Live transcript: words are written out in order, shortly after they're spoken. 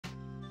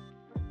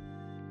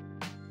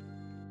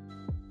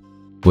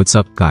What's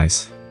up,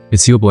 guys?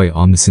 It's your boy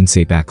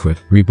Sensei back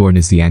with Reborn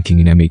is the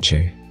AntKing in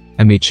MHA.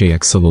 MHA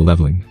X Solo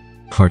Leveling.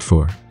 Part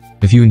 4.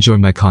 If you enjoy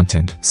my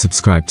content,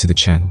 subscribe to the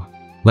channel.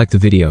 Like the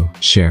video,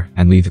 share,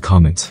 and leave a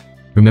comment.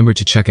 Remember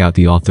to check out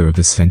the author of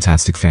this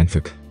fantastic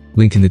fanfic.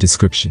 Link in the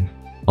description.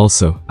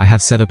 Also, I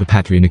have set up a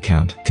Patreon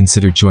account,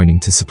 consider joining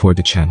to support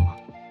the channel.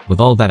 With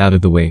all that out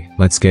of the way,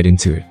 let's get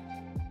into it.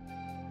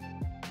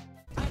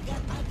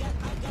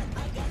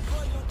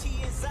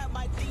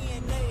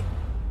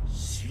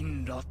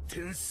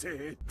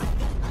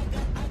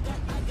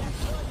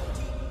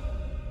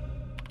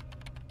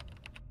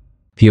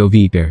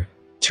 POV Bear.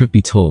 Truth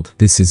be told,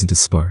 this isn't a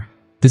spar.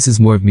 This is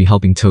more of me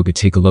helping Toga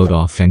take a load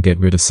off and get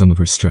rid of some of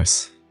her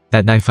stress.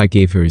 That knife I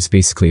gave her is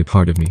basically a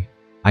part of me.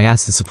 I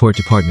asked the support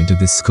department of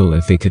this school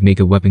if they could make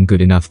a weapon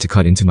good enough to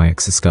cut into my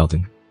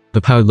exoskeleton.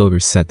 The power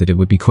loader said that it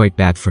would be quite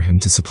bad for him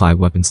to supply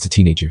weapons to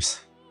teenagers,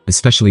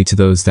 especially to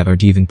those that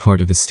aren't even part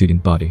of the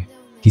student body.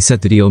 He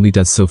said that he only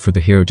does so for the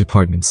hero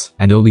departments,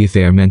 and only if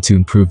they are meant to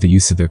improve the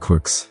use of their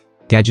quirks.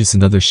 Gadgets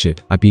and other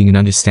shit, I being an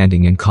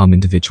understanding and calm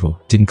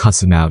individual, didn't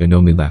cuss him out and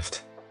only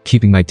left,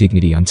 keeping my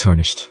dignity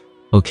untarnished.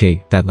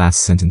 Okay, that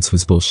last sentence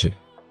was bullshit.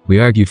 We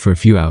argued for a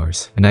few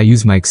hours, and I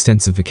used my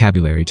extensive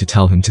vocabulary to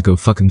tell him to go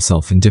fuck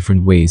himself in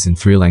different ways in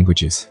 3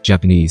 languages,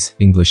 Japanese,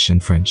 English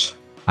and French.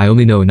 I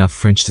only know enough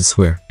French to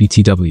swear,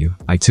 BTW,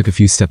 I took a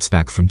few steps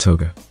back from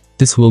Toga.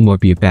 This will more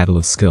be a battle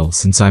of skill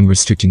since I'm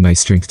restricting my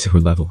strength to her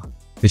level.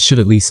 It should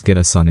at least get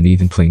us on an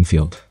even playing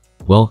field.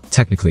 Well,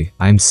 technically,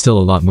 I am still a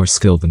lot more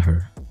skilled than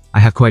her. I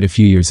have quite a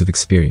few years of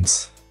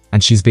experience,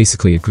 and she's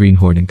basically a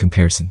greenhorn in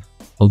comparison.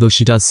 Although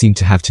she does seem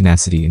to have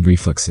tenacity and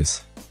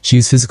reflexes. She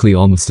is physically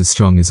almost as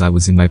strong as I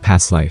was in my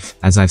past life,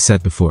 as I've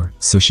said before,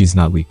 so she's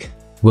not weak.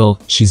 Well,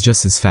 she's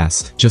just as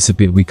fast, just a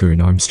bit weaker in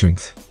arm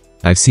strength.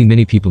 I've seen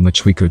many people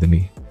much weaker than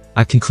me.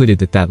 I've concluded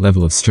that that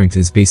level of strength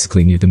is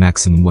basically near the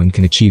maximum one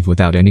can achieve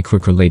without any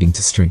quirk relating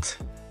to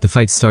strength. The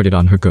fight started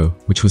on her go,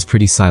 which was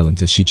pretty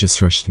silent as she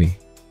just rushed me.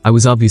 I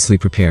was obviously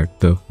prepared,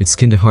 though it's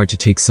kinda hard to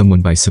take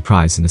someone by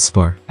surprise in a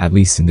spar, at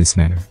least in this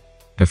manner.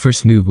 Her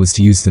first move was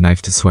to use the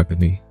knife to swipe at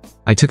me.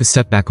 I took a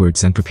step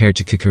backwards and prepared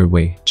to kick her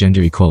away,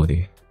 gender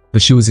equality.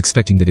 But she was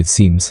expecting that it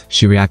seems,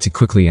 she reacted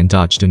quickly and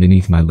dodged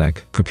underneath my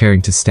leg,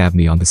 preparing to stab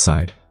me on the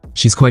side.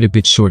 She's quite a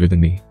bit shorter than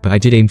me, but I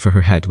did aim for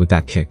her head with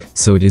that kick,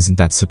 so it isn't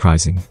that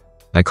surprising.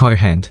 I caught her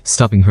hand,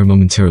 stopping her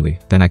momentarily,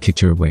 then I kicked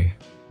her away.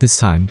 This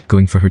time,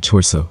 going for her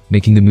torso,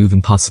 making the move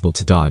impossible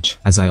to dodge,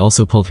 as I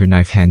also pulled her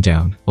knife hand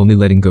down, only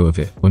letting go of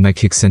it, when my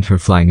kick sent her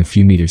flying a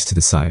few meters to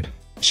the side.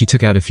 She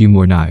took out a few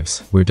more knives,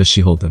 where does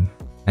she hold them?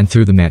 And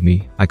threw them at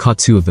me. I caught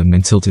 2 of them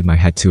and tilted my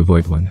head to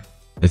avoid one.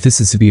 If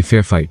this is to be a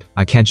fair fight,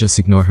 I can't just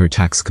ignore her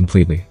attacks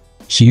completely.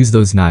 She used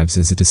those knives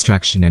as a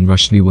distraction and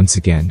rushed me once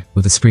again,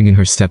 with a spring in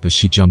her step as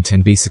she jumped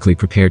and basically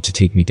prepared to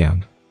take me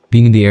down.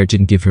 Being in the air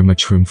didn't give her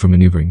much room for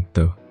maneuvering,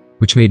 though,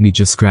 which made me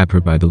just grab her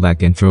by the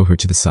leg and throw her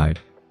to the side.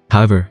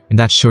 However, in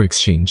that short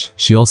exchange,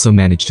 she also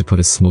managed to put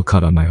a small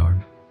cut on my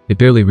arm. It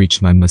barely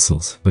reached my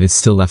muscles, but it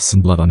still left some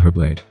blood on her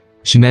blade.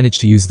 She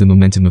managed to use the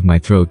momentum of my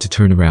throw to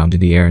turn around in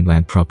the air and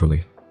land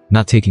properly,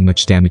 not taking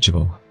much damage at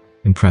all.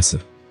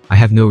 Impressive. I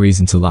have no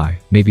reason to lie,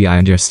 maybe I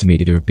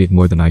underestimated her a bit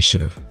more than I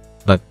should have.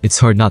 But, it's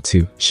hard not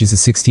to, she's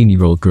a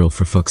 16-year-old girl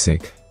for fuck's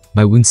sake.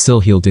 My wound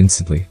still healed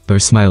instantly, but her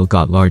smile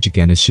got large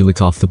again as she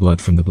licked off the blood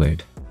from the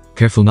blade.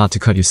 Careful not to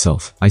cut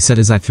yourself, I said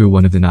as I threw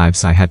one of the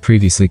knives I had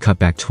previously cut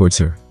back towards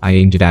her. I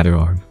aimed it at her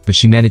arm, but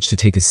she managed to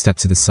take a step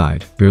to the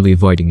side, barely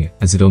avoiding it,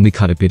 as it only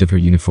cut a bit of her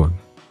uniform.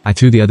 I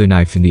threw the other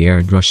knife in the air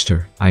and rushed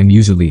her. I am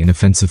usually an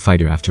offensive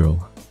fighter after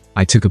all.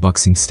 I took a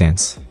boxing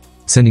stance,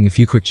 sending a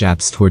few quick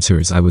jabs towards her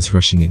as I was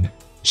rushing in.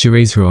 She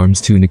raised her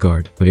arms too in a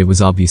guard, but it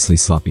was obviously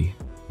sloppy.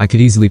 I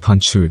could easily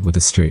punch through it with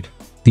a straight.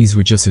 These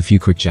were just a few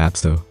quick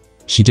jabs though.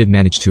 She did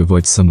manage to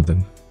avoid some of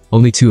them.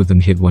 Only 2 of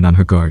them hit, one on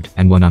her guard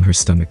and one on her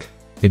stomach.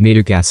 It made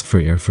her gasp for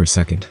air for a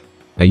second.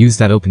 I used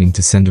that opening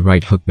to send a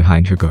right hook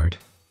behind her guard.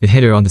 It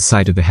hit her on the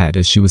side of the head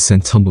as she was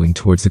sent tumbling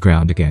towards the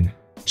ground again.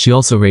 She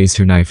also raised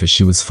her knife as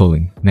she was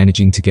falling,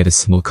 managing to get a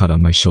small cut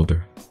on my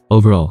shoulder.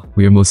 Overall,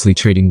 we are mostly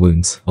trading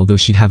wounds, although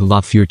she'd have a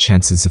lot fewer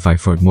chances if I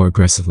fought more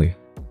aggressively.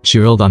 She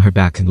rolled on her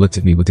back and looked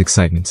at me with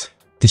excitement.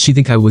 Did she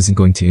think I wasn't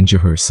going to injure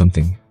her or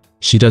something?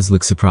 She does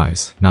look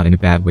surprised, not in a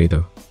bad way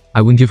though.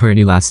 I wouldn't give her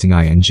any lasting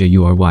injury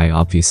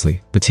obviously,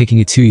 but taking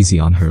it too easy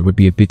on her would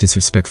be a bit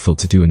disrespectful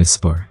to do in a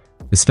spar.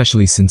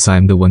 Especially since I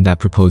am the one that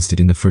proposed it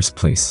in the first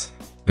place.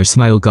 Her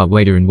smile got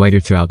whiter and whiter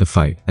throughout the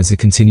fight, as it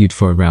continued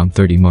for around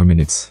 30 more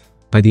minutes.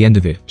 By the end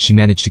of it, she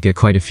managed to get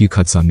quite a few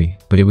cuts on me,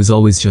 but it was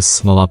always just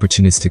small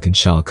opportunistic and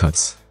shallow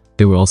cuts.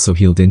 They were also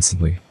healed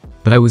instantly.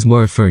 But I was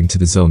more referring to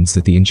the zones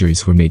that the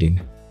injuries were made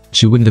in.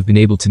 She wouldn't have been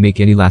able to make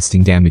any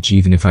lasting damage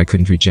even if I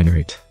couldn't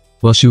regenerate.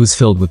 Well, she was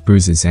filled with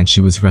bruises and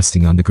she was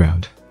resting on the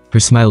ground. Her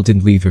smile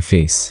didn't leave her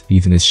face,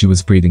 even as she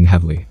was breathing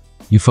heavily.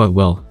 You fought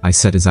well, I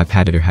said as I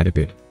patted her head a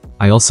bit.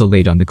 I also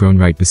laid on the ground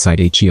right beside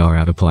her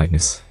out of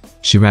politeness.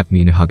 She wrapped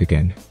me in a hug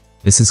again.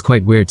 This is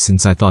quite weird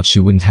since I thought she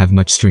wouldn't have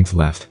much strength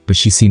left, but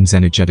she seems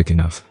energetic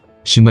enough.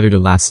 She muttered a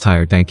last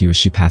tired thank you as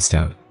she passed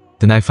out.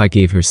 The knife I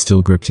gave her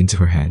still gripped into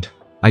her hand.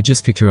 I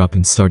just picked her up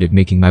and started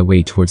making my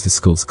way towards the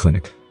school's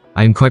clinic.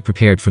 I am quite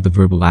prepared for the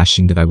verbal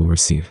lashing that I will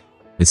receive.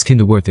 It's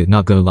kinda worth it,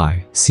 not gonna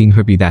lie, seeing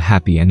her be that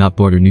happy and not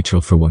border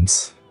neutral for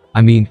once.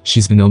 I mean,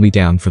 she's been only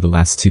down for the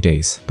last 2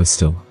 days, but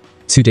still.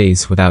 2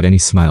 days without any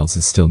smiles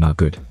is still not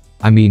good.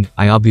 I mean,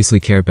 I obviously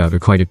care about her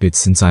quite a bit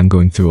since I'm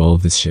going through all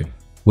of this shit.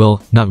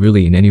 Well, not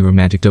really in any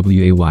romantic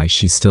way,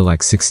 she's still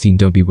like 16,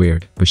 don't be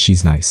weird, but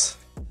she's nice.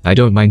 I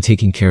don't mind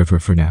taking care of her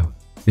for now.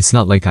 It's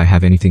not like I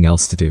have anything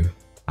else to do.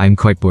 I'm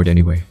quite bored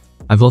anyway.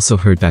 I've also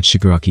heard that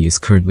Shigaraki is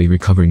currently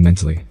recovering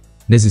mentally.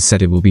 Nezu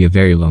said it will be a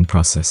very long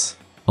process.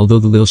 Although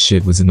the lil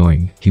shit was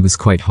annoying, he was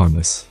quite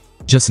harmless.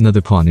 Just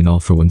another pawn in All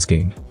for One's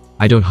game.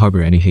 I don't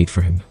harbor any hate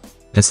for him.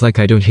 That's like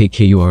I don't hate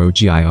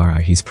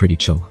Kurogiri, he's pretty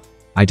chill.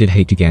 I did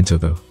hate Giganto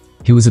though.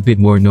 He was a bit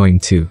more annoying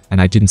too,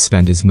 and I didn't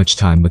spend as much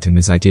time with him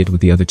as I did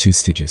with the other 2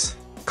 stooges.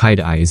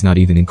 Kaidai is not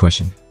even in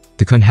question.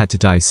 The kun had to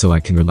die so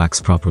I can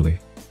relax properly.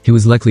 He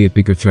was likely a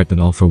bigger threat than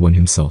All for One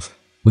himself.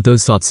 With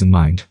those thoughts in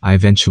mind, I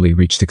eventually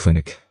reached the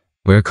clinic,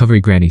 where a recovery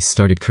granny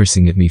started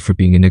cursing at me for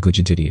being a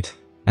negligent idiot,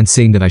 and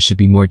saying that I should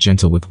be more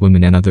gentle with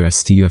women and other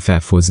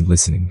stuff wasn't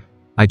listening.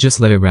 I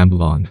just let it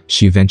ramble on.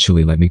 She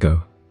eventually let me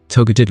go.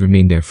 Toga did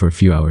remain there for a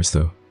few hours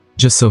though,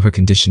 just so her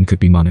condition could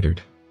be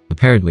monitored.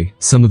 Apparently,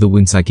 some of the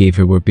wounds I gave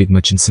her were a bit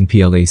much in some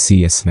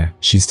placs meh.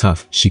 She's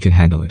tough, she can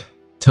handle it.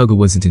 Toga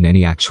wasn't in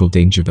any actual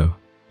danger though.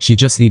 She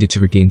just needed to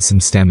regain some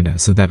stamina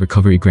so that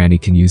recovery granny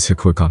can use her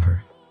quirk on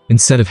her.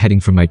 Instead of heading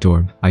for my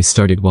dorm, I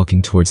started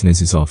walking towards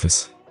Nezu's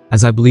office,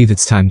 as I believe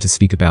it's time to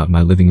speak about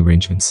my living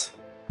arrangements.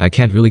 I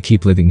can't really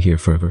keep living here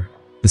forever.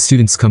 The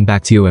students come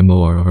back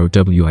tomorrow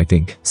I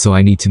think, so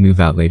I need to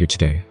move out later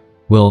today.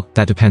 Well,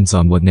 that depends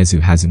on what Nezu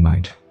has in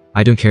mind.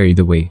 I don't care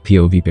either way,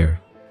 POV bear.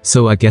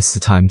 So I guess the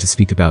time to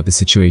speak about the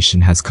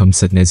situation has come,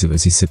 said Nezu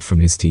as he sipped from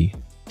his tea.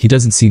 He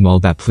doesn't seem all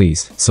that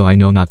pleased, so I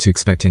know not to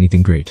expect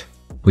anything great.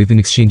 We've been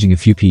exchanging a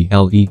few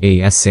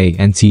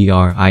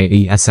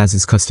PLEASANTRIES as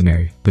is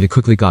customary, but it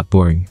quickly got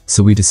boring,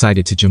 so we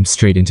decided to jump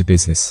straight into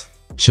business.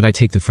 Should I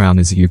take the frown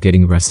as a "you're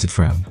getting arrested"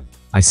 frown?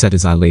 I said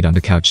as I laid on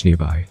the couch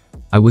nearby.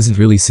 I wasn't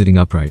really sitting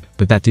upright,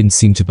 but that didn't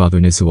seem to bother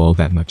Nezu all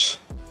that much.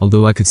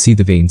 Although I could see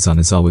the veins on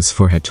his always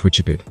forehead twitch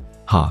a bit.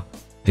 Ha.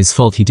 His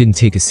fault he didn't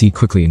take a seat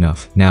quickly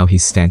enough, now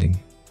he's standing.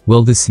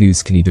 Well, this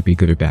news can either be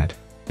good or bad.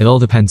 It all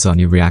depends on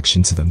your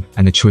reaction to them,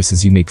 and the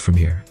choices you make from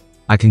here.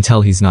 I can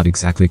tell he's not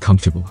exactly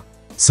comfortable,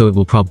 so it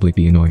will probably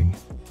be annoying.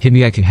 Hit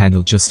me, I can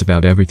handle just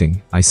about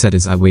everything, I said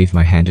as I waved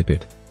my hand a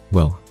bit.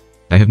 Well,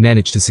 I have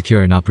managed to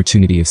secure an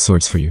opportunity of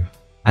sorts for you.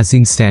 As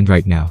things stand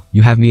right now,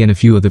 you have me and a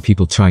few other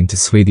people trying to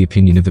sway the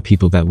opinion of the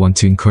people that want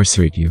to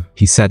incarcerate you,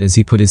 he said as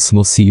he put his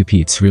small cup,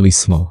 it's really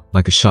small,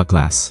 like a shot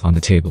glass, on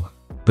the table.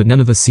 But none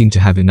of us seem to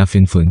have enough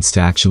influence to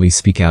actually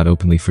speak out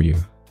openly for you.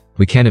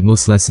 We can at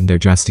most lessen their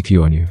drastic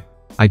view on you.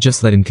 I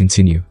just let him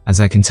continue, as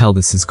I can tell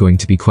this is going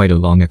to be quite a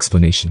long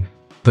explanation.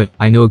 But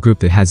I know a group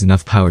that has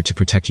enough power to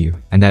protect you,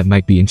 and that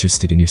might be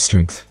interested in your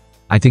strength.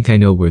 I think I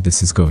know where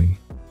this is going.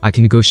 I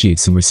can negotiate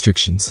some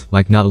restrictions,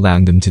 like not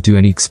allowing them to do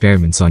any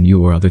experiments on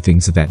you or other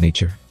things of that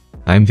nature.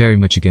 I am very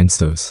much against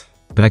those,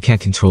 but I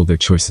can't control their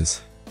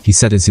choices, he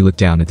said as he looked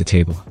down at the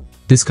table.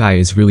 This guy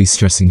is really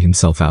stressing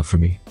himself out for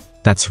me.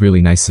 That's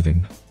really nice of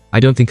him.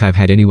 I don't think I've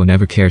had anyone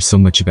ever care so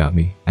much about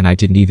me, and I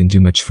didn't even do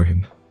much for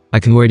him. I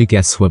can already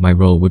guess what my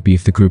role would be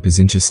if the group is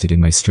interested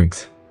in my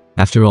strength.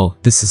 After all,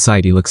 this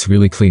society looks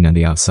really clean on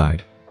the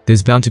outside.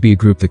 There's bound to be a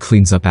group that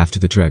cleans up after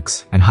the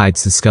dregs, and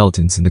hides the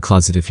skeletons in the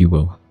closet, if you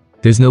will.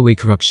 There's no way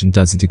corruption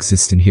doesn't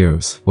exist in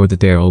heroes, or that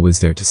they are always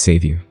there to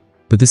save you.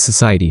 But this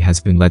society has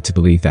been led to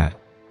believe that.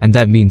 And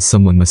that means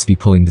someone must be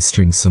pulling the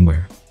strings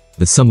somewhere.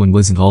 That someone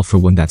wasn't All for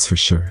One, that's for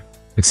sure.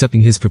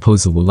 Accepting his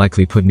proposal will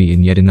likely put me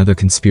in yet another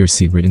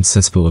conspiracy-ridden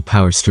cesspool of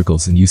power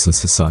struggles and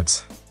useless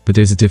facades. But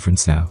there's a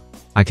difference now.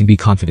 I can be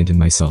confident in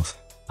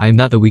myself. I am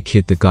not the weak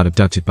kid that got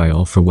abducted by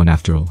All for One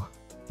after all.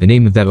 The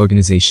name of that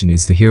organization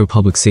is the Hero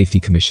Public Safety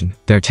Commission.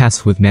 They're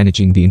tasked with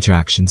managing the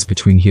interactions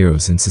between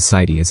heroes and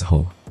society as a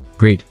whole.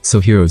 Great, so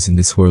heroes in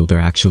this world are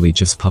actually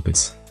just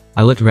puppets.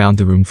 I looked around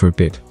the room for a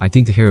bit. I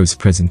think the heroes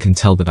present can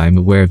tell that I am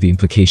aware of the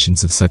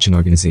implications of such an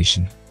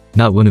organization.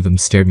 Not one of them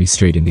stared me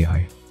straight in the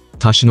eye.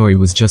 Toshinori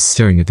was just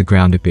staring at the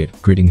ground a bit,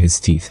 gritting his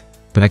teeth.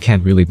 But I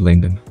can't really blame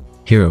them.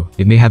 Hero,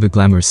 it may have a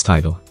glamorous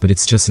title, but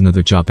it's just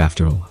another job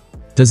after all.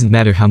 Doesn't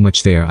matter how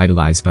much they are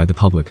idolized by the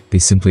public, they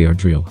simply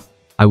aren't real.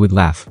 I would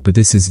laugh, but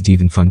this isn't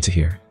even fun to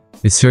hear.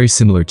 It's very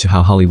similar to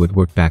how Hollywood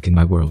worked back in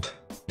my world.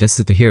 Just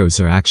that the heroes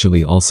are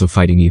actually also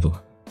fighting evil.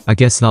 I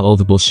guess not all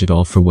the bullshit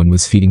All for One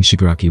was feeding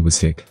Shigaraki was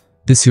fake.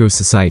 This hero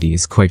society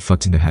is quite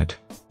fucked in the head.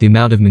 The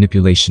amount of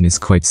manipulation is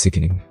quite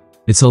sickening.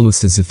 It's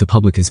almost as if the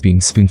public is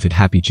being spoon-fed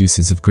happy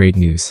juices of great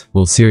news,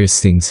 while serious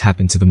things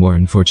happen to the more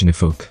unfortunate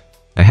folk.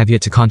 I have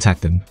yet to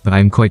contact them, but I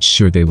am quite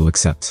sure they will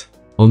accept.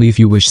 Only if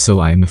you wish, so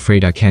I am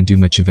afraid I can't do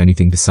much of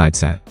anything besides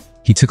that.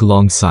 He took a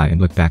long sigh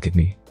and looked back at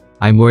me.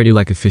 I am already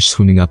like a fish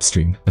swimming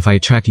upstream. If I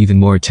attract even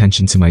more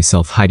attention to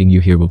myself, hiding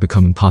you here will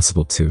become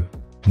impossible too.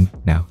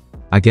 Now,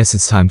 I guess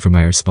it's time for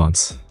my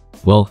response.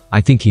 Well,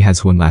 I think he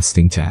has one last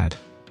thing to add.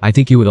 I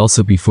think you would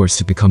also be forced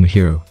to become a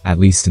hero, at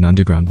least an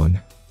underground one.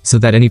 so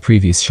that any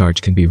previous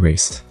charge can be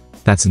erased.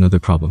 That's another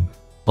problem.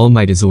 All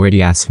Might has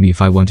already asked me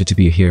if I wanted to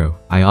be a hero.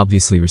 I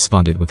obviously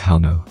responded with hell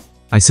no.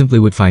 I simply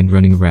would find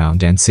running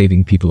around and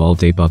saving people all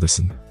day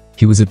bothersome.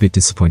 He was a bit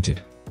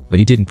disappointed, but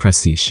he didn't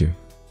press the issue.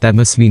 That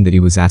must mean that he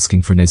was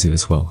asking for Nezu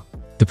as well.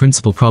 The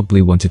principal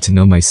probably wanted to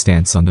know my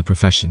stance on the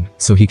profession,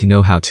 so he can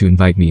know how to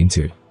invite me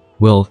into it.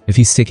 Well, if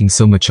he's taking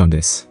so much on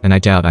this, and I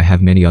doubt I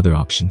have many other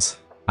options,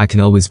 I can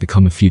always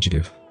become a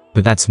fugitive.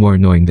 But that's more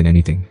annoying than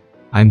anything.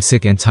 I'm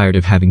sick and tired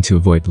of having to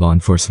avoid law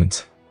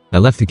enforcement. I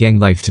left the gang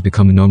life to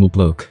become a normal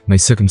bloke. My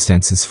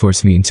circumstances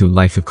forced me into a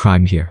life of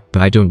crime here,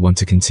 but I don't want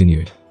to continue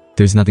it.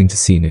 There's nothing to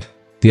see in it.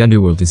 The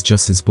underworld is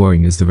just as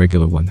boring as the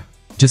regular one.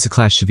 Just a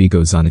clash of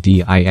egos on a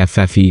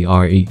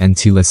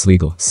different less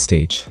legal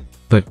stage.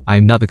 But I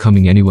am not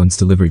becoming anyone's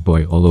delivery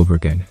boy all over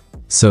again.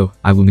 So,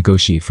 I will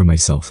negotiate for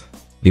myself.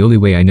 The only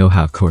way I know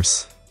how, of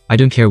course. I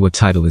don't care what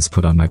title is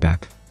put on my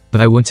back.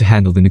 But I want to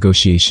handle the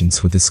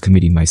negotiations with this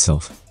committee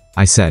myself.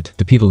 I said.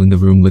 The people in the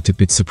room looked a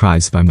bit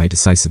surprised by my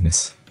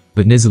decisiveness.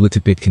 But Nezu looked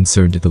a bit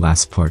concerned at the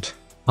last part.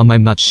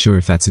 I'm not sure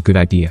if that's a good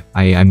idea.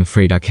 I'm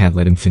afraid I can't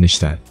let him finish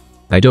that.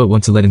 I don't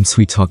want to let him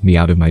sweet-talk me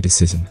out of my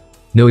decision.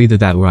 No, either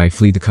that or I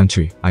flee the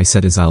country, I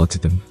said as I looked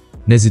at them.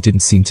 Nezu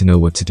didn't seem to know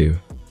what to do.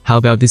 How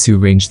about this, you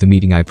arrange the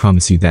meeting, I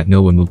promise you that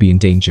no one will be in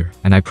danger,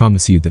 and I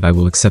promise you that I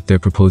will accept their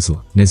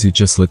proposal. Nezu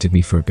just looked at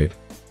me for a bit.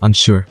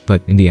 Unsure,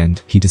 but in the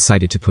end, he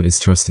decided to put his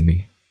trust in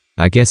me.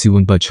 I guess you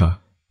won't budge, huh?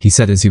 He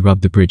said as he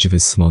rubbed the bridge of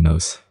his small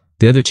nose.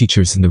 The other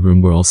teachers in the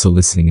room were also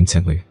listening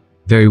intently.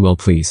 Very well,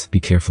 please, be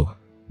careful.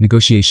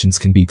 Negotiations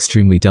can be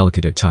extremely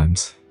delicate at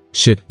times.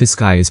 Shit, this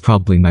guy is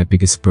probably my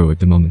biggest bro at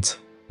the moment.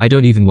 I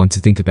don't even want to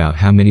think about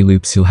how many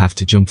loops he'll have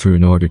to jump through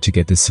in order to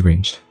get this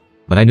arranged.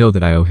 But I know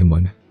that I owe him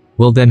one.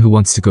 Well then, who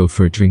wants to go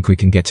for a drink? We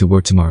can get to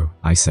work tomorrow,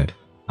 I said.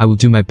 I will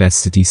do my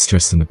best to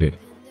de-stress them a bit.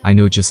 I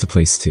know just a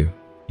place too.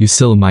 You're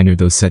still a minor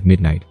though, said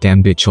Midnight.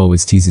 Damn bitch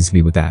always teases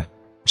me with that.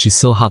 She's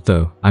still hot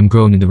though. I'm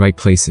grown in the right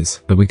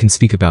places, but we can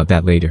speak about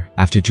that later,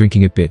 after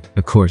drinking a bit,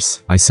 of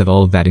course. I said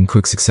all of that in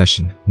quick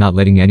succession, not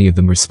letting any of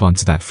them respond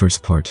to that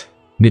first part.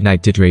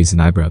 Midnight did raise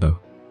an eyebrow though.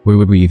 Where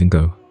would we even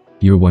go?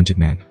 You're a wanted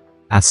man,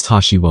 asked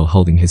Tashi while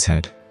holding his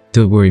head.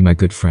 Don't worry, my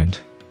good friend,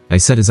 I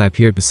said as I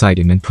peered beside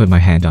him and put my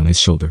hand on his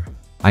shoulder.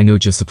 I know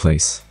just a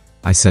place,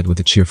 I said with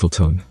a cheerful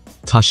tone.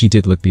 Tashi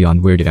did look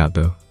beyond weirded out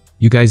though.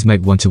 You guys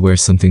might want to wear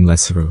something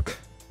less heroic,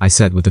 I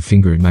said with a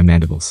finger in my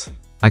mandibles.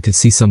 I could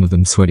see some of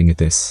them sweating at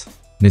this.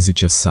 Nezu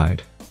just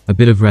sighed. A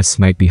bit of rest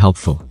might be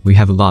helpful. We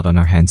have a lot on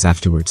our hands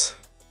afterwards.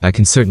 I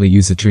can certainly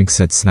use a drink,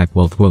 said Snipe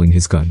while twirling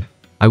his gun.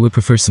 I would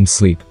prefer some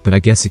sleep, but I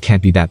guess it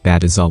can't be that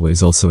bad as Alwa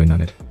is also in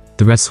on it.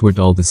 The rest weren't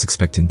all this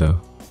expectant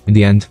though. In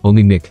the end,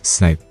 only Mick,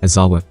 Snipe,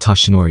 Azawa,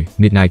 Tashinori,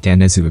 Midnight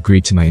and Nezu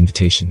agreed to my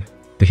invitation.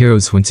 The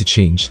heroes went to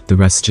change, the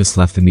rest just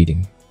left the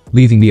meeting,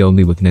 leaving me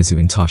only with Nezu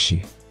and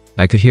Tashi.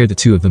 I could hear the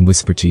two of them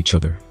whisper to each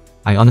other.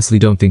 I honestly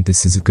don't think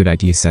this is a good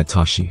idea, said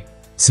Tashi.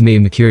 Sume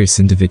am a curious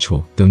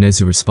individual, though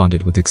Nezu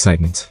responded with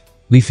excitement,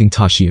 leaving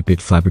Tashi a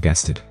bit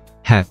flabbergasted.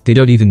 They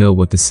don't even know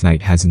what this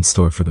night has in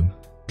store for them.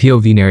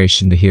 POV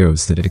narration: the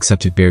heroes that had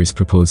accepted Bear's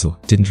proposal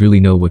didn't really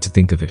know what to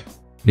think of it.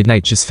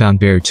 Midnight just found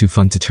Bear too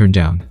fun to turn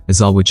down,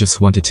 as Alwa just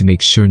wanted to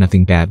make sure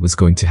nothing bad was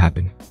going to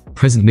happen.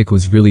 Present Mick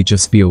was really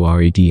just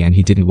BORAD and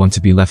he didn't want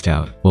to be left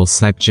out, while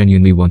Snipe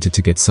genuinely wanted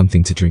to get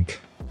something to drink.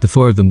 The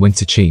four of them went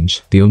to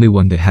change. The only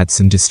one that had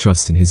some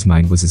distrust in his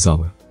mind was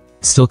Izawa.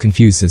 Still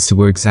confused as to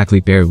where exactly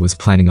Bear was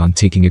planning on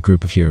taking a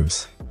group of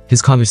heroes.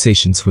 His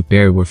conversations with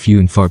Bear were few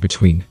and far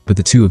between, but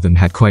the two of them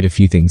had quite a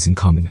few things in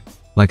common,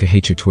 like a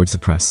hatred towards the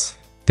press.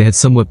 They had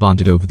somewhat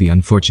bonded over the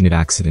unfortunate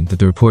accident that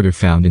the reporter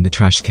found in the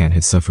trash can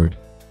had suffered.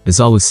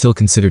 Izawa still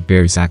considered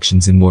Bear's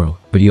actions immoral,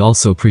 but he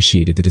also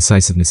appreciated the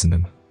decisiveness in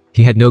them.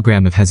 He had no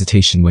gram of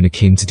hesitation when it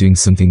came to doing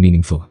something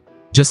meaningful.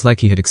 Just like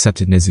he had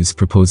accepted Nezu's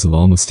proposal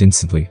almost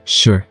instantly.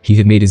 Sure, he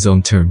had made his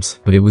own terms,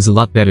 but it was a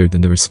lot better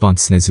than the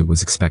response Nezu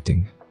was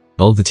expecting.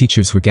 All the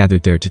teachers were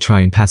gathered there to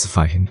try and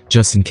pacify him,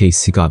 just in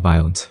case he got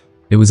violent.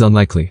 It was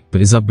unlikely,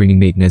 but his upbringing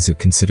made Nezu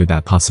consider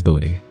that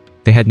possibility.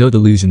 They had no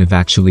delusion of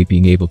actually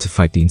being able to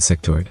fight the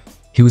insectoid.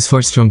 He was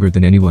far stronger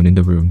than anyone in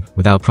the room.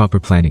 Without proper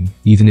planning,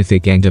 even if they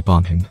ganged up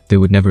on him, they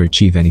would never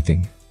achieve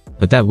anything.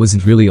 But that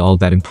wasn't really all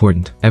that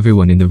important.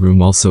 Everyone in the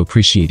room also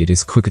appreciated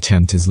his quick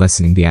attempt at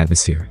lessening the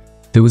atmosphere.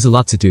 There was a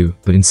lot to do,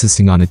 but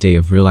insisting on a day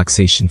of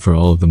relaxation for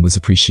all of them was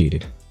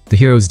appreciated. The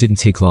heroes didn't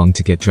take long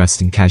to get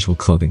dressed in casual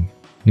clothing,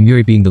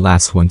 Namuri being the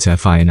last one to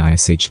FI and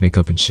ISH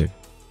makeup and shit.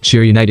 She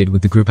reunited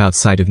with the group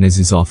outside of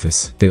Nezu's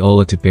office. They all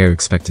looked at Bear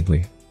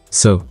expectantly.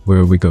 So, where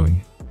are we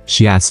going?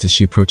 She asked as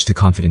she approached the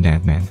confident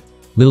Ant-Man.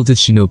 Little did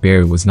she know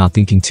Bear was not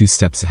thinking 2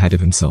 steps ahead of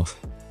himself.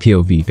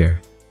 POV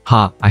Bear.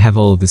 Ha, I have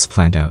all of this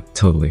planned out,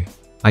 totally.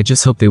 I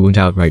just hope they won't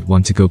outright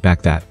want to go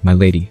back. That, my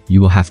lady,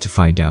 you will have to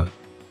find out.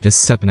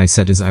 Just step, and I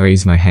said as I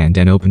raised my hand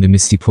and opened a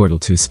misty portal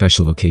to a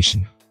special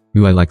location.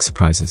 Ooh, I like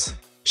surprises.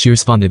 She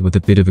responded with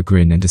a bit of a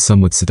grin and a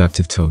somewhat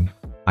seductive tone.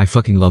 I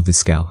fucking love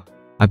this gal.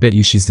 I bet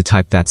you she's the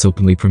type that's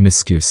openly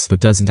promiscuous but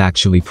doesn't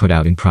actually put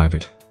out in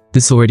private.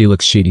 This already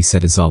looks shady,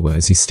 said Izawa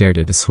as he stared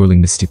at the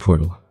swirling misty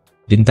portal.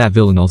 Didn't that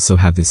villain also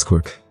have this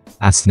quirk?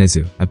 asked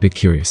Nezu, a bit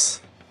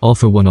curious. All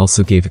for One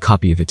also gave a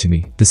copy of it to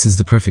me. This is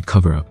the perfect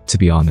cover-up, to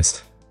be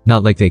honest.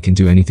 Not like they can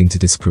do anything to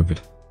disprove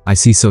it. I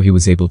see, so he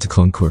was able to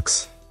clone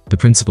quirks. The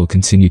principal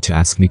continued to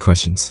ask me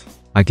questions.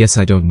 I guess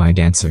I don't mind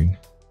answering.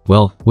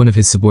 Well, one of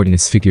his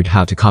subordinates figured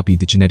how to copy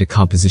the genetic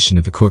composition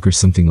of a quirk or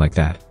something like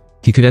that.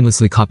 He could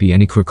endlessly copy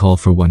any quirk All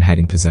for One had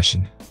in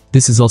possession.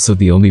 This is also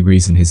the only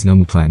reason his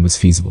Nomu plan was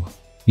feasible.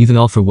 Even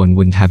All for One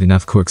wouldn't have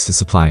enough quirks to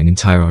supply an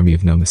entire army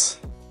of Nomus.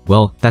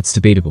 Well, that's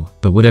debatable,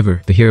 but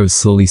whatever. The heroes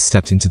slowly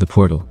stepped into the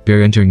portal,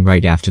 Bear entering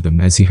right after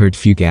them as he heard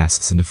few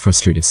gasps and a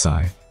frustrated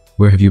sigh.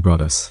 "Where have you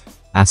brought us?"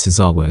 asked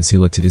Izawa as he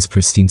looked at his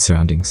pristine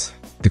surroundings.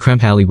 The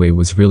cramped alleyway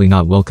was really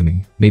not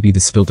welcoming. Maybe the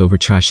spilled over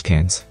trash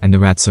cans, and the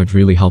rats aren't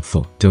really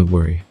helpful, don't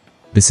worry.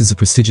 "This is a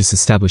prestigious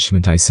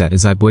establishment," I said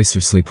as I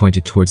boisterously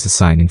pointed towards the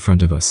sign in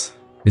front of us.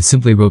 It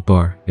simply wrote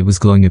bar. It was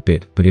glowing a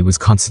bit, but it was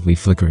constantly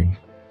flickering.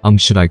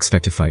 Should I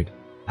expect a fight?"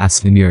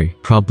 asked Nimiri,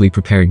 probably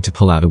preparing to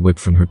pull out a whip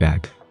from her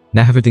bag.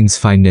 "Nah, everything's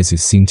fine." Nezu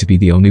seemed to be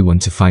the only one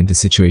to find the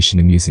situation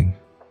amusing.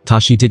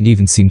 Tashi didn't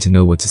even seem to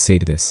know what to say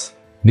to this.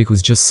 Mick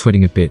was just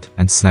sweating a bit,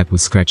 and Snipe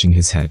was scratching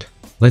his head.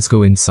 "Let's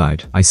go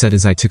inside," I said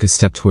as I took a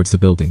step towards the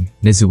building.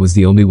 Nezu was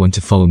the only one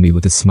to follow me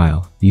with a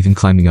smile, even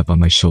climbing up on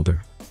my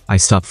shoulder. I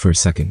stopped for a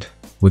second.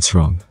 "What's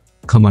wrong?"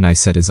 "Come on," I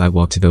said as I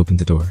walked to open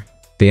the door.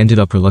 They ended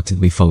up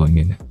reluctantly following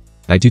in.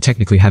 "I do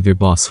technically have your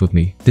boss with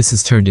me. This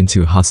has turned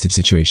into a hostage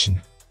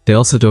situation. They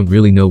also don't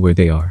really know where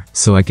they are,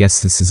 so I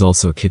guess this is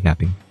also a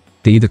kidnapping.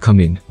 They either come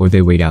in, or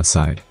they wait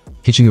outside.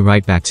 Hitching a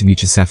ride back to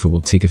Michisafa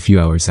will take a few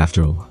hours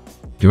after all."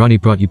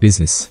 "Durrani brought you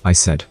business," I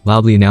said,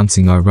 loudly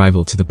announcing our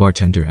arrival to the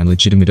bartender and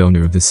legitimate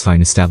owner of this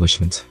fine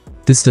establishment.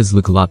 "This does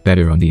look a lot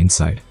better on the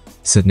inside,"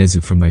 said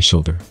Nezu from my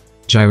shoulder.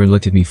 Jiraiya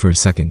looked at me for a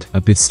second,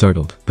 a bit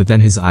startled, but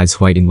then his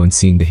eyes widened when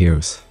seeing the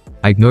heroes.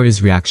 I ignored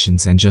his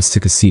reactions and just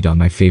took a seat on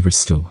my favorite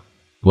stool.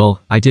 Well,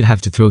 I did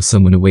have to throw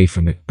someone away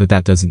from it, but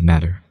that doesn't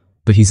matter.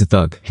 But he's a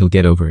thug, he'll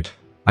get over it.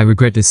 "I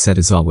regret this," said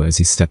Izawa as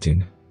he stepped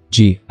in.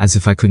 "Gee, as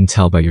if I couldn't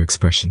tell by your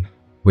expression."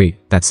 "Wait,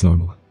 that's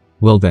normal."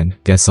 "Well then,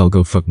 guess I'll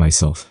go fuck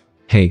myself."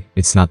 "Hey,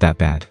 it's not that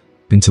bad.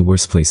 Been to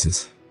worse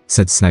places,"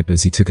 said Snipe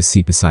as he took a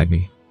seat beside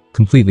me,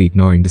 completely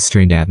ignoring the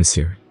strained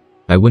atmosphere.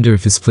 "I wonder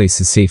if this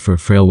place is safe for a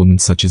frail woman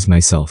such as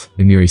myself,"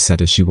 Imiri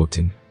said as she walked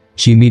in.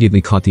 She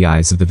immediately caught the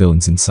eyes of the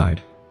villains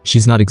inside.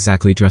 She's not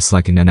exactly dressed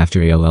like a nun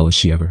after ALL, is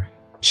she ever?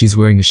 She's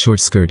wearing a short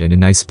skirt and a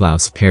nice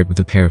blouse paired with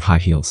a pair of high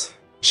heels.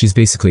 She's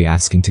basically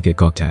asking to get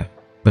gawked at.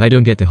 But I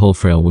don't get the whole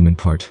frail woman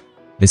part.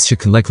 This chick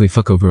can likely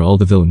fuck over all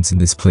the villains in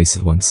this place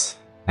at once.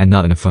 And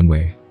not in a fun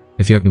way.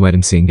 "If you know what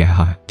I'm saying,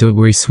 haha. Don't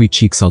worry, sweet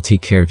cheeks, I'll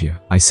take care of you,"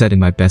 I said in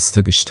my best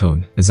thuggish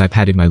tone, as I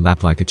patted my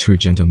lap like a true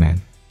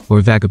gentleman. "Or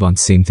vagabond,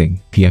 same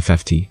thing,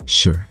 PFFT,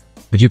 sure.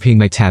 But you're paying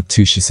my tab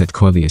too," she said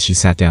coyly as she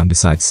sat down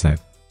beside Snipe.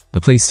 The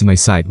place to my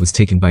side was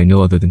taken by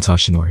no other than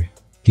Toshinori.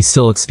 He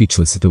still looked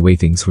speechless at the way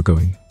things were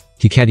going.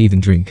 He can't even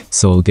drink,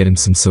 so I'll get him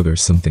some soda or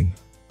something.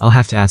 I'll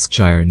have to ask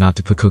Jiraiya not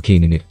to put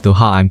cocaine in it, though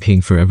I'm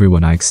paying for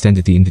everyone. I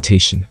extended the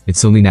invitation.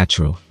 "It's only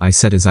natural," I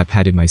said as I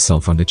patted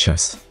myself on the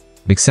chest.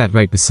 Mick sat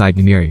right beside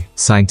Nimiri,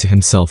 sighing to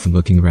himself and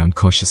looking around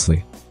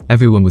cautiously.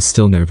 Everyone was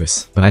still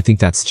nervous, but I think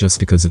that's just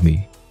because of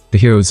me. The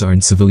heroes are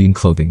in civilian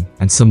clothing,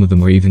 and some of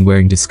them are even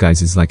wearing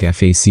disguises like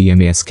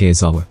FACMASK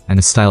Izawa, and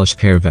a stylish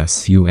pair of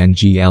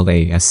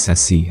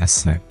SUNGLASSCS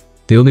Snipe.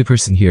 The only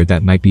person here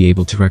that might be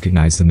able to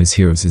recognize them as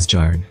heroes is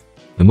Jiren.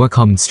 The more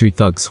common street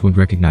thugs would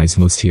recognize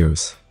most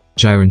heroes.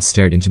 Jiren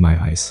stared into my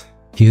eyes.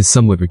 He has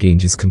somewhat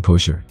regained his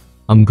composure.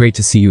 Great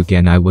to see you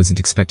again. I wasn't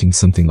expecting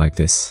something like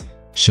this.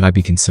 Should I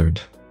be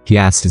concerned?" he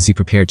asked as he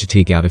prepared to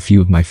take out a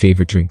few of my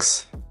favorite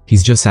drinks.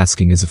 "He's just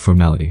asking as a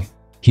formality.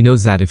 He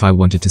knows that if I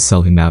wanted to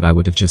sell him out I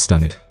would have just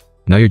done it.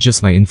 Now you're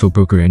just my info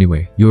broker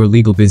anyway. You're a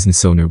legal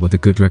business owner with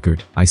a good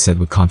record," I said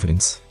with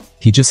confidence.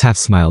 He just half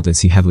smiled as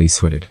he heavily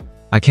sweated.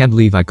 "I can't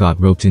believe I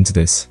got roped into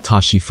this,"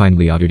 Tashi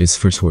finally uttered his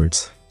first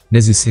words.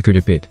 Nezu snickered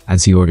a bit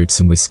as he ordered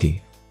some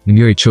whiskey.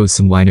 Nimiri chose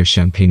some wine or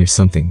champagne or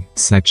something.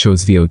 Snipe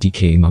chose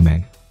vodka, my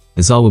man.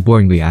 Izawa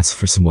boringly asked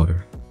for some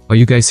water. "Are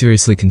you guys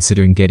seriously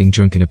considering getting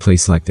drunk in a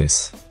place like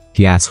this?"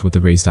 he asked with a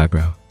raised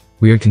eyebrow.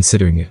 "We are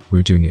considering it,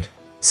 we're doing it,"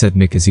 said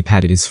Mick as he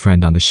patted his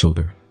friend on the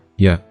shoulder.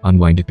 "Yeah,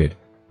 unwind a bit.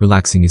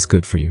 Relaxing is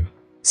good for you,"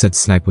 said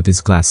Snipe with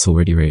his glass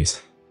already raised.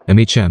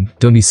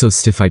 Don't be so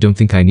stiff. I don't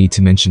think I need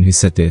to mention who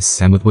said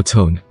this and with what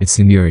tone. It's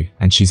Nimiri,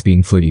 and she's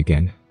being flirty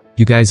again.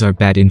 "You guys are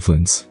bad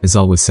influence,"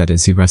 Izawa said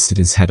as he rested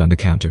his head on the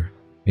counter.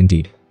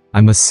 "Indeed.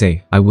 I must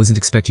say, I wasn't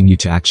expecting you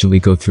to actually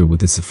go through with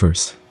this at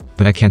first.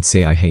 But I can't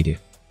say I hate it,"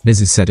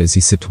 Nezu said as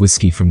he sipped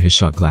whiskey from his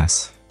shot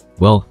glass.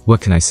 "Well, what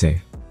can I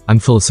say? I'm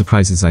full of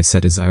surprises," I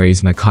said as I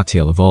raised my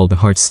cocktail of all the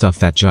hard stuff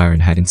that Jiren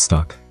had in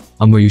stock.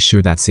 Were you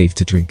sure that's safe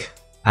to drink?"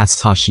 asked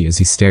Tashi as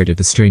he stared at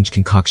the strange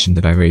concoction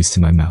that I raised to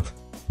my mouth.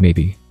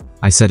 "Maybe,"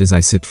 I said as I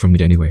sipped from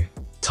it anyway.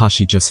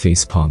 Tashi just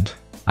face-palmed.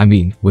 "I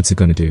mean, what's it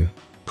gonna do?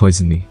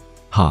 Poison me?"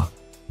 "Ha.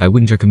 I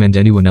wouldn't recommend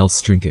anyone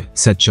else drink it,"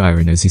 said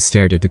Jiren as he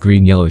stared at the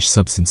green-yellowish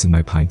substance in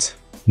my pint.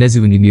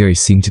 Nezu and Nimiri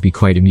seemed to be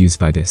quite amused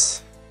by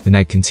this. The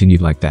night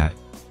continued like that.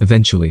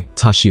 Eventually,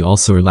 Tashi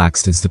also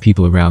relaxed as the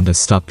people around us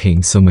stopped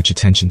paying so much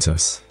attention to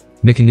us.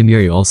 Mick and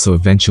Namiri also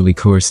eventually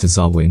coerced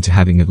Azawa into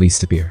having at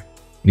least a beer.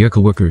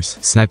 Miracle workers,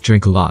 Snipe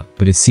drank a lot,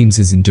 but it seems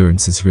his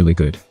endurance is really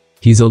good.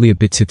 He's only a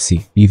bit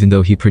tipsy, even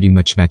though he pretty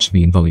much matched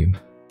me in volume.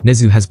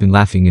 Nezu has been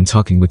laughing and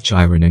talking with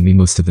Jiren and me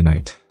most of the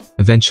night.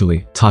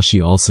 Eventually,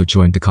 Tashi also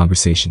joined the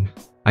conversation.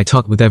 I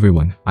talked with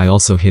everyone. I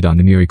also hit on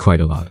Namiri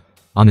quite a lot.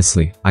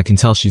 Honestly, I can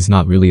tell she's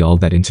not really all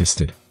that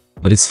interested.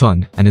 But it's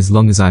fun, and as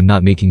long as I'm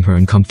not making her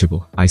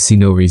uncomfortable, I see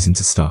no reason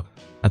to stop.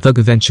 A thug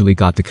eventually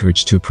got the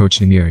courage to approach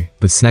Namiri,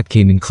 but Snap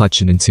came in clutch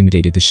and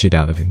intimidated the shit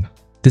out of him.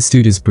 This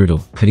dude is brutal,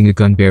 putting a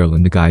gun barrel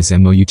in the guy's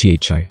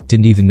MOUTHI,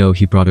 didn't even know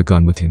he brought a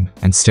gun with him,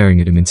 and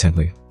staring at him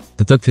intently.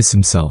 The thug pissed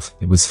himself.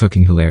 It was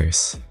fucking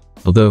hilarious.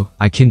 Although,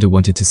 I kinda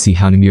wanted to see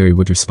how Namiri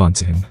would respond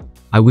to him.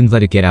 I wouldn't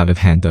let it get out of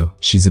hand though,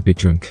 she's a bit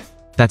drunk.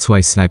 That's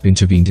why Snipe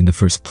intervened in the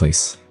first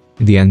place.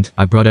 In the end,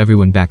 I brought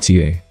everyone back to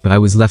UA, but I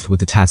was left with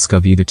the task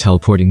of either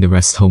teleporting the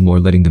rest home or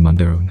letting them on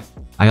their own.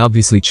 I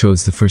obviously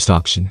chose the first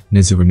option.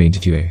 Nezu remained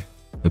at UA.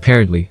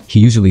 Apparently,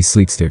 he usually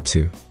sleeps there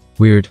too.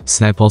 Weird,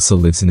 Snipe also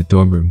lives in a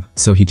dorm room,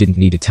 so he didn't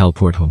need a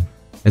teleport home.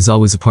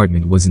 Azawa's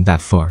apartment wasn't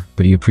that far,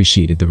 but he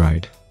appreciated the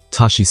ride.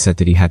 Tashi said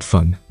that he had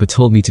fun, but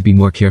told me to be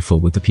more careful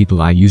with the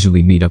people I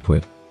usually meet up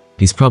with.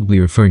 He's probably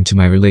referring to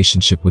my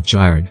relationship with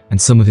Jiren, and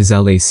some of his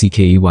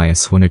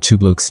LACKEYS 1 or 2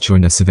 blokes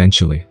joined us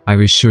eventually. I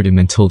reassured him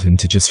and told him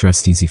to just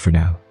rest easy for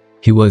now.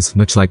 He was,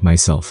 much like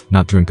myself,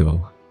 not drunk at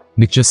all.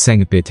 Mick just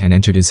sang a bit and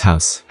entered his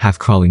house, half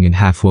crawling and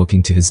half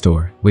walking to his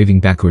door, waving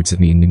backwards at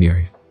me and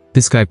Namiri.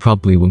 This guy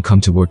probably won't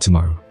come to work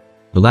tomorrow.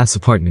 The last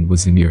apartment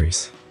was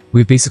Namiri's.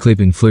 We've basically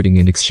been flirting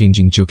and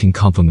exchanging joking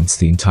compliments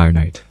the entire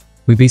night.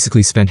 We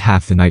basically spent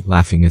half the night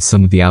laughing at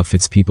some of the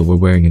outfits people were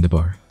wearing in the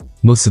bar.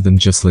 Most of them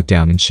just looked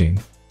down in shame,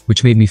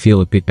 which made me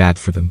feel a bit bad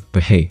for them,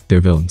 but hey,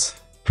 they're villains.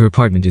 Her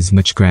apartment is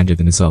much grander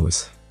than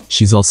Azawa's.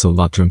 She's also a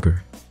lot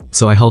drunker.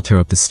 So I hauled her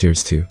up the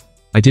stairs too.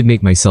 I did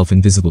make myself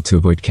invisible to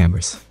avoid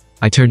cameras.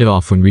 I turned it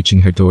off when reaching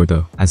her door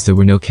though, as there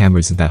were no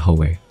cameras in that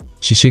hallway.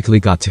 She shakily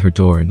got to her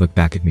door and looked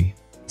back at me.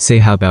 "Say,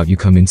 how about you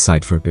come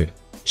inside for a bit?"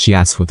 she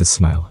asked with a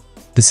smile.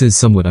 This is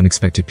somewhat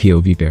unexpected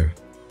POV bear.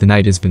 The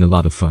night has been a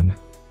lot of fun.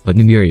 But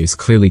Namiri is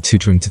clearly too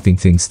drunk to think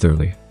things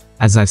thoroughly.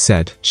 As I've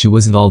said, she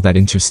wasn't all that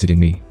interested in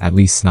me, at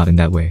least not in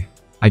that way.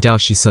 I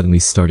doubt she suddenly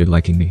started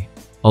liking me.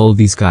 All of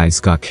these guys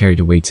got carried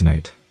away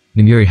tonight.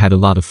 Namiri had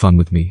a lot of fun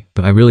with me,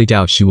 but I really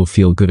doubt she will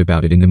feel good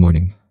about it in the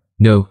morning.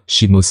 No,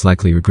 she'd most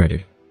likely regret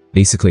it.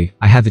 Basically,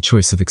 I had the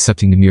choice of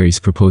accepting Namiri's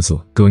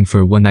proposal, going for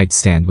a one-night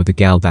stand with a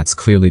gal that's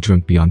clearly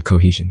drunk beyond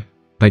cohesion.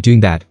 By doing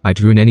that,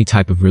 I'd ruin any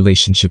type of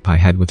relationship I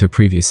had with her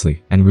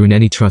previously, and ruin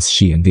any trust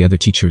she and the other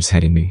teachers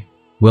had in me.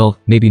 Well,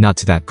 maybe not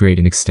to that great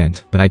an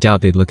extent, but I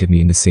doubt they'd look at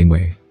me in the same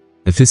way.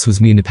 If this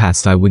was me in the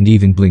past, I wouldn't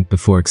even blink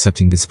before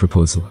accepting this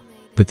proposal.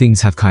 But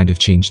things have kind of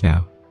changed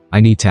now. I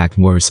need to act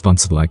more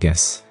responsible, I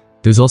guess.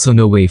 There's also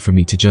no way for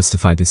me to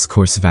justify this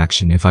course of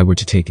action if I were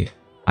to take it.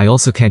 I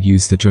also can't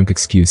use the drunk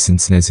excuse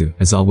since Nezu,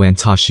 Azawa and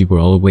Tashi were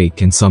all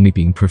awake and saw me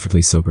being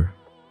perfectly sober.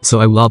 So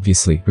I will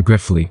obviously,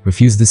 regretfully,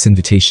 refuse this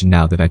invitation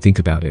now that I think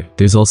about it.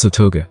 There's also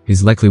Toga,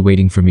 who's likely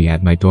waiting for me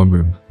at my dorm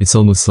room. It's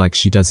almost like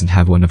she doesn't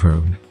have one of her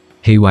own.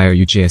 "Hey, why are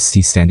you just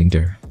standing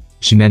there?"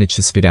 She managed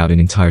to spit out an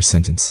entire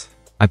sentence.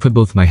 I put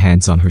both my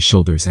hands on her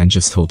shoulders and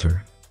just told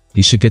her,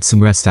 "You should get some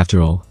rest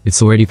after all.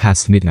 It's already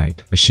past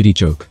midnight." A shitty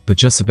joke, but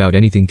just about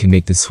anything can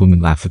make this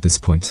woman laugh at this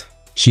point.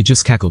 She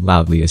just cackled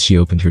loudly as she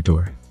opened her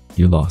door.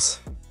 "Your loss."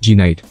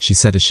 "G-night," she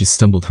said as she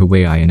stumbled her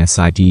way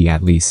inside.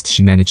 At least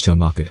she managed to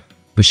unlock it.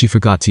 But she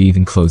forgot to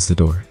even close the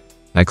door.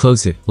 I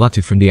closed it, locked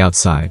it from the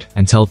outside,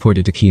 and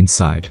teleported the key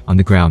inside, on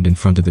the ground in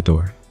front of the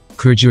door.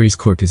 Kurajuri's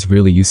quirk is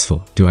really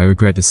useful. Do I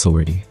regret this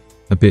already?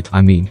 A bit.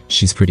 I mean,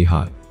 she's pretty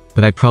hot.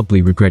 But I'd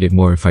probably regret it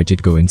more if I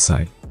did go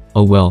inside.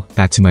 Oh well,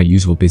 back to my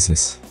usual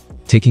business.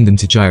 Taking them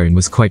to Jiren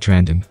was quite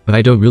random, but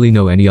I don't really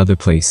know any other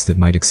place that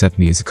might accept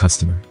me as a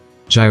customer.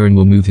 Jiren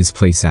will move his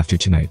place after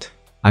tonight.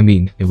 I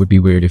mean, it would be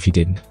weird if he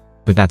didn't.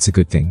 But that's a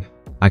good thing.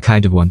 I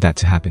kind of want that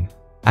to happen.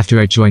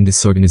 After I join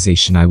this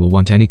organization, I will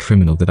want any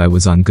criminal that I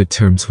was on good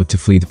terms with to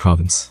flee the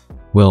province.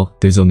 Well,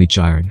 there's only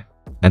Jiren.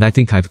 And I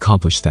think I've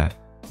accomplished that.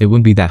 It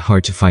wouldn't be that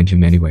hard to find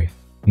him anyway.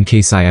 In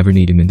case I ever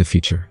need him in the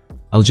future.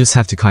 I'll just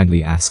have to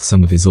kindly ask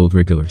some of his old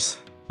regulars.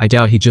 I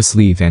doubt he'd just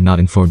leave and not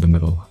inform them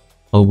at all.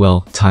 Oh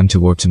well, time to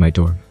warp to my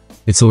dorm.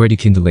 It's already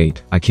kinda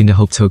late. I kinda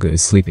hope Toga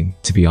is sleeping,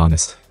 to be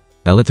honest.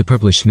 I let the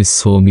purplish mist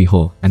swallow me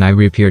whole, and I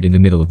reappeared in the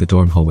middle of the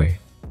dorm hallway.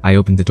 I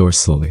opened the door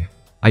slowly.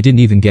 I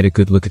didn't even get a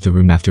good look at the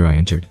room after I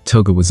entered.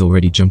 Toga was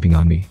already jumping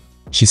on me.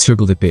 She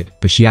struggled a bit,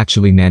 but she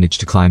actually managed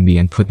to climb me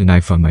and put the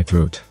knife on my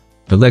throat.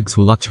 The legs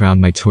were locked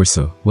around my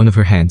torso. One of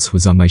her hands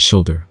was on my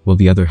shoulder, while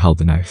the other held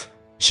the knife.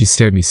 She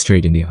stared me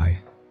straight in the eye.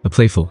 A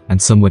playful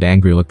and somewhat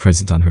angry look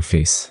present on her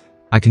face.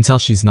 I can tell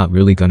she's not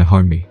really gonna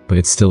harm me, but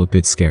it's still a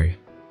bit scary.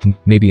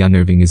 Maybe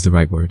unnerving is the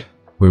right word.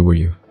 Where were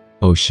you?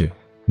 Oh shit.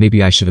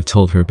 Maybe I should have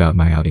told her about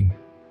my outing.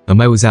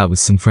 I was out with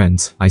some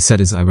friends, I said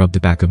as I rubbed the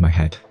back of my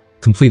head,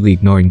 completely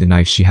ignoring the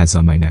knife she has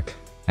on my neck.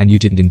 And you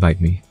didn't invite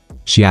me?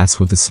 She asked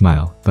with a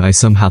smile, but I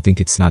somehow think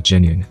it's not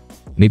genuine.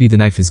 Maybe the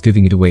knife is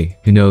giving it away,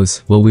 who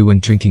knows? Well, we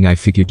went drinking, I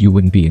figured you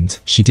wouldn't be, and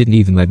she didn't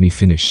even let me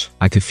finish.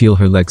 I could feel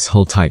her legs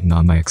hold tighten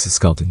on my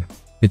exoskeleton.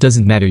 It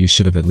doesn't matter, you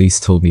should have at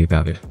least told me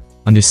about it.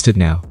 Understood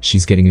now,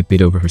 she's getting a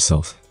bit over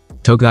herself.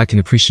 Toga, I can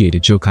appreciate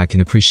it. Joke, I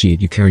can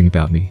appreciate you caring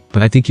about me,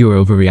 but I think you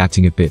are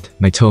overreacting a bit.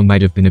 My tone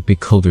might have been a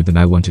bit colder than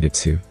I wanted it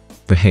to.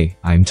 But hey,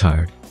 I am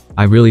tired.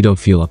 I really don't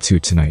feel up to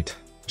it tonight.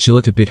 She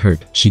looked a bit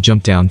hurt. She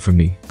jumped down from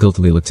me,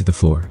 guiltily looked at the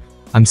floor.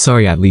 I'm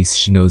sorry, at least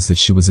she knows that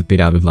she was a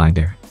bit out of line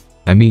there.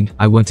 I mean,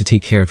 I want to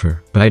take care of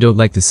her, but I don't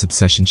like this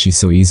obsession she's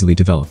so easily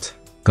developed.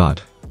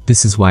 God.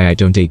 This is why I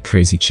don't date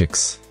crazy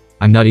chicks.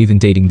 I'm not even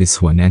dating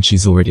this one and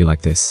she's already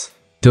like this.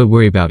 Don't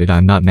worry about it,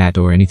 I'm not mad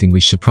or anything. We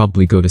should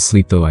probably go to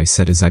sleep though, I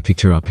said as I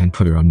picked her up and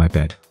put her on my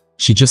bed.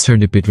 She just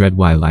turned a bit red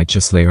while I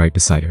just lay right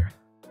beside her.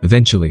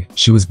 Eventually,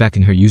 she was back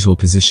in her usual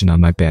position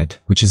on my bed,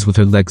 which is with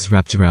her legs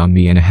wrapped around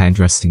me and a hand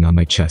resting on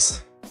my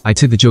chest. I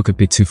took the joke a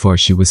bit too far,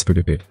 she whispered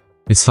a bit.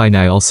 It's fine,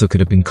 I also could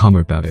have been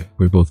calmer about it,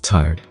 we're both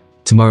tired.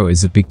 Tomorrow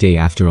is a big day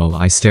after all.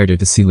 I stared at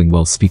the ceiling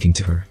while speaking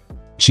to her.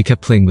 She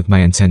kept playing with my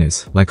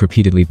antennas, like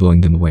repeatedly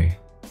blowing them away.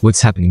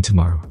 What's happening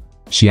tomorrow?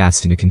 She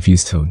asked in a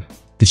confused tone.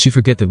 Did she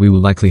forget that we will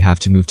likely have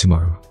to move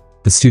tomorrow?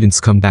 The students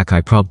come back, I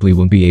probably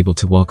won't be able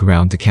to walk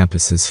around the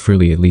campus as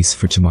freely, at least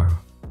for tomorrow.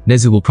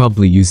 Nezu will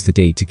probably use the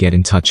day to get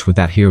in touch with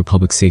that Hero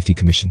Public Safety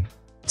Commission.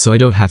 So I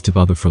don't have to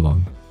bother for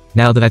long.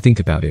 Now that I think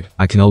about it,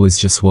 I can always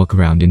just walk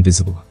around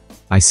invisible.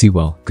 I see,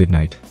 well, good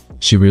night.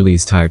 She really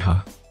is tired,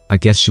 huh? I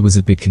guess she was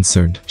a bit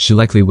concerned. She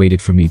likely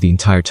waited for me the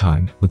entire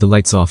time, with the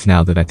lights off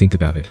now that I think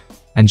about it.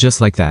 And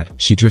just like that,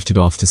 she drifted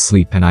off to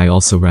sleep and I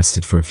also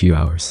rested for a few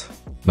hours.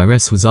 My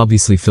rest was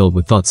obviously filled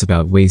with thoughts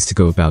about ways to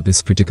go about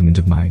this predicament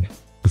of mine.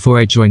 Before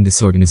I join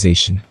this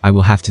organization, I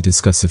will have to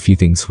discuss a few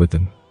things with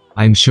them.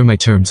 I am sure my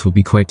terms will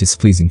be quite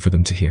displeasing for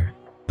them to hear.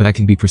 But I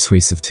can be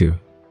persuasive too.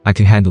 I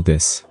can handle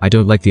this. I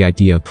don't like the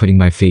idea of putting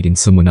my fate in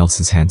someone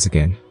else's hands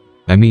again.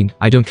 I mean,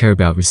 I don't care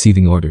about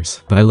receiving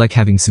orders, but I like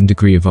having some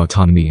degree of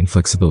autonomy and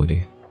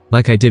flexibility.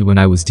 Like I did when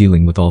I was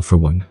dealing with All for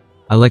One.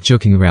 I like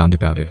joking around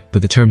about it,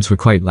 but the terms were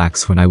quite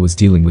lax when I was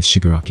dealing with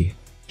Shigaraki.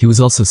 He was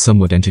also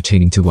somewhat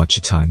entertaining to watch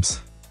at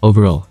times.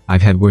 Overall,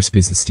 I've had worse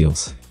business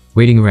deals.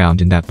 Waiting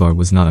around in that bar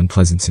was not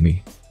unpleasant to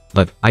me.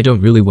 But I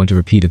don't really want a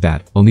repeat of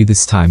that, only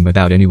this time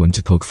without anyone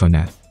to poke fun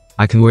at.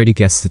 I can already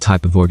guess the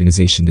type of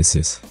organization this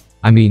is.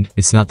 I mean,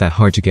 it's not that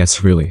hard to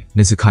guess really.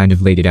 Nizu kind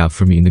of laid it out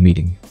for me in the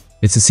meeting.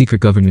 It's a secret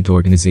government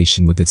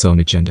organization with its own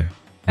agenda.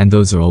 And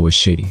those are always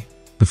shady.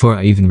 Before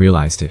I even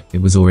realized it,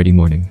 it was already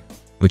morning.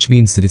 Which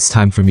means that it's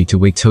time for me to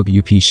wake Toga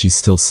up. She's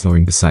still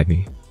snoring beside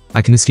me.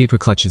 I can escape her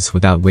clutches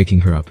without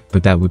waking her up,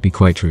 but that would be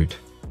quite rude.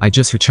 I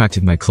just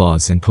retracted my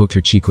claws and poked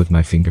her cheek with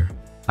my finger.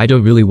 I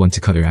don't really want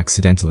to cut her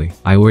accidentally.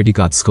 I already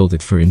got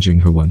scolded for injuring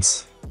her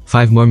once.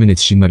 5 more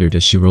minutes, she muttered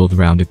as she rolled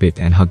around a bit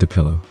and hugged a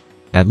pillow.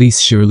 At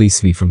least she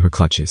released me from her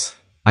clutches.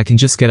 I can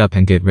just get up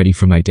and get ready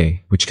for my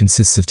day, which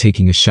consists of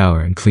taking a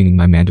shower and cleaning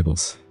my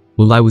mandibles.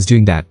 While I was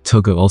doing that,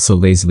 Toga also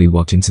lazily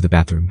walked into the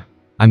bathroom.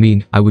 I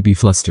mean, I would be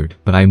flustered,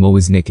 but I am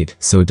always naked,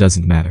 so it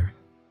doesn't matter.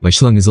 My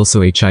schlong is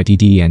also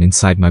HIDD and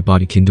inside my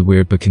body, kinda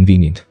weird but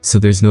convenient, so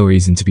there's no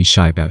reason to be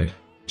shy about it.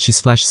 She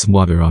splashed some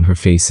water on her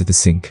face at the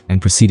sink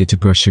and proceeded to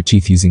brush her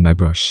teeth using my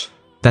brush.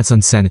 That's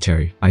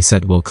unsanitary, I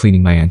said while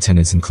cleaning my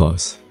antennas and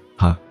claws.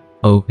 Huh?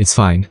 Oh, it's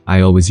fine,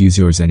 I always use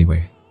yours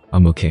anyway.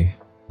 I'm okay.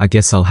 I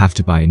guess I'll have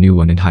to buy a new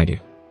one and hide it.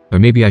 Or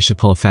maybe I should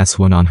pull a fast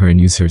one on her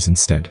and use hers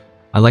instead.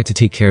 I like to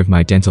take care of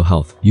my dental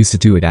health, used to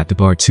do it at the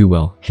bar too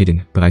well,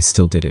 hidden, but I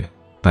still did it.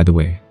 By the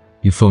way,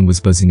 your phone was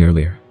buzzing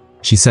earlier,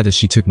 she said as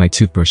she took my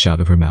toothbrush out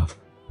of her mouth.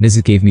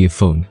 Nizu gave me a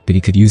phone that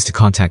he could use to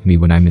contact me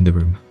when I'm in the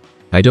room.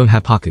 I don't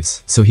have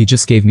pockets, so he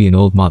just gave me an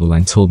old model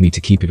and told me to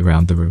keep it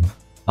around the room.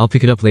 I'll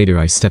pick it up later.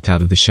 I stepped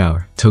out of the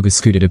shower. Toga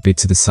scooted a bit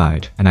to the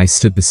side, and I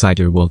stood beside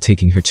her while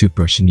taking her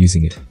toothbrush and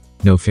using it.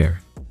 No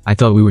fair. I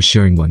thought we were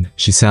sharing one.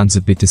 She sounds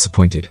a bit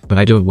disappointed, but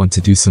I don't want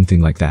to do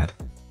something like that.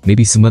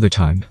 Maybe some other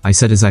time, I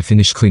said as I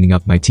finished cleaning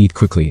up my teeth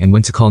quickly and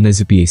went to call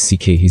Nezu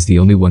back. He's the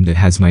only one that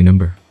has my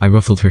number. I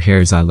ruffled her hair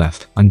as I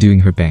left, undoing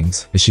her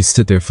bangs, as she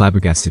stood there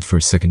flabbergasted for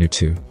a second or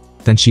two.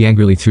 Then she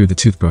angrily threw the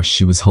toothbrush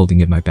she was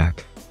holding at my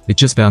back. It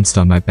just bounced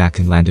on my back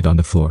and landed on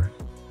the floor.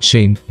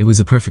 Shame, it was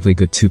a perfectly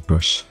good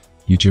toothbrush.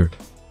 You jerk.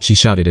 She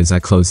shouted as I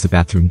closed the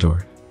bathroom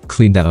door.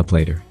 Clean that up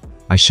later.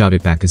 I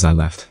shouted back as I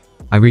left.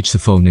 I reached the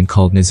phone and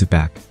called Nezu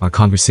back. Our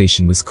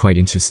conversation was quite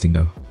interesting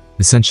though.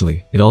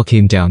 Essentially, it all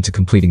came down to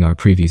completing our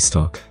previous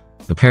talk.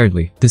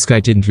 Apparently, this guy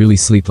didn't really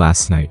sleep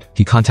last night.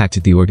 He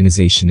contacted the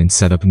organization and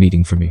set up a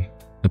meeting for me.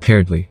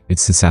 Apparently,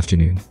 it's this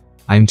afternoon.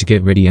 I am to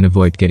get ready and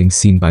avoid getting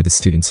seen by the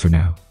students for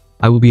now.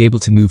 I will be able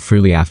to move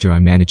freely after I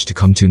manage to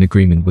come to an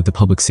agreement with the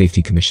Public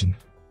Safety Commission.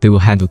 They will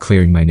handle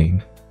clearing my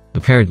name.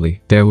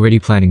 Apparently, they're already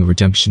planning a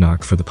redemption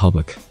arc for the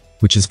public,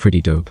 which is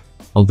pretty dope.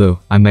 Although,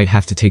 I might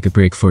have to take a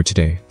break for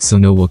today, so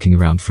no walking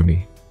around for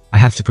me. I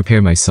have to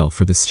prepare myself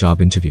for this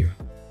job interview.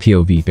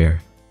 POV Bear.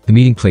 The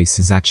meeting place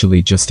is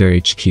actually just their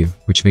HQ,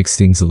 which makes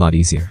things a lot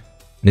easier.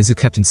 Nezu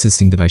kept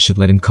insisting that I should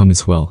let him come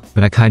as well,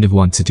 but I kind of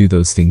want to do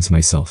those things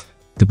myself.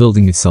 The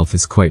building itself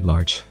is quite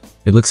large.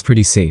 It looks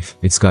pretty safe.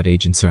 It's got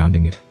agents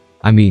surrounding it.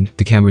 I mean,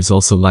 the cameras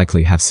also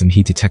likely have some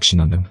heat detection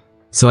on them.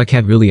 So I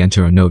can't really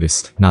enter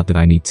unnoticed, not that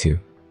I need to.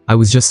 I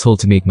was just told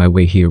to make my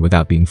way here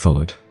without being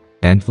followed.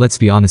 And, let's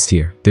be honest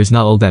here, there's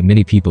not all that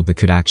many people that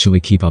could actually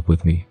keep up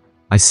with me.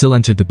 I still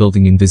entered the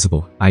building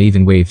invisible. I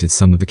even waved at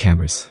some of the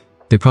cameras.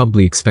 They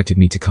probably expected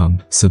me to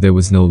come, so there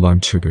was no alarm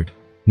triggered.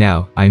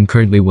 Now, I am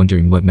currently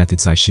wondering what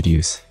methods I should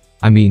use.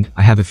 I mean,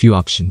 I have a few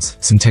options,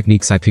 some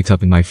techniques I picked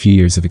up in my few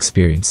years of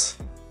experience.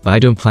 But I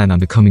don't plan on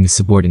becoming a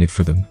subordinate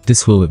for them.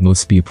 This will at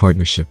most be a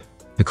partnership.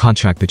 A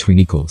contract between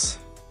equals.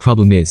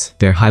 Problem is,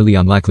 they're highly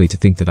unlikely to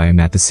think that I am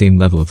at the same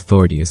level of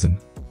authority as them.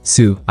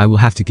 So, I will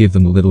have to give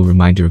them a little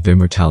reminder of their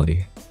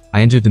mortality.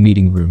 I entered the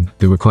meeting room.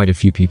 There were quite a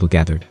few people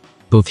gathered.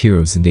 Both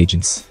heroes and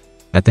agents.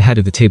 At the head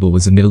of the table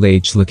was a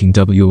middle-aged looking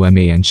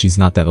WMA, and she's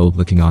not that old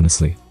looking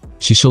honestly.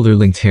 She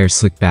shoulder-length hair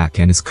slicked back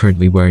and is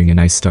currently wearing a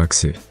nice dark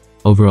suit.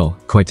 Overall,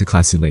 quite the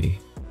classy lady.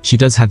 She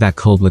does have that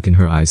cold look in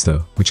her eyes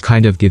though, which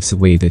kind of gives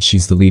away that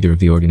she's the leader of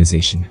the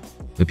organization.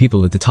 The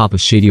people at the top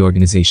of shady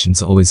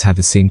organizations always have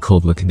the same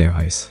cold look in their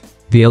eyes.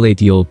 The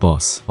LAD old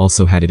boss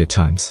also had it at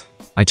times.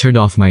 I turned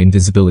off my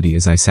invisibility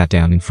as I sat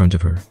down in front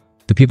of her.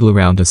 The people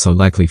around us are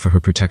likely for her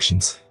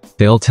protections.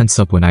 They all tensed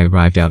up when I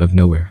arrived out of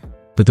nowhere.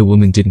 But the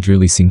woman didn't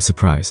really seem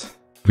surprised.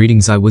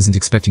 "Greetings, I wasn't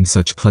expecting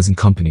such pleasant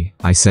company,"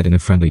 I said in a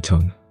friendly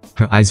tone.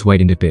 Her eyes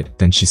widened a bit,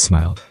 then she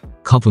smiled.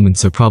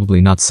 Compliments are probably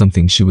not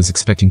something she was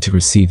expecting to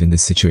receive in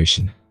this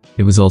situation.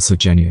 It was also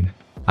genuine.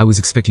 I was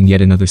expecting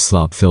yet another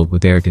slob filled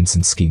with arrogance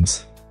and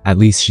schemes. At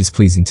least she's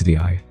pleasing to the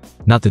eye.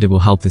 Not that it will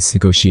help this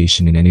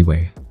negotiation in any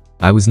way.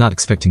 I was not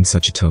expecting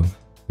such a tone.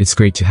 "It's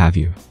great to have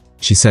you,"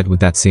 she said with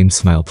that same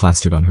smile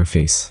plastered on her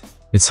face.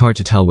 It's hard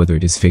to tell whether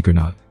it is fake or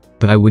not,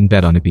 but I wouldn't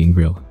bet on it being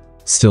real.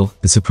 Still,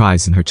 the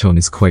surprise in her tone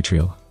is quite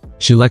real.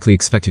 She likely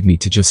expected me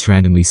to just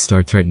randomly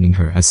start threatening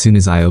her as soon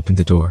as I opened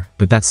the door,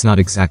 but that's not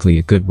exactly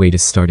a good way to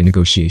start a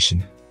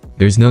negotiation.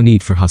 "There's no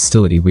need for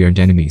hostility, we aren't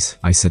enemies,"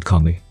 I said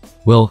calmly.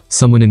 "Well,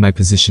 someone in my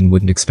position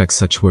wouldn't expect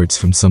such words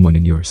from someone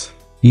in yours.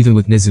 Even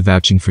with Nizu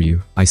vouching for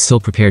you, I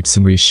still prepared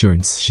some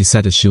reassurance," she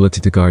said as she looked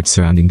at the guards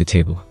surrounding the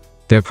table.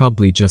 "They're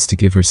probably just to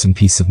give her some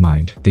peace of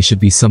mind. They should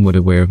be somewhat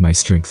aware of my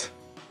strength.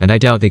 And I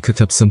doubt they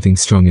cooked up something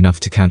strong enough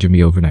to counter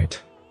me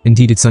overnight.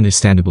 Indeed, it's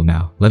understandable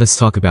now. Let us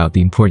talk about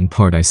the important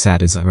part." I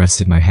sat as I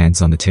rested my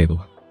hands on the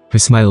table. Her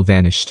smile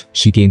vanished.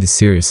 She gained a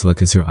serious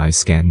look as her eyes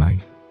scanned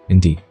mine.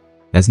 "Indeed.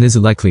 As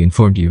Nizu likely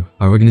informed you,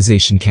 our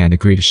organization can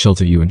agree to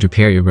shelter you and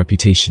repair your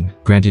reputation,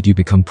 granted you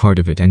become part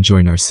of it and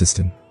join our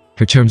system."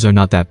 Her terms are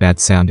not that bad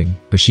sounding,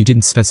 but she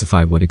didn't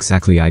specify what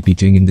exactly I'd be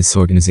doing in this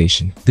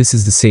organization. This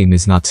is the same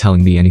as not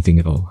telling me anything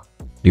at all.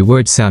 "Your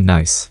words sound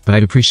nice, but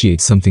I'd appreciate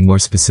something more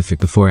specific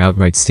before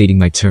outright stating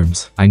my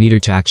terms. I need her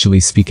to actually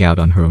speak out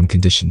on her own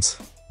conditions.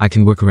 I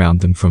can work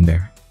around them from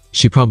there."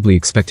 She probably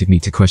expected me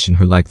to question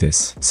her like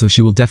this, so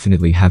she will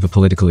definitely have a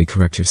politically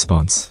correct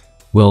response.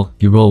 "Well,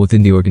 your role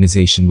within the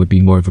organization would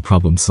be more of a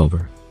problem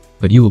solver.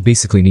 But you will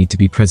basically need to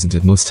be present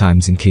at most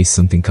times in case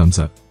something comes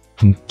up."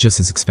 Just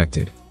as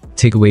expected.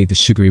 Take away the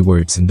sugary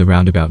words and the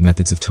roundabout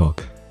methods of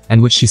talk.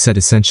 And what she said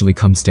essentially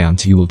comes down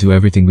to, you will do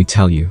everything we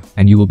tell you,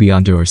 and you will be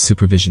under our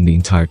supervision the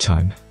entire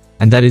time.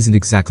 And that isn't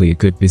exactly a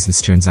good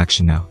business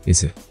transaction now,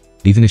 is it?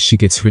 Even if she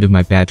gets rid of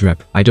my bad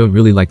rep, I don't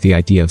really like the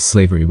idea of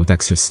slavery with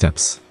extra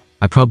steps.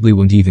 I probably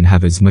won't even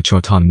have as much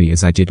autonomy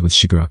as I did with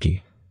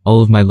Shigaraki.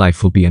 All of my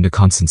life will be under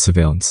constant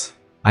surveillance.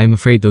 I am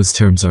afraid those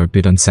terms are a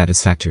bit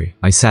unsatisfactory.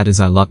 I sat as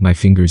I locked my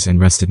fingers and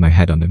rested my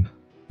head on them.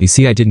 You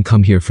see, I didn't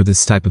come here for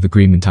this type of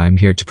agreement. I am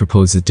here to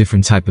propose a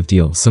different type of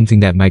deal, something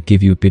that might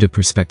give you a bit of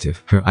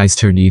perspective. Her eyes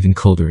turned even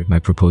colder at my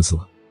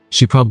proposal.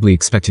 She probably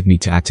expected me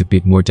to act a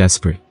bit more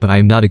desperate, but I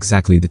am not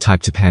exactly the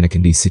type to panic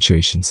in these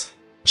situations.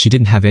 She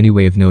didn't have any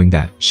way of knowing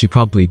that. She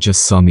probably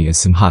just saw me as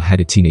some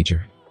hot-headed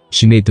teenager.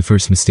 She made the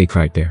first mistake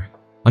right there.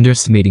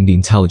 Underestimating the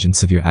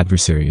intelligence of your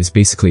adversary is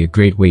basically a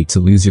great way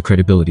to lose your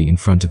credibility in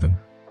front of him.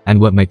 And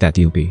what might that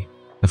deal be?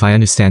 If I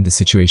understand the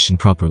situation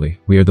properly,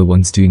 we are the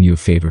ones doing you a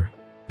favor.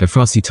 Their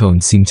frosty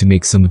tone seemed to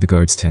make some of the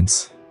guards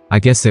tense. I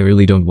guess they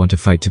really don't want a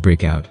fight to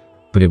break out.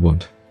 But it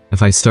won't.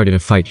 If I started a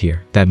fight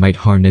here, that might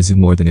harm Nezu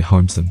more than it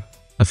harms them.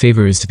 A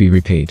favor is to be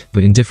repaid,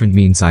 but in different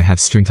means. I have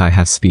strength, I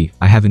have speed,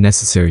 I have a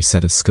necessary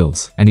set of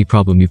skills. Any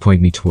problem you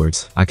point me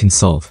towards, I can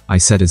solve, I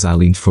said as I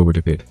leaned forward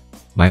a bit.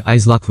 My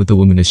eyes locked with the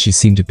woman as she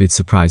seemed a bit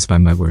surprised by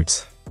my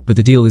words. "But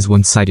the deal is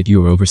one-sided.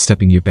 You are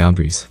overstepping your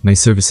boundaries. My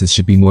services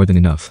should be more than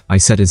enough," I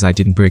said as I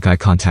didn't break eye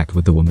contact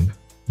with the woman.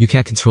 "You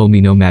can't control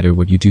me no matter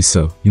what you do,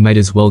 so you might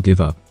as well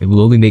give up. It will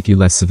only make you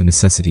less of a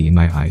necessity in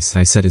my eyes,"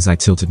 I said as I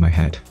tilted my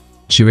head.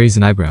 She raised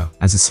an eyebrow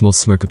as a small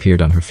smirk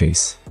appeared on her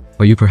face.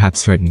 "Are you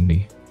perhaps threatening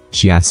me?"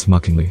 she asked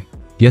mockingly.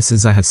 "Yes,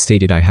 as I have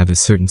stated, I have a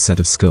certain set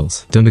of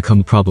skills. Don't become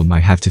a problem I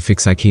have to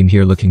fix. I came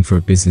here looking for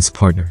a business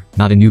partner,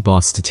 not a new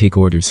boss to take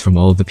orders from."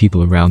 All of the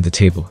people around the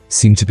table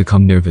seemed to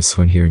become nervous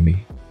when hearing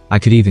me. I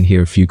could even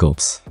hear a few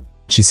gulps.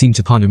 She seemed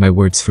to ponder my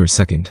words for a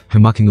second. Her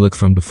mocking look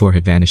from before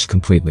had vanished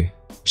completely.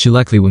 She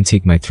likely won't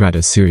take my threat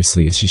as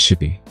seriously as she should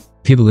be.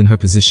 People in her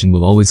position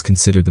will always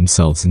consider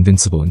themselves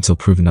invincible until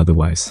proven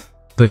otherwise.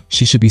 But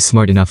she should be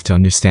smart enough to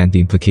understand the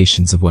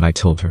implications of what I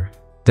told her.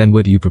 "Then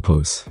what do you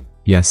propose?"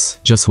 Yes,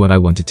 just what I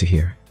wanted to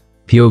hear.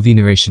 POV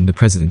narration: the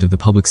president of the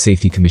Public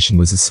Safety Commission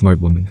was a smart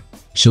woman.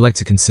 She liked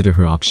to consider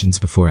her options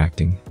before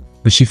acting.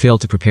 But she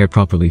failed to prepare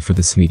properly for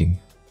this meeting.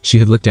 She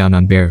had looked down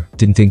on Bear,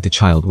 didn't think the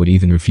child would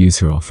even refuse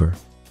her offer.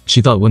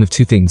 She thought one of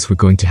two things were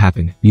going to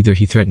happen: either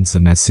he threatens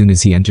them as soon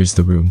as he enters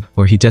the room,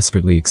 or he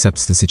desperately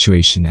accepts the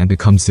situation and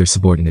becomes their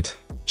subordinate.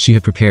 She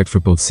had prepared for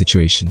both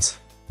situations.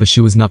 But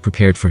she was not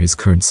prepared for his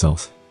current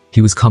self.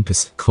 He was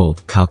compassed,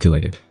 cold,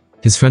 calculated.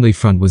 His friendly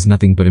front was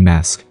nothing but a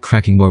mask,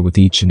 cracking more with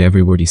each and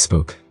every word he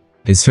spoke.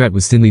 His threat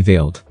was thinly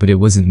veiled, but it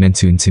wasn't meant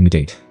to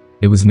intimidate.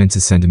 It was meant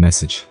to send a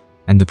message.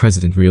 And the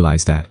president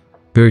realized that.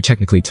 Bear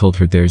technically told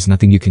her, there's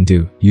nothing you can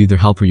do, you either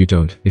help or you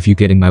don't, if you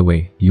get in my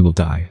way, you will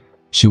die.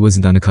 She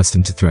wasn't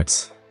unaccustomed to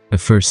threats. At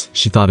first,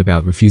 she thought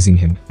about refusing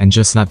him, and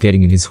just not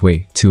getting in his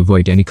way, to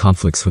avoid any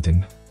conflicts with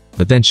him.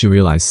 But then she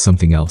realized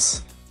something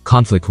else.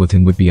 Conflict with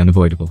him would be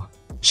unavoidable.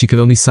 She could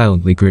only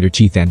silently grit her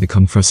teeth and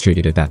become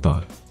frustrated at that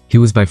thought. He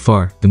was by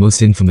far the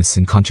most infamous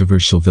and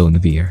controversial villain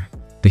of the year.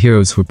 The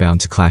heroes were bound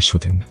to clash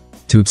with him,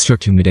 to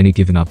obstruct him at any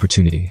given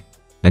opportunity.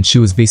 And she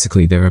was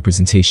basically their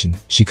representation.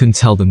 She couldn't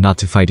tell them not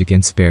to fight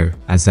against Bear,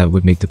 as that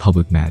would make the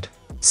public mad.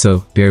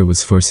 So, Bear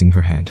was forcing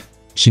her hand.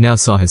 She now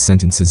saw his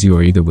sentence as, you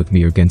are either with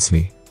me or against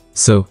me.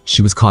 So,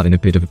 she was caught in a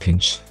bit of a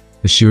pinch.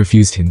 If she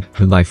refused him,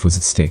 her life was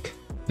at stake.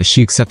 If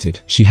she accepted,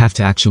 she'd have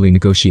to actually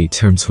negotiate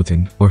terms with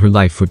him, or her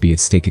life would be at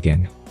stake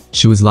again.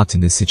 She was locked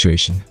in this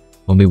situation.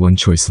 Only one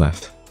choice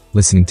left.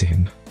 Listening to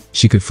him.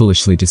 She could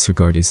foolishly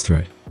disregard his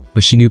threat.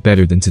 But she knew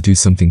better than to do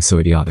something so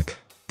idiotic.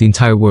 The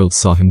entire world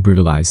saw him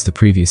brutalize the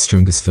previous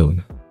strongest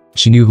villain.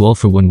 She knew who All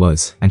For One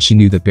was, and she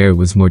knew that Bear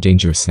was more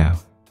dangerous now.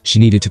 She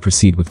needed to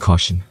proceed with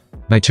caution.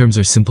 My terms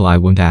are simple: I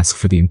won't ask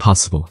for the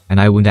impossible,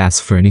 and I won't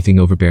ask for anything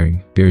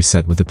overbearing, Bear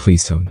said with a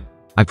pleased tone.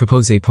 I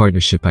propose a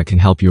partnership. I can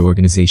help your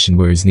organization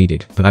where is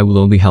needed, but I will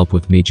only help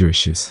with major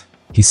issues.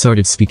 He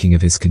started speaking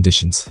of his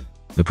conditions.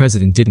 The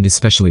president didn't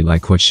especially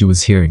like what she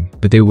was hearing,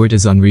 but they weren't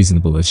as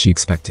unreasonable as she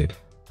expected.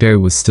 Bear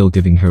was still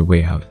giving her a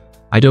way out.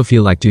 I don't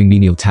feel like doing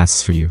menial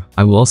tasks for you.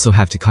 I will also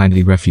have to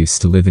kindly refuse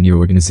to live in your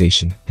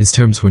organization. His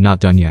terms were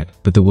not done yet,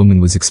 but the woman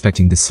was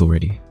expecting this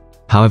already.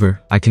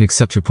 However, I can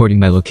accept reporting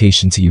my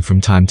location to you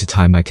from time to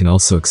time. I can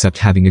also accept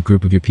having a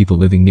group of your people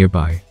living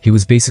nearby. He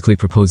was basically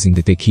proposing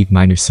that they keep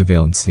minor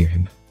surveillance near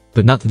him,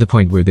 but not to the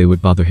point where they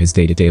would bother his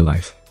day-to-day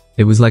life.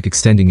 It was like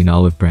extending an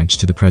olive branch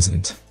to the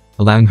president,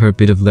 allowing her a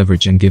bit of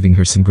leverage and giving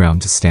her some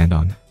ground to stand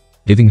on,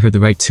 giving her the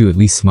right to at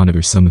least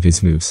monitor some of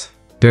his moves.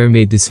 Bear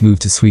made this move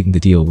to sweeten the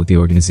deal with the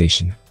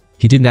organization.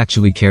 He didn't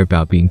actually care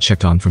about being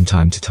checked on from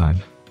time to time.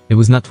 It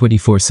was not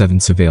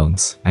 24/7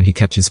 surveillance, and he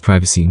kept his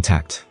privacy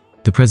intact.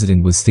 The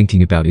president was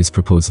thinking about his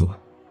proposal.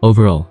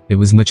 Overall, it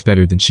was much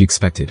better than she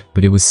expected,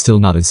 but it was still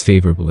not as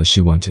favorable as she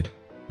wanted.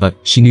 But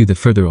she knew that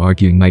further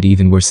arguing might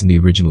even worsen the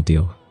original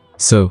deal.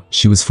 So,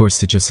 she was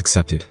forced to just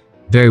accept it.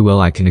 Very well,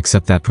 I can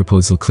accept that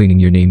proposal. Cleaning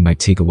your name might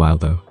take a while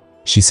though,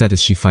 she said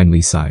as she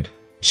finally sighed.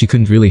 She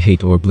couldn't really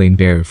hate or blame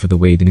Bear for the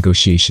way the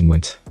negotiation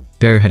went.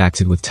 Bear had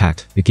acted with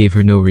tact. It gave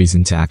her no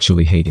reason to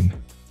actually hate him.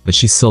 But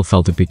she still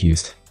felt a bit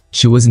used.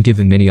 She wasn't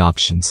given many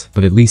options,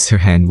 but at least her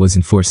hand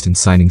wasn't forced in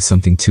signing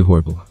something too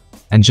horrible.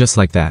 And just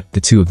like that, the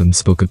two of them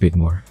spoke a bit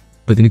more.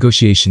 But the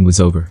negotiation was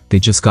over. They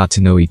just got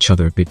to know each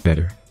other a bit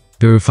better.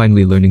 They were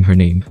finally learning her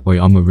name,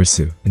 Oyama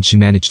Risu, and she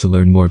managed to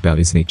learn more about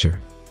his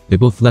nature. They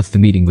both left the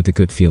meeting with a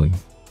good feeling.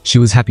 She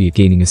was happy at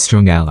gaining a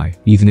strong ally,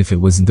 even if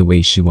it wasn't the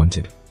way she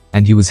wanted.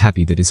 And he was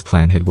happy that his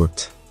plan had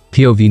worked.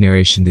 POV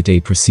narration: the day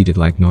proceeded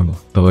like normal,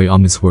 but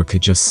Oyama's work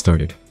had just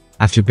started.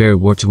 After Bear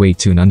walked away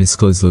to an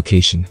undisclosed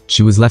location,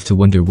 she was left to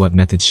wonder what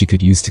method she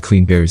could use to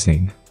clean Bear's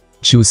name.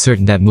 She was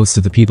certain that most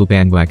of the people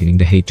bandwagoning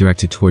the hate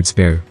directed towards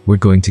Bear were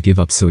going to give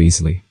up so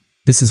easily.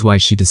 This is why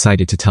she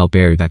decided to tell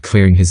Bear that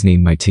clearing his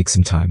name might take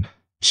some time.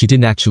 She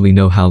didn't actually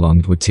know how long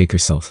it would take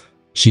herself.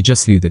 She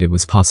just knew that it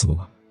was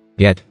possible.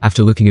 Yet,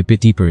 after looking a bit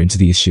deeper into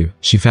the issue,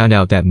 she found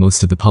out that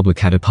most of the public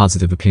had a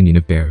positive opinion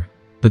of Bear.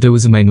 But there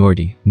was a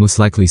minority, most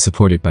likely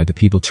supported by the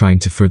people trying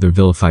to further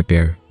vilify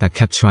Bear, that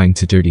kept trying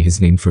to dirty his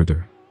name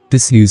further.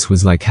 This news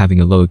was like having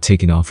a load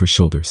taken off her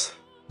shoulders.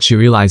 She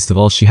realized that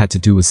all she had to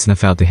do was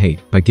snuff out the hate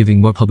by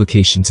giving more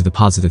publication to the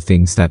positive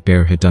things that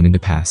Bear had done in the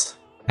past.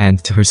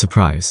 And, to her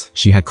surprise,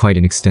 she had quite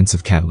an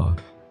extensive catalog,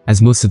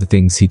 as most of the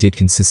things he did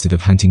consisted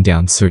of hunting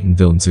down certain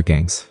villains or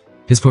gangs.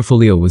 His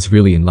portfolio was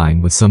really in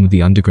line with some of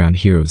the underground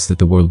heroes that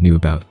the world knew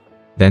about.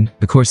 Then,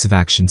 the course of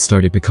action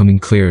started becoming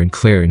clearer and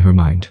clearer in her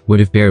mind. What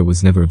if Bear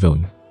was never a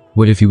villain?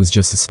 What if he was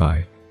just a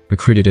spy?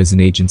 Recruited as an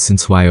agent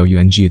since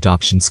Young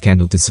adoption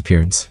scandal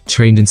disappearance,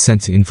 trained and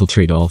sent to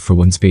infiltrate All For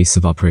One's base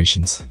of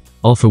operations.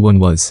 All For One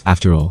was,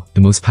 after all,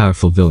 the most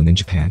powerful villain in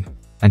Japan.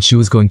 And she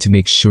was going to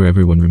make sure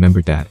everyone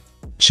remembered that.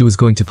 She was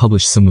going to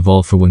publish some of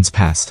All For One's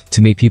past,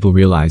 to make people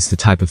realize the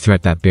type of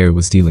threat that Bear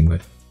was dealing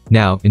with.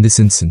 Now, in this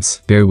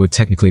instance, Bear would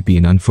technically be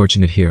an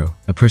unfortunate hero,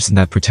 a person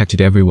that protected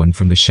everyone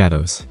from the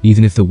shadows,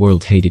 even if the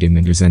world hated him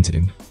and resented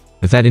him.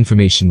 If that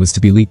information was to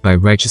be leaked by a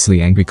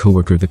righteously angry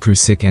coworker that grew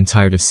sick and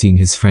tired of seeing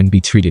his friend be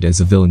treated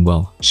as a villain,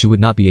 well, she would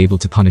not be able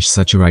to punish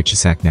such a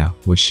righteous act now,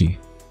 would she?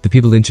 The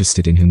people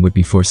interested in him would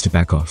be forced to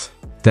back off.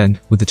 Then,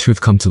 with the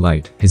truth come to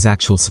light, his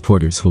actual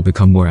supporters will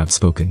become more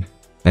outspoken,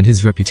 and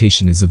his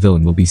reputation as a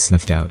villain will be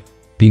snuffed out,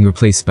 being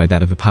replaced by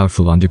that of a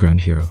powerful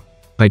underground hero.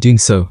 By doing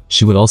so,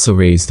 she would also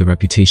raise the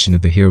reputation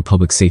of the Hero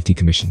Public Safety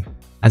Commission,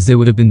 as they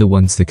would have been the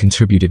ones that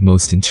contributed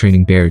most in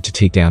training Bear to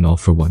take down All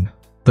for One.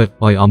 But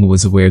Oyama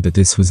was aware that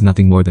this was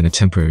nothing more than a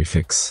temporary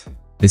fix.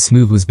 This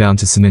move was bound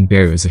to cement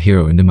Bear as a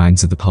hero in the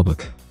minds of the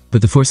public.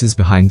 But the forces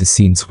behind the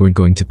scenes weren't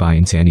going to buy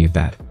into any of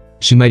that.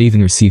 She might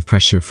even receive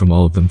pressure from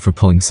all of them for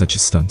pulling such a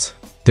stunt.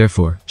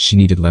 Therefore, she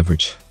needed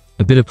leverage.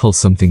 A bit of pull,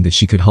 something that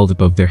she could hold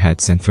above their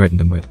heads and threaten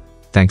them with.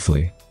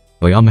 Thankfully,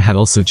 Oyama had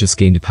also just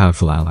gained a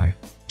powerful ally.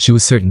 She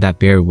was certain that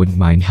Bear wouldn't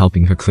mind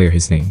helping her clear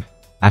his name.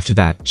 After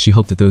that, she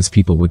hoped that those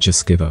people would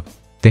just give up.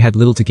 They had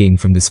little to gain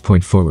from this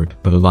point forward,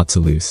 but a lot to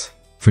lose.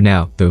 For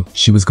now, though,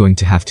 she was going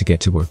to have to get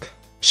to work.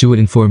 She would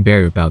inform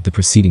Bear about the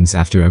proceedings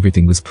after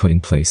everything was put in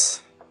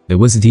place. It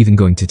wasn't even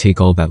going to take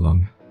all that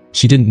long.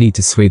 She didn't need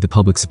to sway the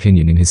public's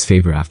opinion in his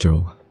favor after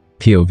all.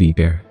 POV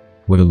Bear.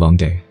 What a long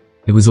day.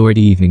 It was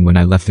already evening when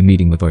I left the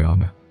meeting with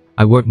Oyama.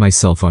 I warped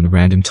myself on a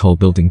random tall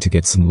building to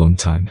get some alone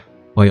time.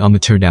 Oyama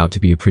turned out to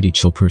be a pretty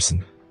chill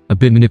person. A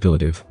bit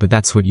manipulative, but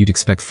that's what you'd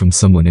expect from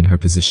someone in her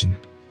position.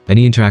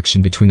 Any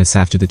interaction between us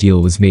after the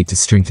deal was made to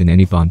strengthen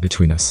any bond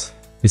between us.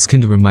 It's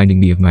kinda reminding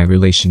me of my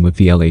relation with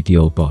the LAD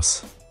old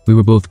boss. We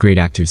were both great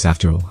actors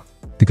after all.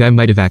 The guy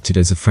might have acted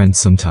as a friend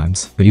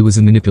sometimes, but he was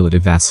a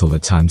manipulative asshole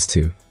at times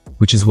too.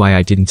 Which is why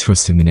I didn't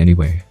trust him in any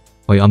way.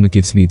 Oyama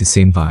gives me the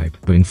same vibe,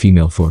 but in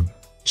female form.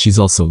 She's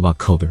also a lot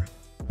colder.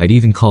 I'd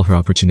even call her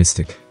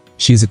opportunistic.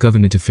 She's a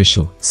government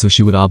official, so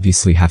she would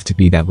obviously have to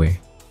be that way.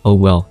 Oh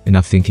well,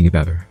 enough thinking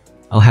about her.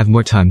 I'll have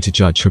more time to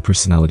judge her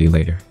personality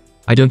later.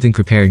 I don't think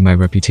repairing my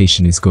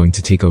reputation is going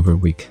to take over a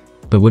week.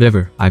 But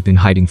whatever, I've been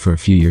hiding for a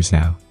few years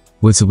now.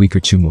 What's a week or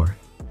two more?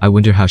 I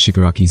wonder how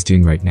Shigaraki's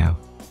doing right now.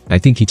 I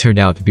think he turned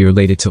out to be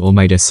related to All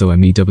Might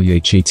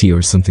SOMEWHAT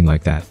or something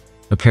like that.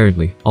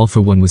 Apparently, All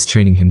for One was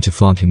training him to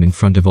flaunt him in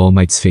front of All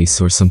Might's face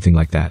or something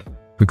like that.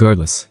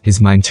 Regardless, his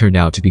mind turned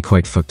out to be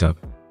quite fucked up.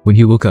 When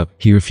he woke up,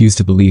 he refused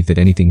to believe that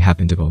anything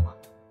happened at all.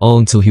 All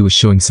until he was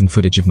showing some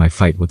footage of my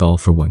fight with All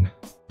for One.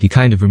 He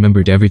kind of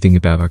remembered everything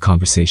about our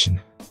conversation.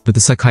 But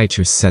the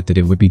psychiatrist said that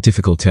it would be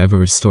difficult to ever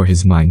restore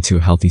his mind to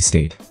a healthy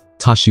state.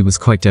 Tashi was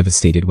quite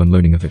devastated when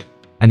learning of it.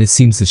 And it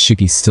seems that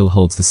Shiki still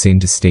holds the same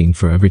disdain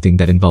for everything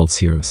that involves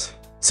heroes.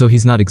 So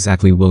he's not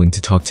exactly willing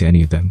to talk to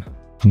any of them.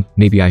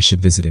 Maybe I should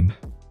visit him.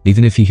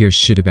 Even if he hears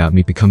shit about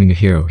me becoming a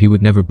hero, he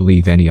would never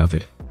believe any of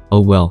it.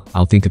 Oh well,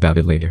 I'll think about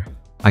it later.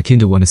 I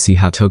kinda wanna see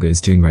how Toga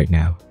is doing right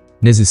now.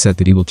 Nezu said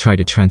that he will try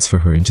to transfer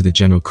her into the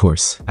general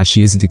course, as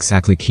she isn't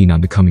exactly keen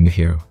on becoming a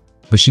hero.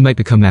 But she might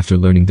become after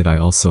learning that I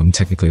also am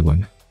technically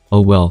one.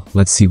 Oh well,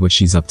 let's see what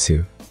she's up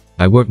to.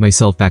 I warped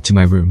myself back to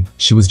my room.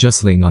 She was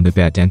just laying on the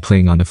bed and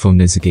playing on the phone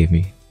Nezu gave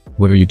me.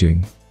 What are you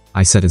doing?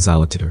 I said as I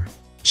looked at her.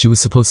 She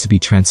was supposed to be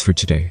transferred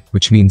today,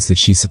 which means that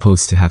she's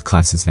supposed to have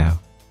classes now.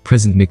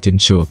 President Mick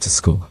didn't show up to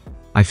school.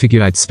 I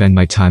figured I'd spend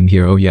my time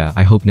here. Oh yeah,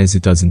 I hope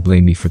Nezu doesn't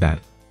blame me for that.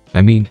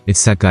 I mean,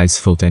 it's that guy's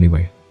fault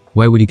anyway.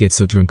 Why would he get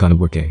so drunk on a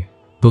work day?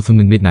 Both him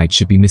and Midnight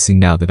should be missing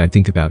now that I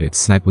think about it.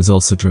 Snipe was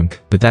also drunk,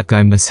 but that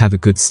guy must have a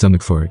good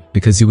stomach for it,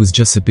 because he was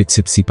just a bit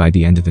tipsy by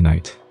the end of the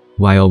night.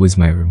 Why always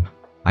my room?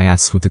 I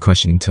asked with a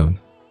questioning tone.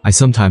 I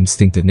sometimes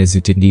think that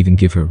Nezu didn't even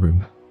give her a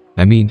room.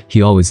 I mean,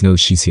 he always knows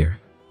she's here.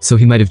 So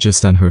he might have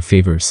just done her a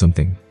favor or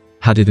something.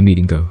 How did the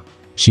meeting go?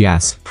 She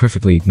asked,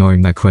 perfectly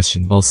ignoring my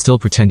question while still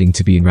pretending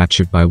to be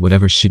enraptured by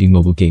whatever shitty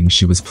mobile game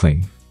she was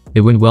playing.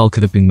 It went well,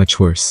 could have been much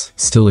worse.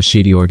 Still a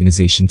shady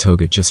organization.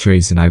 Toga just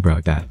raised an eyebrow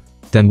at that.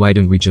 Then why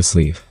don't we just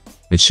leave?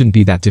 It shouldn't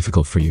be that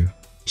difficult for you.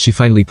 She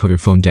finally put her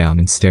phone down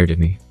and stared at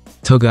me.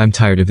 Toga, I'm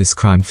tired of this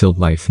crime-filled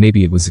life.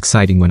 Maybe it was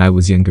exciting when I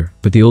was younger,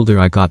 but the older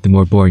I got the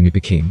more boring it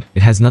became.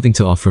 It has nothing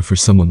to offer for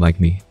someone like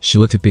me. She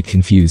looked a bit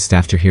confused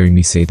after hearing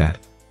me say that.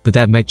 But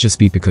that might just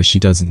be because she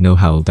doesn't know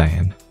how old I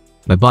am.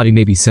 My body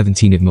may be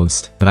 17 at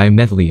most, but I am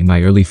mentally in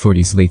my early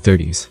 40s, late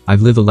 30s.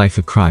 I've lived a life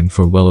of crime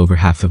for well over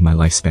half of my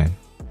lifespan.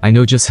 I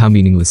know just how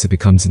meaningless it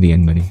becomes in the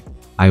end. Money.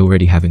 I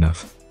already have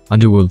enough.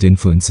 Underworld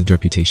influence and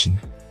reputation.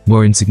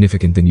 More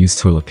insignificant than used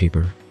toilet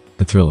paper.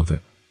 The thrill of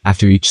it.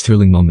 After each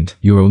thrilling moment,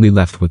 you are only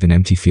left with an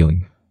empty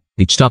feeling.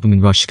 Each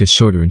dopamine rush gets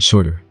shorter and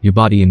shorter. Your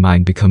body and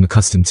mind become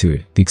accustomed to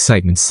it. The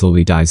excitement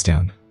slowly dies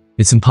down.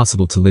 It's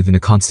impossible to live in a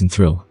constant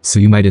thrill, so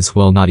you might as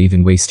well not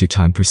even waste your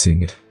time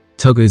pursuing it.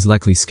 Toga is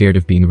likely scared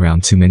of being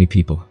around too many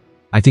people.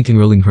 I think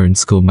enrolling her in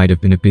school might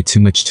have been a bit too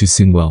much too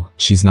soon. Well,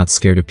 she's not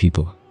scared of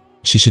people.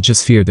 She should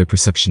just fear their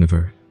perception of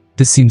her.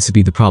 This seems to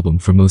be the problem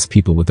for most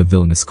people with a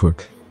villainous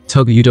quirk.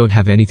 Toga, you don't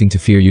have anything to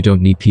fear. You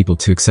don't need people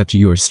to accept you.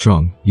 You are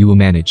strong. You will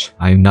manage.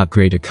 I am not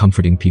great at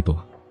comforting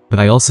people. But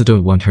I also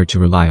don't want her to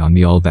rely on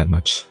me all that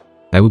much.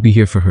 I will be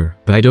here for her,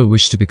 but I don't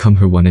wish to become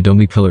her one and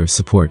only pillar of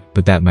support,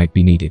 but that might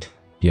be needed.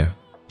 Yeah.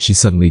 She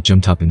suddenly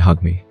jumped up and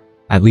hugged me.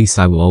 At least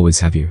I will always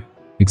have you.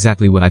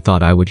 Exactly what I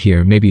thought I would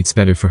hear. Maybe it's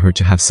better for her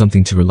to have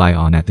something to rely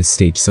on at this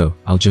stage, so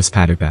I'll just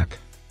pat her back.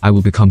 I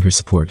will become her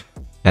support.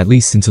 At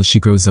least until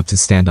she grows up to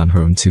stand on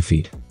her own 2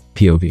 feet.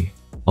 POV.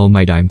 All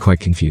Might, I am quite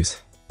confused.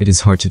 It is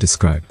hard to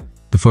describe.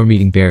 Before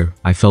meeting Bear,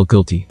 I felt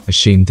guilty,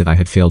 ashamed that I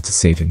had failed to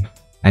save him,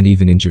 and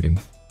even injured him.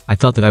 I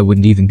thought that I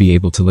wouldn't even be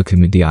able to look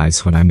him in the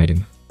eyes when I met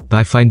him. But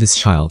I find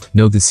this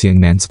young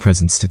man's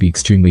presence to be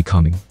extremely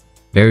calming.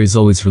 Bear is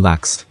always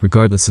relaxed,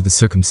 regardless of the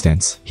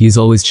circumstance. He is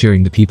always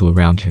cheering the people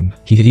around him.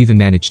 He had even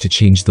managed to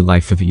change the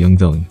life of a young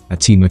villain, a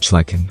teen much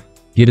like him.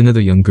 Yet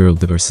another young girl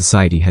that our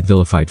society had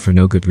vilified for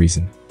no good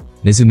reason.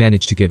 Nezu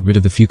managed to get rid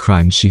of the few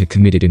crimes she had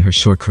committed in her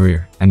short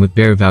career, and with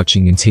Bear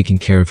vouching and taking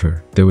care of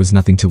her, there was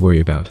nothing to worry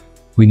about.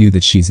 We knew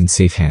that she's in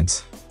safe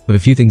hands. But a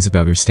few things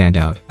about her stand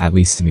out, at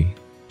least to me.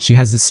 She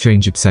has this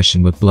strange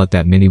obsession with blood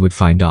that many would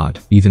find odd,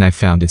 even I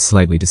found it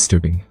slightly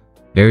disturbing.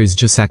 Bear is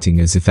just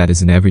acting as if that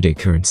is an everyday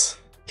occurrence.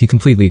 He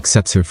completely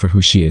accepts her for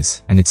who she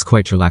is, and it's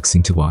quite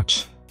relaxing to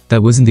watch.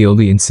 That wasn't the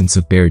only instance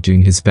of Bear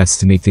doing his best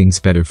to make things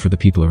better for the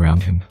people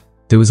around him.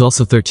 There was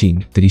also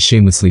 13, that he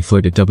shamelessly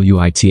flirted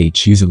with,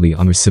 usually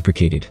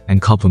unreciprocated,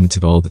 and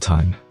complimented all the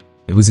time.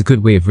 It was a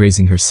good way of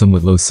raising her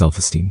somewhat low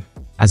self-esteem.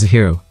 As a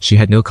hero, she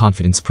had no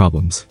confidence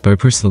problems, but her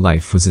personal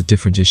life was a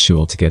different issue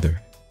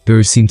altogether.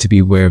 Bear seemed to be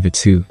aware of it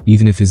too.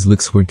 Even if his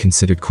looks weren't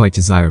considered quite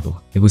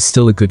desirable, it was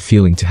still a good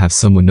feeling to have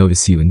someone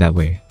notice you in that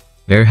way.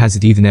 Bear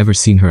hasn't even ever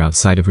seen her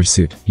outside of her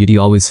suit, yet he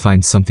always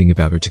finds something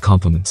about her to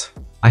compliment.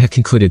 I have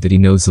concluded that he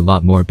knows a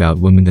lot more about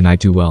women than I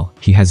do. Well,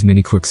 he has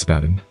many quirks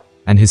about him.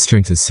 And his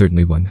strength is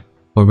certainly one.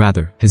 Or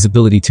rather, his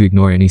ability to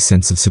ignore any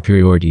sense of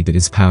superiority that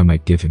his power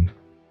might give him.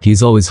 He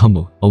is always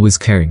humble, always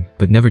caring,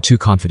 but never too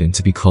confident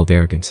to be called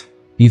arrogant.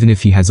 Even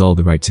if he has all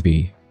the right to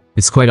be.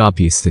 It's quite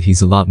obvious that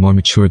he's a lot more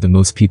mature than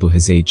most people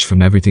his age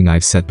from everything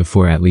I've said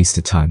before, at least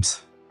at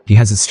times. He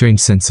has a strange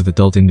sense of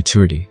adult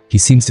immaturity. He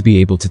seems to be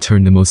able to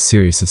turn the most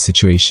serious of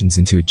situations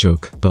into a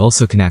joke, but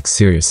also can act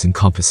serious and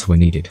compass when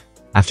needed.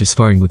 After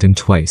sparring with him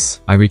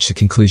twice, I reached the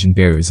conclusion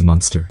Bear is a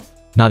monster.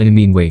 Not in a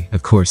mean way,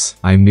 of course,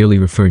 I am merely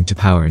referring to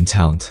power and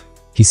talent.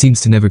 He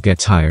seems to never get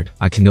tired.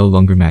 I can no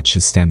longer match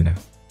his stamina.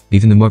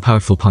 Even the more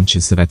powerful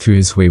punches that I threw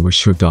his way were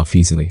shrugged off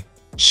easily.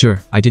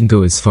 Sure, I didn't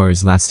go as far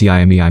as last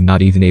time I'm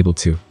not even able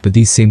to, but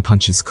these same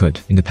punches could,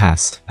 in the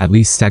past, at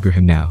least stagger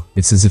him now.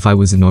 It's as if I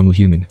was a normal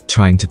human,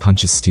 trying to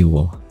punch a steel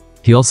wall.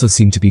 He also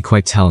seemed to be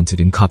quite talented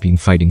in copying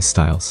fighting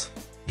styles.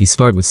 He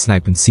sparred with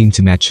Snipe and seemed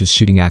to match his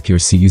shooting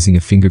accuracy using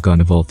a finger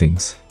gun of all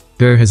things.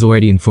 Bear has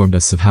already informed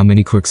us of how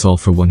many quirks All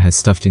For One has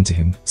stuffed into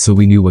him, so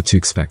we knew what to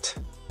expect.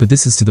 But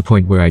this is to the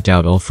point where I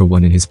doubt All For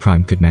One in his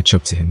prime could match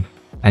up to him.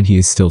 And he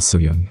is still so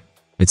young.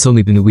 It's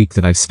only been a week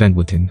that I've spent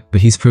with him, but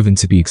he's proven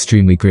to be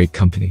extremely great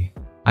company.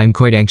 I am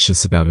quite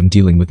anxious about him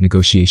dealing with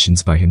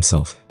negotiations by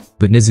himself.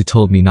 But Nezu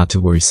told me not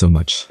to worry so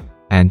much.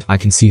 And, I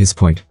can see his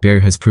point, Bear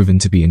has proven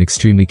to be an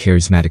extremely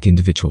charismatic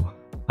individual.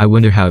 I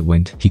wonder how it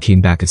went. He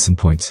came back at some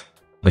point.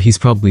 But he's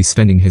probably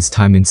spending his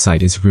time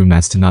inside his room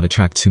as to not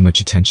attract too much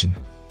attention.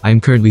 I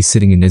am currently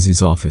sitting in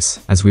Nezu's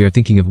office, as we are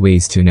thinking of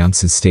ways to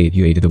announce his stay at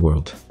UA to the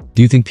world.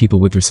 Do you think people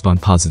would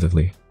respond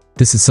positively?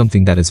 This is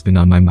something that has been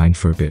on my mind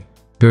for a bit.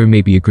 Bear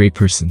may be a great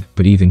person,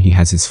 but even he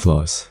has his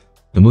flaws.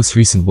 The most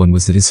recent one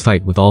was that his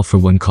fight with All For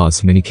One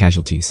caused many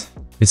casualties.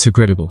 It's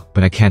regrettable,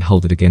 but I can't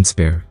hold it against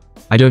Bear.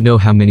 I don't know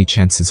how many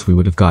chances we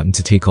would have gotten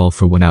to take All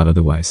For One out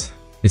otherwise.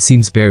 It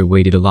seems Bear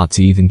waited a lot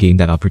to even gain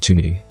that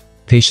opportunity.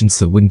 Patience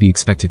that wouldn't be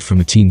expected from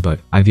a teen, but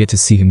I've yet to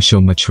see him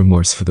show much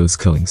remorse for those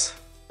killings.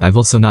 I've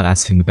also not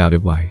asked him about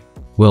it. Why?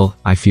 Well,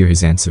 I fear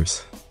his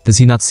answers. Does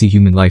he not see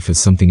human life as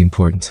something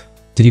important?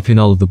 Did he pin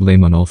all of the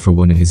blame on All For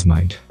One in his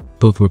mind?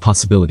 Both were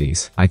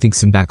possibilities. I think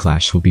some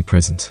backlash will be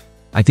present.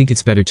 I think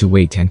it's better to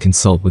wait and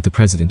consult with the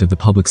president of the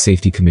Public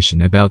Safety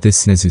Commission about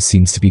this. Nezu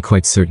seems to be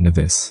quite certain of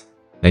this.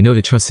 I know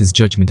to trust his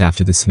judgment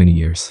after this many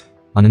years.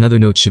 On another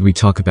note, should we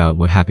talk about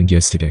what happened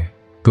yesterday?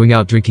 Going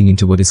out drinking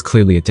into what is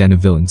clearly a den of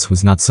villains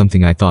was not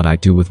something I thought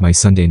I'd do with my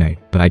Sunday night,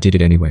 but I did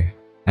it anyway.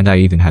 And I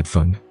even had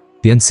fun.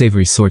 The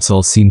unsavory sorts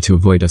all seemed to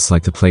avoid us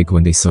like the plague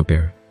when they saw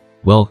Bear.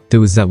 Well, there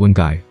was that one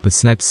guy, but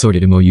Snipe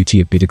sorted him out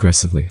a bit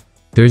aggressively.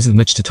 There isn't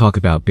much to talk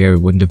about. Bear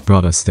wouldn't have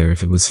brought us there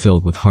if it was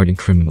filled with hardened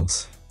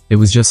criminals. It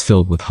was just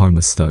filled with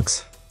harmless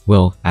thugs.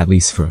 Well, at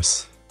least for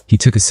us. He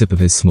took a sip of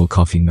his small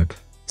coffee mug.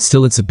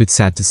 Still, it's a bit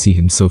sad to see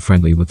him so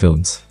friendly with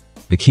villains.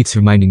 It keeps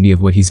reminding me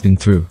of what he's been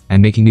through,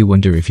 and making me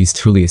wonder if he's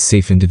truly a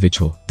safe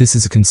individual. This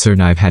is a concern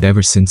I've had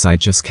ever since. I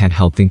just can't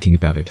help thinking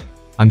about it.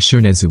 I'm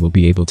sure Nezu will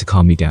be able to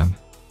calm me down.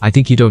 I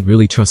think you don't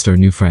really trust our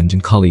new friend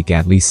and colleague,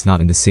 at least not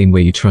in the same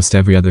way you trust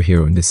every other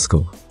hero in this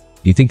school.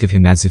 You think of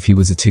him as if he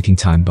was a ticking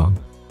time bomb.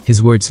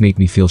 His words make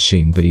me feel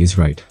shame, but he is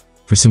right.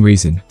 For some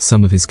reason,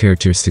 some of his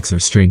characteristics are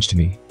strange to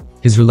me.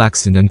 His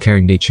relaxed and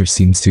uncaring nature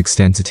seems to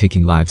extend to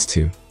taking lives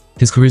too.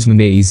 His charisma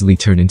may easily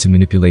turn into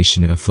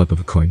manipulation at a flip of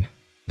a coin.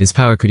 His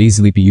power could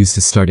easily be used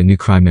to start a new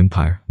crime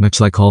empire,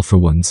 much like All For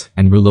One's,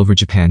 and rule over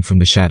Japan from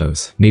the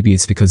shadows. Maybe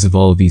it's because of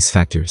all of these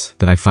factors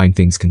that I find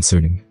things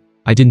concerning.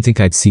 I didn't think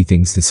I'd see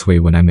things this way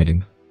when I met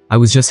him. I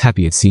was just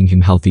happy at seeing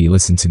him healthy.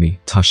 Listen to me,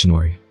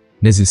 Toshinori.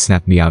 Nezu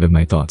snapped me out of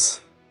my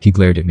thoughts. He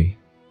glared at me.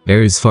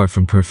 Bear is far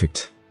from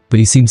perfect, but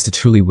he seems to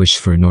truly wish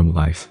for a normal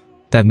life.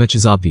 That much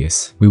is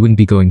obvious. We wouldn't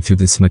be going through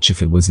this much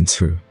if it wasn't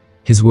true.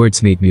 His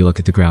words made me look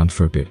at the ground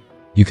for a bit.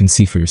 You can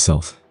see for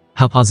yourself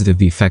how positive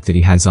the effect that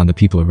he has on the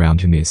people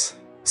around him is.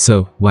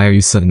 So, why are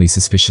you suddenly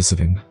suspicious of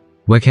him?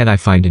 Why can't I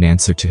find an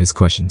answer to his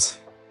questions?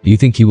 Do you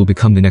think he will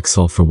become the next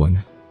All for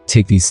One?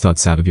 Take these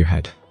thoughts out of your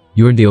head.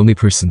 You aren't the only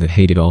person that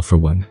hated All for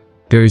One.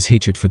 Bear's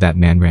hatred for that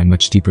man ran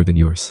much deeper than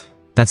yours.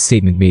 That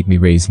statement made me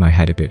raise my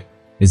head a bit.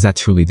 Is that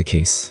truly the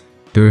case?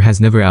 Bear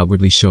has never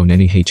outwardly shown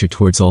any hatred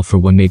towards All for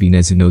One. Maybe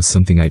Nezu knows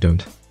something I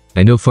don't.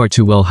 I know far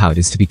too well how it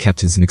is to be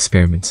kept as an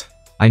experiment.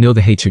 I know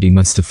the hatred he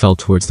must have felt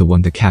towards the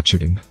one that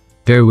captured him.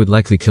 Bear would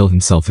likely kill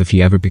himself if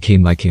he ever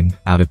became like him,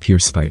 out of pure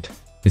spite.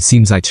 It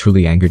seems I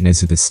truly angered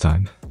Nezu this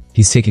time.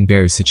 He's taking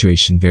Bear's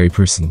situation very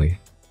personally.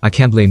 I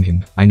can't blame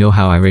him. I know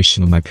how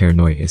irrational my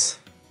paranoia is.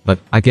 But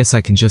I guess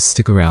I can just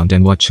stick around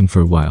and watch him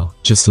for a while,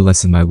 just to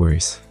lessen my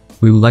worries.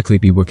 We will likely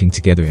be working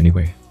together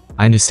anyway.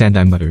 I understand,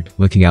 I muttered,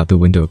 looking out the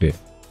window a bit.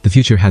 The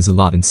future has a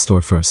lot in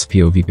store for us,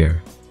 POV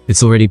Bear.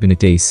 It's already been a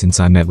day since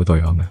I met with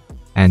Oyama.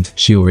 And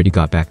she already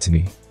got back to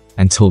me.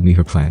 And told me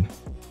her plan.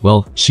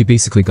 Well, she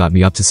basically got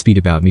me up to speed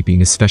about me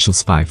being a special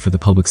spy for the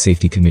Public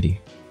Safety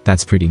Committee.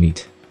 That's pretty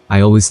neat.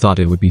 I always thought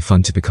it would be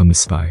fun to become a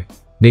spy.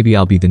 Maybe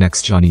I'll be the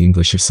next Johnny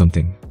English or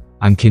something.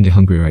 I'm kinda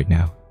hungry right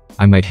now.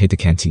 I might hit the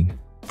canteen.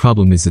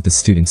 Problem is that the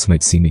students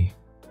might see me.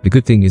 The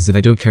good thing is that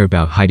I don't care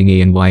about hiding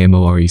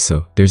ANYMORE,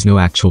 so there's no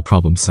actual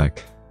problem,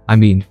 psych. I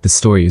mean, the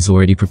story is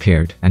already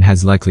prepared and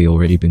has likely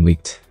already been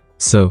leaked.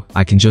 So,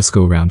 I can just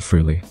go around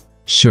freely.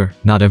 Sure,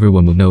 not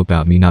everyone will know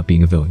about me not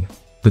being a villain.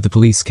 But the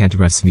police can't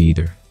arrest me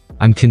either.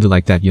 I'm kinda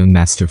like that young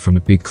master from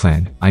a big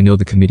clan. I know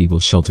the committee will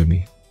shelter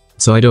me.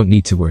 So I don't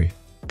need to worry.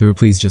 Girl,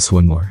 please, just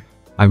one more.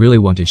 I really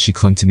wanted. She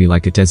clung to me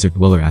like a desert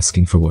dweller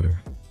asking for water.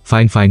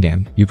 Fine,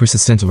 damn, you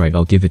persistent, alright,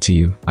 I'll give it to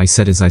you, I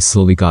said as I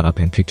slowly got up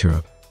and picked her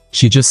up.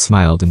 She just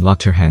smiled and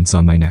locked her hands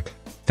on my neck.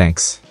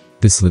 Thanks.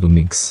 This little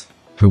minx.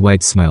 Her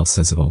wide smile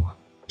says it all.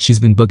 She's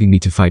been bugging me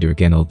to fight her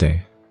again all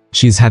day.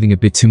 She is having a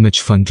bit too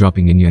much fun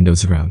dropping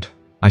innuendos around.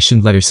 I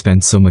shouldn't let her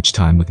spend so much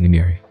time with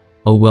Nimiri.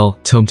 Oh well,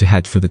 time to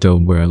head for the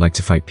dome where I like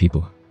to fight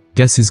people.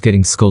 Guess who's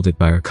getting scolded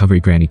by our recovery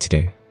granny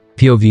today?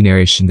 POV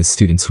narration. The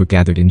students were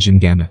gathered in Gym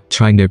Gamma,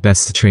 trying their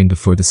best to train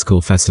before the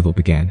school festival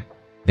began.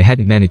 They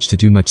hadn't managed to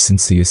do much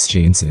since the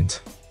USJ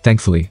incident.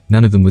 Thankfully,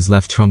 none of them was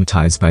left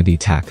traumatized by the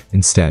attack.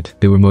 Instead,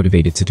 they were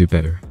motivated to do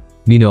better.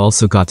 Mina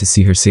also got to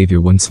see her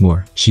savior once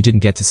more. She didn't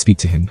get to speak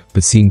to him,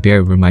 but seeing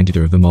Bear reminded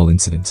her of the mall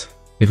incident.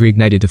 It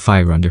reignited a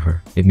fire under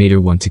her. It made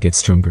her want to get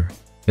stronger.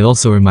 It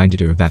also reminded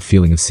her of that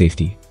feeling of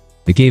safety.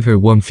 It gave her a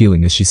warm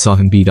feeling as she saw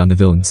him beat on the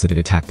villains that had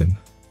attacked them.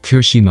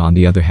 Kirishima, on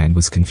the other hand,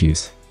 was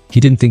confused. He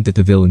didn't think that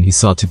the villain he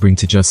sought to bring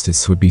to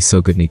justice would be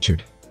so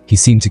good-natured. He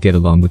seemed to get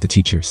along with the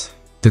teachers.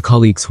 The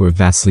colleagues were of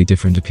vastly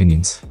different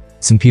opinions.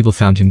 Some people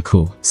found him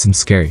cool, some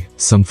scary,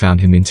 some found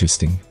him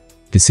interesting.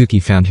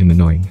 Kasuki found him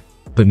annoying.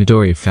 But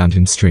Midoriya found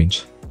him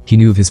strange. He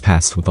knew of his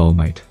past with All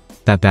Might.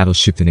 That battle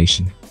shook the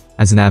nation.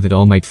 As an avid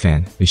All Might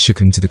fan, it shook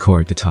him to the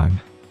core at the time.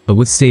 But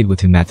what stayed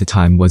with him at the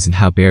time wasn't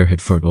how Bear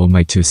had fought All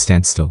Might to a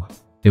standstill.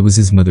 It was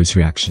his mother's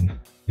reaction.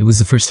 It was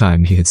the first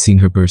time he had seen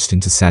her burst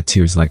into sad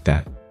tears like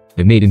that.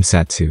 It made him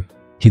sad too.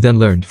 He then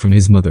learned from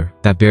his mother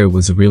that Bear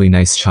was a really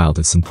nice child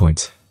at some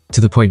point.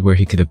 To the point where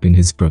he could have been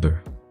his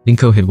brother.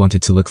 Inko had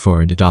wanted to look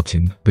for and adopt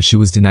him, but she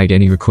was denied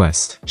any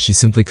request. She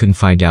simply couldn't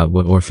find out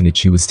what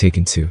orphanage he was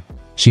taken to.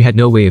 She had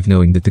no way of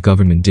knowing that the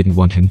government didn't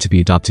want him to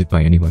be adopted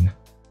by anyone.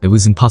 It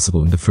was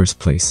impossible in the first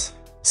place.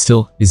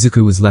 Still,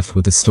 Izuku was left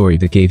with a story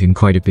that gave him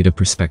quite a bit of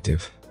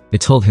perspective.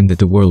 It told him that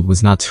the world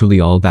was not truly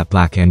all that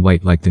black and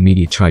white like the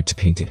media tried to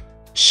paint it.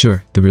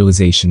 Sure, the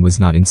realization was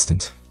not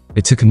instant.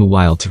 It took him a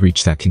while to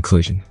reach that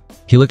conclusion.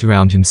 He looked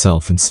around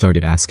himself and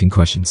started asking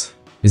questions.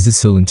 Is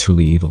this villain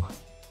truly evil?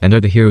 And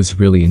are the heroes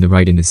really in the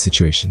right in this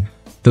situation?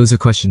 Those are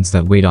questions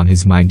that weighed on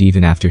his mind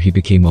even after he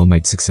became All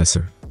Might's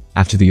successor.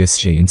 After the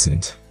USJ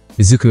incident,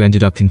 Izuku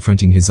ended up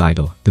confronting his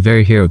idol, the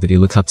very hero that he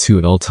looked up to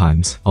at all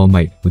times, All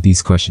Might, with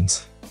these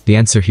questions. The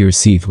answer he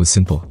received was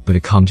simple, but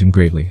it calmed him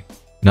greatly.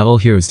 Not all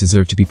heroes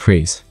deserve to be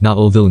praised, not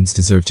all villains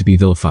deserve to be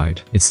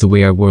vilified. It's the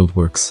way our world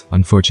works,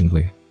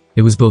 unfortunately.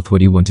 It was both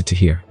what he wanted to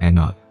hear, and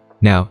not.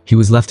 Now, he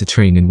was left to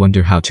train and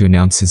wonder how to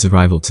announce his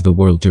arrival to the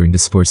world during the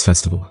sports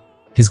festival.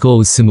 His goal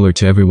was similar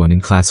to everyone in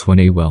Class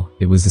 1A. Well,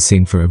 it was the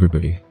same for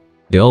everybody.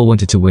 They all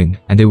wanted to win,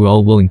 and they were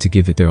all willing to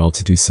give it their all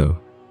to do so.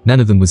 None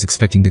of them was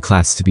expecting the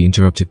class to be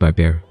interrupted by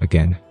Bear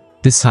again.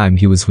 This time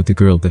he was with the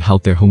girl that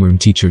helped their homeroom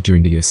teacher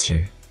during the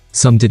USJ.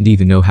 Some didn't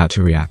even know how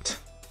to react.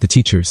 The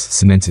teachers,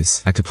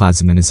 Cementus,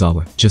 Ectoplasm and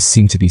Izawa, just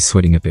seemed to be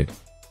sweating a bit.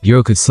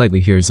 Yuro could slightly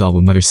hear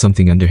Izawa mutter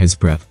something under his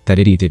breath. That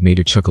idiot, it made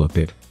her chuckle a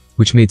bit,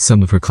 which made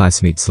some of her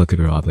classmates look at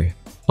her oddly.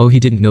 Oh, he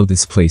didn't know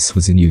this place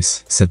was in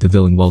use, said the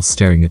villain while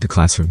staring at the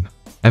classroom.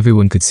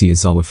 Everyone could see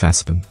Izawa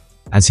faspam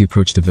as he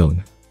approached the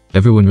villain.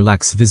 Everyone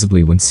relaxed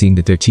visibly when seeing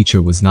that their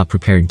teacher was not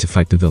preparing to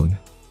fight the villain.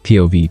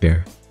 POV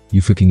Bear.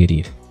 You fucking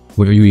idiot.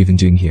 What are you even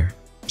doing here?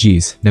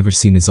 Geez, never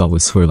seen Izawa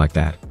swear like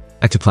that.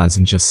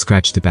 Ectoplasm just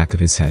scratched the back of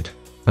his head.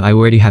 But I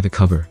already have it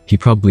covered. He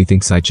probably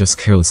thinks I just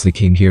carelessly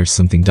came here or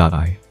something.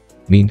 I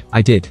mean,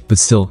 I did, but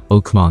still,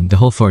 oh come on, the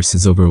whole farce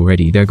is over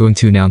already. They're going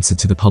to announce it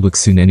to the public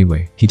soon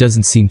anyway. He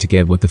doesn't seem to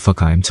get what the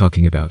fuck I am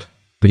talking about.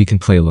 But he can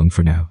play along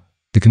for now.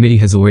 The committee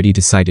has already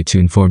decided to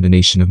inform the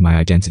nation of my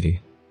identity.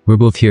 We're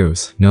both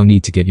heroes, no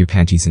need to get your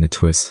panties in a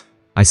twist,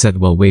 I said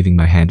while waving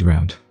my hand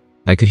around.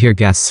 I could hear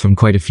gasps from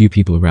quite a few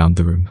people around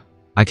the room.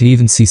 I could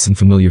even see some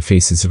familiar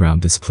faces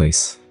around this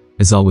place.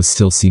 Azal was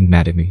still seemed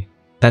mad at me.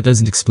 That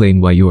doesn't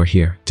explain why you are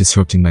here,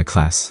 disrupting my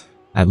class.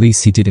 At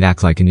least he didn't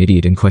act like an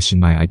idiot and question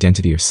my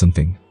identity or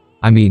something.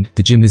 I mean,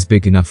 the gym is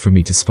big enough for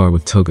me to spar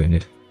with Toga in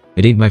it.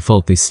 It ain't my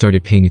fault they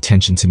started paying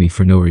attention to me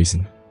for no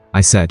reason,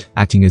 I said,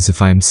 acting as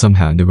if I am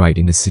somehow in the right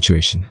in this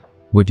situation.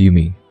 What do you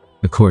mean?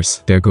 Of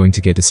course, they're going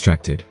to get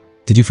distracted.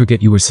 Did you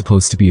forget you were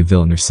supposed to be a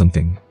villain or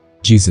something?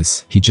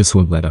 Jesus, he just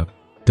won't let up.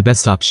 The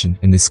best option,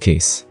 in this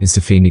case, is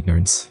to feign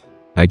ignorance.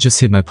 I just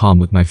hit my palm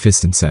with my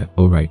fist and said,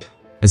 "Oh right."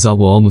 Azal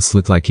almost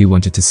looked like he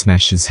wanted to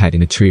smash his head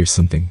in a tree or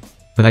something.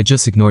 But I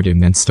just ignored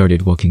him and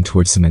started walking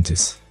towards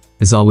Cementus.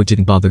 Azal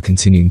didn't bother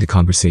continuing the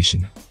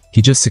conversation.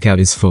 He just took out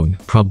his phone,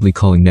 probably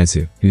calling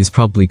Nezu, who is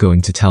probably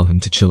going to tell him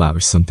to chill out or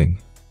something.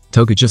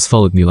 Toga just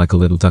followed me like a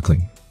little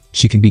duckling.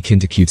 She can be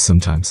kinda cute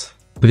sometimes.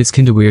 But it's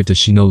kinda weird that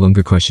she no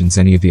longer questions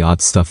any of the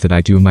odd stuff that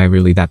I do. Am I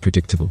really that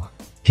predictable?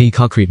 Hey,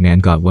 Concrete Man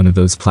got one of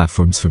those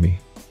platforms for me.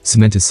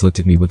 Cementus looked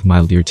at me with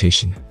mild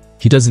irritation.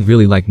 He doesn't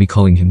really like me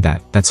calling him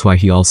that, that's why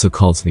he also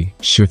calls me,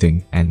 sure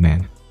thing,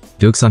 Ant-Man.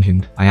 Jokes on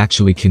him, I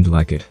actually kinda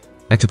like it.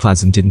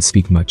 Ectoplasm didn't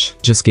speak much,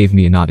 just gave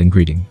me a nod and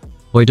greeting.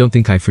 "Oh, I don't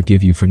think I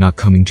forgive you for not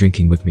coming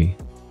drinking with me."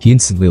 He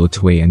instantly looked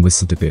away and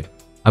whistled a bit.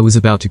 I was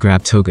about to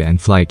grab Toga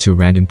and fly it to a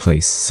random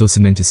place so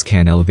Cementus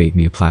can elevate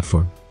me a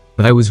platform.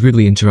 But I was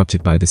rudely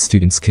interrupted by the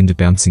students kinda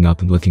bouncing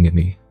up and looking at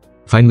me.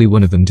 Finally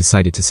one of them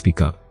decided to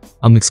speak up.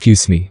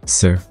 Excuse me,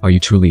 sir, are you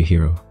truly a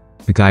hero?"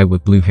 The guy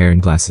with blue hair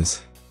and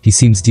glasses. He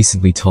seems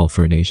decently tall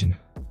for an Asian.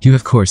 "You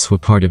of course,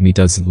 what part of me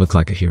doesn't look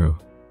like a hero?"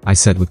 I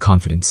said with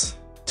confidence.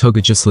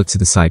 Toga just looked to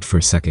the side for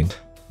a second.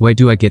 Why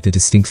do I get the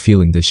distinct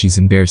feeling that she's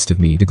embarrassed of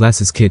me? The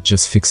glasses kid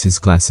just fixed his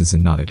glasses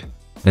and nodded.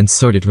 Then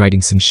started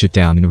writing some shit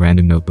down in a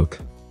random notebook.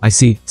 "I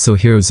see, so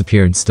hero's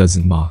appearance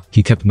doesn't ma,"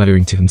 he kept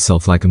muttering to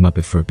himself like a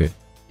muppet for a bit.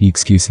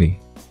 Excuse me.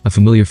 A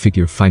familiar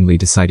figure finally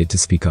decided to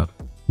speak up.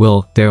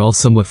 "Well, they're all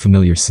somewhat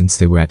familiar since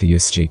they were at the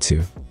USJ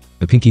too.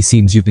 The Pinky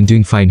seems you've been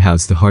doing fine.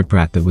 How's the hard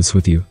brat that was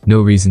with you?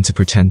 No reason to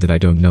pretend that I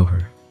don't know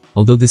her.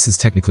 Although this is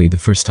technically the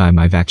first time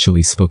I've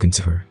actually spoken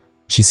to her."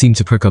 She seemed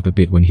to perk up a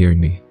bit when hearing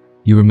me.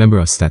 "You remember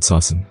us, that's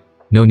awesome.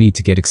 No need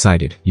to get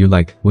excited, you're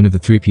like one of the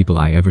 3 people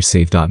I ever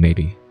saved.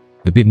 Maybe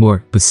a bit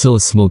more, but still a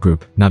small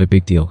group, not a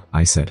big deal,"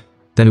 I said.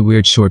 Then a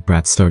weird short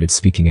brat started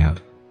speaking out.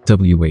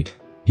 Wait.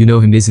 You know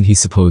him, isn't he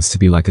supposed to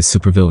be like a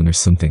supervillain or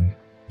something?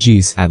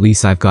 Geez, at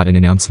least I've got an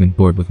announcement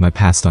board with my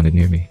past on it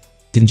near me.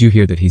 Didn't you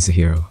hear that he's a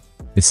hero?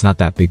 It's not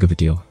that big of a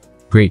deal.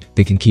 Great,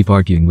 they can keep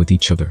arguing with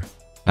each other.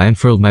 I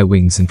unfurled my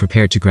wings and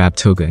prepared to grab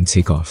Toga and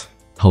take off.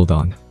 "Hold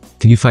on.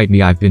 Can you fight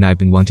me? I've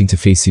been wanting to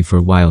face you for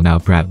a while now."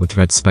 Brat with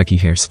red spiky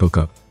hair spoke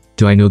up.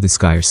 "Do I know this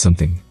guy or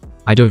something?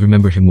 I don't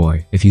remember him.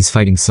 Why? If he's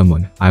fighting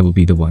someone, I will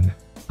be the one.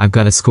 I've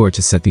got a score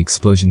to set. The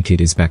explosion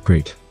kid is back.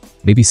 Great.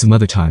 Maybe some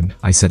other time,"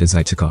 I said as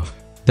I took off.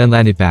 Then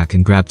landed back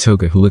and grabbed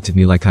Toga, who looked at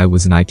me like I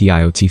was an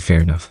idiot. Fair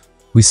enough.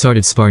 We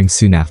started sparring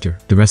soon after.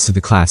 The rest of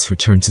the class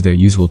returned to their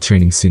usual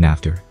training soon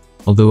after.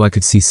 Although I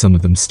could see some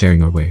of them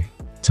staring our way.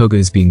 Toga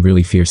is being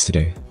really fierce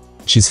today.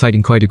 She's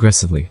fighting quite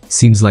aggressively.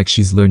 Seems like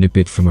she's learned a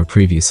bit from our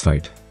previous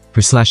fight.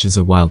 Her slashes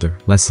are wilder,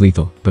 less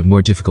lethal, but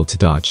more difficult to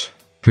dodge.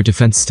 Her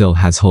defense still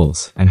has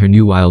holes, and her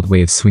new wild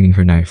way of swinging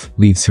her knife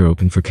leaves her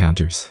open for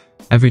counters.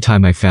 Every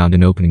time I found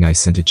an opening I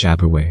sent a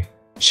jab her way.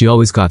 She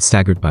always got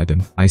staggered by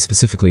them. I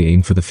specifically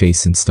aimed for the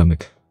face and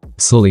stomach.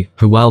 Slowly,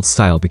 her wild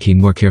style became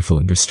more careful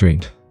and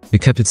restrained.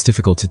 It kept its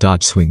difficult to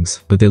dodge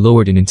swings, but they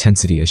lowered in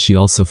intensity as she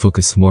also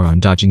focused more on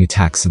dodging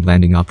attacks and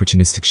landing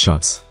opportunistic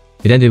shots.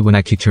 It ended when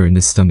I kicked her in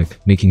the stomach,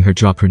 making her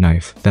drop her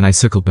knife. Then I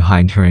circled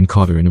behind her and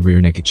caught her in a rear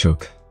naked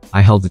choke.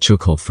 I held the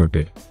chokehold for a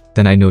bit.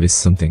 Then I noticed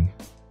something.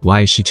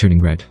 Why is she turning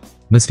red?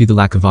 Must be the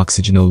lack of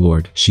oxygen. Oh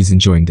lord, she's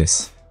enjoying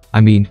this.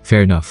 I mean,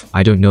 fair enough,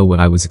 I don't know what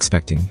I was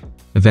expecting.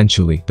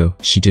 Eventually, though,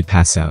 she did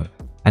pass out.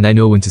 And I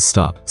know when to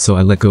stop, so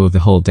I let go of the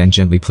hold and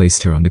gently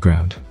placed her on the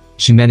ground.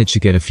 She managed to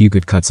get a few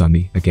good cuts on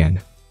me,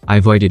 again. I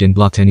avoided and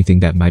blocked anything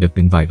that might have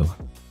been vital.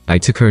 I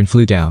took her and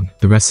flew down.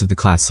 The rest of the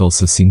class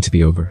also seemed to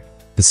be over.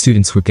 The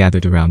students were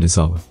gathered around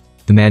Izawa.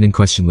 The man in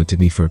question looked at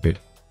me for a bit.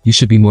 "You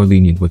should be more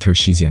lenient with her,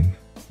 she's young."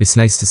 It's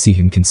nice to see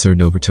him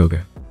concerned over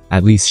Toga.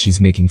 At least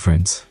she's making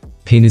friends.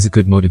 Pain is a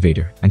good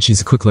motivator, and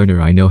she's a quick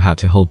learner. I know how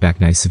to hold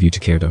back. Nice of you to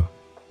care though.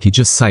 He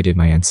just cited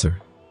my answer.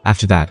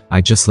 After that,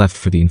 I just left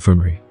for the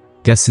infirmary.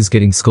 Guess is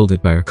getting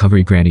scolded by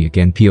recovery granny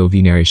again.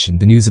 POV narration.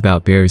 The news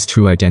about Bear's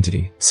true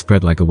identity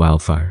spread like a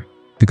wildfire.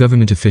 The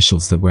government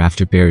officials that were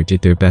after Bear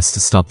did their best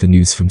to stop the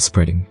news from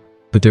spreading.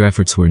 But their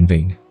efforts were in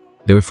vain.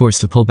 They were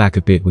forced to pull back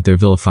a bit with their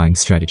vilifying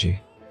strategy.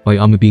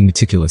 Oyama being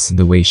meticulous in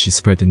the way she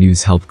spread the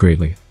news helped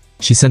greatly.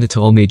 She sent it to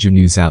all major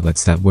news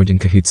outlets that weren't in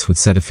cahoots with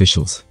said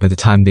officials. By the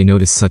time they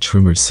noticed such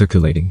rumors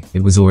circulating,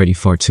 it was already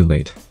far too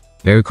late.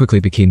 Bear quickly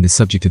became the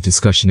subject of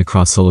discussion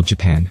across all of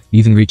Japan,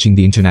 even reaching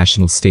the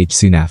international stage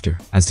soon after,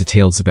 as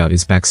details about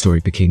his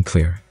backstory became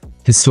clear.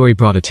 His story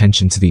brought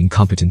attention to the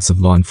incompetence of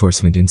law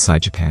enforcement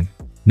inside Japan.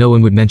 No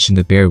one would mention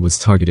that Bear was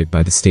targeted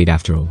by the state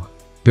after all.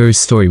 Bear's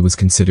story was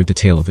considered the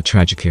tale of a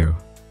tragic hero.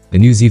 The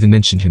news even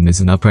mentioned him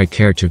as an upright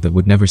character that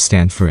would never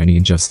stand for any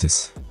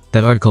injustice.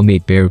 That article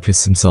made Bear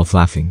piss himself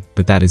laughing,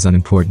 but that is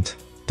unimportant.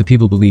 The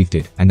people believed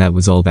it, and that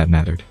was all that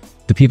mattered.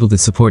 The people that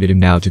supported him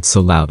now did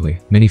so loudly,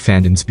 many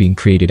fandoms being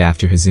created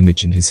after his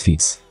image and his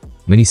feats.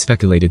 Many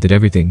speculated that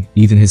everything,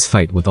 even his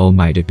fight with All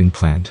Might, had been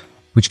planned,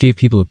 which gave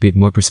people a bit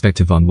more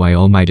perspective on why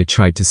All Might had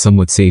tried to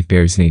somewhat save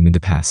Bear's name in the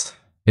past.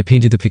 It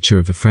painted the picture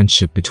of a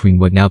friendship between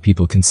what now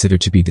people consider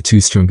to be the two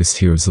strongest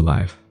heroes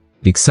alive.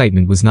 The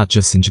excitement was not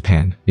just in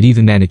Japan, it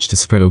even managed to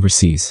spread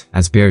overseas,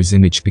 as Bear's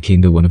image became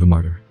the one of a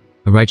martyr.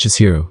 A righteous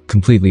hero,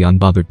 completely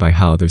unbothered by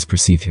how others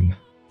perceive him.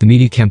 The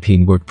media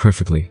campaign worked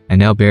perfectly, and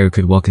now Bear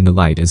could walk in the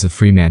light as a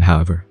free man.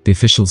 However, the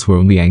officials were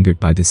only angered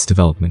by this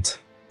development.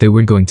 They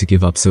weren't going to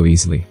give up so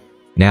easily.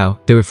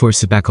 Now, they were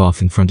forced to back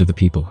off in front of the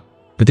people.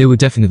 But they would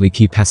definitely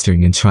keep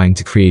pestering and trying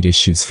to create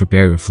issues for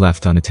Bear if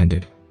left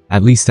unattended.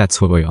 At least that's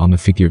what Oyama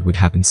figured would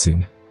happen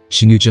soon.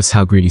 She knew just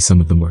how greedy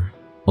some of them were.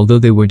 Although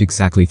they weren't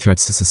exactly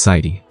threats to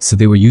society, so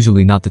they were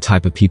usually not the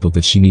type of people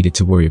that she needed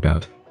to worry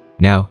about.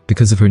 Now,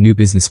 because of her new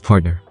business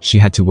partner, she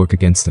had to work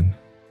against them.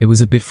 It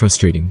was a bit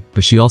frustrating,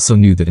 but she also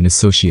knew that an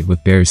associate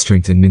with Bear's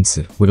strength and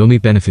mindset would only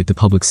benefit the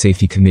Public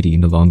Safety Committee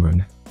in the long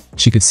run.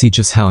 She could see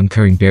just how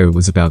uncaring Bear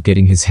was about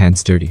getting his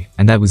hands dirty,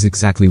 and that was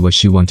exactly what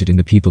she wanted in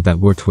the people that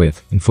worked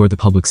with and for the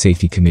Public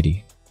Safety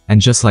Committee.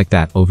 And just like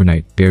that,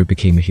 overnight, Bear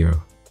became a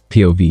hero.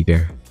 POV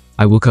Bear.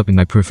 I woke up in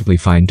my perfectly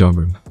fine dorm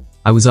room.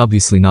 I was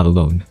obviously not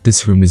alone.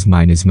 This room is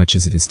mine as much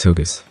as it is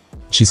Toga's.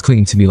 She's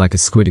clinging to me like a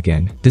squid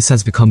again. This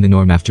has become the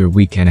norm after a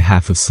week and a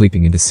half of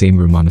sleeping in the same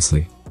room,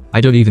 honestly. I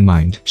don't even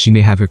mind. She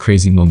may have her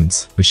crazy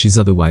moments, but she's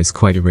otherwise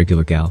quite a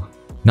regular gal.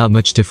 Not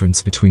much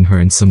difference between her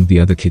and some of the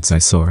other kids I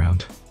saw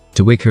around.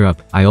 To wake her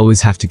up, I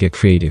always have to get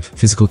creative.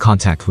 Physical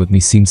contact with me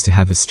seems to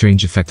have a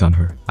strange effect on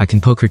her. I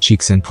can poke her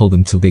cheeks and pull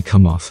them till they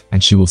come off,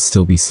 and she will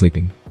still be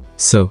sleeping.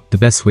 So, the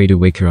best way to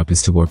wake her up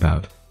is to warp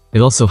out.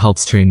 It also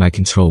helps train my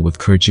control with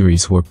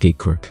Kurogiri's warp gate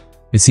quirk.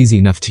 It's easy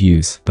enough to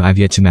use, but I've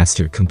yet to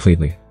master it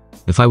completely.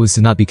 If I was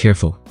to not be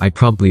careful, I'd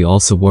probably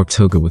also warp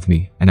Toga with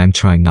me, and I'm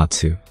trying not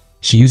to.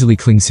 She usually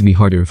clings to me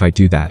harder if I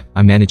do that.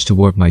 I managed to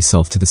warp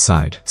myself to the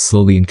side,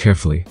 slowly and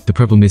carefully. The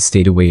purple mist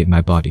stayed away at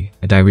my body,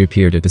 and I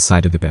reappeared at the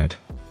side of the bed.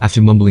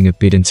 After mumbling a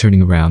bit and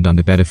turning around on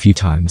the bed a few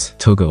times,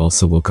 Toga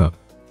also woke up.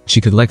 She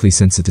could likely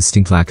sense a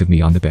distinct lack of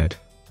me on the bed.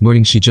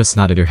 Morning, she just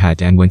nodded her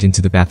head and went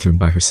into the bathroom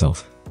by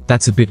herself.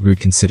 That's a bit rude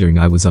considering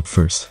I was up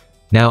first.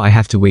 Now I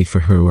have to wait for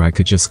her, or I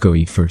could just go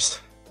eat first.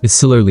 It's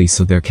still early,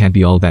 so there can't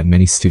be all that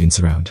many students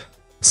around.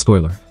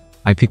 Spoiler.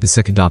 I picked the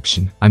second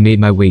option. I made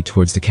my way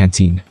towards the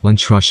canteen.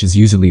 Lunch rush is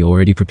usually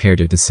already prepared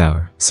at this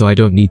hour, so I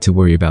don't need to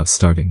worry about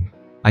starving.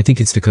 I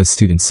think it's because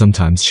students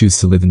sometimes choose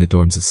to live in the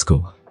dorms of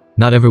school.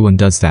 Not everyone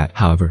does that,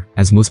 however,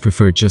 as most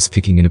prefer just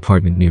picking an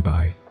apartment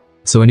nearby.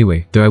 So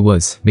anyway, there I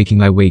was, making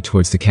my way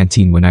towards the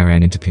canteen when I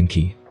ran into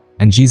Pinky.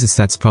 And Jesus,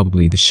 that's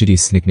probably the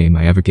shittiest nickname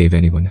I ever gave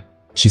anyone.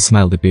 She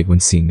smiled a bit when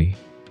seeing me.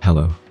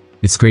 Hello.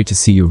 It's great to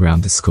see you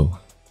around the school.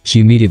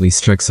 She immediately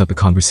strikes up a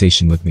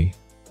conversation with me.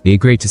 Hey,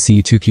 great to see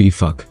you too, cutie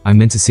fuck. I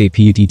meant to say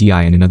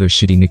PUDDI and another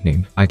shitty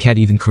nickname. I can't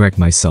even correct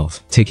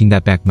myself. Taking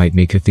that back might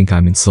make her think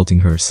I'm insulting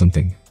her or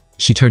something.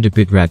 She turned a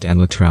bit red and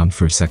looked around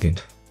for a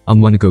second.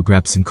 Wanna go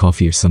grab some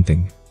coffee or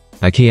something?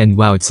 Okay, and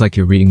wow, it's like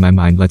you're reading my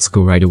mind, let's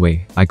go right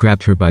away. I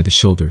grabbed her by the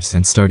shoulders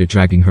and started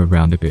dragging her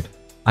around a bit.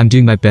 I'm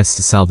doing my best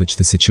to salvage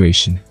the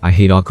situation. I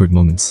hate awkward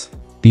moments.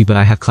 But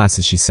I have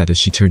classes, she said as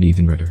she turned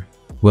even redder.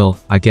 Well,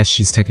 I guess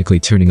she's technically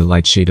turning a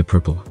light shade of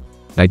purple.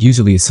 I'd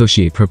usually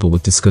associate purple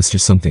with disgust or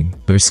something,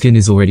 but her skin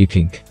is already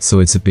pink, so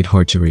it's a bit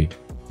hard to read.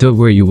 Don't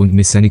worry, you won't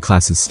miss any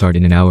classes, start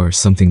in an hour or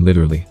something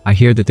literally. I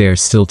hear that they are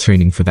still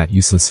training for that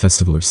useless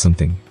festival or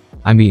something.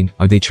 I mean,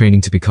 are they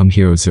training to become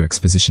heroes or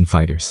exposition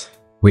fighters?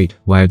 Wait,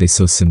 why are they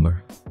so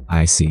similar?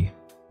 I see.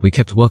 We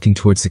kept walking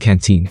towards the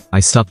canteen. I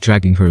stopped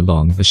dragging her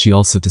along, but she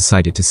also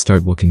decided to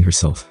start walking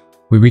herself.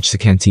 We reached the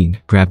canteen,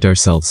 grabbed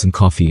ourselves some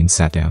coffee and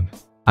sat down.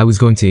 I was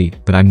going to eat,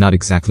 but I'm not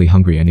exactly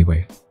hungry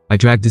anyway. I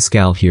dragged this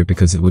gal here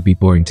because it would be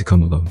boring to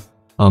come alone.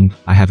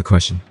 I have a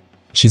question.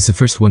 She's the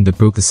first one that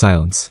broke the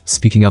silence,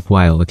 speaking up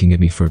while looking at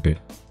me for a bit.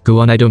 Go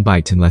on, I don't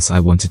bite unless I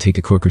want to take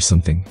a cork or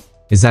something.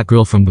 Is that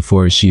girl from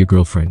before, is she your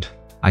girlfriend?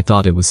 I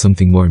thought it was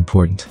something more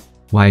important.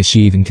 Why is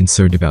she even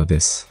concerned about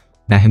this?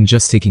 Nah, him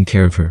just taking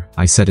care of her,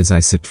 I said as I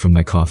sipped from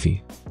my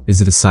coffee. Is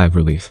it a sigh of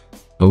relief?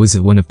 Oh, is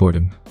it one of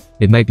boredom?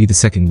 It might be the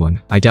second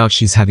one. I doubt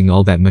she's having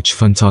all that much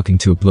fun talking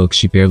to a bloke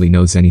she barely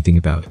knows anything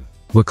about.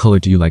 What color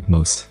do you like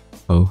most?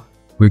 Oh,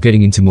 we're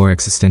getting into more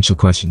existential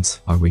questions,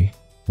 are we?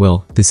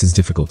 Well, this is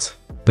difficult.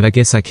 But I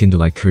guess I kinda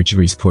like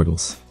Kurogiri's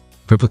portals.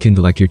 Purple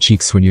kinda like your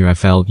cheeks when you're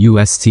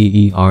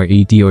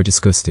frustrated or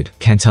disgusted.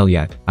 Can't tell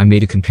yet. I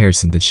made a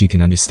comparison that she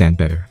can understand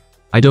better.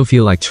 I don't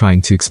feel like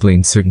trying to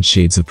explain certain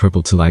shades of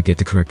purple till I get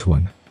the correct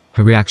one.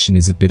 Her reaction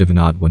is a bit of an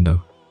odd one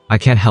though. I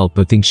can't help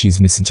but think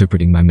she's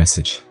misinterpreting my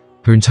message.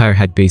 Her entire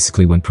head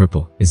basically went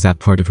purple. Is that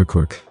part of her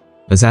quirk?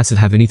 Does acid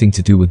have anything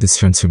to do with this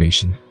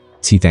transformation?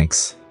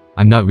 Thanks.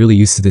 I'm not really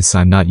used to this,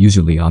 I'm not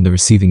usually on the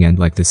receiving end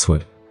like this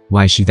would.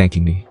 Why is she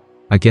thanking me?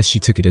 I guess she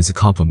took it as a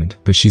compliment,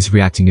 but she's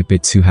reacting a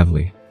bit too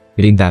heavily.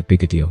 It ain't that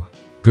big a deal.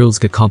 Girls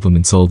get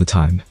compliments all the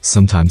time,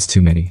 sometimes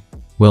too many.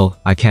 Well,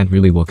 I can't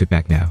really walk it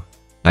back now.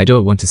 I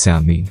don't want to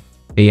sound mean.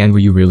 Hey, and were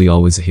you really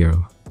always a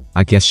hero?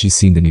 I guess she's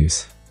seen the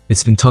news.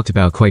 It's been talked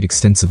about quite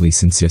extensively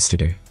since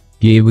yesterday.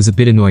 Yeah, it was a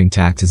bit annoying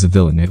to act as a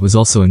villain. It was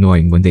also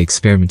annoying when they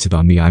experimented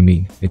on me. I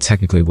mean, it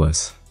technically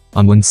was.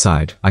 On one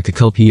side, I could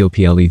kill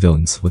POPLE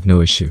villains with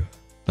no issue.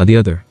 On the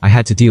other, I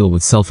had to deal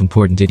with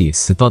self-important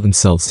idiots that thought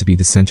themselves to be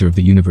the center of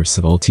the universe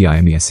of all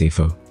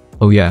TIMESAFO.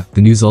 Oh yeah,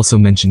 the news also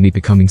mentioned me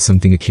becoming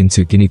something akin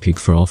to a guinea pig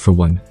for All For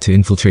One to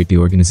infiltrate the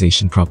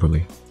organization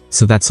properly.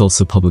 So that's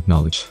also public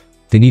knowledge.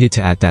 They needed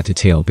to add that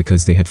detail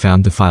because they had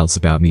found the files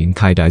about me in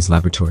Kaidai's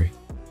laboratory.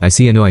 I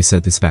know I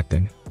said this back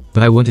then.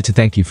 But I wanted to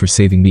thank you for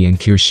saving me and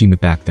Kirishima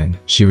back then.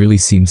 She really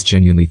seems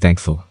genuinely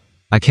thankful.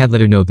 I can't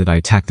let her know that I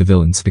attacked the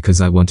villains because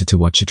I wanted to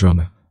watch a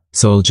drama.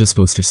 So I'll just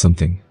post her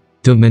something.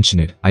 Don't mention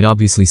it, I'd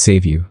obviously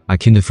save you. I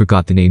kinda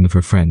forgot the name of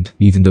her friend,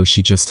 even though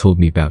she just told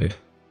me about it.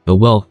 But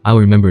well, I'll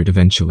remember it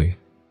eventually.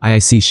 I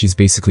see she's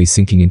basically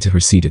sinking into her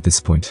seat at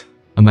this point.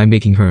 Am I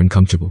making her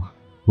uncomfortable?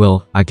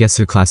 Well, I guess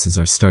her classes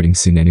are starting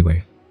soon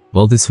anyway.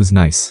 Well, this was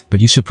nice,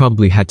 but you should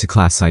probably head to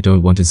class. I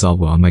don't want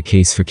Izawa on my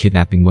case for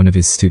kidnapping one of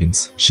his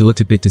students. She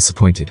looked a bit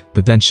disappointed,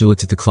 but then she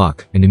looked at the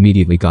clock and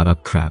immediately got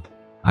up. Crap.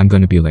 I'm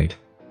gonna be late.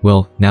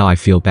 Well, now I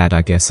feel bad.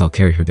 I guess I'll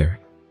carry her there.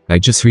 I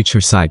just reached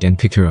her side and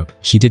picked her up.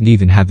 She didn't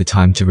even have the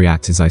time to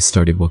react as I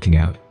started walking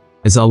out.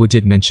 Izawa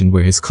did mention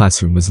where his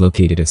classroom was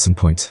located at some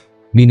point.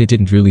 Mina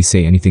didn't really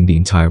say anything the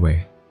entire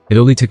way. It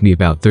only took me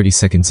about 30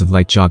 seconds of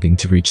light jogging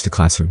to reach the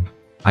classroom.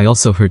 I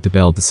also heard the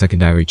bell the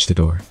second I reached the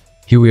door.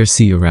 Here we are,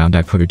 see you around.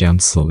 I put her down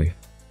slowly.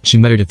 She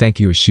muttered a thank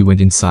you as she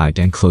went inside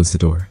and closed the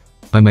door.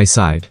 By my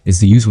side is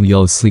the usual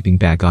yellow sleeping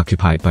bag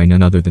occupied by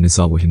none other than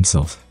Izawa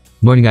himself.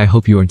 Morning, I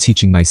hope you aren't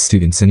teaching my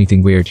students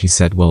anything weird, he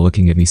said while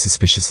looking at me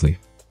suspiciously.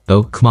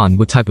 Oh, come on,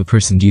 what type of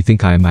person do you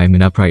think I am? I am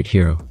an upright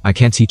hero. I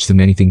can't teach them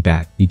anything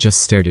bad. He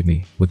just stared at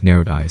me, with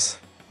narrowed eyes.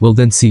 Well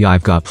then, see,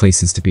 I've got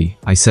places to be,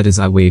 I said as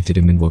I waved at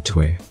him and walked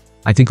away.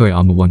 I think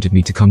Oyama wanted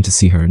me to come to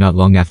see her not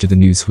long after the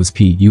news was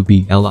published.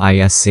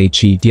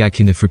 I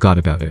kinda forgot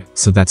about it,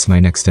 so that's my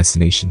next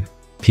destination.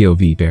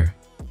 POV Bear.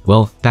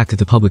 Well, back at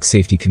the Public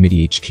Safety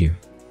Committee HQ.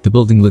 The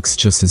building looks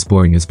just as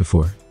boring as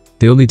before.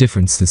 The only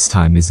difference this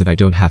time is that I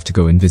don't have to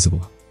go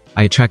invisible.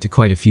 I attracted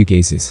quite a few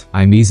gazes.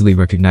 I am easily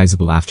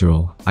recognizable after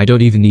all. I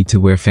don't even need to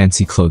wear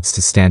fancy clothes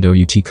to stand out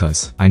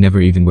cause I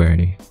never even wear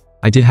any.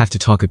 I did have to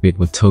talk a bit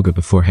with Toga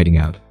before heading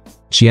out.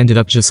 She ended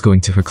up just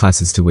going to her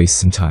classes to waste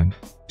some time.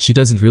 She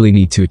doesn't really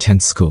need to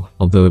attend school,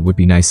 although it would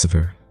be nice of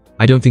her.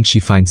 I don't think she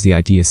finds the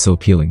idea so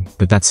appealing,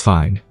 but that's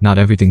fine. Not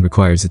everything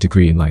requires a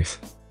degree in life.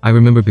 I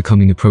remember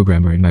becoming a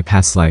programmer in my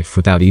past life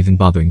without even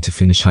bothering to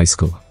finish high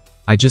school.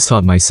 I just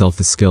taught myself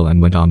the skill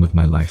and went on with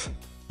my life.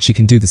 She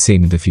can do the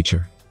same in the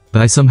future.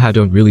 But I somehow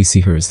don't really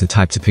see her as the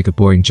type to pick a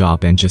boring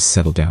job and just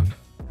settle down.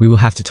 We will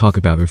have to talk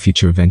about her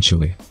future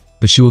eventually.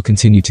 But she will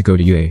continue to go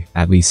to UA,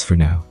 at least for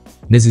now.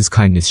 Nezu's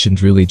kindness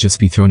shouldn't really just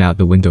be thrown out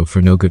the window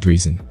for no good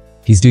reason.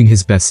 He's doing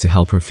his best to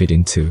help her fit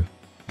in too.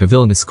 Her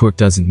villainous quirk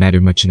doesn't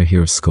matter much in a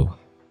hero school.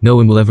 No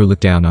one will ever look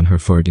down on her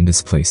for it in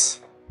this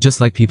place.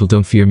 Just like people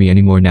don't fear me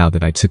anymore now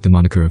that I took the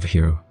moniker of a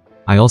hero.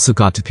 I also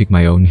got to pick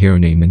my own hero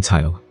name and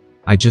title.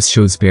 I just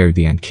chose Bear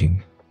the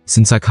AntKing,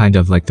 since I kind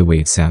of liked the way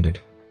it sounded.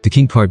 The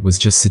king part was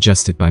just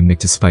suggested by Mick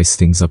to spice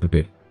things up a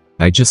bit.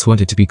 I just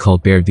wanted to be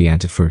called Bear the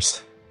Ant at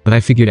first, but I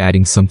figured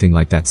adding something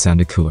like that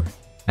sounded cooler.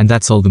 And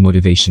that's all the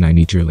motivation I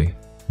need really.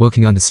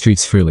 Walking on the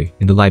streets freely,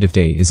 in the light of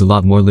day is a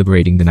lot more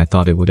liberating than I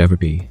thought it would ever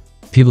be.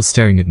 People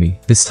staring at me,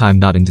 this time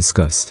not in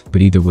disgust,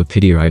 but either with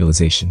pity or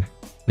idolization.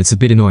 It's a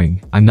bit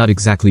annoying. I'm not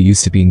exactly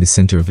used to being the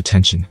center of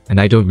attention, and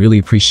I don't really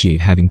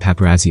appreciate having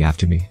paparazzi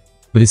after me.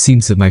 But it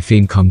seems that my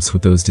fame comes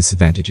with those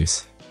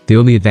disadvantages. The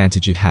only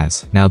advantage it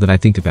has, now that I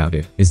think about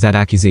it, is that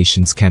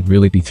accusations can't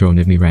really be thrown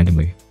at me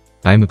randomly.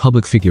 I am a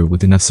public figure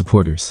with enough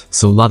supporters,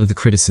 so a lot of the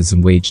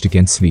criticism waged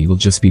against me will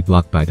just be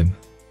blocked by them.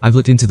 I've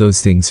looked into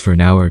those things for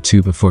an hour or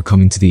two before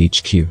coming to the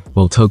HQ,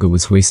 while Toga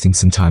was wasting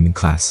some time in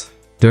class.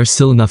 There are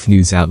still enough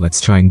news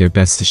outlets trying their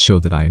best to show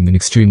that I am an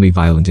extremely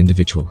violent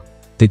individual.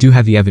 They do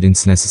have the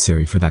evidence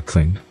necessary for that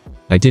claim.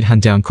 I did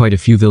hunt down quite a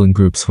few villain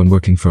groups when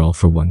working for All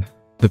For One.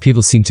 But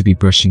people seem to be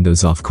brushing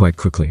those off quite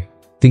quickly.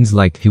 Things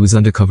like, he was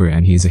undercover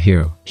and he is a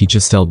hero, he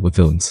just dealt with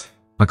villains,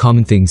 are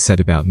common things said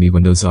about me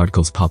when those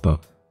articles pop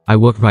up. I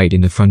walked right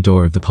in the front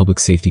door of the Public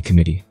Safety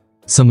Committee.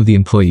 Some of the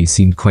employees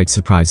seemed quite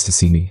surprised to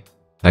see me.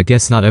 I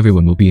guess not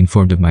everyone will be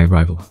informed of my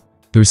arrival.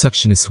 The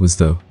receptionist was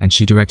though, and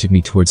she directed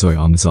me towards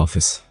Oyama's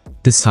office.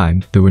 This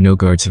time, there were no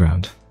guards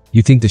around.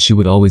 You'd think that she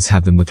would always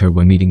have them with her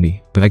when meeting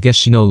me, but I guess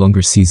she no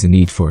longer sees the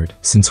need for it,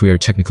 since we are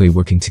technically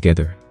working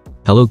together.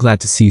 Hello, glad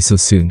to see you so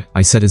soon,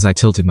 I said as I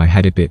tilted my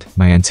head a bit,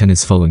 my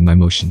antennas following my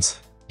motions.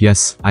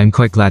 Yes, I am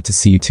quite glad to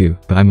see you too,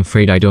 but I'm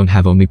afraid I don't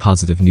have only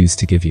positive news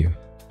to give you,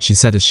 she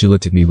said as she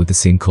looked at me with the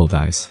same cold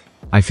eyes.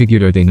 I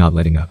figured, are they not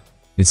letting up?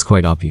 It's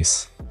quite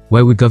obvious.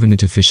 Why would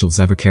government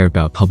officials ever care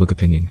about public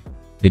opinion?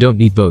 They don't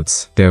need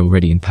votes, they're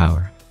already in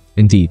power.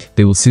 Indeed,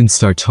 they will soon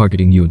start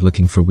targeting you and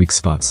looking for weak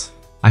spots.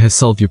 I have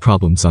solved your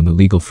problems on the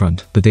legal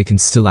front, but they can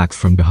still act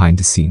from behind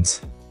the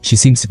scenes. She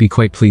seems to be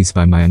quite pleased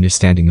by my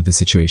understanding of the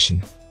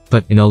situation.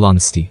 But in all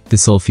honesty,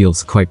 this all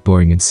feels quite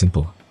boring and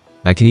simple.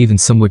 I can even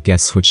somewhat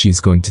guess what she is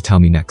going to tell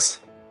me next.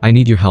 I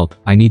need your help.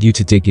 I need you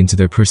to dig into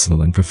their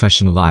personal and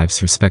professional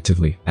lives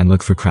respectively, and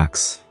look for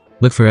cracks.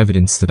 Look for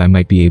evidence that I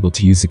might be able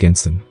to use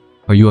against them.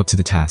 Are you up to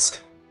the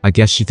task? I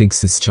guess she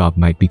thinks this job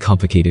might be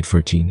complicated for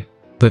a teen.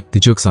 But the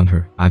joke's on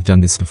her, I've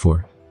done this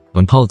before.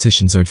 When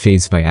politicians aren't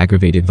fazed by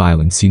aggravated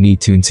violence, you need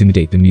to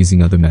intimidate them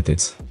using other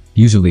methods.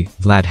 Usually,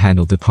 Vlad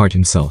handled the part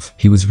himself.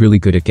 He was really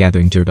good at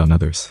gathering dirt on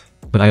others.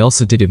 But I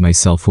also did it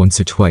myself once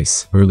or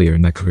twice, earlier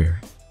in my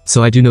career.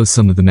 So I do know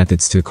some of the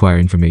methods to acquire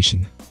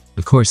information.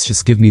 Of course,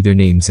 just give me their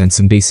names and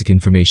some basic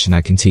information,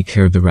 I can take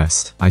care of the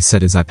rest, I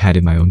said as I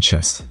patted my own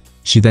chest.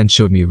 She then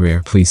showed me a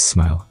rare, pleased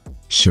smile.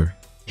 Sure.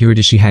 Here it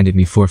is. She handed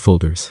me 4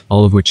 folders,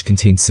 all of which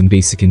contained some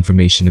basic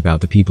information about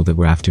the people that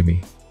were after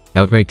me.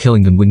 Outright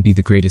killing them wouldn't be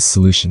the greatest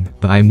solution,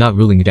 but I am not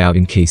ruling it out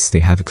in case they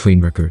have a clean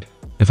record.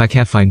 If I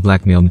can't find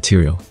blackmail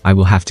material, I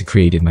will have to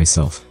create it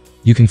myself.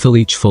 You can fill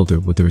each folder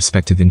with the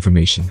respective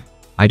information.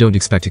 I don't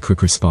expect a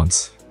quick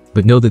response.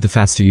 But know that the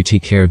faster you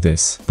take care of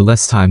this, the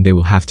less time they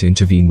will have to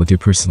intervene with your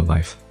personal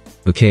life.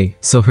 Okay,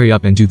 so hurry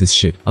up and do this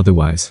shit,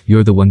 otherwise,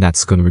 you're the one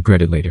that's gonna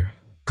regret it later.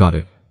 Got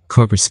it.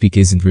 Corporate speak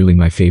isn't really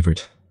my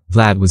favorite.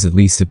 Vlad was at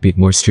least a bit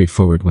more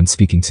straightforward when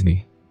speaking to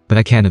me. But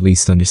I can at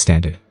least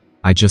understand it.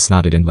 I just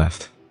nodded and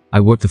left. I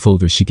warped the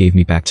folders she gave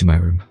me back to my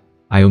room.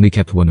 I only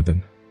kept one of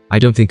them. I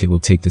don't think it will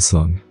take this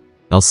long.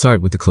 I'll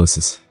start with the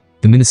closest.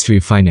 The Ministry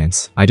of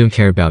Finance. I don't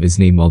care about his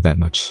name all that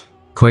much.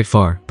 Quite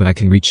far, but I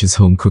can reach his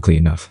home quickly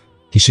enough.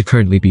 He should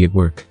currently be at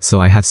work,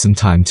 so I have some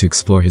time to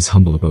explore his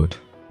humble abode.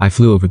 I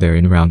flew over there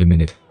in around a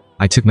minute.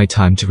 I took my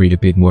time to read a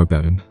bit more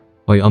about him.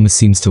 Oyama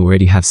seems to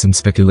already have some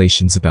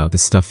speculations about the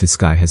stuff this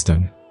guy has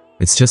done.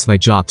 It's just my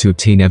job to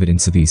obtain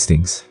evidence of these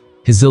things.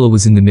 His villa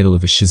was in the middle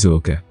of a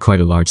Shizuoka, quite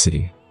a large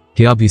city.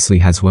 He obviously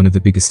has one of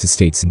the biggest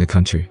estates in the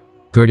country,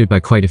 guarded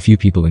by quite a few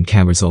people and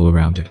cameras all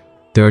around it.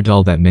 There aren't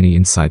all that many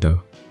inside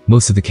though.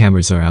 Most of the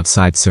cameras are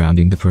outside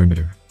surrounding the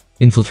perimeter.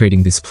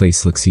 Infiltrating this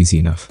place looks easy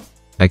enough.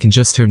 I can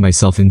just turn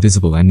myself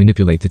invisible and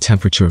manipulate the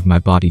temperature of my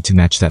body to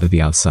match that of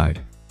the outside.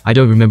 I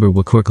don't remember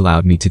what quirk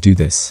allowed me to do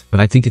this, but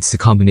I think it's the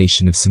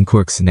combination of some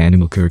quirks and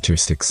animal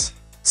characteristics.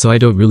 So I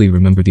don't really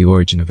remember the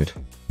origin of it.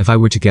 If I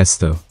were to guess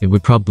though, it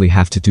would probably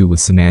have to do with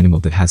some animal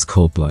that has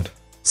cold blood.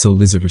 So a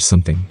lizard or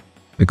something.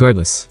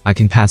 Regardless, I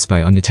can pass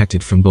by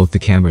undetected from both the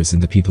cameras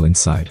and the people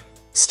inside.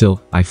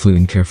 Still, I flew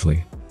in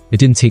carefully. It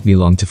didn't take me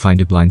long to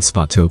find a blind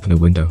spot to open a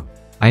window.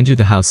 I entered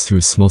the house through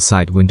a small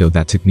side window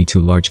that took me to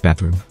a large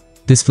bathroom.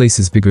 This place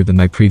is bigger than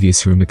my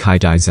previous room. Akai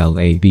dies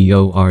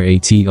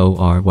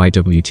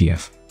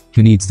LABORATORYWTF.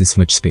 Who needs this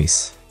much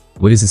space?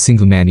 What is a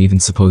single man even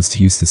supposed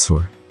to use this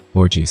for?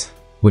 Orgies.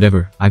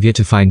 Whatever, I've yet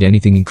to find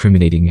anything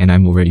incriminating and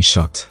I'm already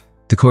shocked.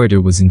 The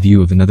corridor was in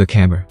view of another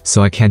camera,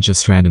 so I can't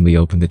just randomly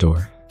open the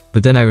door.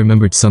 But then I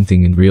remembered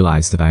something and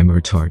realized that I'm a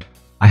retard.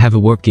 I have a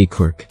warp gate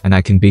quirk, and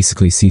I can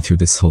basically see through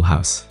this whole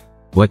house.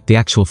 What the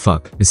actual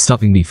fuck is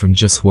stopping me from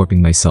just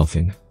warping myself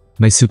in?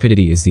 My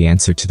stupidity is the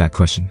answer to that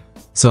question.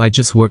 So I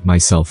just warped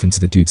myself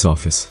into the dude's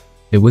office.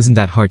 It wasn't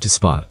that hard to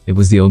spot. It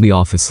was the only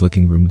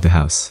office-looking room of the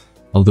house.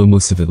 Although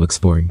most of it looks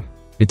boring.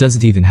 It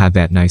doesn't even have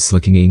that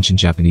nice-looking ancient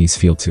Japanese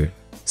feel to it.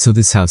 So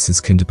this house is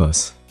kinda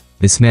buzz.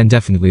 This man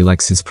definitely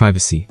likes his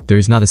privacy. There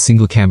is not a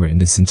single camera in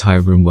this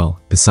entire room,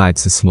 well,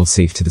 besides the small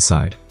safe to the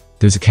side.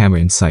 There's a camera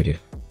inside it.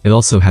 It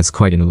also has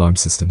quite an alarm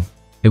system.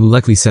 It will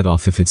likely set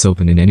off if it's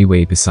open in any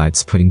way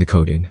besides putting the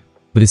code in.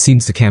 But it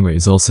seems the camera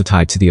is also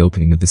tied to the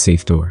opening of the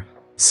safe door.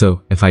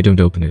 So, if I don't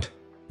open it,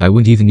 I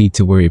wouldn't even need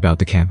to worry about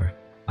the camera.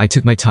 I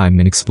took my time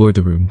and explored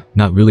the room,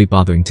 not really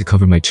bothering to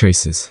cover my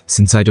traces,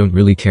 since I don't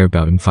really care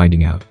about him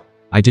finding out.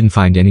 I didn't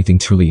find anything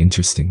truly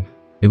interesting.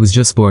 It was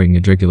just boring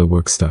and regular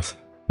work stuff.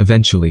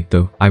 Eventually,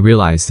 though, I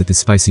realized that the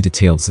spicy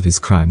details of his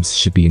crimes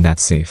should be in that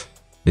safe.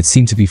 It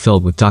seemed to be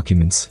filled with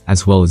documents,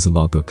 as well as a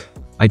logbook.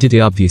 I did the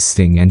obvious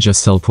thing and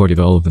just teleported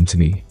all of them to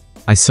me.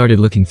 I started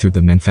looking through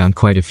them and found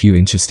quite a few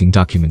interesting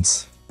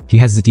documents. He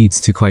has the deeds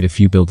to quite a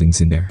few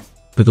buildings in there.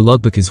 But the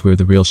logbook is where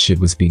the real shit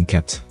was being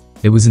kept.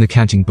 It was an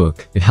accounting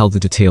book. It held the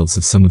details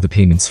of some of the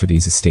payments for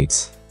these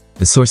estates.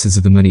 The sources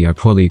of the money are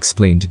poorly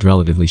explained and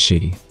relatively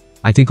shady.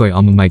 I think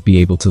Oyama might be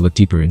able to look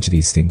deeper into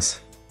these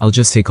things. I'll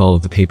just take all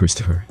of the papers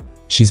to her.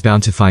 She's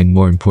bound to find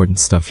more important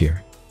stuff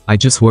here. I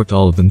just warped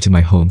all of them to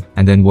my home,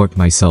 and then warped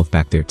myself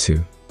back there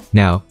too.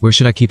 Now, where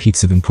should I keep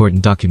heaps of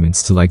important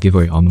documents till I give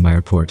Oyama my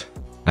report?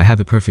 I have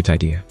a perfect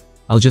idea.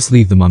 I'll just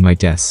leave them on my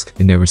desk,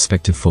 in their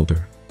respective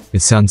folder.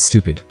 It sounds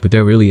stupid, but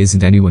there really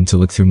isn't anyone to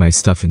look through my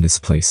stuff in this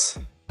place.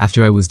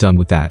 After I was done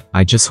with that,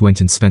 I just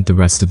went and spent the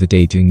rest of the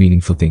day doing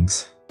meaningful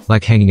things.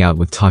 Like hanging out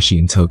with Tashi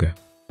and Toga.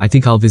 I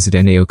think I'll visit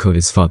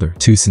Naokota's father,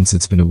 too, since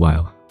it's been a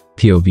while.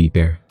 POV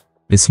Bear.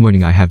 This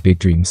morning I have big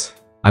dreams.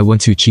 I want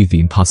to achieve the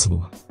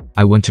impossible.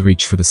 I want to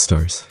reach for the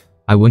stars.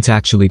 I want to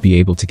actually be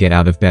able to get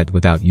out of bed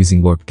without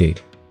using Warp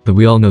Gate. But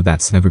we all know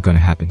that's never gonna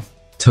happen.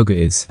 Toga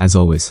is, as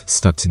always,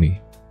 stuck to me.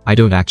 I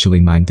don't actually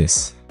mind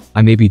this.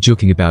 I may be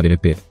joking about it a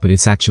bit, but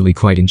it's actually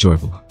quite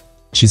enjoyable.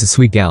 She's a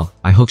sweet gal.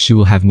 I hope she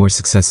will have more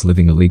success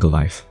living a legal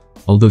life.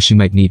 Although she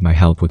might need my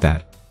help with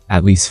that.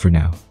 At least for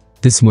now.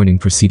 This morning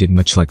proceeded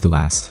much like the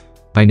last.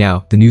 By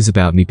now, the news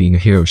about me being a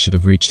hero should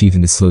have reached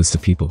even the slowest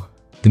of people.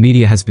 The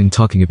media has been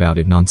talking about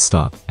it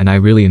non-stop, and I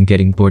really am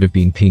getting bored of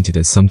being painted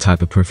as some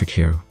type of perfect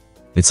hero.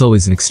 It's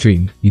always an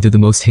extreme, either the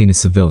most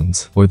heinous of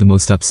villains, or the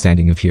most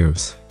upstanding of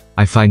heroes.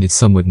 I find it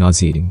somewhat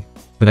nauseating.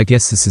 But I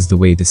guess this is the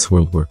way this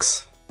world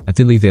works. A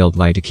thinly veiled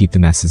lie to keep the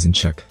masses in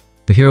check.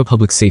 The Hero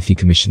Public Safety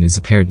Commission is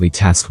apparently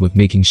tasked with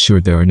making sure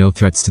there are no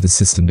threats to the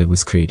system that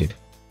was created.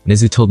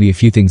 Nezu told me a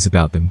few things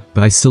about them,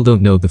 but I still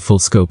don't know the full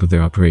scope of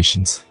their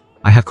operations.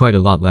 I have quite a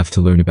lot left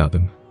to learn about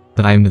them.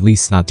 But I am at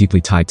least not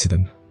deeply tied to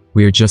them.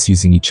 We are just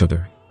using each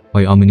other.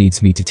 Oyama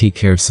needs me to take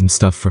care of some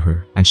stuff for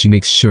her, and she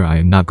makes sure I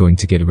am not going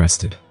to get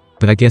arrested.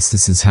 But I guess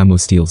this is how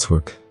most deals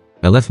work.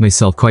 I left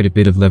myself quite a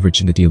bit of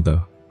leverage in the deal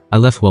though. I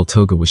left while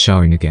Toga was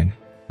showering again.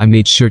 I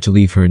made sure to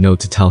leave her a note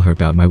to tell her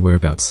about my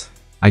whereabouts.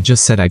 I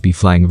just said I'd be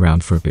flying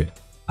around for a bit.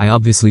 I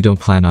obviously don't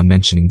plan on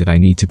mentioning that I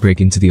need to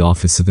break into the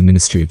office of the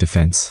Ministry of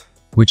Defense,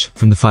 which,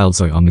 from the files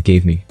Oyama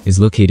gave me, is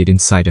located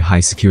inside a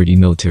high-security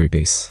military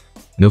base.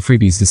 No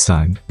freebies this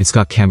time, it's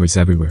got cameras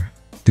everywhere.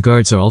 The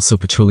guards are also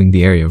patrolling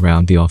the area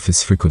around the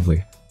office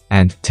frequently.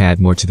 And, to add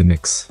more to the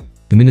mix,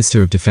 the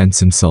Minister of Defense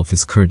himself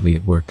is currently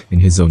at work in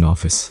his own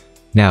office.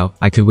 Now,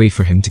 I could wait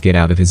for him to get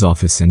out of his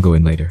office and go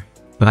in later.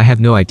 But I have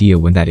no idea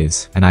when that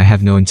is, and I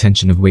have no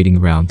intention of waiting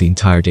around the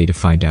entire day to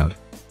find out.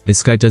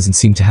 This guy doesn't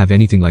seem to have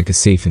anything like a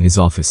safe in his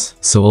office,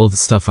 so all the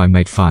stuff I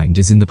might find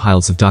is in the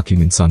piles of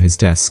documents on his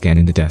desk and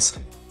in the desk.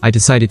 I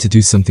decided to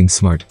do something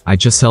smart. I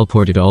just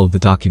teleported all of the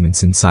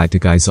documents inside the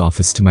guy's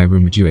office to my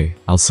room at UA.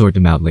 I'll sort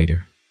them out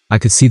later. I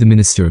could see the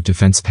Minister of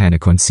Defense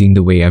panic when seeing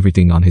the way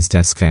everything on his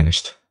desk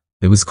vanished.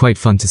 It was quite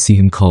fun to see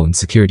him call in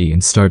security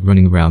and start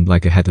running around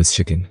like a headless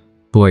chicken.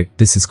 Boy,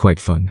 this is quite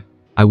fun.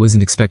 I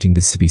wasn't expecting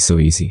this to be so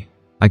easy.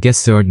 I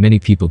guess there aren't many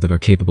people that are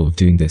capable of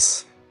doing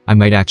this. I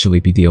might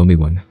actually be the only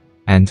one.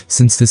 And,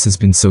 since this has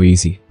been so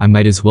easy, I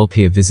might as well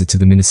pay a visit to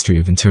the Ministry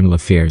of Internal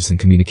Affairs and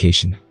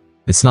Communication.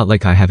 It's not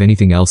like I have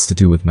anything else to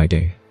do with my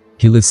day.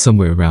 He lives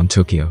somewhere around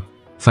Tokyo.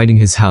 Finding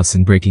his house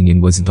and breaking in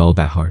wasn't all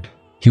that hard.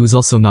 He was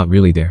also not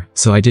really there,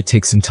 so I did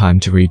take some time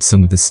to read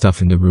some of the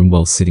stuff in the room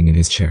while sitting in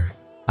his chair.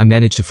 I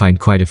managed to find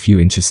quite a few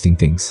interesting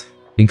things.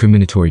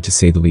 Incriminatory to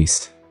say the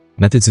least.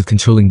 Methods of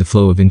controlling the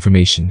flow of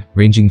information,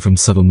 ranging from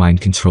subtle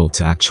mind control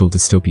to actual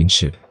dystopian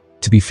shit.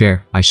 To be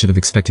fair, I should have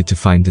expected to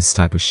find this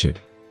type of shit.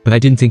 But I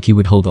didn't think he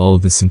would hold all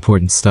of this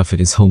important stuff at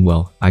his home.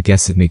 Well, I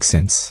guess it makes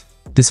sense.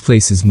 This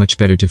place is much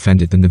better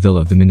defended than the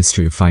villa of the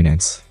Ministry of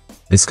Finance.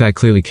 This guy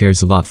clearly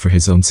cares a lot for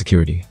his own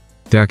security.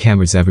 There are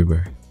cameras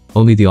everywhere.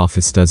 Only the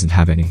office doesn't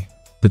have any.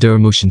 But there are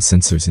motion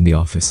sensors in the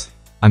office.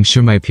 I'm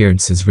sure my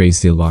appearance has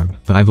raised the alarm,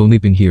 but I've only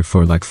been here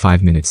for like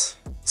 5 minutes.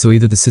 So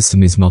either the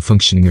system is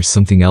malfunctioning or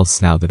something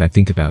else. Now that I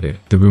think about it,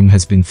 the room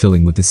has been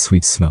filling with this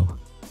sweet smell.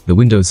 The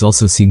windows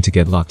also seem to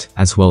get locked,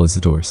 as well as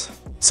the doors.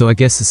 So I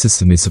guess the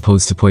system is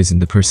supposed to poison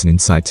the person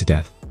inside to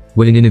death.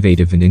 What an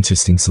innovative and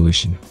interesting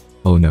solution.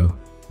 Oh no.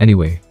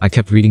 Anyway, I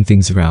kept reading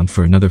things around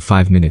for another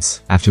 5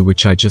 minutes, after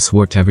which I just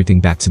warped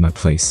everything back to my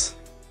place.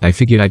 I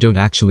figured I don't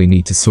actually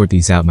need to sort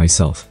these out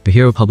myself. The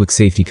Hero Public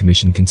Safety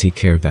Commission can take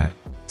care of that.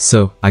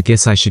 So, I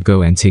guess I should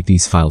go and take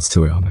these files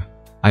to Oyama.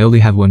 I only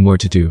have one more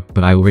to do,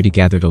 but I already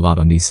gathered a lot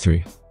on these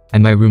 3.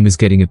 And my room is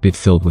getting a bit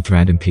filled with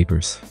random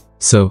papers.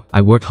 So,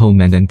 I warped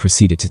home and then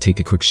proceeded to take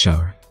a quick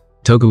shower.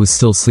 Toga was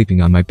still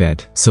sleeping on my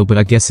bed, but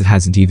I guess it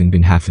hasn't even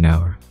been half an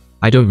hour.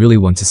 I don't really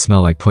want to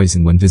smell like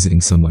poison when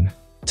visiting someone.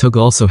 Toga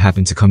also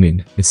happened to come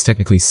in. It's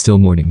technically still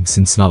morning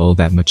since not all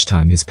that much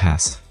time has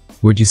passed.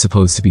 Where'd you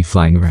supposed to be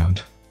flying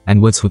around?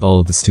 And what's with all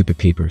of the stupid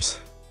papers?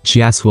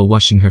 She asked while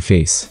washing her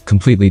face,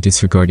 completely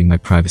disregarding my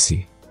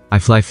privacy. I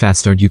fly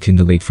fast. Aren't you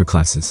kinda late for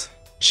classes?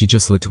 She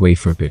just looked away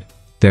for a bit.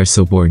 They're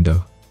so boring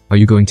though. Are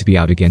you going to be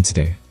out again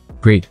today?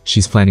 Great,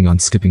 she's planning on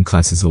skipping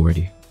classes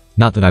already.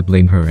 Not that I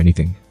blame her or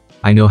anything.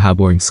 I know how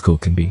boring school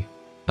can be.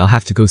 I'll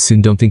have to go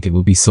soon. Don't think it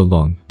will be so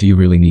long. Do you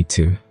really need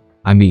to?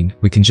 I mean,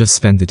 we can just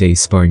spend the day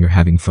sparring or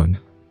having fun.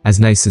 As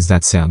nice as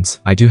that sounds,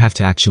 I do have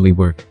to actually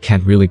work.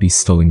 Can't really be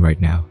stalling right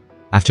now.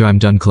 After I'm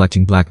done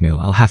collecting blackmail,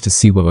 I'll have to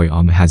see what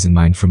Oyama has in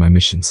mind for my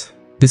missions.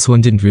 This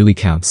one didn't really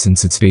count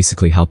since it's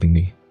basically helping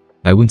me.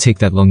 I wouldn't take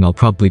that long. I'll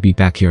probably be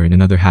back here in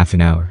another half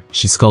an hour.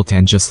 She skulked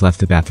and just left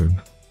the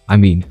bathroom. I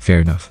mean, fair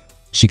enough.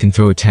 She can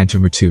throw a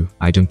tantrum or two,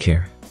 I don't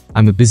care.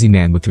 I'm a busy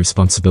man with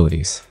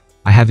responsibilities.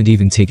 I haven't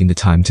even taken the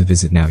time to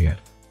visit now yet.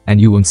 And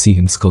you won't see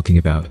him skulking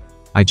about.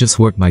 I just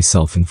warped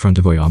myself in front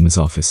of Oyama's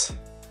office.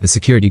 The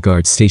security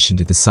guards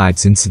stationed at the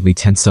sides instantly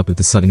tensed up at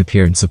the sudden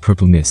appearance of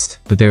purple mist,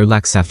 but they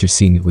relaxed after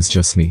seeing it was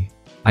just me.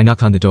 I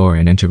knocked on the door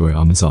and entered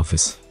Oyama's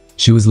office.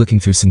 She was looking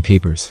through some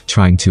papers,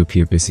 trying to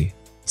appear busy.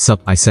 "Sup,"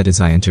 I said as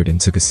I entered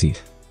and took a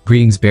seat.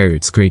 "Greetings, Barry.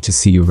 It's great to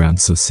see you around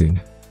so soon.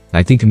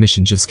 I think a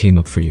mission just came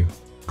up for you."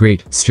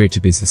 "Great, straight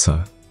to business,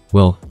 huh?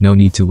 Well, no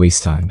need to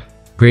waste time."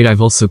 "Great,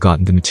 I've also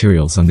gotten the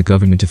materials on the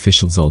government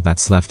officials. All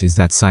that's left is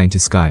that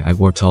scientist guy. I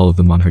warped all of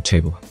them on her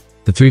table."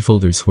 The 3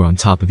 folders were on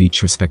top of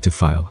each respective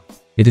file.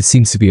 It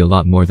seems to be a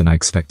lot more than I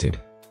expected.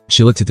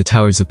 She looked at the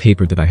towers of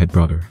paper that I had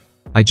brought her.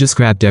 I just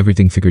grabbed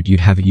everything, figured you'd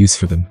have a use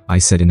for them, I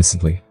said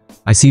innocently.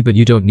 I see, but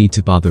you don't need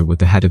to bother with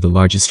the head of the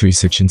largest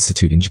research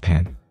institute in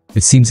Japan.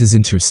 It seems his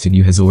interest in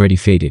you has already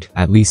faded,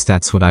 at least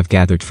that's what I've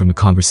gathered from a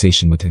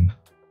conversation with him.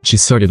 She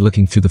started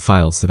looking through the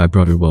files that I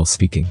brought her while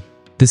speaking.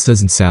 This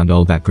doesn't sound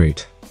all that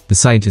great. The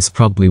scientist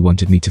probably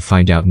wanted me to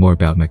find out more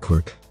about my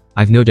quirk.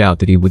 I've no doubt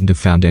that he wouldn't have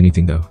found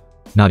anything though.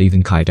 Not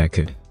even Kaidai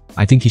could.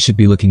 I think he should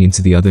be looking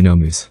into the other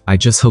Nomus. I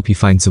just hope he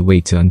finds a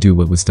way to undo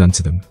what was done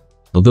to them.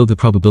 Although the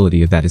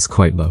probability of that is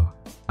quite low.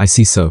 I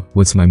see, so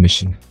what's my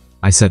mission?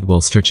 I said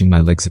while stretching my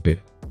legs a bit.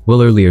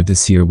 Well, earlier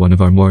this year one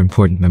of our more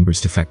important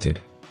members defected.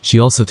 She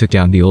also took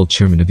down the old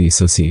chairman of the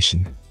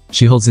association.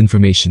 She holds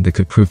information that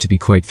could prove to be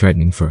quite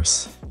threatening for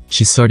us.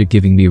 She started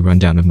giving me a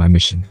rundown of my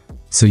mission.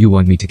 So you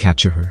want me to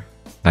capture her?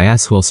 I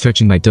asked while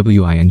stretching my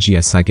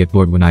wings. I get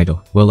bored when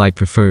idle. Well, I'd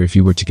prefer if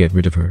you were to get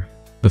rid of her.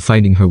 But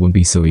finding her won't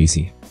be so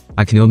easy.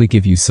 I can only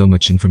give you so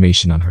much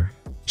information on her.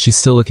 She's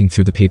still looking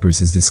through the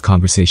papers. Is this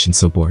conversation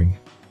so boring?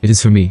 It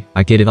is for me.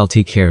 I get it, I'll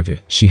take care of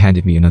it. She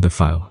handed me another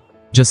file.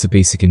 Just the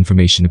basic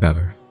information about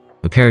her.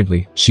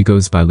 Apparently, she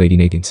goes by Lady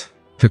Nagant.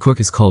 Her quirk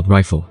is called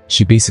Rifle.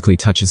 She basically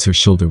touches her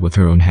shoulder with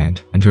her own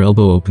hand, and her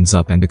elbow opens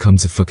up and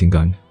becomes a fucking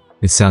gun.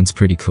 It sounds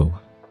pretty cool.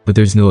 But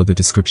there's no other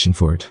description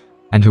for it.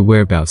 And her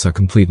whereabouts are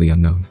completely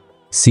unknown.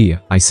 See ya,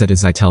 I said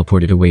as I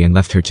teleported away and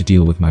left her to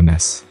deal with my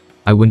mess.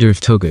 I wonder if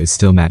Toga is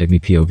still mad at me.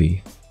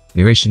 POV.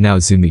 Narration now.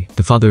 Izumi,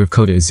 the father of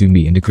Kota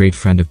Izumi and a great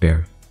friend of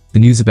Bear. The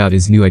news about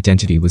his new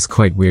identity was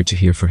quite weird to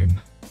hear for him.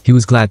 He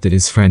was glad that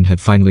his friend had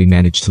finally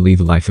managed to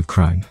leave a life of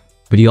crime.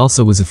 But he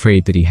also was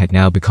afraid that he had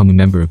now become a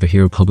member of the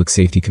Hero Public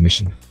Safety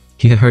Commission.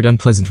 He had heard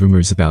unpleasant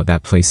rumors about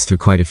that place through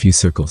quite a few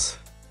circles.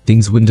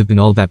 Things wouldn't have been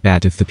all that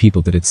bad if the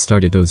people that had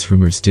started those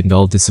rumors didn't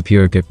all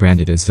disappear or get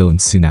branded as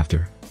villains soon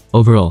after.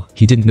 Overall,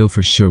 he didn't know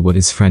for sure what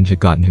his friend had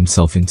gotten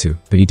himself into,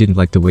 but he didn't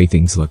like the way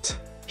things looked.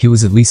 He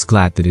was at least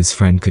glad that his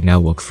friend could now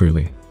walk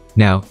freely.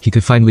 Now, he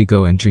could finally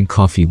go and drink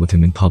coffee with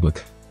him in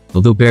public.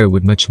 Although Bear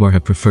would much more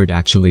have preferred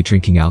actually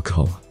drinking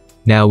alcohol.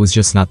 Now was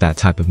just not that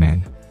type of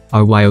man.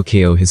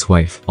 Ryoko, his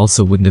wife,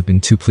 also wouldn't have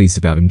been too pleased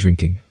about him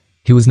drinking.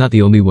 He was not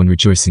the only one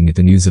rejoicing at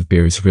the news of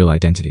Bear's real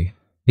identity.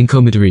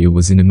 Inko Midoriya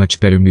was in a much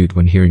better mood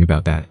when hearing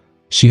about that.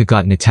 She had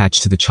gotten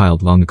attached to the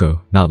child long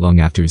ago, not long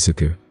after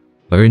Izuku.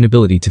 But her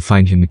inability to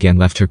find him again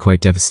left her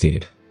quite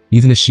devastated.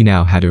 Even as she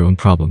now had her own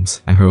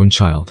problems, and her own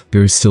child,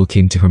 Bear still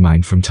came to her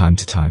mind from time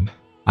to time.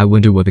 I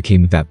wonder what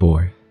became of that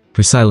boy.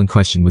 Her silent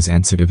question was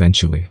answered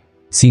eventually.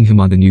 Seeing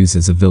him on the news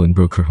as a villain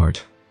broke her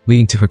heart,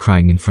 leading to her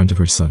crying in front of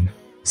her son.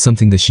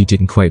 Something that she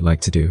didn't quite like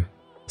to do.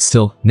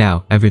 Still,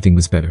 now, everything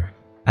was better.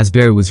 As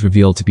Bear was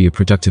revealed to be a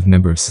productive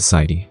member of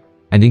society.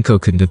 And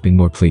Inko couldn't have been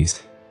more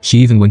pleased. She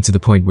even went to the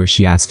point where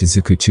she asked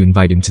Izuku to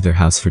invite him to their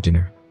house for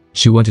dinner.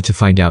 She wanted to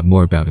find out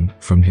more about him,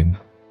 from him.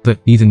 But,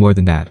 even more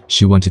than that,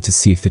 she wanted to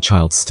see if the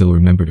child still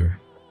remembered her.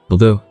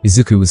 Although,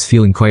 Izuku was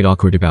feeling quite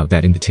awkward about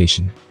that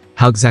invitation.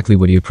 How exactly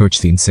would he approach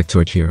the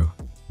insectoid hero?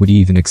 Would he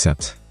even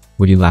accept?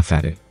 Would he laugh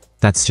at it?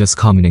 That's just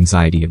common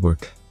anxiety at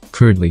work.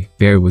 Currently,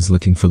 Bear was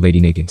looking for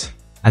Lady Nagant,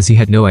 as he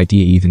had no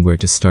idea even where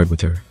to start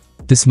with her.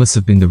 This must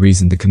have been the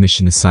reason the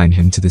commission assigned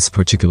him to this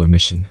particular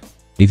mission.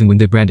 Even when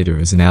they branded her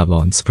as an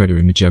outlaw and spread her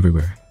image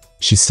everywhere,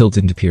 she still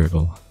didn't appear at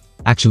all.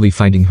 Actually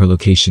finding her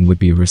location would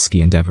be a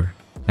risky endeavor,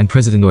 and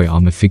President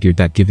Oyama figured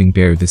that giving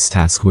Bear this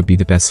task would be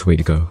the best way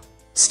to go.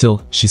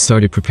 Still, she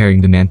started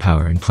preparing the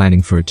manpower and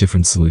planning for a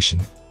different solution,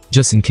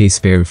 just in case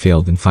Bear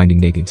failed in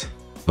finding Nagant.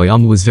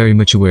 Oyama was very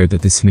much aware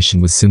that this mission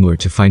was similar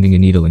to finding a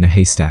needle in a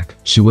haystack.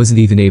 She wasn't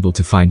even able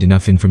to find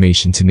enough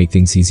information to make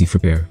things easy for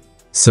Bear.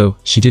 So,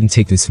 she didn't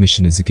take this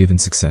mission as a given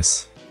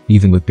success,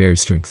 even with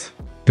Bear's strength.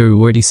 Bear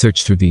already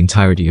searched through the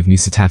entirety of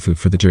Musatafu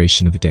for the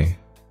duration of a day.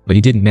 But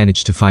he didn't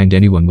manage to find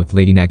anyone with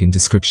Lady Nagant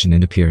description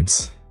and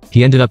appearance.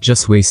 He ended up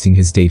just wasting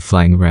his day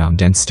flying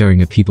around and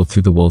staring at people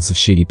through the walls of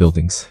shady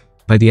buildings.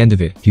 By the end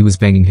of it, he was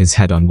banging his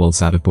head on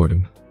walls out of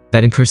boredom.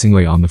 That and cursing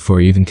Oyama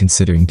for even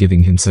considering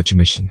giving him such a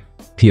mission.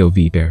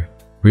 POV Bear.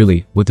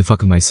 Really, what the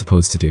fuck am I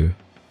supposed to do?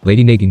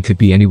 Lady Nagant could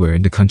be anywhere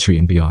in the country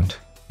and beyond.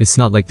 It's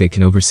not like they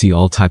can oversee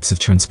all types of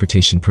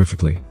transportation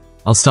perfectly.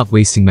 I'll stop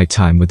wasting my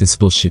time with this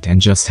bullshit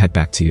and just head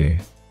back to UA.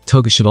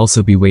 Toga should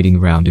also be waiting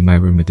around in my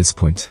room at this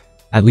point.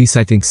 At least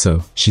I think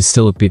so. She's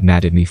still a bit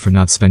mad at me for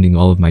not spending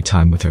all of my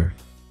time with her.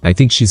 I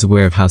think she's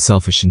aware of how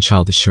selfish and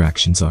childish her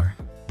actions are.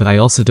 But I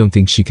also don't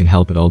think she can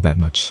help it all that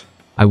much.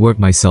 I warped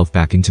myself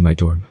back into my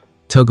dorm.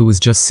 Toga was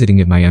just sitting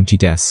at my empty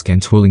desk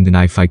and twirling the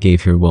knife I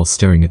gave her while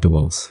staring at the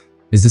walls.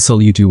 Is this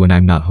all you do when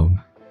I'm not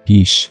home?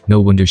 Yeesh, no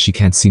wonder she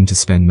can't seem to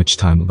spend much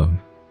time alone.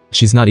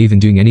 She's not even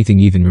doing anything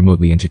even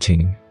remotely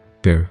entertaining.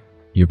 Bear,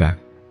 you're back.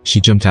 She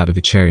jumped out of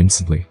the chair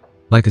instantly.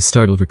 Like a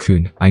startled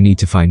raccoon, I need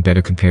to find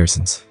better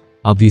comparisons.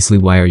 Obviously,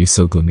 why are you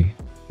so gloomy?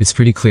 It's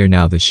pretty clear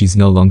now that she's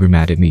no longer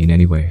mad at me in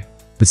any way.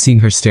 But seeing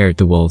her stare at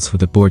the walls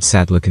with a bored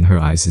sad look in her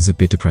eyes is a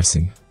bit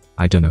depressing.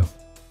 I don't know.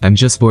 I'm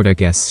just bored, I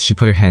guess. She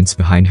put her hands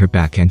behind her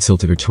back and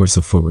tilted her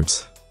torso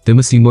forwards. There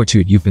must be more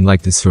to it. You've been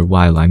like this for a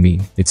while. I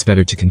mean, it's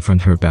better to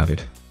confront her about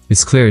it.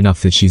 It's clear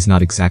enough that she's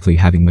not exactly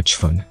having much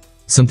fun.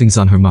 Something's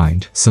on her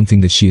mind, something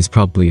that she is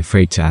probably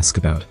afraid to ask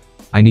about.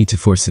 I need to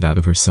force it out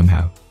of her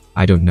somehow.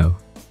 I don't know.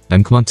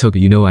 Come on Toga,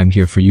 you know I'm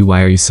here for you.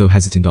 Why are you so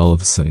hesitant all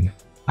of a sudden?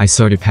 I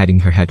started patting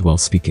her head while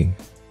speaking.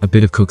 A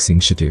bit of coaxing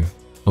should do.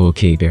 Oh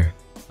okay bear.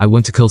 I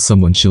want to kill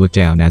someone. She looked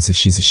down as if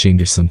she's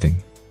ashamed or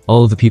something.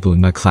 All of the people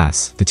in my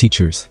class, the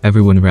teachers,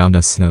 everyone around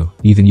us know,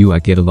 even you, I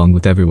get along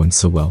with everyone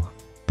so well.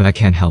 But I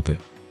can't help it.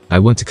 I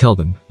want to kill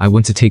them. I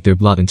want to take their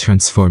blood and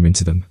transform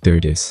into them. There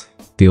it is.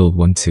 The old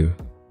one too.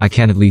 I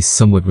can at least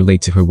somewhat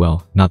relate to her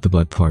well, not the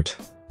blood part.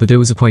 But there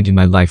was a point in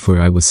my life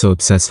where I was so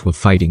obsessed with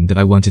fighting that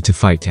I wanted to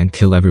fight and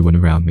kill everyone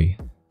around me.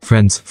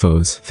 Friends,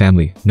 foes,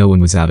 family, no one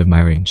was out of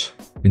my range.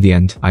 In the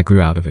end, I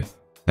grew out of it.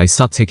 I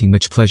stopped taking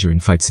much pleasure in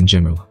fights in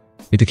general.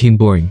 It became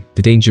boring.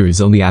 The danger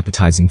is only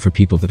appetizing for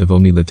people that have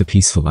only lived a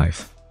peaceful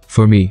life.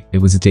 For me, it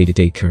was a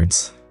day-to-day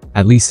occurrence.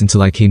 At least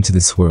until I came to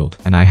this world,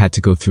 and I had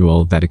to go through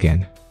all of that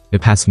again.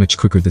 It passed much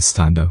quicker this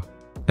time though.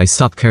 I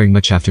stopped caring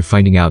much after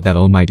finding out that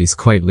All Might is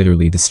quite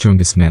literally the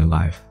strongest man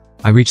alive.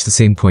 I reached the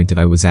same point that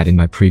I was at in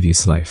my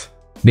previous life.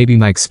 Maybe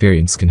my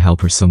experience can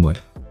help her somewhat.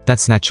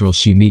 That's natural.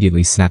 She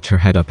immediately snapped her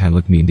head up and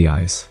looked me in the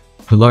eyes.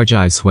 Her large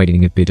eyes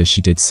widening a bit as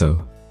she did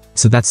so.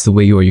 So that's the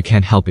way you are. You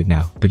can't help it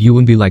now, but you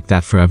won't be like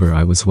that forever.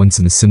 I was once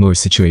in a similar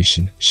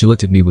situation. She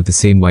looked at me with the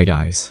same wide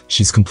eyes.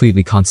 She's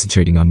completely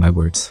concentrating on my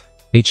words.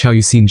 How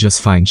you seem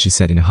just fine, she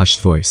said in a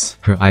hushed voice,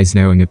 her eyes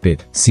narrowing a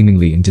bit,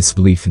 seemingly in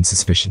disbelief and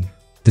suspicion.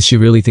 Does she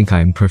really think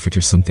I am perfect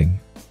or something?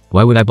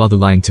 Why would I bother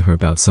lying to her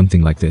about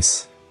something like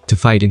this? To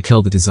fight and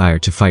kill, the desire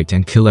to fight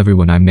and kill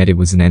everyone I met, it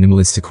was an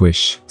animalistic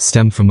wish,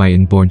 stemmed from my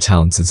inborn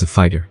talents as a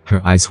fighter.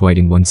 Her eyes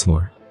widened once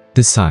more.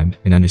 This time,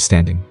 in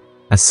understanding.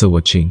 As so,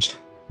 what changed?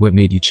 What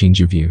made you change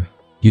your view?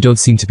 You don't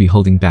seem to be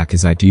holding back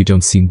as I do. You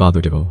don't seem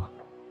bothered at all.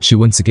 She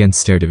once again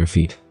stared at her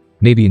feet.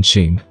 Maybe in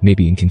shame,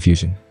 maybe in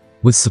confusion.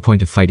 What's the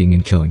point of fighting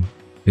and killing?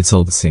 It's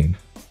all the same.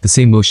 The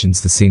same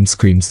motions, the same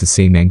screams, the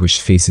same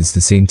anguished faces,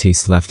 the same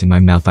taste left in my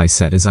mouth, I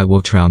said as I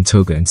walked around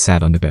Toga and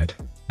sat on the bed.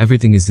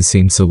 Everything is the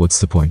same, so what's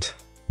the point?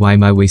 Why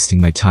am I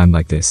wasting my time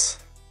like this?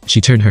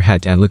 She turned her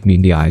head and looked me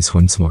in the eyes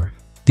once more.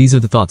 These are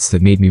the thoughts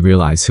that made me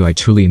realize who I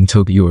truly am.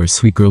 Toga, you are a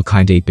sweet girl,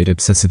 kind, 8-bit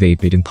obsessive,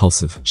 8-bit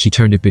impulsive. She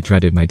turned a bit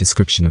red at my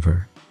description of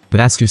her. But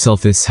ask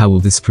yourself this: how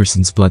will this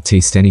person's blood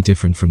taste any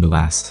different from the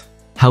last?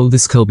 How will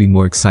this kill be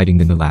more exciting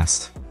than the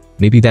last?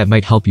 Maybe that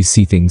might help you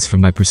see things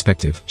from my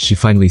perspective. She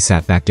finally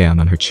sat back down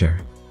on her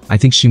chair. I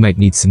think she might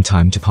need some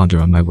time to ponder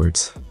on my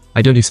words.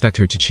 I don't expect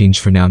her to change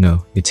for now,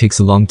 no. It takes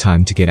a long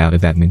time to get out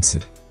of that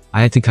mindset.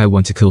 I think I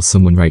want to kill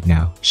someone right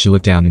now. She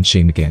looked down in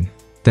shame again.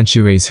 Then she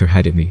raised her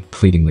head at me,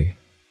 pleadingly.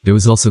 There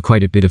was also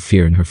quite a bit of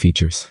fear in her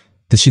features.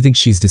 Does she think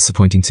she's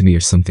disappointing to me or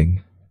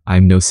something? I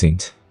am no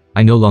saint.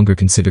 I no longer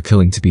consider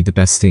killing to be the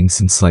best thing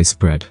since sliced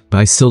bread, but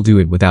I still do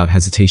it without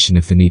hesitation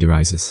if the need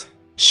arises.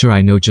 Sure,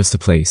 I know just a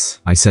place,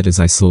 I said as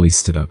I slowly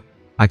stood up.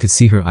 I could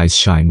see her eyes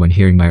shine when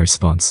hearing my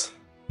response.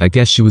 I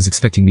guess she was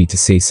expecting me to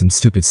say some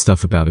stupid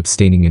stuff about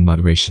abstaining in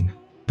moderation.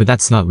 But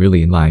that's not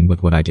really in line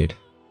with what I did.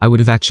 I would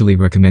have actually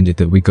recommended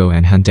that we go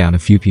and hunt down a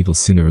few people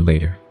sooner or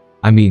later.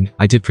 I mean,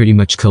 I did pretty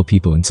much kill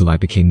people until I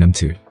became numb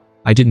to it.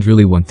 I didn't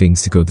really want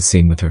things to go the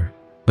same with her.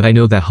 But I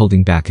know that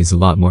holding back is a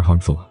lot more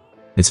harmful.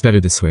 It's better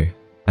this way.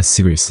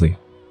 Seriously.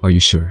 Are you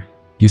sure?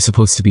 You're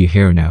supposed to be a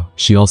hero now.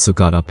 She also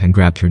got up and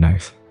grabbed her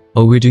knife.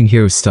 Oh, we're doing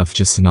hero stuff,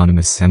 just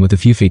anonymous, and with a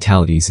few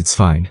fatalities, it's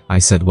fine, I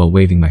said while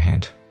waving my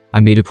hand.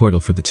 I made a portal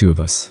for the two of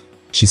us.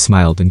 She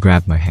smiled and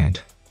grabbed my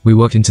hand. We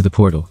walked into the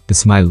portal. The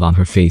smile on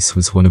her face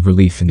was one of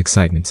relief and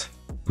excitement.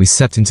 We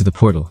stepped into the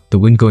portal, the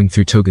wind going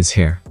through Toga's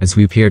hair, as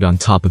we appeared on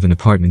top of an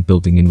apartment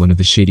building in one of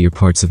the shadier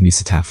parts of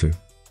Misatafu.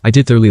 I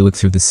did thoroughly look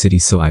through the city,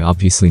 so I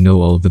obviously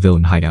know all of the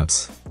villain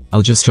hideouts.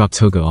 I'll just drop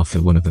Toga off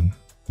at one of them.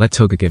 Let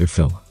Toga get her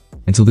fill.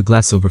 Until the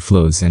glass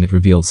overflows and it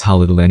reveals how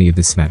little any of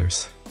this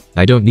matters.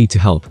 I don't need to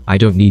help, I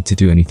don't need to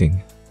do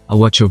anything. I'll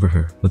watch over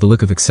her, with a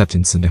look of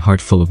acceptance and a heart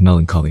full of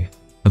melancholy.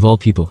 Of all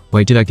people,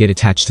 why did I get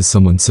attached to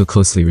someone so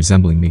closely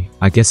resembling me?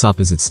 I guess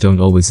opposites don't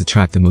always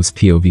attract the most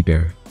POV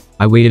bearer.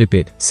 I waited a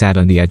bit, sat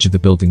on the edge of the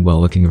building while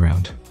looking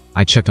around.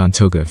 I checked on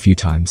Toga a few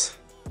times.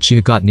 She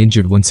had gotten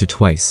injured once or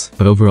twice,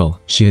 but overall,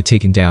 she had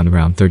taken down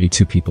around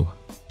 32 people.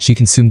 She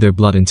consumed their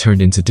blood and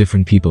turned into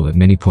different people at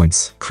many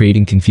points,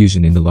 creating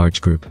confusion in the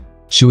large group.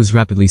 She was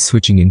rapidly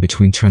switching in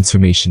between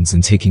transformations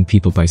and taking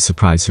people by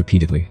surprise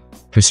repeatedly.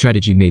 Her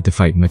strategy made the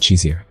fight much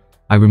easier.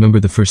 I remember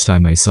the first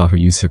time I saw her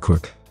use her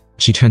quirk.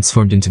 She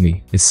transformed into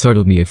me. It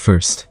startled me at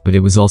first, but it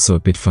was also a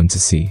bit fun to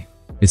see.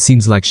 It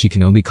seems like she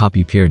can only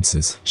copy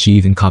appearances. She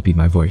even copied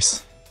my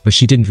voice. But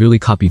she didn't really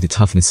copy the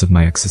toughness of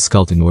my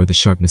exoskeleton or the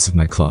sharpness of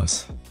my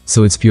claws.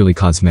 So it's purely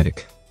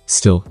cosmetic.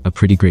 Still, a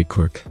pretty great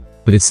quirk.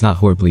 But it's not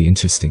horribly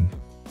interesting.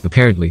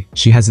 Apparently,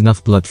 she has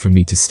enough blood for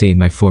me to stay in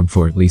my form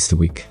for at least a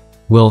week.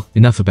 Well,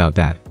 enough about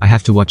that. I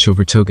have to watch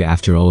over Toga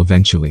after all.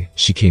 Eventually,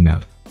 she came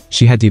out.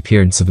 She had the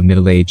appearance of a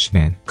middle-aged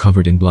man,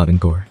 covered in blood and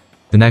gore.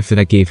 The knife that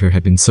I gave her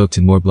had been soaked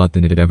in more blood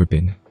than it had ever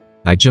been.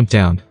 I jumped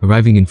down,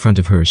 arriving in front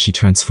of her as she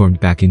transformed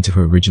back into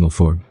her original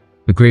form.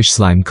 The grayish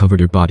slime covered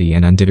her body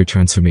and undid her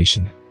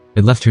transformation.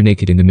 It left her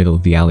naked in the middle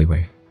of the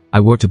alleyway. I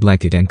warped a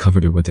blanket and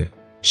covered her with it.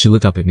 She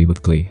looked up at me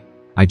with glee.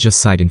 I just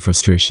sighed in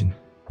frustration.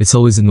 It's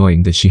always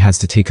annoying that she has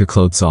to take her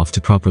clothes off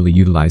to properly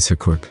utilize her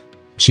quirk.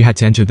 She had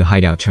to enter the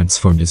hideout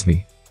transformed as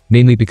me.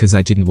 Mainly because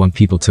I didn't want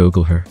people to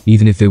ogle her,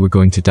 even if they were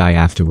going to die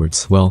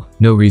afterwards. Well,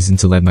 no reason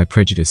to let my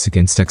prejudice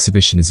against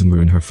exhibitionism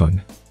ruin her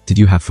fun. Did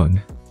you have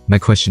fun? My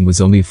question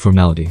was only a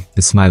formality.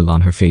 The smile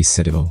on her face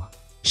said it all.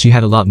 She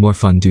had a lot more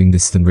fun doing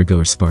this than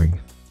regular sparring,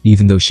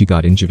 even though she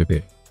got injured a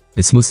bit.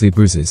 It's mostly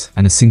bruises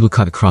and a single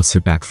cut across her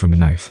back from a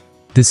knife.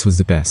 This was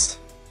the best.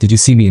 Did you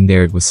see me in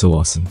there? It was so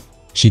awesome.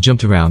 She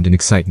jumped around in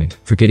excitement,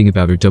 forgetting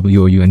about her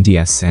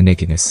WOUNDS and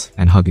nakedness,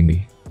 and hugging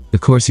me. Of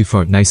course you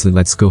fart nicely,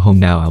 let's go home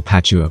now, I'll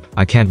patch you up.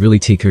 I can't really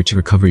take her to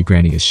recovery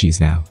granny as she's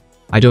now.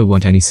 I don't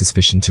want any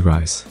suspicion to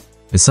rise.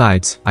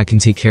 Besides, I can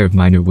take care of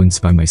minor wounds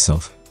by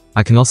myself.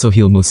 I can also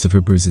heal most of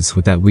her bruises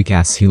with that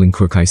weak-ass healing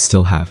quirk I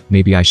still have.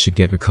 Maybe I should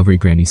get recovery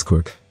granny's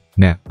quirk.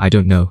 Nah, I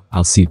don't know,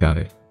 I'll see about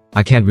it.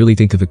 I can't really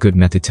think of a good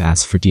method to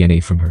ask for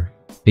DNA from her.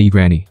 Hey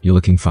granny, you're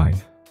looking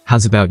fine.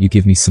 How's about you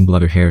give me some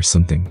blood or hair or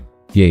something?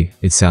 Yay,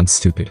 it sounds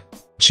stupid.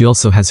 She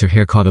also has her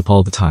hair caught up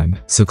all the time,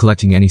 so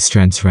collecting any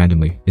strands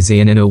randomly is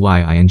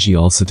annoying.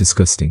 Also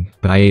disgusting,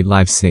 but I ate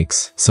live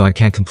snakes, so I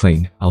can't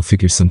complain. I'll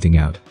figure something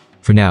out.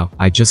 For now,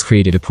 I just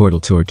created a portal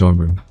to our dorm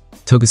room.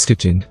 Toga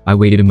skipped in. I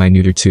waited a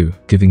minute or two,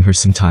 giving her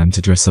some time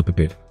to dress up a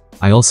bit.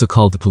 I also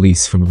called the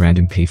police from a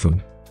random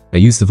payphone. I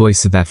used the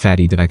voice of that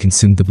fatty that I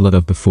consumed the blood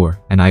of before,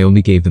 and I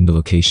only gave them the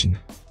location.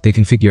 They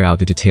can figure out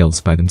the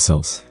details by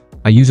themselves.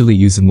 I usually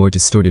use a more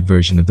distorted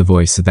version of the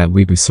voice of that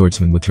weeaboo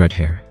swordsman with red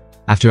hair.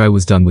 After I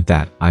was done with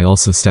that, I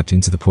also stepped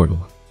into the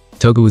portal.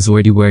 Toga was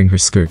already wearing her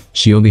skirt.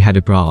 She only had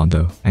a bra on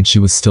though, and she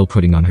was still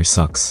putting on her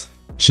socks.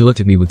 She looked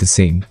at me with the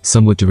same,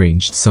 somewhat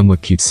deranged,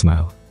 somewhat cute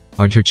smile.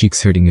 Aren't her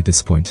cheeks hurting at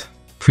this point?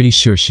 Pretty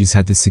sure she's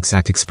had this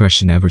exact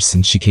expression ever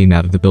since she came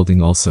out of the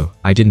building also.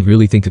 I didn't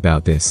really think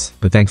about this,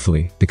 but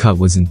thankfully, the cut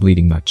wasn't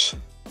bleeding much.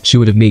 She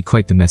would have made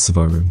quite the mess of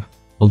our room.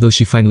 Although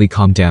she finally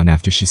calmed down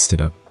after she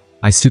stood up.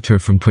 I stopped her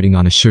from putting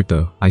on a shirt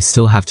though. I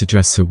still have to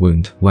dress her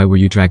wound. Why were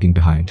you dragging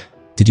behind?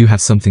 Did you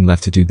have something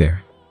left to do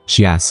there?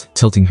 She asked,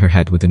 tilting her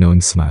head with a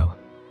knowing smile.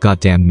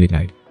 Goddamn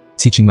midnight.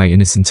 Teaching my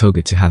innocent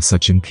Toga to have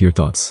such impure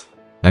thoughts.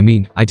 I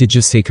mean, I did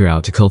just take her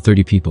out to cull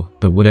 30 people,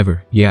 but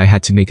whatever. Yeah, I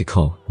had to make a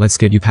call. Let's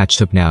get you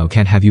patched up now.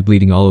 Can't have you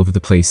bleeding all over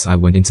the place. I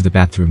went into the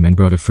bathroom and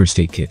brought a first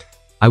aid kit.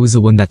 I was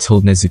the one that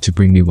told Nezu to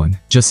bring me one,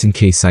 just in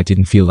case I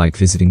didn't feel like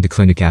visiting the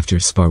clinic after a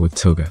spar with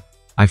Toga.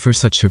 I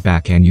first touched her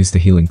back and used the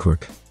healing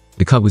quirk.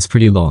 The cut was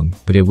pretty long,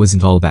 but it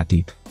wasn't all that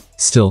deep.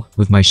 Still,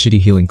 with my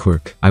shitty healing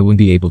quirk, I wouldn't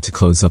be able to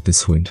close up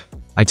this wound.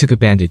 I took a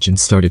bandage and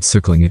started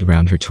circling it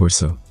around her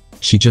torso.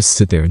 She just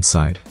stood there and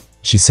sighed.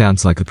 She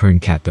sounds like a purring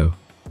cat though.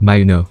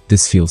 Mayuno,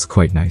 this feels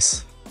quite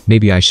nice.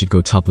 Maybe I should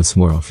go topless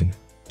more often,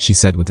 she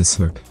said with a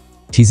smirk.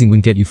 Teasing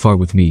wouldn't get you far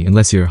with me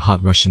unless you're a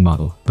hot Russian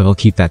model, but I'll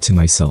keep that to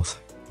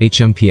myself.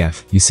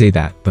 HMPF, you say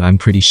that, but I'm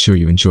pretty sure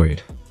you enjoy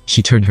it.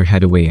 She turned her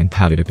head away and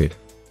pouted a bit.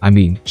 I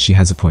mean, she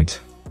has a point.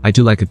 I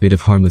do like a bit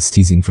of harmless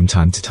teasing from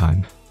time to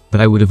time.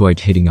 But I would avoid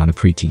hitting on a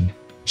preteen.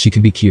 She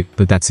can be cute,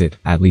 but that's it,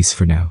 at least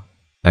for now.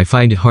 I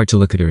find it hard to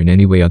look at her in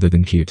any way other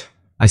than cute.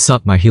 I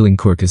sought my healing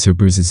quirk as her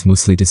bruises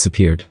mostly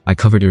disappeared. I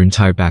covered her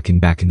entire back in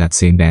that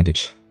same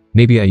bandage.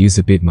 Maybe I used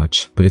a bit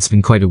much, but it's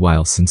been quite a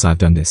while since I've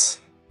done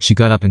this. She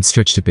got up and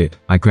stretched a bit.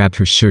 I grabbed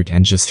her shirt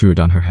and just threw it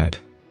on her head.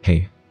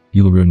 Hey,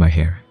 you'll ruin my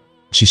hair.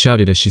 She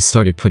shouted as she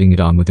started putting it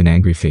on with an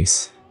angry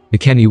face. It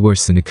can't be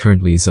worse than it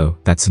currently is. Oh,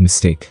 that's a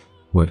mistake.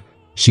 What?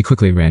 She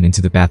quickly ran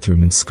into the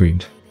bathroom and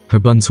screamed. Her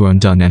buns were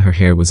undone and her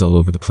hair was all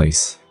over the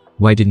place.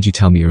 Why didn't you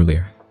tell me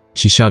earlier?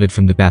 She shouted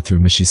from the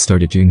bathroom as she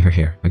started doing her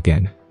hair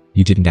again.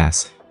 You didn't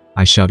ask.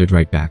 I shouted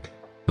right back.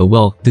 Oh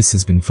well, this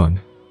has been fun.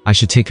 I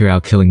should take her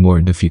out killing more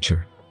in the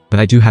future. But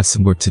I do have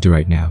some work to do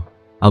right now.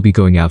 I'll be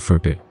going out for a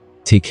bit.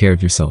 Take care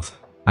of yourself.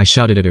 I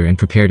shouted at her and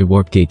prepared a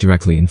warp gate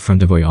directly in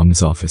front of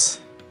Oyama's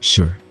office.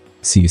 Sure.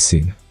 See you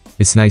soon.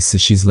 It's nice that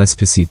she's less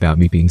pissy about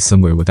me being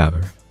somewhere without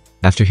her.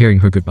 After hearing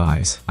her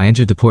goodbyes, I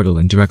entered the portal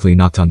and directly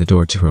knocked on the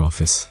door to her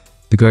office.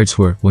 The guards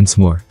were, once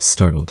more,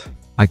 startled.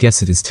 I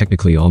guess it is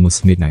technically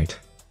almost midnight,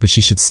 but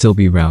she should still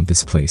be around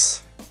this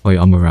place.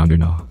 Oyama around or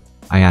no?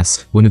 I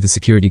asked. One of the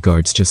security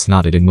guards just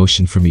nodded in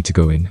motion for me to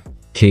go in.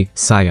 "Okay,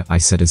 Saya," I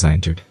said as I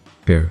entered.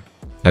 "Bear.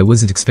 I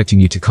wasn't expecting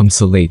you to come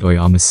so late."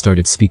 Oyama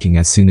started speaking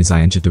as soon as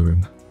I entered the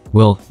room.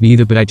 "Well, me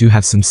either, but I do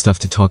have some stuff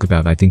to talk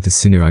about. I think the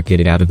sooner I get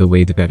it out of the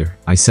way the better,"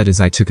 I said as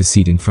I took a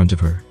seat in front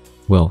of her.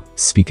 "Well,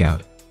 speak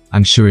out.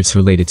 I'm sure it's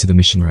related to the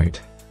mission, right?"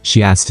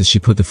 she asked as she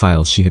put the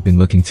files she had been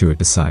looking through at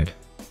the side.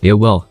 "Yeah,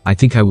 well, I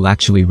think I will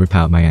actually rip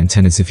out my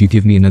antennas if you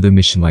give me another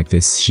mission like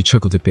this." She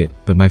chuckled a bit,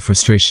 but my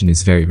frustration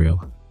is very real.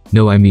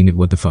 No, I mean it,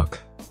 what the fuck?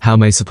 How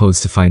am I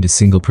supposed to find a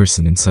single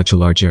person in such a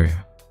large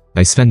area?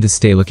 I spend this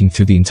day looking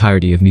through the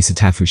entirety of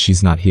Misatafu.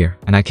 She's not here,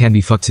 and I can't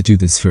be fucked to do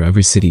this for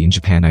every city in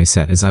Japan, I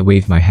said as I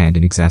waved my hand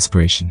in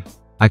exasperation.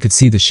 I could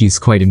see that she's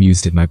quite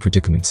amused at my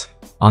predicament.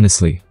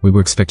 Honestly, we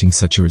were expecting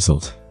such a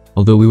result.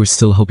 Although we were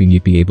still hoping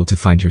you'd be able to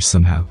find her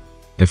somehow.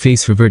 Their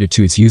face reverted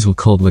to its usual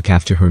cold look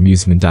after her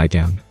amusement died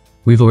down.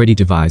 We've already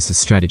devised a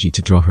strategy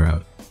to draw her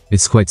out.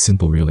 It's quite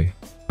simple really.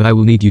 But I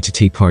will need you to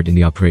take part in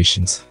the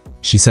operations,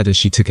 she said as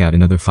she took out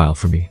another file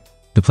for me.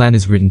 The plan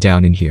is written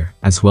down in here,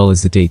 as well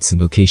as the dates and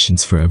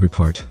locations for every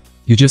part.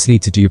 You just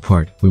need to do your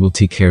part, we will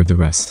take care of the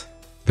rest.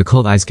 The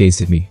cold eyes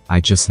gazed at me, I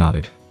just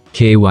nodded.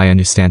 KAY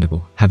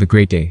understandable, have a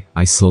great day.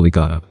 I slowly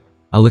got up.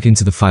 I'll look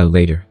into the file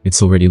later,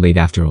 it's already late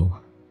after all.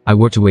 I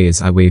walked away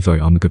as I waved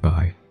Oyama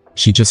goodbye.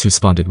 She just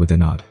responded with a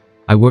nod.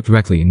 I walked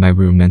directly in my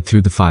room and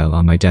threw the file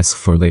on my desk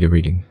for later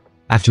reading.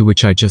 After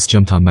which I just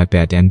jumped on my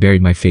bed and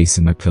buried my face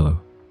in my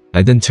pillow.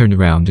 I then turned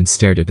around and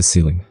stared at the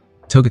ceiling.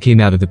 Toga came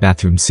out of the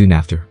bathroom soon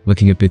after,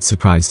 looking a bit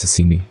surprised to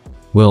see me.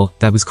 Well,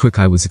 that was quick,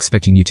 I was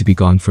expecting you to be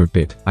gone for a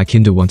bit. I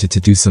kinda wanted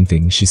to do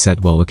something, she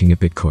said while looking a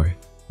bit coy.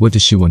 What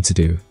does she want to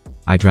do?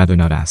 I'd rather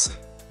not ask.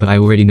 But I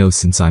already know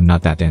since I'm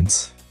not that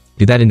dense.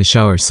 Did that in the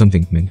shower or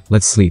something, man.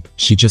 Let's sleep.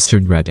 She just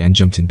turned red and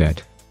jumped in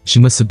bed. She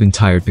must have been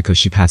tired because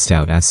she passed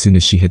out as soon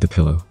as she hit the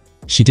pillow.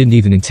 She didn't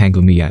even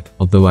entangle me yet,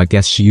 although I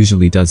guess she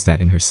usually does that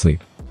in her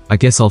sleep. I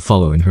guess I'll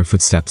follow in her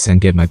footsteps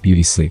and get my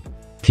beauty sleep.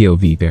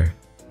 POV bear.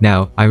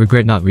 Now, I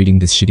regret not reading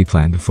this shitty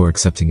plan before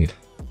accepting it.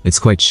 It's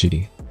quite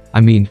shitty.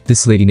 I mean,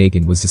 this Lady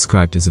Negan was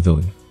described as a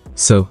villain.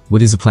 So,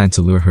 what is the plan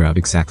to lure her out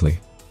exactly?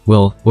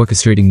 Well,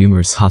 orchestrating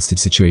numerous hostage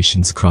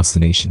situations across the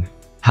nation.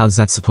 How's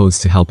that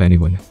supposed to help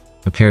anyone?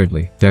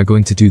 Apparently, they're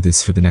going to do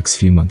this for the next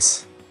few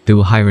months. They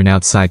will hire an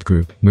outside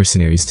group,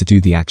 mercenaries, to do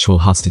the actual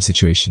hostage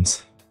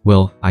situations.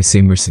 Well, I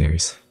say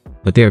mercenaries.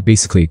 But they are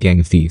basically a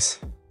gang of thieves.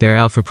 They are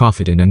out for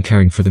profit and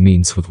uncaring for the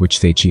means with which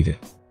they achieve it.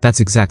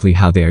 That's exactly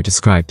how they are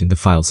described in the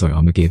files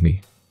Oyama gave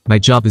me. My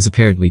job is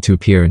apparently to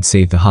appear and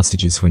save the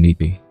hostages when need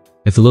be.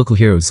 If the local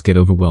heroes get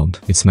overwhelmed,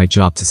 it's my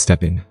job to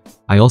step in.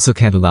 I also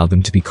can't allow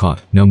them to be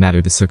caught, no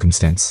matter the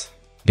circumstance.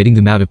 Getting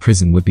them out of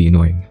prison would be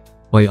annoying.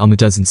 Oyama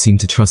doesn't seem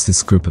to trust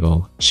this group at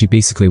all. She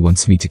basically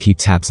wants me to keep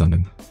tabs on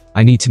them.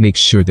 I need to make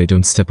sure they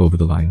don't step over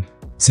the line.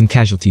 Some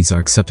casualties are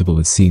acceptable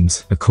it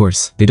seems. Of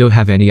course, they don't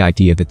have any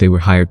idea that they were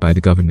hired by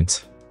the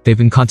government. They've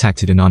been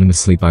contacted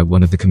anonymously by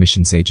one of the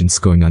commission's agents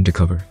going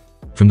undercover.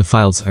 From the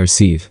files I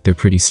receive, they're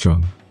pretty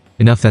strong.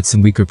 Enough that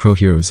some weaker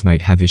pro-heroes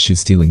might have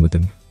issues dealing with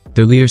them.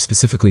 Their leader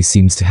specifically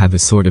seems to have a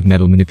sort of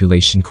metal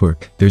manipulation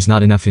quirk. There's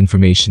not enough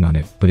information on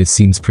it, but it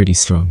seems pretty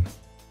strong.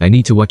 I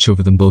need to watch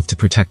over them both to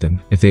protect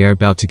them if they are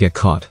about to get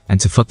caught, and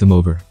to fuck them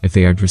over if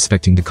they aren't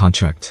respecting the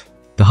contract.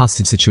 The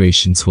hostage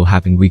situations will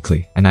happen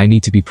weekly, and I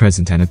need to be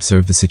present and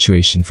observe the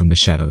situation from the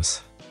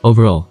shadows.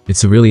 Overall,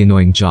 it's a really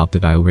annoying job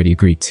that I already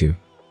agreed to.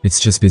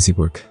 It's just busy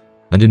work.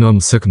 Under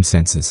normal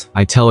circumstances,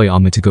 I tell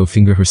Oyama to go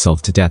finger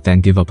herself to death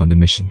and give up on the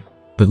mission.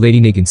 But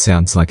Lady Negan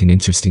sounds like an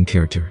interesting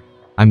character.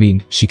 I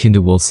mean, she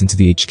kinda waltzed into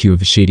the HQ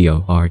of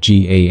Ashadio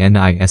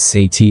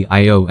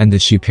RGANISATIO and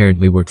that she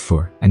apparently worked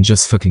for, and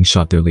just fucking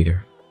shot their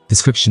leader.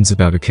 Descriptions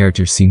about her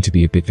character seem to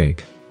be a bit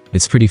vague.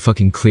 It's pretty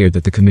fucking clear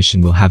that the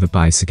commission will have a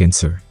bias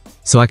against her.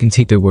 So I can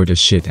take their word as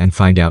shit and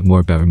find out more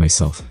about her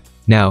myself.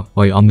 Now,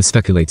 Oyama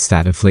speculates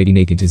that if Lady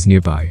Negan is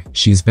nearby,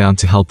 she is bound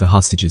to help the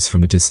hostages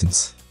from a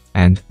distance.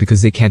 And,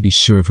 because they can't be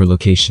sure of her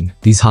location,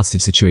 these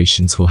hostage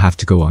situations will have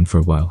to go on for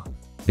a while.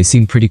 They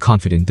seem pretty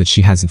confident that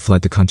she hasn't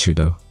fled the country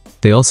though.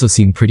 They also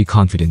seem pretty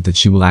confident that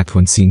she will act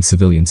when seeing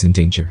civilians in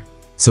danger.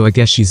 So I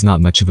guess she's not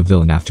much of a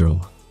villain after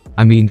all.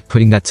 I mean,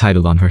 putting that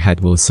title on her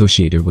head will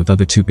associate her with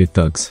other 2-bit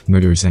thugs,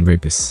 murderers and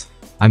rapists.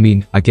 I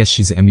mean, I guess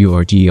she's a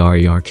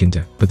MURDERER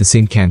kinda, but the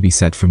same can be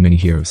said for many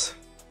heroes.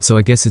 So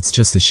I guess it's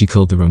just that she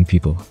killed the wrong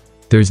people.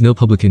 There is no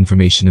public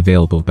information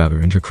available about her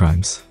and her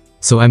crimes.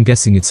 So I'm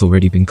guessing it's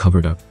already been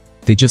covered up.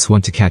 They just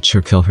want to catch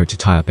her, kill her to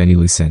tie up any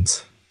loose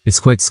ends. It's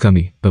quite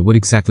scummy, but what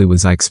exactly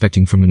was I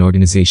expecting from an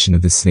organization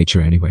of this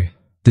nature anyway?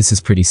 This is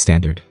pretty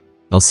standard.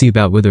 I'll see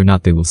about whether or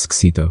not they will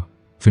succeed though.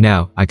 For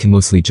now, I can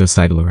mostly just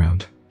idle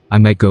around. I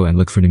might go and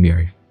look for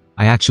Namiri.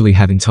 I actually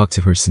haven't talked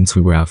to her since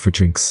we were out for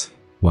drinks.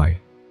 Why?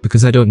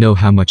 Because I don't know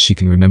how much she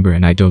can remember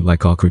and I don't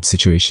like awkward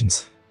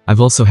situations. I've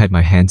also had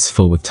my hands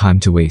full with time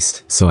to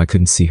waste, so I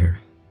couldn't see her.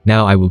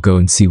 Now I will go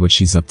and see what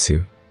she's up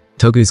to.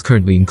 Toga is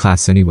currently in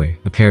class anyway.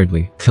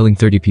 Apparently, killing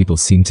 30 people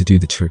seemed to do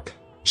the trick.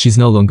 She's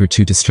no longer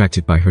too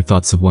distracted by her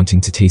thoughts of wanting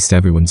to taste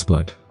everyone's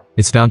blood.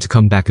 It's bound to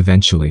come back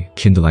eventually,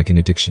 kinda like an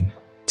addiction.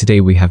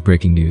 Today we have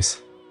breaking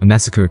news. A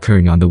massacre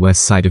occurring on the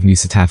west side of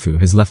Musatafu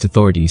has left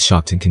authorities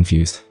shocked and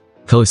confused.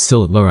 Color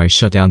still at low, I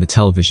shut down the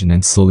television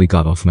and slowly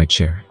got off my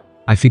chair.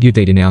 I figured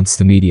they'd announce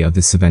the media of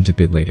this event a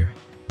bit later.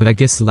 But I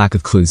guess the lack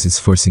of clues is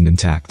forcing them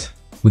to act.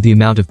 With the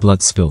amount of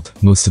blood spilt,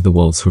 most of the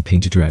walls were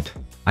painted red.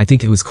 I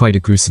think it was quite a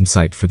gruesome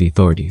sight for the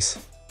authorities.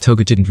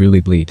 Toga didn't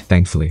really bleed,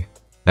 thankfully.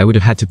 I would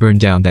have had to burn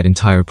down that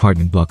entire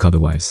apartment block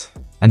otherwise.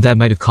 And that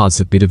might have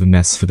caused a bit of a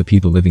mess for the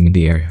people living in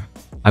the area.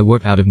 I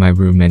warped out of my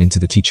room and into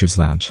the teacher's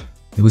lounge.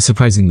 It was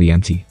surprisingly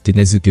empty. Did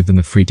Nezu give them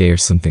a free day or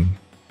something?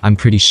 I'm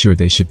pretty sure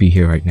they should be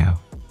here right now.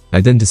 I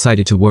then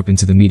decided to warp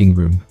into the meeting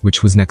room,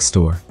 which was next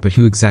door, but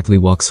who exactly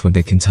walks when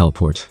they can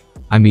teleport?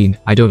 I mean,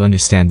 I don't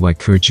understand why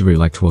Kurajiri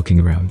liked walking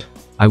around.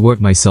 I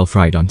warped myself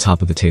right on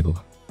top of the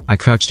table. I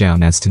crouched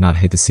down as to not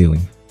hit the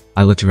ceiling.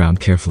 I looked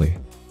around carefully.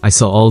 I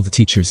saw all the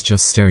teachers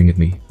just staring at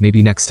me.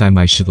 Maybe next time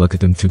I should look at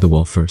them through the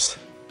wall first.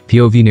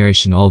 POV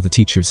narration. All the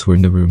teachers were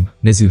in the room.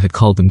 Nezu had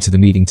called them to the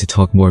meeting to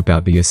talk more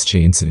about the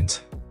SJ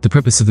incident. The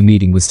purpose of the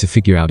meeting was to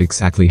figure out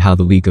exactly how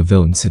the League of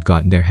Villains had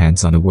gotten their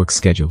hands on a work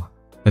schedule.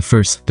 At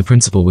first, the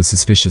principal was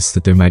suspicious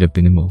that there might have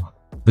been a mole,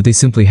 but they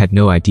simply had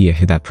no idea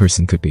who that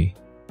person could be.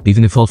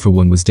 Even if All for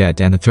One was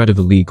dead and the threat of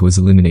the League was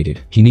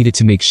eliminated, he needed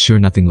to make sure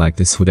nothing like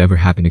this would ever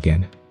happen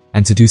again.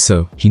 And to do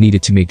so, he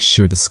needed to make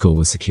sure the school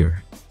was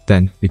secure.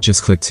 Then, it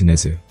just clicked to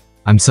Nezu.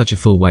 I'm such a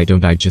fool, why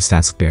don't I just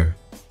ask Bear?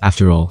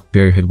 After all,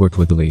 Bear had worked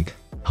with the League.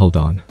 Hold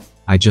on.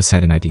 I just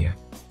had an idea.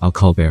 I'll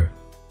call Bear,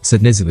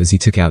 said Nezu as he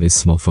took out his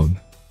small phone.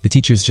 The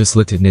teachers just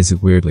looked at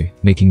Nezu weirdly,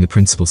 making the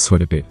principal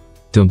sweat a bit.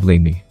 Don't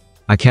blame me.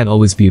 I can't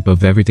always be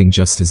above everything.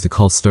 Just as the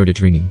call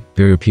started ringing,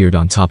 Bear appeared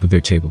on top of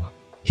their table.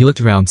 He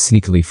looked around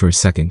sneakily for a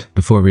second,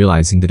 before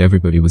realizing that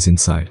everybody was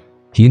inside.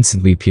 He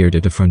instantly appeared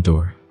at the front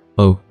door.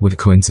 Oh, what a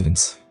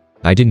coincidence.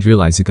 I didn't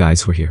realize you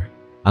guys were here.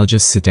 I'll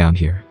just sit down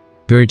here.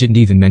 Bear didn't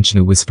even mention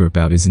a whisper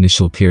about his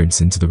initial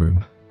appearance into the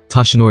room.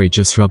 Toshinori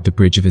just rubbed the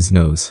bridge of his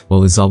nose,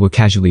 while Izawa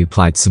casually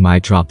applied some eye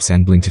drops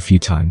and blinked a few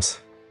times.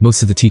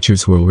 Most of the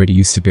teachers were already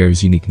used to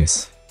Bear's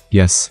uniqueness.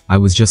 Yes, I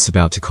was just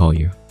about to call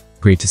you.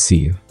 Great to see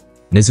you.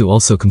 Nezu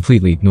also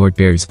completely ignored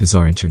Bear's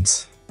bizarre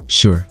entrance.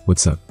 Sure,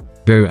 what's up?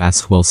 Bear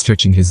asked while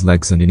stretching his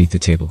legs underneath the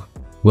table.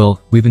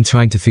 Well, we've been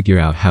trying to figure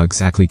out how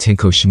exactly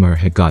Tenko Shimura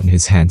had gotten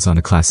his hands on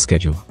a class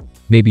schedule.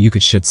 Maybe you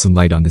could shed some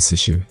light on this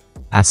issue,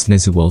 asked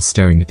Nezu while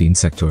staring at the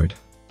insectoid.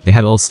 They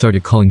had all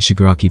started calling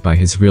Shigaraki by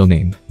his real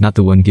name, not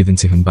the one given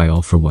to him by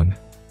All for One.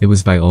 It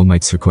was by All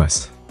Might's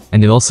request.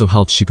 And it also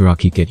helped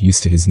Shigaraki get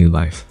used to his new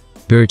life.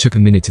 Bear took a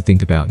minute to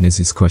think about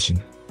Nezu's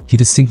question. He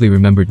distinctly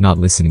remembered not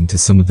listening to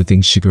some of the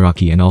things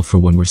Shigaraki and All for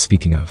One were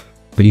speaking of,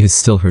 but he has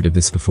still heard of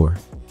this before.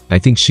 I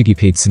think Shigi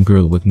paid some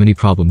girl with many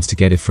problems to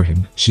get it for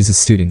him. She's a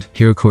student,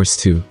 here of course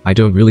too. I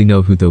don't really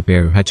know who though.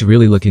 Bear had to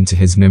really look into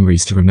his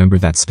memories to remember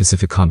that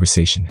specific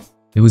conversation.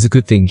 It was a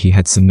good thing he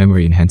had some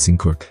memory enhancing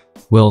quirk.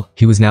 Well,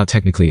 he was now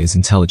technically as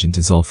intelligent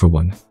as All for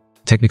One.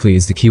 Technically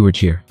is the keyword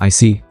here. I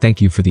see, thank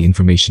you for the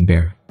information,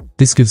 Bear.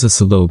 This gives us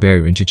a low.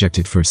 Bear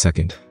interjected for a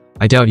second.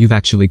 I doubt you've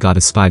actually got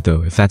a spy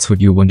though, if that's what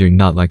you're wondering.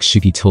 Not like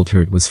Shigi told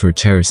her it was for a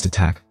terrorist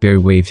attack. Bear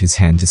waved his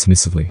hand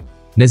dismissively.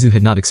 Nezu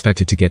had not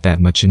expected to get that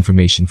much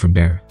information from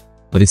Bear,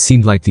 but it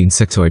seemed like the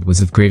insectoid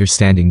was of greater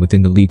standing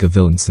within the League of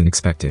Villains than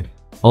expected.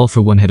 All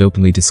for One had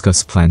openly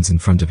discussed plans in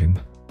front of him.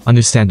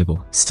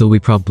 Understandable, still we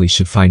probably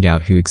should find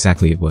out who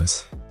exactly it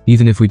was,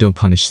 even if we don't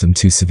punish them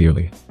too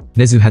severely.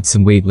 Nezu had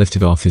some weight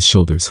lifted off his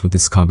shoulders with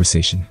this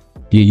conversation.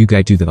 Yeah, you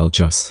guys do that, I'll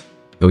just.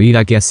 Oh,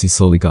 I guess he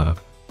slowly got up.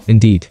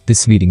 Indeed,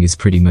 this meeting is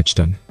pretty much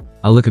done.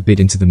 I'll look a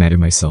bit into the matter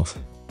myself.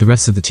 The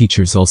rest of the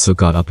teachers also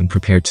got up and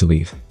prepared to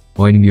leave.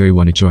 Why didn't Yuri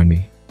want to join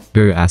me?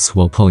 Bear asked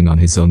while pulling on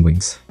his own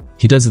wings.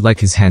 He doesn't like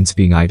his hands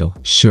being idle.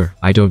 Sure,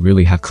 I don't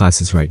really have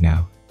classes right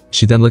now.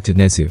 She then looked at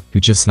Nezu, who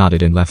just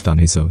nodded and left on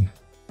his own.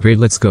 Great,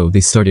 let's go.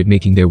 They started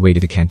making their way to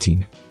the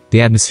canteen.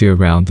 The atmosphere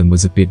around them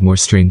was a bit more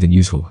strained than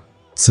usual,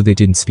 so they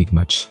didn't speak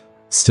much.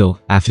 Still,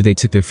 after they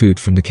took their food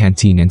from the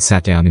canteen and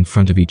sat down in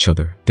front of each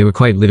other, they were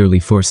quite literally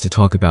forced to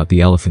talk about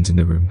the elephant in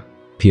the room.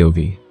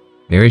 POV.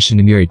 Narration.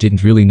 Amiri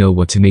didn't really know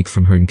what to make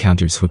from her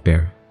encounters with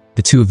Bear.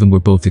 The two of them were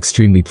both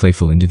extremely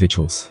playful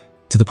individuals,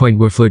 to the point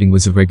where flirting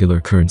was a regular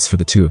occurrence for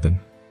the two of them.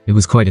 It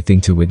was quite a thing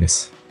to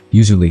witness.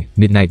 Usually,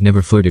 Midnight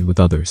never flirted with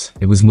others.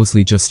 It was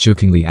mostly just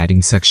jokingly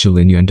adding sexual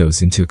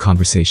innuendos into a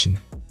conversation.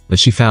 But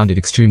she found it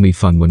extremely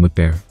fun when with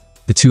Bear.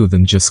 The two of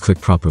them just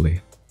clicked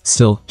properly.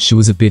 Still, she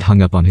was a bit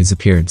hung up on his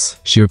appearance.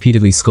 She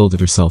repeatedly scolded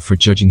herself for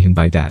judging him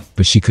by that,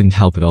 but she couldn't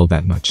help it all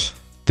that much.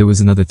 There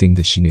was another thing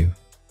that she knew.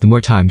 The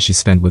more time she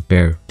spent with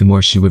Bear, the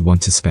more she would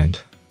want to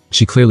spend.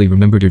 She clearly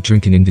remembered her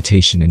drinking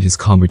invitation and his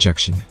calm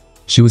rejection.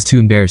 She was too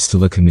embarrassed to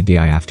look him in the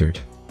eye after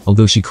it,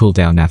 although she cooled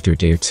down after a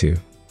day or two.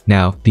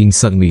 Now, being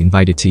suddenly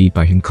invited to eat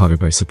by him caught her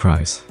by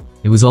surprise.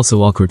 It was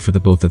also awkward for the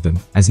both of them,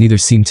 as neither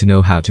seemed to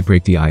know how to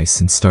break the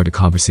ice and start a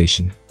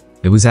conversation.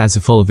 It was as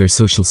if all of their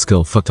social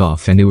skill fucked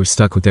off and they were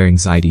stuck with their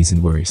anxieties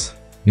and worries.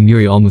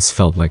 Mimuri almost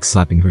felt like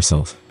slapping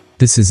herself.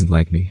 This isn't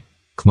like me.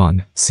 Come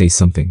on, say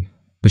something.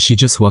 But she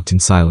just walked in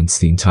silence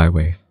the entire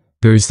way.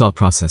 Bear's thought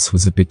process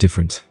was a bit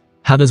different.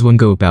 How does one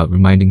go about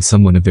reminding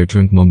someone of their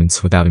drunk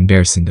moments without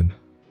embarrassing them?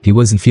 He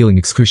wasn't feeling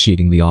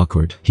excruciatingly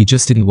awkward, he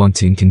just didn't want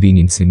to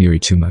inconvenience Mimuri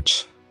too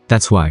much.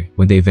 That's why,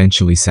 when they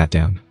eventually sat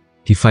down,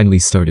 he finally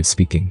started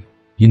speaking.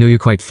 You know, you're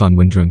quite fun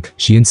when drunk.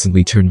 She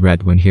instantly turned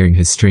red when hearing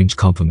his strange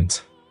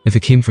compliment. If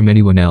it came from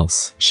anyone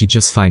else, she'd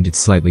just find it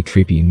slightly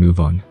creepy and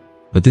move on.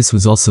 But this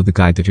was also the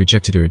guy that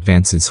rejected her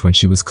advances when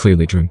she was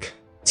clearly drunk.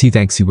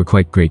 Thanks, you were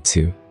quite great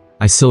too.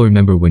 I still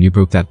remember when you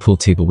broke that pool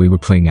table we were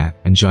playing at,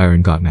 and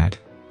Jiren got mad.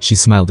 She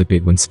smiled a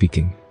bit when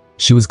speaking.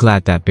 She was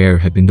glad that Bear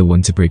had been the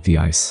one to break the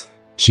ice.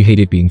 She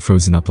hated being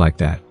frozen up like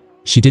that.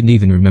 She didn't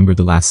even remember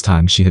the last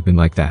time she had been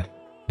like that.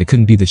 It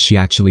couldn't be that she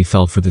actually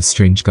fell for this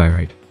strange guy,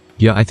 right?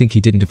 Yeah, I think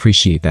he didn't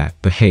appreciate that,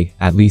 but hey,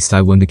 at least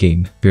I won the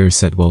game, Bear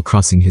said while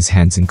crossing his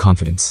hands in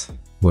confidence.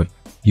 What?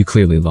 You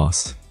clearly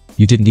lost.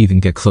 You didn't even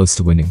get close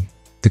to winning.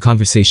 The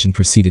conversation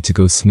proceeded to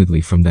go smoothly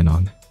from then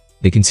on.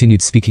 They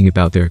continued speaking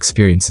about their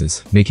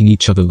experiences, making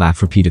each other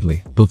laugh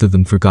repeatedly. Both of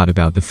them forgot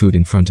about the food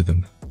in front of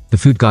them. The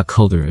food got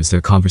colder as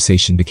their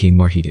conversation became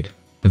more heated.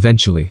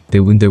 Eventually, they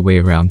wound their way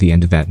around the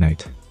end of that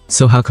night.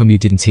 "So how come you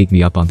didn't take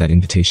me up on that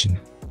invitation?"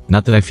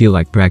 Not that I feel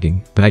like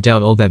bragging, but I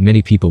doubt all that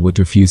many people would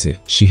refuse it.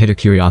 She had a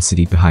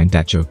curiosity behind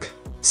that joke.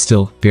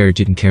 Still, Bear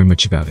didn't care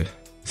much about it.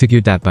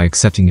 Figured that by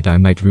accepting it I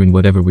might ruin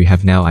whatever we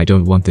have now. I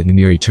don't want that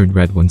Namiri turned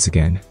red once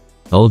again.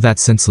 All of that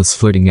senseless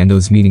flirting and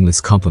those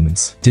meaningless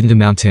compliments didn't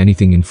amount to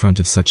anything in front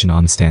of such an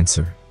honest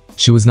answer.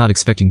 She was not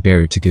expecting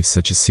Bear to give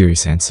such a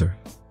serious answer.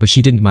 But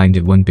she didn't mind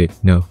it one bit.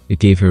 No, it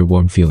gave her a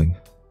warm feeling.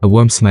 A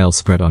warm smile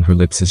spread on her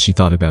lips as she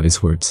thought about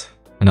his words.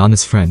 An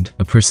honest friend,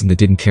 a person that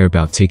didn't care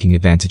about taking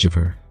advantage of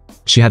her.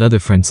 She had other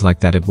friends like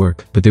that at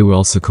work, but they were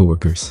also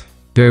co-workers.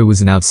 Bear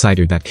was an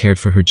outsider that cared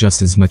for her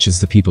just as much as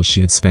the people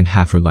she had spent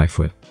half her life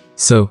with.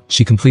 So,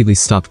 she completely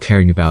stopped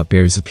caring about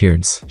Bear's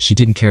appearance. She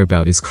didn't care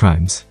about his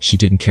crimes. She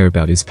didn't care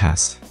about his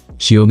past.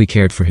 She only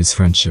cared for his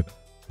friendship.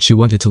 She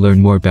wanted to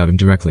learn more about him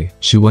directly.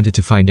 She wanted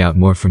to find out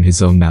more from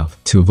his own mouth,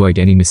 to avoid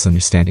any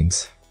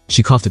misunderstandings.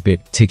 She coughed a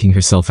bit, taking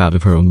herself out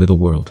of her own little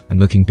world, and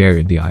looking Bear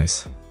in the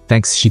eyes.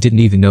 Thanks, she didn't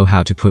even know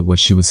how to put what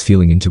she was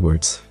feeling into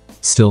words.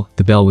 Still,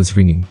 the bell was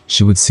ringing.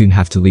 She would soon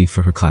have to leave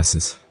for her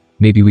classes.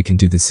 "Maybe we can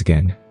do this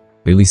again.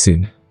 Really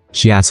soon?"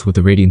 she asked with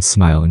a radiant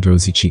smile and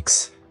rosy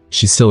cheeks.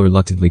 She still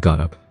reluctantly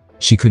got up.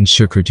 She couldn't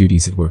shirk her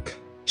duties at work.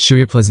 "Sure,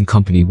 you're pleasant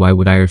company, why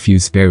would I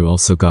refuse?" Bear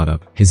also got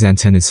up. His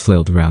antennas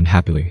flailed around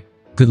happily.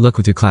 "Good luck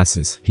with your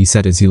classes," he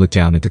said as he looked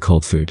down at the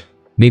cold food.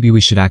 "Maybe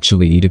we should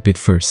actually eat a bit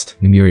first."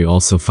 Namiri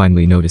also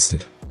finally noticed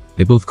it.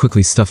 They both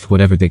quickly stuffed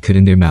whatever they could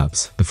in their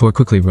mouths, before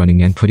quickly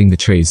running and putting the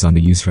trays on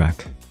the used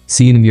rack.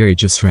 See, Namiri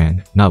just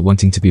ran, not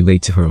wanting to be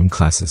late to her own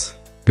classes.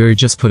 Bear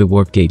just put a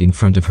warp gate in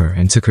front of her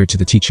and took her to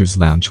the teacher's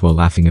lounge while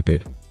laughing a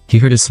bit. He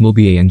heard a small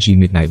bang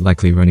midnight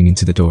likely running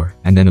into the door,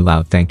 and then a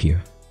loud thank you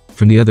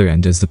from the other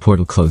end as the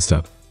portal closed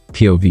up.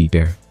 POV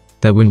Bear.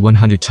 That went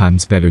 100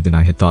 times better than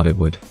I had thought it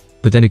would.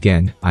 But then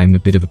again, I am a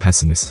bit of a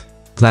pessimist.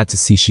 Glad to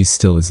see she's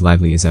still as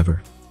lively as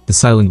ever. The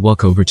silent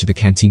walk over to the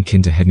canteen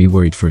kinda had me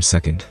worried for a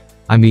second.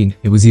 I mean,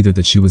 it was either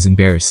that she was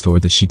embarrassed or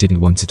that she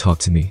didn't want to talk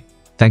to me.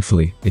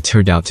 Thankfully, it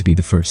turned out to be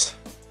the first.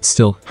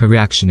 Still, her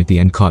reaction at the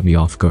end caught me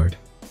off guard.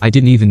 I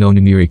didn't even know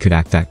Namiri could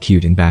act that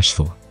cute and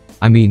bashful.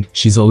 I mean,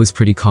 she's always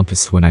pretty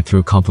compassed when I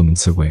throw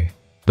compliments her way.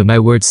 But my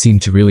words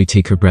seemed to really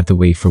take her breath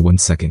away for 1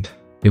 second.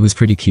 It was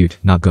pretty cute,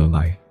 not gonna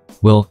lie.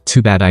 Well,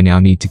 too bad I now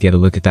need to get a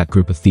look at that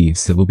group of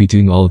thieves that will be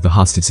doing all of the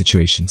hostage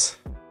situations.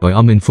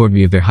 Oyama informed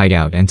me of their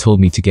hideout and told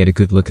me to get a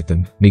good look at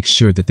them, make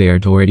sure that they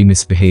aren't already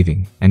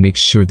misbehaving, and make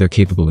sure they're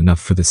capable enough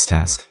for this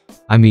task.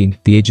 I mean,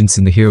 the agents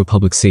in the Hero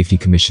Public Safety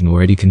Commission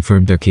already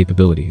confirmed their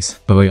capabilities,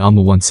 but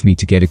Oyama wants me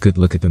to get a good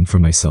look at them for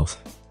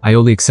myself. I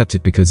only accept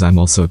it because I'm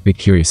also a bit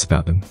curious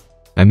about them.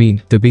 I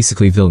mean, they're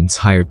basically villains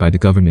hired by the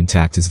government to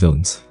act as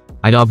villains.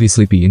 I'd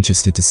obviously be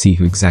interested to see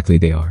who exactly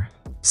they are.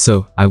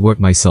 So, I warped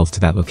myself to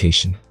that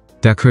location.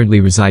 They're currently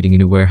residing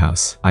in a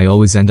warehouse. I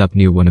always end up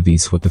near one of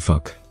these, what the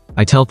fuck.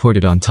 I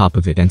teleported on top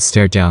of it and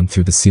stared down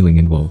through the ceiling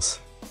and walls.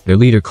 Their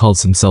leader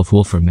calls himself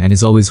Wolfram and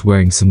is always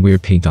wearing some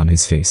weird paint on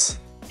his face.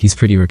 He's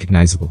pretty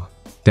recognizable.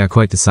 They're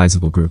quite the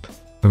sizable group.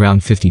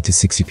 Around 50 to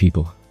 60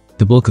 people.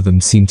 The bulk of them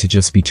seem to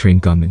just be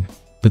trained gunmen.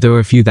 But there are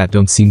a few that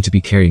don't seem to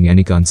be carrying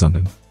any guns on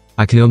them.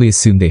 I can only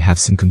assume they have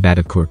some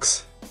combative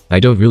quirks. I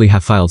don't really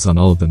have files on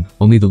all of them,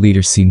 only the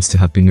leader seems to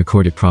have been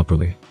recorded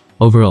properly.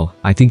 Overall,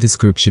 I think this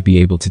group should be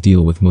able to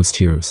deal with most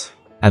heroes.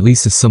 At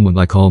least if someone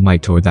like All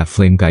Might or that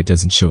flame guy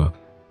doesn't show up.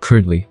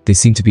 Currently, they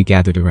seem to be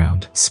gathered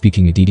around,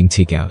 speaking and eating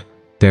takeout.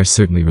 They're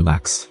certainly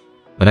relaxed.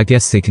 But I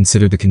guess they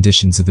consider the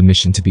conditions of the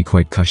mission to be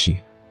quite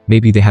cushy.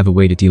 Maybe they have a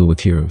way to deal with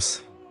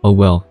heroes. Oh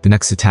well, the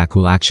next attack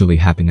will actually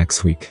happen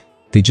next week.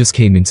 They just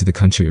came into the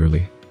country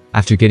early.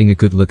 After getting a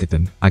good look at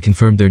them, I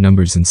confirmed their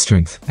numbers and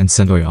strength, and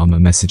sent Oyama a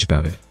message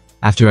about it.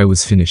 After I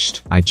was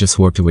finished, I just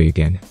warped away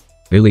again.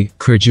 Really,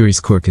 Kurajuri's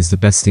quirk is the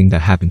best thing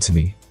that happened to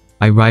me.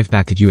 I arrived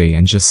back at UA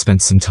and just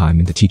spent some time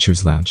in the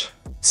teacher's lounge,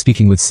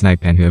 speaking with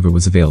Snipe and whoever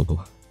was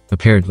available.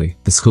 Apparently,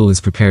 the school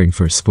is preparing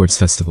for a sports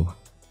festival.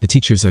 The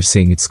teachers are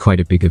saying it's quite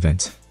a big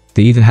event.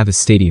 They even have a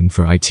stadium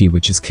for IT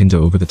which is kinda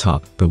over the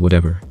top, but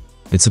whatever.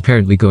 It's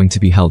apparently going to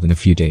be held in a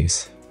few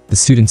days. The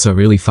students are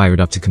really fired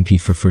up to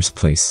compete for first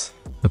place.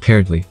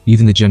 Apparently,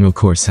 even the general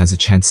course has a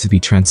chance to be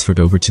transferred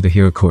over to the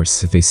hero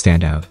course if they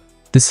stand out.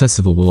 This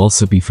festival will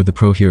also be for the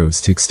pro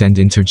heroes to extend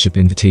internship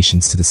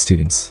invitations to the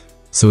students.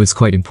 So it's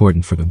quite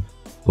important for them.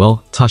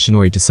 Well,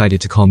 Toshinori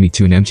decided to call me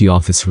to an empty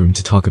office room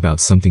to talk about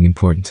something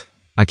important.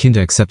 I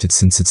kinda accepted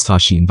since it's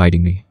Tashi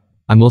inviting me.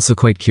 I'm also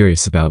quite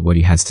curious about what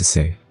he has to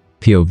say.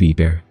 POV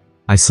Bear.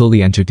 I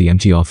slowly entered the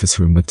empty office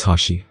room with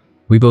Tashi.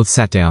 We both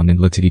sat down and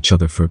looked at each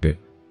other for a bit.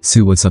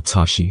 "So what's up,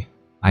 Tashi?"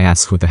 I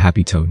asked with a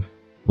happy tone.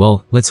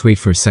 "Well, let's wait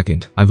for a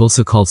second. I've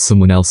also called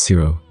someone else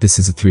hero. This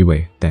is a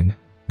three-way, then."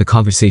 "The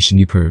conversation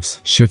you pervs."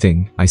 "Sure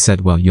thing," I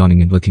said while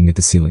yawning and looking at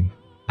the ceiling.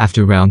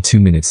 After around 2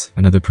 minutes,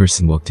 another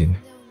person walked in.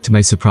 To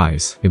my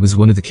surprise, it was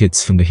one of the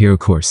kids from the hero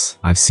course.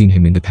 I've seen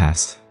him in the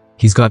past.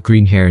 He's got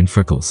green hair and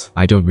freckles.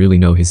 I don't really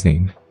know his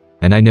name.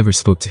 And I never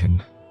spoke to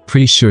him.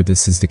 Pretty sure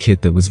this is the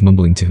kid that was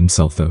mumbling to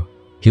himself though.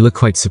 He looked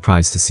quite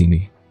surprised to see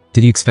me.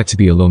 Did he expect to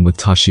be alone with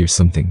Tashi or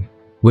something?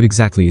 What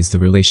exactly is the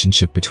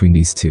relationship between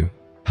these two?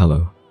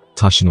 Hello.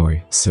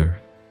 Toshinori, sir.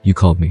 You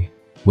called me.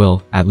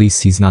 Well, at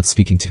least he's not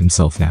speaking to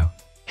himself now.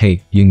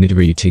 Hey, young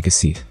Midoriya, take a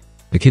seat.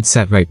 The kid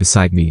sat right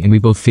beside me and we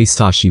both faced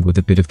Tashi with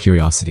a bit of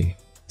curiosity.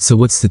 So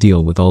what's the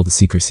deal with all the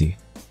secrecy?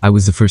 I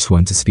was the first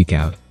one to speak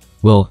out.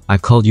 Well,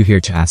 I've called you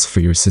here to ask for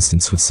your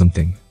assistance with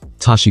something.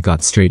 Tashi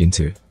got straight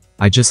into it.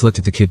 I just looked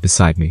at the kid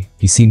beside me.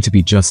 He seemed to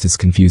be just as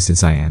confused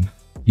as I am.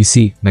 You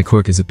see, my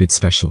quirk is a bit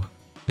special.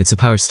 It's a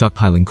power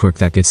stockpiling quirk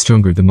that gets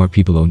stronger the more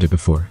people owned it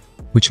before.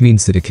 Which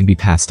means that it can be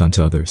passed on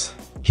to others.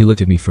 He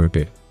looked at me for a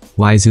bit.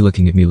 Why is he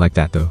looking at me like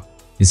that though?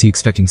 Is he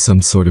expecting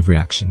some sort of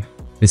reaction?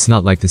 It's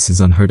not like this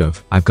is unheard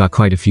of. I've got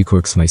quite a few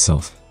quirks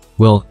myself.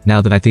 Well,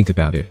 now that I think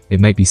about it, it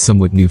might be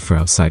somewhat new for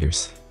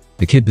outsiders.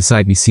 The kid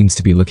beside me seems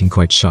to be looking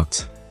quite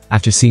shocked.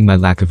 After seeing my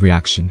lack of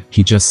reaction,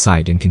 he just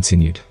sighed and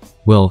continued.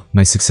 Well,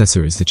 my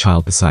successor is the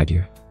child beside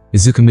you.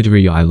 Izuku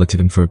Midoriya. I looked at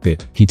him for a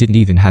bit. He didn't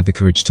even have the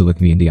courage to look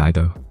me in the eye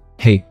though.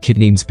 Hey, kid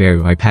name's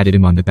Baru. I patted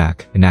him on the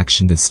back, an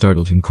action that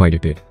startled him quite a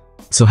bit.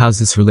 So how's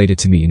this related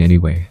to me in any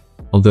way?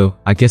 Although,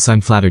 I guess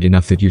I'm flattered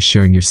enough that you're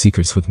sharing your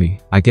secrets with me.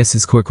 I guess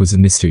his quirk was a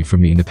mystery for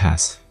me in the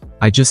past.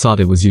 I just thought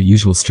it was your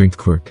usual strength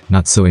quirk,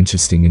 not so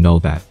interesting and all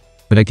that.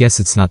 But I guess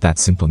it's not that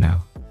simple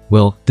now.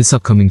 Well, this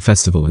upcoming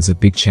festival is a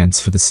big chance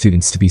for the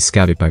students to be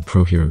scouted by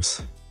pro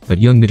heroes. But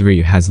young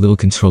Midoriya has little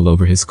control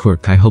over his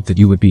quirk. I hope that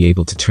you would be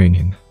able to train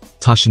him.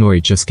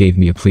 Toshinori just gave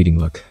me a pleading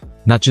look.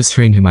 Not just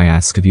train him, I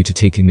ask of you to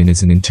take him in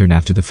as an intern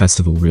after the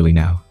festival. Really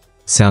now?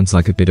 Sounds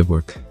like a bit of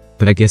work.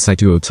 But I guess I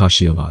do owe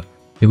Tashi a lot.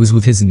 It was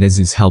with his and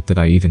Nezu's help that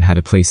I even had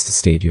a place to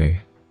stay at UA.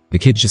 The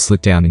kid just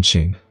looked down in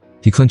shame.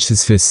 He clenched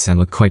his fists and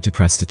looked quite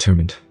depressed,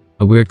 determined.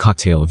 A weird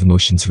cocktail of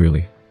emotions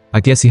really. I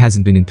guess he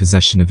hasn't been in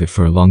possession of it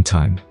for a long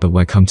time, but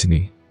why come to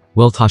me?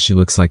 Well, Tashi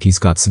looks like he's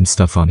got some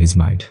stuff on his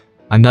mind.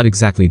 I'm not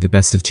exactly the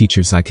best of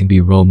teachers. I can be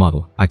a role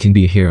model, I can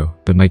be a hero,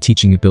 but my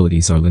teaching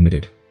abilities are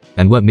limited.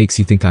 And what makes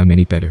you think I'm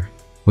any better?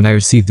 When I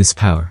received this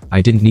power,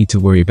 I didn't need to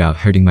worry about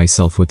hurting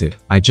myself with it.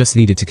 I just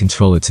needed to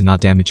control it to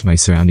not damage my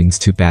surroundings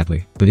too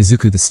badly. But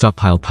Izuku, the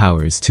stockpile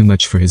power is too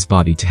much for his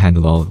body to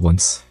handle all at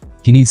once.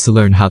 He needs to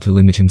learn how to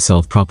limit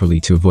himself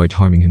properly to avoid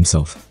harming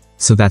himself.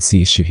 So that's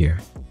the issue here.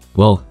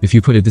 Well, if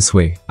you put it this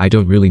way, I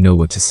don't really know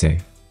what to say.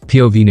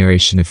 POV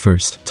narration. At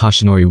first,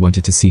 Toshinori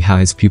wanted to see how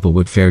his pupil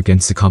would fare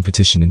against the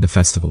competition in the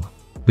festival.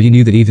 But he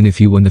knew that even if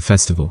he won the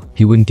festival,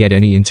 he wouldn't get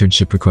any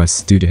internship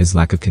requests due to his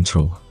lack of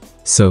control.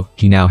 So,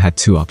 he now had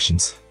two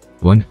options.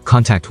 1.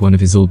 Contact one of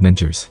his old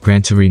mentors,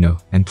 Gran Torino,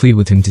 and plead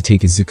with him to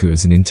take Izuku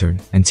as an intern,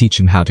 and teach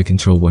him how to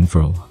control one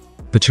for all.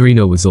 But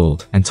Torino was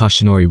old, and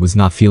Toshinori was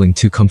not feeling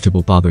too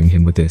comfortable bothering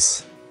him with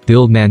this. The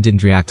old man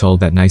didn't react all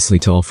that nicely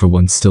to All for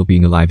One still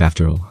being alive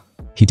after all.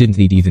 He didn't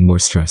need even more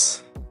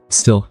stress.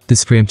 Still,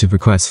 this preemptive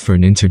request for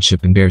an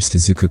internship embarrassed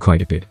Izuku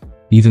quite a bit.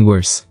 Even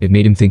worse, it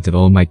made him think that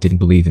All Might didn't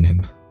believe in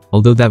him.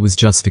 Although that was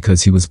just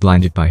because he was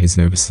blinded by his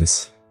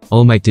nervousness.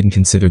 All Might didn't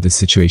consider this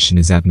situation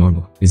as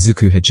abnormal.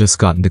 Izuku had just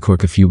gotten the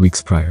quirk a few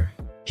weeks prior.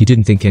 He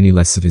didn't think any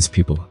less of his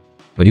pupil.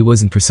 But he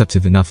wasn't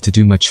perceptive enough to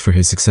do much for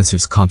his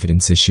successor's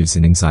confidence issues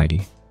and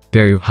anxiety.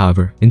 Baru,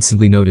 however,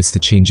 instantly noticed the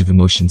change of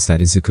emotions that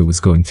Izuku was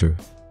going through.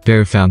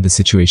 Baru found the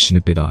situation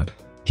a bit odd.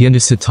 He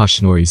understood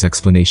Toshinori's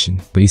explanation,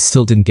 but he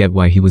still didn't get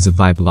why he was a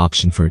viable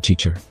option for a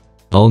teacher.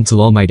 All until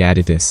All Might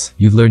added this: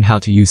 "You've learned how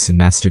to use and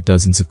master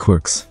dozens of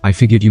quirks. I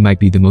figured you might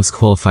be the most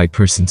qualified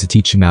person to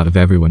teach him out of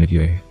everyone at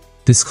UA."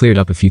 This cleared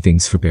up a few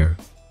things for Baru.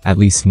 At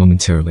least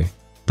momentarily.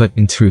 But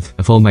in truth,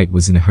 if All Might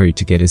was in a hurry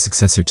to get his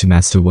successor to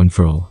master one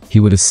for all, he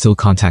would have still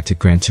contacted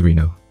Gran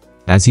Torino.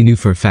 As he knew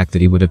for a fact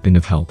that he would have been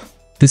of help.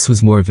 This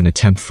was more of an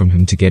attempt from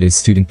him to get his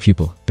student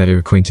pupil better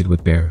acquainted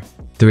with Baru.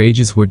 Their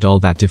ages weren't all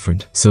that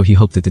different, so he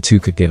hoped that the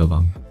two could get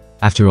along.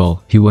 After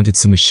all, he wanted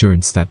some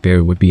assurance that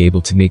Baru would be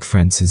able to make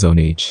friends his own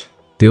age.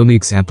 The only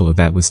example of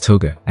that was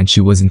Toga, and she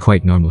wasn't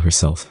quite normal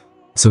herself.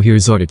 So he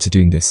resorted to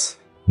doing this.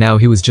 Now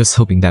he was just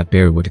hoping that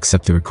Baru would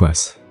accept the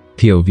request.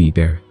 POV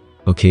Baru.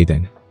 Okay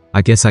then.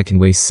 I guess I can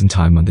waste some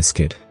time on this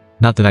kid.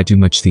 Not that I do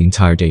much the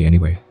entire day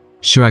anyway.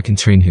 Sure, I can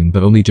train him,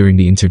 but only during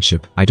the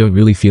internship. I don't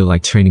really feel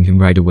like training him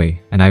right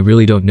away, and I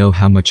really don't know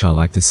how much I'll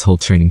like this whole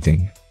training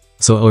thing.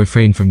 So I'll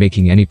refrain from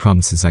making any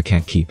promises I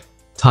can't keep.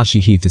 Tashi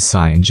heaved a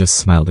sigh and just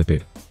smiled a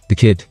bit. The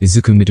kid,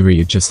 Izuku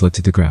Midoriya, just looked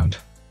at the ground.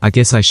 I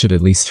guess I should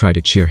at least try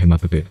to cheer him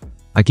up a bit.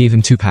 I gave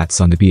him 2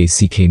 pats on the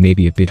back,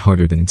 maybe a bit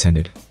harder than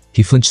intended.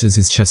 He flinched as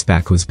his chest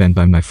back was bent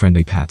by my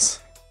friendly pats.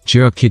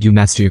 Cheer up kid, you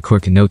master your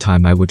quirk in no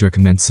time. I would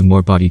recommend some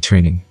more body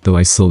training, though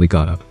I slowly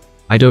got up.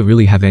 I don't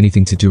really have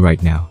anything to do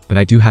right now, but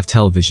I do have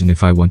television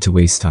if I want to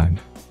waste time.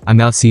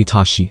 I'm out. See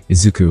Tashi,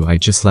 Izuku, I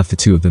just left the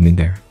 2 of them in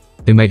there.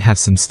 They might have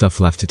some stuff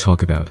left to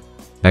talk about.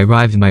 I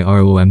arrived and my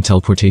ROM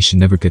teleportation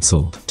never gets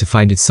old. To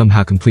find it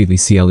somehow completely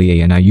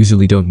clean, and I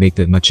usually don't make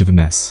that much of a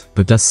mess,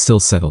 but dust still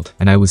settled,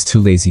 and I was too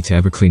lazy to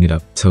ever clean it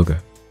up.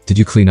 Toga, did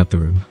you clean up the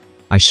room?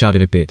 I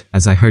shouted a bit,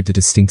 as I heard the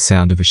distinct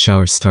sound of a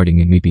shower starting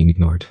and me being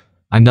ignored.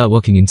 I'm not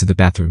walking into the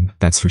bathroom,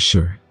 that's for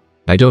sure.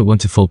 I don't want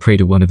to fall prey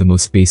to one of the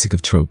most basic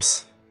of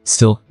tropes.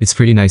 Still, it's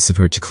pretty nice of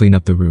her to clean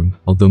up the room,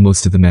 although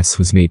most of the mess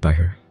was made by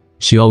her.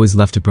 She always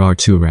left a bra or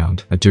two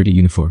around, a dirty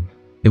uniform.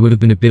 It would have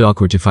been a bit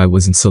awkward if I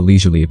wasn't so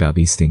leisurely about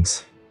these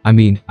things. I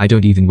mean, I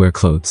don't even wear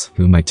clothes,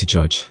 who am I to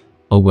judge?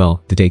 Oh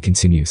well, the day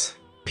continues.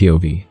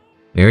 POV.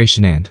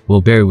 Narration. And,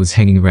 while Barry was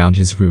hanging around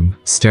his room,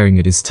 staring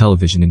at his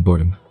television in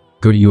boredom,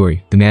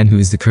 Yori, the man who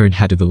is the current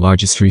head of the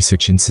largest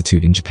research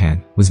institute in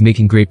Japan, was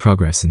making great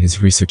progress in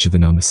his research of the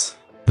Nomus.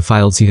 The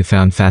files he had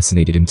found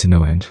fascinated him to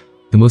no end.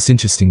 The most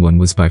interesting one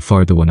was by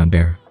far the one on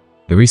Bear.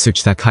 The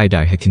research that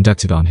Kaidai had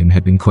conducted on him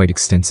had been quite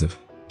extensive.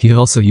 He had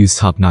also used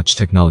top-notch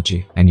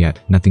technology, and yet,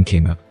 nothing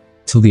came up.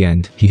 Till the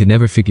end, he had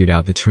never figured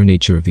out the true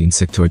nature of the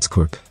insectoid's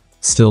quirk.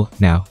 Still,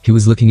 now, he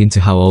was looking into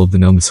how all of the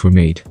Nomus were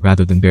made,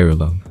 rather than Bear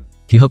alone.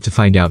 He hoped to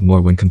find out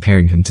more when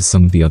comparing him to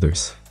some of the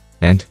others.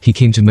 And, he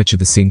came to much of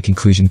the same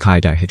conclusion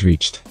Kaidai had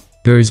reached.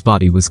 Bear's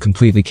body was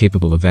completely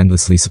capable of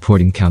endlessly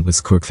supporting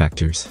countless quirk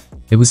factors.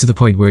 It was to the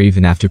point where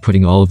even after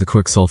putting all of the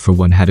quirks all for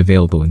one had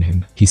available in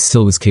him, he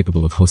still was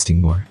capable of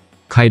hosting more.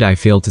 Kaidai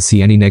failed to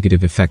see any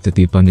negative effect that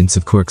the abundance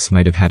of quirks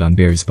might have had on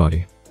Bear's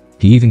body.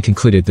 He even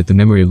concluded that the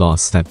memory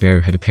loss that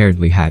Bear had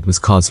apparently had was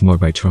caused more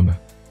by trauma.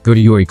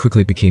 Yori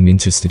quickly became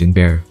interested in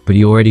Bear, but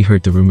he already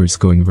heard the rumors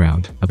going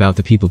around about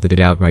the people that had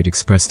outright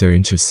expressed their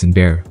interests in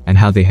Bear, and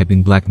how they had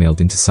been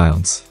blackmailed into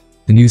silence.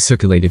 The news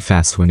circulated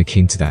fast when it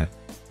came to that.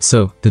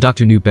 So, the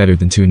doctor knew better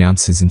than to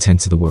announce his intent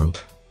to the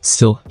world.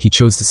 Still, he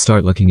chose to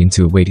start looking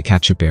into a way to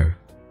capture Bear.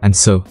 And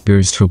so,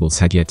 Bear's troubles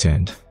had yet to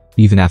end.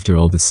 Even after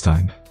all this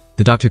time.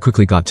 The doctor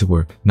quickly got to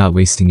work, not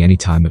wasting any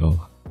time at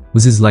all.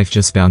 Was his life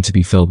just bound to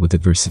be filled with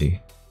adversity?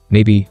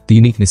 Maybe, the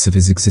uniqueness of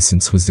his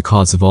existence was the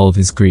cause of all of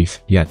his grief,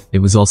 yet, it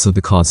was also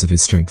the cause of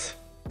his strength.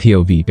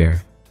 POV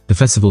Bear. The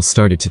festival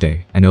started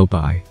today, and oh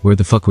bye, where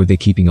the fuck were they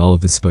keeping all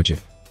of this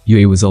budget?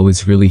 UA was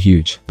always really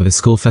huge, but a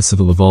school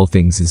festival of all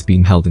things is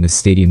being held in a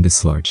stadium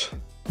this large.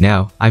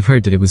 Now, I've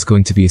heard that it was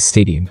going to be a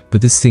stadium,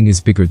 but this thing is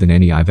bigger than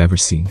any I've ever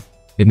seen.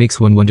 It makes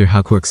one wonder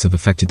how quirks have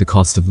affected the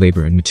cost of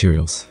labor and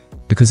materials.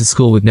 Because a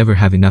school would never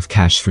have enough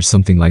cash for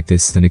something like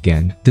this. Then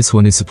again, this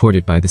one is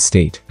supported by the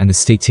state, and the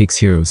state takes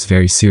heroes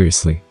very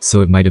seriously, so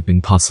it might have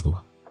been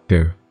possible.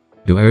 Bear.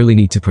 Do I really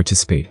need to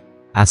participate?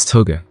 Asked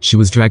Toga. She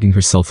was dragging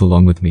herself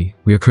along with me.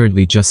 We are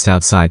currently just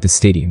outside the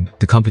stadium.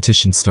 The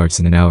competition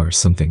starts in an hour or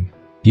something.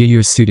 Yeah,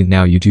 you're a student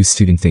now, you do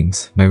student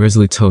things. My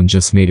resolute tone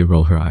just made her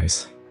roll her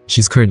eyes.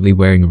 She's currently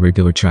wearing a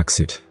regular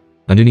tracksuit.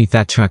 Underneath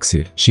that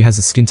tracksuit, she has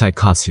a skin-tight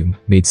costume,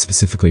 made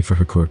specifically for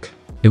her quirk.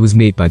 It was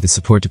made by the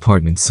support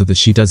department so that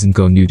she doesn't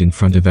go nude in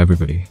front of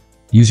everybody.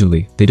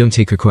 Usually, they don't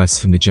take requests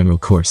from the general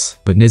course,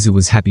 but Nezu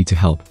was happy to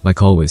help.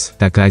 Like always,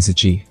 that guy's a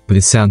G, but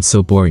it sounds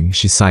so boring.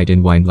 She sighed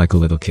and whined like a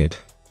little kid.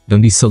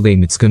 Don't be so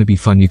lame, it's gonna be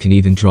fun, you can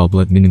even draw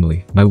blood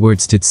minimally. My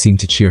words did seem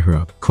to cheer her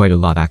up, quite a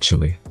lot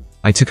actually.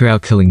 I took her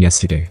out killing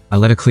yesterday. I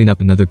let her clean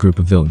up another group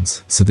of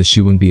villains, so that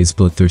she wouldn't be as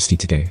bloodthirsty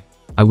today.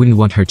 I wouldn't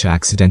want her to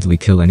accidentally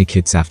kill any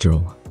kids after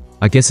all.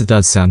 I guess it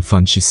does sound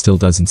fun. She still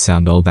doesn't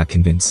sound all that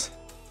convinced.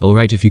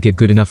 Alright, if you get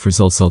good enough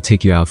results I'll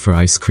take you out for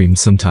ice cream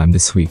sometime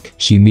this week.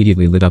 She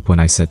immediately lit up when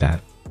I said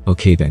that.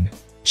 Okay then.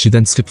 She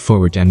then stepped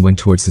forward and went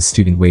towards the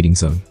student waiting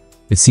zone.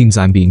 It seems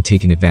I'm being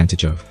taken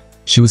advantage of.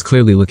 She was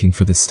clearly looking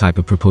for this type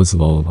of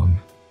proposal all along.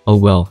 Oh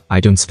well,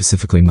 I don't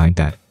specifically mind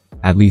that.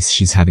 At least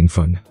she's having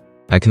fun.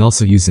 I can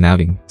also use an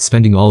outing.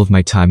 Spending all of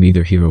my time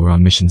either here or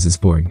on missions is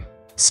boring.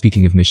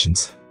 Speaking of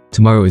missions,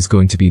 tomorrow is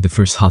going to be the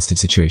first hostage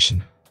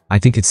situation. I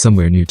think it's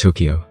somewhere near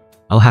Tokyo.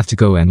 I'll have to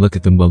go and look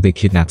at them while they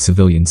kidnap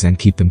civilians and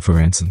keep them for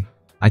ransom.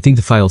 I think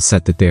the file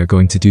said that they are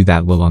going to do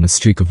that while on a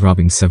streak of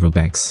robbing several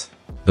banks.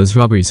 Those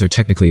robberies are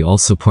technically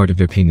also part of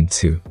their payment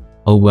too.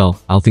 Oh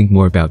well, I'll think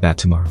more about that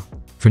tomorrow.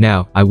 For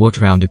now, I walked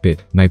around a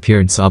bit. My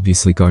appearance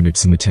obviously garnered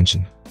some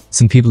attention.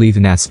 Some people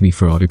even asked me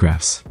for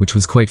autographs, which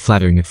was quite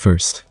flattering at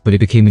first, but it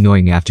became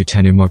annoying after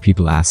 10 or more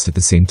people asked at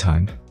the same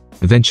time.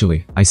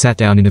 Eventually, I sat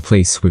down in a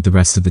place where the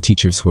rest of the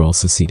teachers were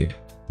also seated.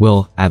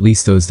 Well, at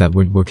least those that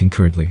weren't working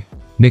currently.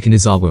 Nick and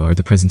Izawa are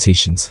the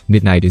presentations,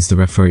 Midnight is the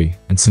referee,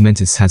 and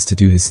Cementus has to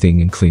do his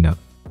thing and clean up.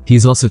 He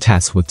is also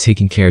tasked with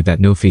taking care that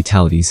no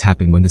fatalities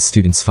happen when the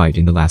students fight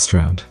in the last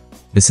round.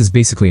 This is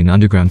basically an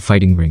underground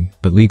fighting ring,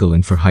 but legal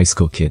and for high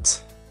school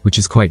kids. Which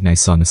is quite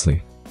nice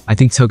honestly. I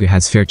think Toga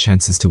has fair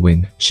chances to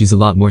win. She's a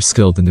lot more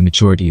skilled than the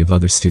majority of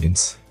other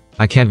students.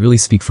 I can't really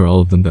speak for all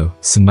of them though,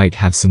 some might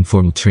have some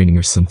formal training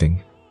or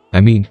something.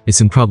 I mean,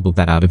 it's improbable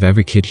that out of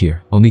every kid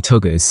here, only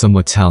Toga is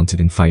somewhat talented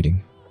in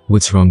fighting.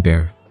 What's wrong,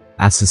 Bear?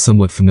 Asked a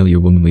somewhat familiar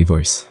womanly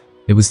voice.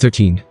 It was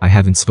 13, I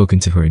haven't spoken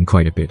to her in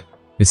quite a bit.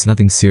 It's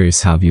nothing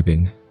serious, how have you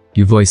been?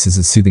 Your voice is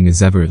as soothing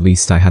as ever, at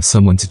least I have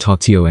someone to talk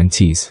to and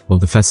tease while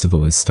the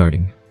festival is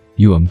starting.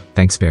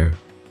 Thanks Bear.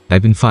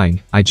 I've been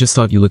fine, I just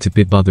thought you looked a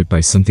bit bothered by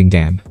something.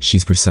 Damn,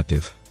 she's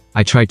perceptive.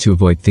 I tried to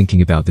avoid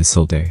thinking about this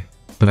all day.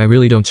 But I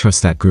really don't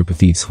trust that group of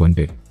thieves one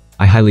bit.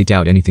 I highly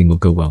doubt anything will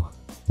go well.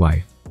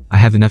 Why? I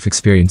have enough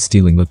experience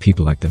dealing with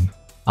people like them.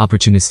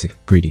 Opportunistic,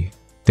 greedy.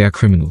 They are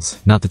criminals,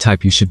 not the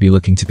type you should be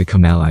looking to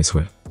become allies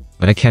with.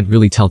 But I can't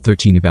really tell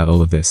 13 about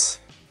all of this.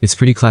 It's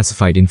pretty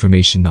classified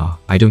information. Nah,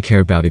 I don't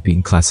care about it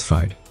being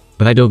classified.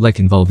 But I don't like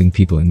involving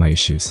people in my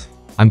issues.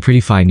 I'm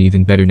pretty fine,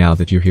 even better now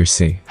that you're here.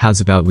 Say,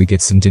 how's about we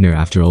get some dinner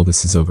after all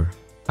this is over?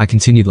 I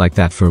continued like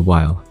that for a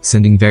while,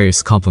 sending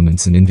various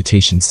compliments and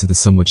invitations to the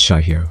somewhat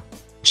shy hero.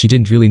 She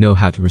didn't really know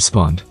how to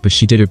respond, but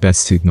she did her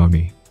best to ignore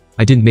me.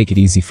 I didn't make it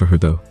easy for her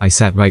though. I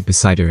sat right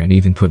beside her and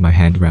even put my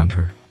hand around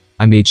her.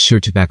 I made sure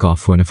to back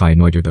off when if I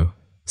annoyed her though.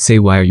 Say,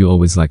 why are you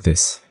always like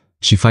this?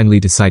 She finally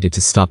decided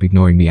to stop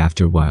ignoring me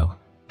after a while.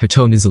 Her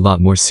tone is a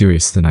lot more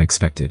serious than I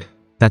expected.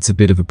 That's a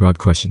bit of a broad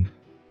question.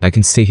 I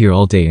can stay here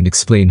all day and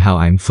explain how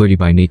I am flirty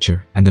by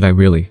nature and that I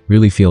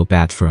really feel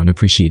bad for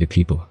unappreciated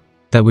people.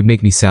 That would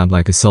make me sound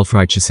like a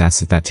self-righteous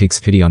asset that takes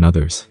pity on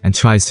others and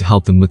tries to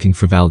help them looking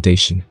for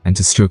validation and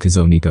to stroke his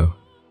own ego.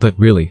 But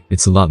really,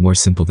 it's a lot more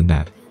simple than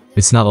that.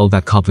 It's not all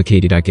that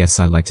complicated. I guess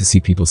I like to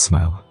see people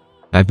smile.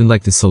 I've been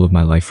like this all of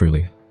my life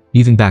really.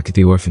 Even back at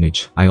the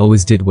orphanage, I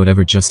always did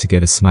whatever just to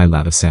get a smile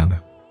out of Sam.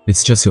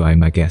 It's just who I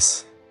am, I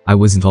guess. I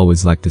wasn't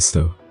always like this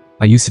though.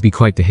 I used to be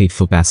quite the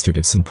hateful bastard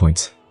at some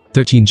points.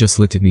 13 just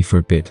looked at me for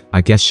a bit.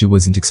 I guess she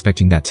wasn't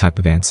expecting that type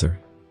of answer.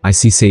 I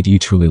see. Say, do you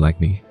truly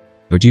like me?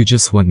 Or do you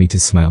just want me to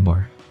smile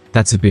more?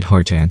 That's a bit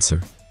hard to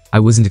answer.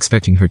 I wasn't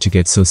expecting her to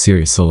get so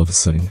serious all of a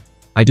sudden.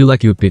 I do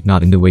like you a bit,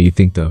 not in the way you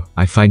think though.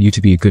 I find you to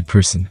be a good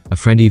person, a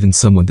friend, even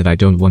someone that I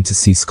don't want to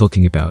see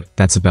skulking about.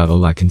 That's about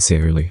all I can say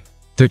really.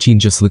 13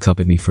 just looked up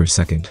at me for a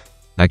second.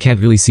 I can't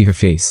really see her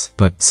face,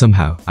 but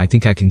somehow, I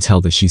think I can tell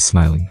that she's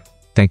smiling.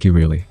 Thank you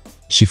really.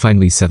 She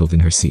finally settled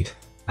in her seat.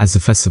 As the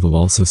festival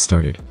also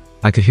started,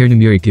 I could hear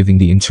Namiri giving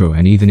the intro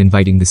and even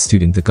inviting the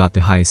student that got the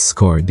highest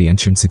score in the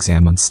entrance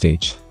exam on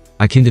stage.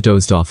 I kinda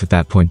dozed off at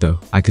that point though.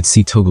 I could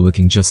see Toga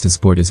looking just as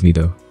bored as me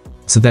though.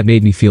 So that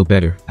made me feel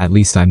better. At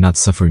least I'm not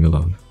suffering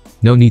alone.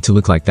 No need to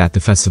look like that.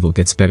 The festival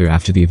gets better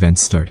after the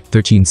events start.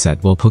 13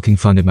 said while poking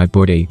fun at my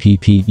bored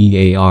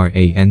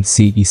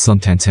APPEARANCE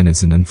slumped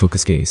antennas and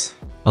unfocused gaze.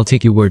 I'll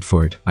take your word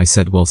for it, I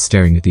said while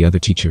staring at the other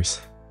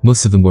teachers.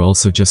 Most of them were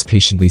also just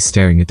patiently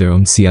staring at their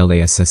own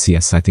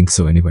CLASSES. I think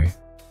so anyway.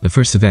 The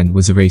first event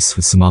was a race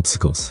with some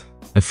obstacles.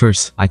 At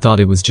first, I thought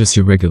it was just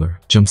your regular,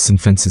 jump some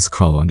fences,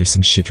 crawl under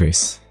some shit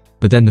race.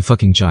 But then the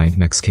fucking giant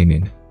mechs came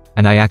in.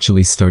 And I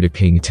actually started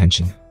paying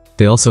attention.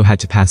 They also had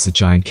to pass a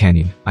giant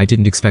canyon. I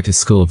didn't expect a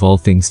school of all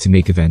things to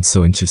make events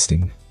so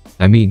interesting.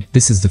 I mean,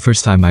 this is the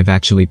first time I've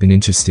actually been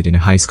interested in a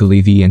high school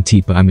event,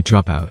 but I'm a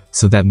dropout,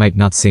 so that might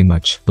not say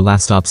much. The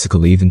last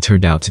obstacle even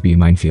turned out to be a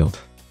minefield.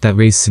 That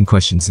raised some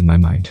questions in my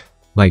mind.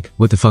 Like,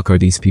 what the fuck are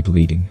these people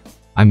eating?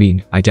 I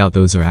mean, I doubt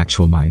those are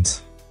actual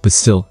mines. But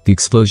still, the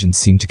explosions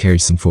seem to carry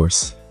some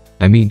force.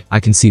 I mean, I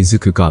can see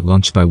Izuku got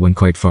launched by one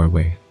quite far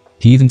away.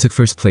 He even took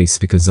first place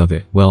because of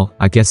it. Well,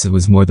 I guess it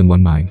was more than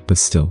one mine, but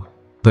still.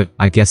 But,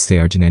 I guess they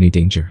aren't in any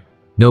danger.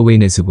 No way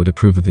Nezu would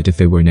approve of it if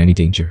they were in any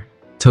danger.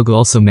 Toga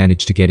also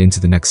managed to get into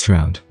the next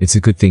round. It's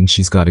a good thing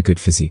she's got a good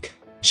physique.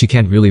 She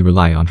can't really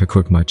rely on her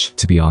quirk much,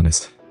 to be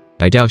honest.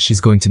 I doubt she's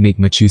going to make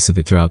much use of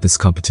it throughout this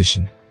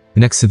competition. The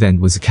next event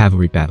was a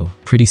cavalry battle.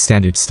 Pretty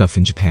standard stuff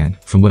in Japan.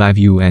 From what I've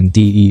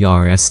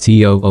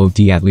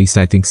understood, at least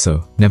I think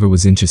so. Never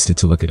was interested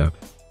to look it up.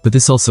 But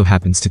this also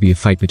happens to be a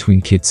fight between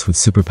kids with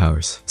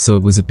superpowers, so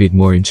it was a bit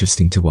more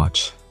interesting to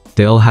watch.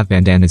 They all have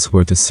bandanas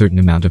worth a certain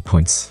amount of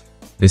points.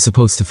 They're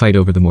supposed to fight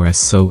over them, or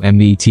so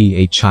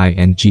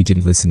MHA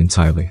didn't listen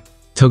entirely.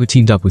 Toga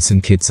teamed up with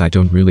some kids I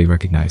don't really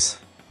recognize.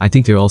 I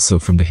think they're also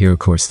from the hero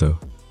course though.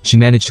 She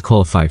managed to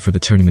qualify for the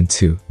tournament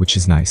too, which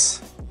is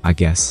nice. I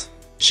guess.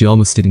 She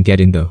almost didn't get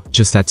in though,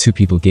 just that 2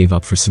 people gave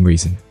up for some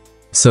reason.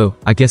 So,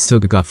 I guess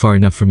Toga got far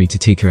enough for me to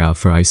take her out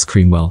for ice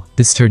cream. Well,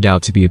 this turned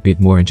out to be a bit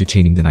more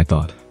entertaining than I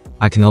thought.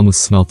 I can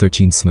almost smell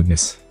 13's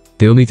smugness.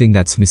 The only thing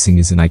that's missing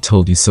is an "I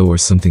told you so" or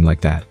something like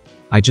that.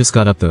 I just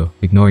got up though,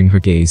 ignoring her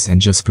gaze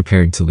and just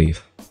preparing to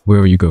leave. Where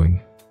are you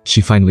going?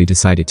 She finally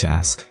decided to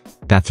ask.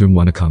 Bathroom,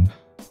 wanna come?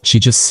 She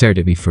just stared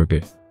at me for a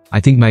bit. I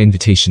think my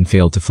invitation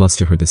failed to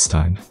fluster her this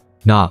time.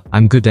 Nah,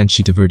 I'm good. Then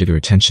she diverted her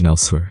attention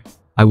elsewhere.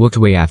 I walked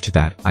away after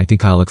that. I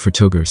think I'll look for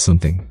Toga or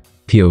something.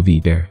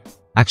 POV bear.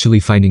 Actually,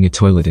 finding a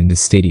toilet in this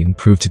stadium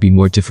proved to be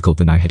more difficult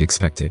than I had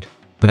expected.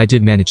 But I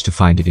did manage to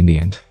find it in the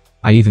end.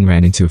 I even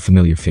ran into a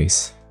familiar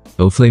face.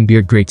 Oh,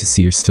 Flamebeard, great to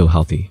see you're still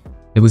healthy.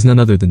 It was none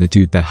other than the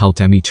dude that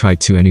helped Emmy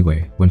tried to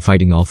anyway, when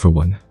fighting All for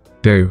One.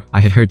 Beru, I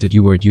had heard that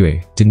you were at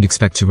UA, didn't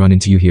expect to run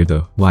into you here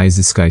though. Why is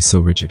this guy so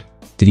rigid?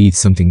 Did he eat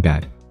something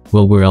bad?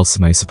 Well, where else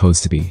am I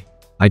supposed to be?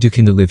 I do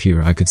kinda live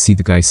here. I could see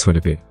the guy sweat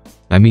a bit.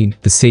 I mean,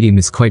 the stadium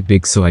is quite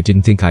big, so I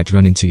didn't think I'd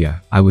run into ya.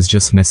 I was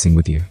just messing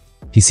with you.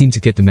 He seemed to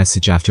get the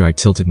message after I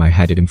tilted my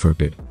head at him for a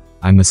bit.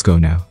 I must go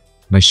now.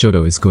 My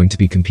Shoto is going to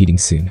be competing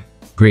soon.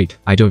 Great,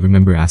 I don't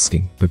remember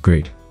asking, but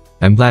great.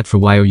 I'm glad for.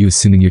 Why are you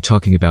assuming you're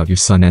talking about your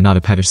son and not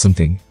a pet or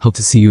something? Hope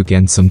to see you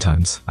again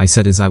sometimes, I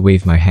said as I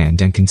waved my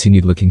hand and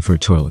continued looking for a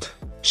toilet.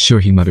 Sure,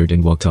 he muttered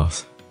and walked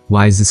off.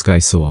 Why is this guy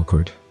so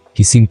awkward?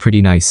 He seemed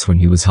pretty nice when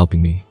he was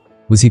helping me.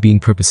 Was he being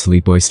purposefully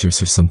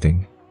boisterous or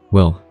something?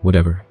 Well,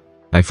 whatever.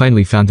 I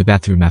finally found the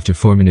bathroom after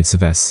 4 minutes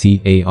of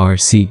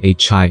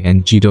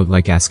SCARCHING. Don't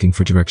like asking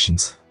for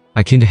directions.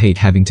 I kinda hate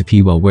having to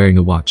pee while wearing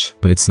a watch,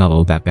 but it's not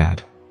all that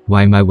bad.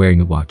 Why am I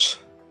wearing a watch?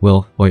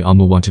 Well,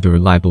 Oyama wanted a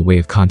reliable way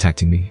of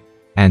contacting me.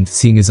 And,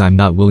 seeing as I'm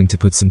not willing to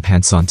put some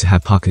pants on to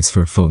have pockets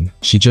for a phone,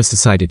 she just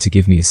decided to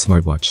give me a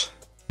smartwatch.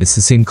 It's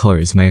the same color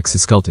as my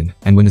exoskeleton,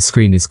 and when the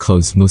screen is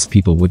closed most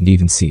people wouldn't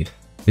even see it.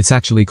 It's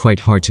actually quite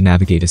hard to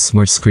navigate a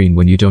smart screen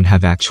when you don't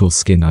have actual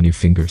skin on your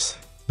fingers.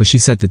 But she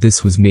said that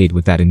this was made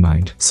with that in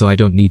mind, so I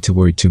don't need to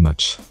worry too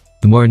much.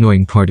 The more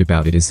annoying part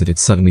about it is that it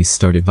suddenly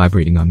started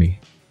vibrating on me.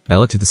 I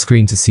looked at the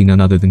screen to see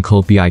none other than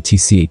Cole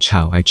bitch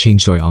how I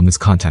changed Alma's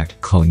contact,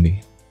 calling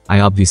me. I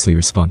obviously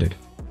responded.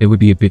 It would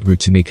be a bit rude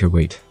to make her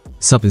wait.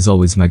 Sup is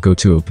always my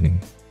go-to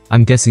opening.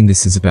 I'm guessing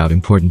this is about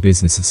important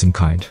business of some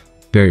kind.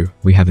 Beru,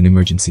 we have an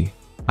emergency.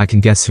 I can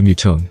guess from your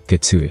tone,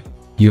 get to it.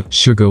 You,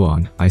 sure go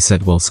on, I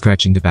said while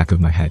scratching the back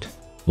of my head.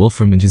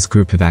 Wolfram and his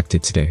group have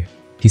acted today.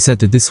 He said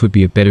that this would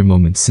be a better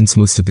moment since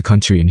most of the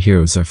country and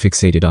heroes are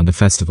fixated on the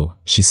festival.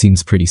 She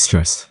seems pretty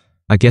stressed.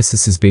 I guess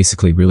this is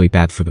basically really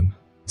bad for them.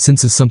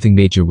 Since if something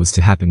major was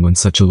to happen when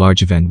such a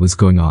large event was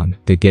going on,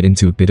 they'd get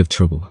into a bit of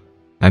trouble.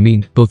 I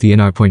mean, both the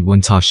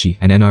NR.1 Tashi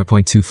and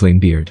NR.2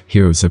 Flamebeard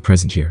heroes are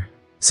present here.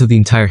 So the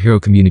entire hero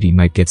community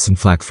might get some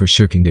flack for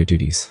shirking their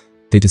duties.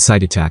 They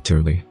decided to act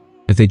early.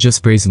 If they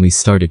just brazenly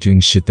started doing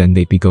shit then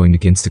they'd be going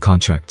against the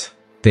contract.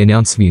 They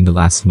announced me in the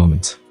last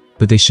moment.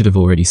 But they should have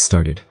already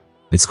started.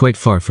 It's quite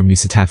far from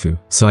Yusutafu,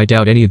 so I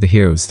doubt any of the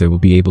heroes there will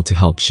be able to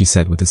help, she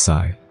said with a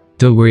sigh.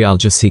 Don't worry, I'll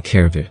just take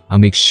care of it. I'll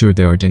make sure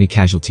there aren't any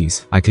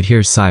casualties. I could hear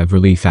a sigh of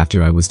relief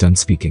after I was done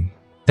speaking.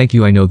 Thank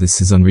you, I know this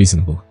is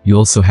unreasonable. You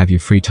also have your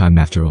free time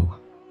after all.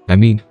 I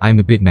mean, I'm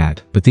a bit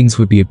mad, but things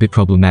would be a bit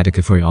problematic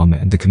if Alma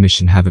and the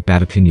commission have a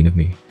bad opinion of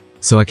me.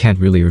 So I can't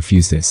really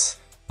refuse this.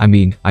 I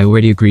mean, I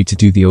already agreed to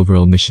do the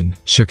overall mission.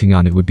 Shirking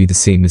on it would be the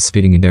same as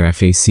spitting in their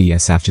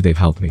faces after they've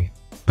helped me.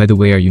 By the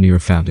way, are you near a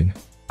fountain?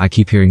 I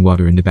keep hearing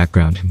water in the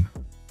background.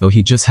 Oh,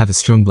 he just have a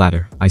strong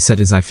bladder, I said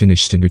as I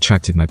finished and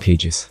retracted my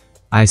pages.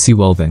 I see,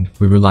 well then,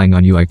 we're relying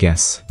on you I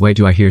guess. Why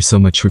do I hear so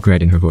much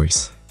regret in her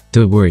voice?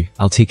 Don't worry,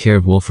 I'll take care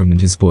of Wolfram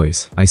and his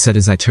boys, I said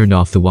as I turned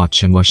off the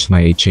watch and washed my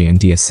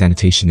HA.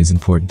 Sanitation is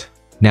important.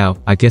 Now,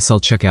 I guess I'll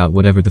check out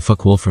whatever the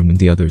fuck Wolfram and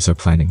the others are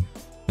planning.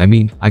 I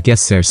mean, I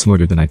guess they're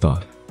smarter than I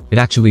thought. It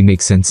actually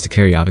makes sense to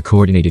carry out a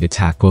coordinated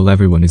attack while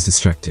everyone is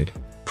distracted.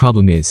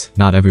 Problem is,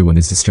 not everyone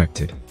is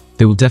distracted.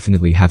 They will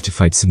definitely have to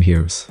fight some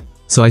heroes.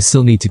 So I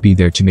still need to be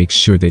there to make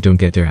sure they don't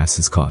get their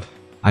asses caught.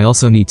 I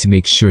also need to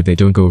make sure they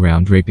don't go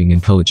around raping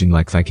and pillaging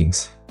like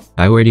Vikings.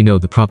 I already know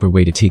the proper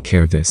way to take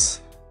care of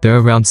this. There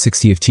are around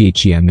 60 of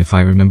THEM if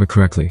I remember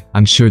correctly.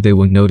 I'm sure they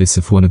won't notice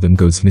if one of them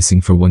goes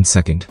missing for 1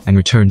 second and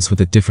returns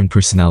with a different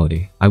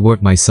personality. I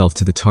warped myself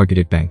to the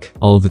targeted bank.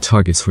 All of the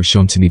targets were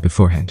shown to me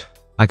beforehand.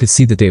 I could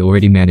see that they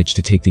already managed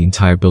to take the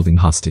entire building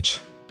hostage.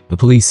 The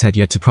police had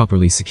yet to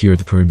properly secure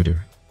the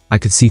perimeter. I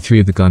could see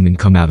 3 of the gunmen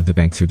come out of the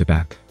bank through the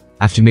back.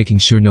 After making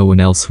sure no one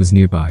else was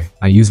nearby,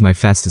 I used my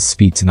fastest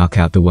speed to knock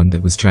out the one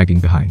that was dragging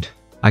behind.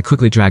 I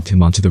quickly dragged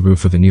him onto the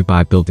roof of a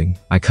nearby building.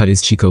 I cut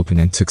his cheek open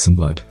and took some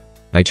blood.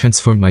 I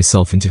transformed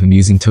myself into him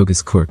using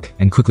Toga's quirk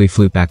and quickly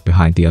flew back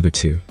behind the other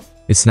 2.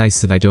 It's nice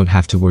that I don't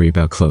have to worry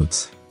about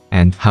clothes.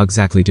 And how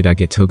exactly did I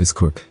get Toga's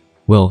quirk?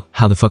 Well,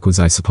 how the fuck was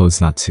I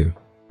supposed not to?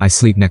 I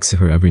sleep next to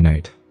her every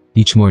night.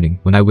 Each morning,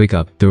 when I wake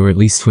up, there were at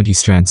least 20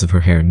 strands of her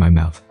hair in my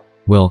mouth.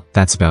 Well,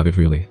 that's about it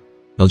really.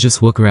 I'll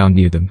just walk around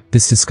near them.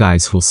 This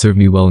disguise will serve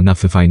me well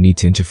enough if I need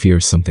to interfere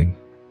or something.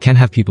 Can't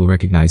have people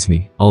recognize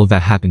me. All of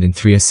that happened in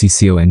 3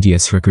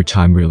 SCCONDS record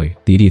time really.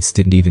 The idiots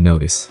didn't even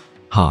notice.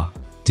 Ha.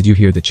 Did you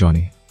hear that,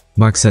 Johnny?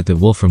 Mark said that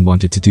Wolfram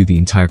wanted to do the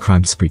entire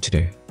crime spree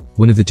today.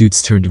 One of the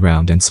dudes turned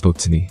around and spoke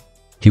to me.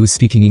 He was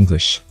speaking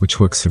English, which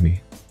works for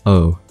me.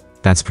 Oh,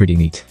 that's pretty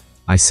neat,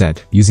 I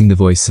said, using the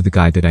voice of the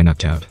guy that I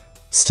knocked out.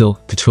 Still,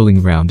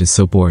 patrolling around is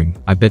so boring.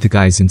 I bet the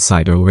guys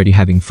inside are already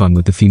having fun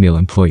with the female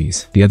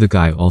employees. The other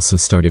guy also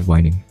started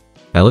whining.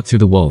 I looked through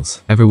the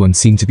walls. Everyone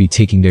seemed to be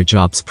taking their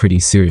jobs pretty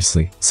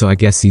seriously, so I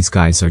guess these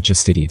guys are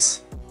just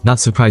idiots. Not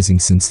surprising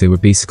since they were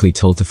basically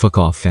told to fuck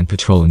off and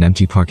patrol an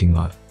empty parking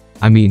lot.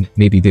 I mean,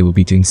 maybe they will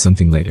be doing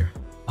something later.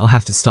 I'll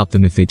have to stop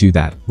them if they do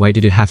that. Why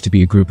did it have to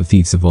be a group of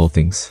thieves of all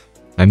things?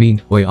 I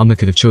mean, Alma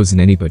could have chosen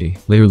anybody.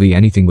 Literally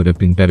anything would have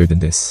been better than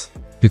this.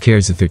 Who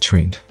cares if they're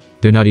trained?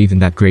 They're not even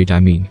that great. I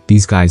mean,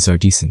 these guys are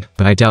decent,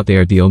 but I doubt they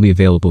are the only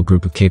available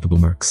group of capable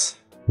mercs.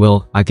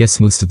 Well, I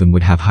guess most of them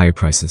would have higher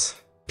prices.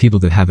 People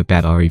that have a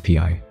bad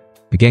RAPI.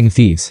 The gang of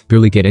thieves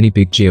barely get any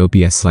big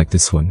jobs like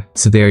this one,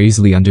 so they are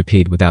easily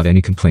underpaid without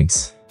any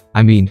complaints.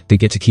 I mean, they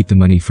get to keep the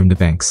money from the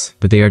banks,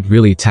 but they aren't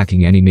really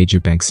attacking any major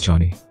banks.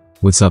 Johnny.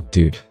 What's up,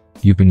 dude?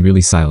 You've been really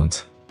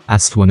silent,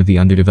 asked one of the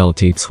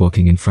underdeveloped apes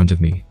walking in front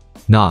of me.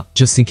 Nah,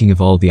 just thinking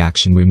of all the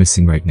action we're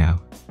missing right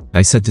now,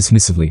 I said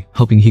dismissively,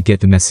 hoping he'd get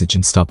the message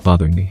and stop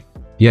bothering me.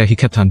 Yeah, he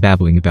kept on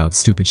babbling about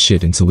stupid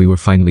shit until we were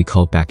finally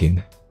called back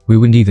in. We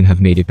wouldn't even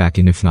have made it back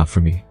in if not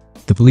for me.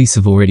 The police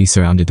have already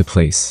surrounded the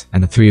place,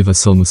 and the 3 of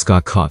us almost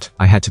got caught.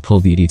 I had to pull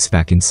the idiots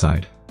back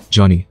inside.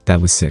 Johnny,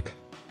 that was sick.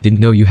 Didn't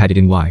know you had it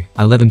in. Why?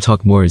 I let him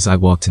talk more as I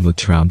walked and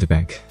looked around the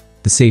bank.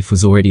 The safe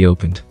was already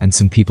opened, and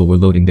some people were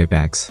loading their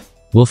bags.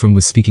 Wolfram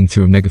was speaking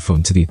through a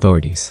megaphone to the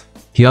authorities.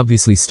 He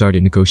obviously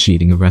started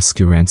negotiating a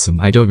rescue ransom.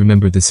 I don't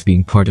remember this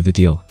being part of the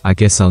deal. I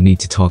guess I'll need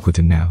to talk with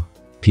him now.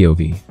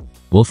 POV.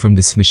 Wolfram,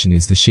 this mission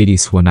is the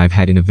shadiest one I've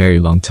had in a very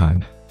long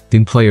time. The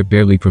employer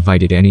barely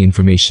provided any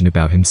information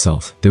about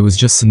himself. There was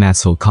just some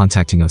asshole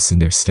contacting us in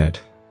their stead.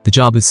 The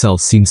job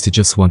itself seems to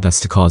just want us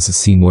to cause a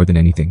scene more than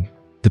anything.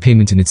 The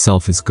payment in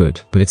itself is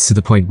good, but it's to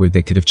the point where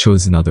they could have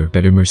chosen other,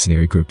 better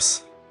mercenary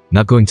groups.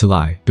 Not going to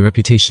lie, the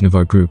reputation of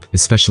our group,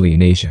 especially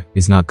in Asia,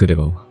 is not good at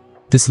all.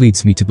 This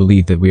leads me to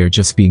believe that we are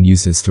just being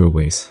used as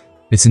throwaways.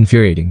 It's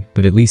infuriating,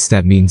 but at least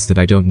that means that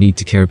I don't need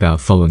to care about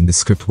following the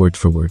script word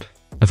for word.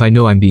 If I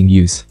know I'm being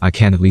used, I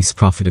can at least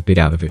profit a bit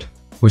out of it.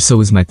 Or so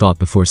was my thought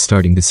before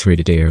starting this raid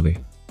a day early.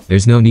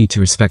 There's no need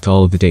to respect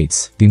all of the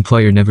dates. The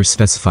employer never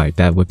specified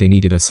that what they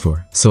needed us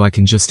for, so I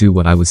can just do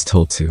what I was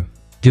told to.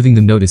 Giving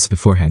them notice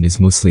beforehand is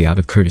mostly out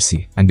of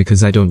courtesy, and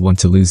because I don't want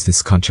to lose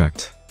this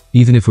contract.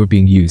 Even if we're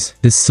being used,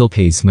 this still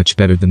pays much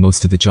better than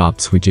most of the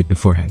jobs we did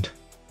beforehand.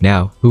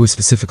 Now, we were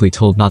specifically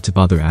told not to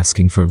bother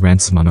asking for a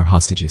ransom on our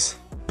hostages.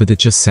 But that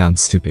just sounds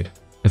stupid.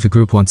 If a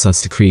group wants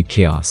us to create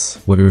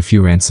chaos, what are a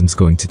few ransoms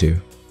going to do?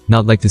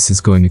 Not like this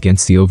is going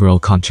against the overall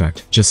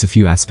contract, just a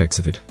few aspects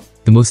of it.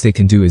 The most they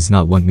can do is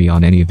not want me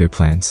on any of their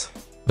plans.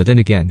 But then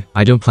again,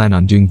 I don't plan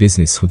on doing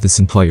business with this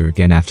employer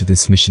again after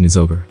this mission is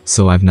over,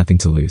 so I've nothing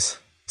to lose.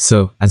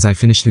 So, as I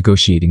finished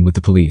negotiating with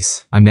the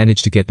police, I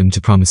managed to get them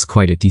to promise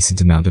quite a decent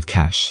amount of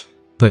cash.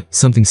 But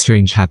something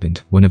strange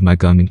happened. One of my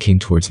gunmen came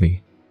towards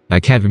me. I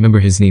can't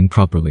remember his name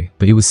properly,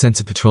 but he was sent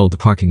to patrol the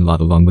parking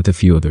lot along with a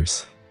few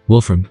others.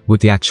 Wolfram, what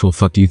the actual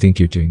fuck do you think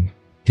you're doing?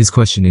 His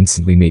question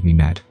instantly made me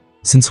mad.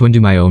 Since when do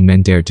my own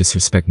men dare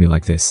disrespect me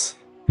like this?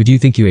 Who do you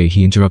think you are?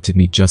 He interrupted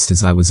me just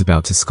as I was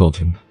about to scold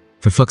him.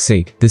 For fuck's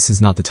sake, this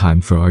is not the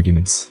time for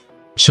arguments.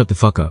 Shut the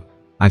fuck up.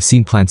 I've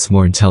seen plants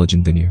more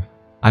intelligent than you.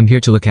 I'm here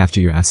to look after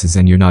your asses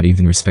and you're not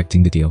even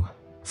respecting the deal.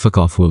 Fuck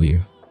off, will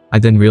you? I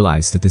then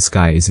realized that this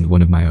guy isn't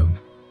one of my own.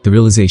 The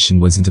realization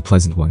wasn't a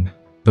pleasant one.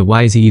 But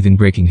why is he even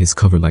breaking his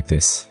cover like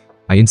this?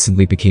 I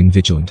instantly became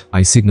vigilant.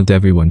 I signaled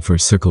everyone for a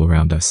circle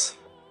around us.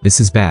 This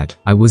is bad.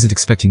 I wasn't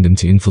expecting them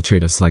to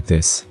infiltrate us like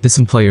this. This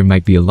employer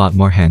might be a lot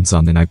more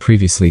hands-on than I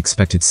previously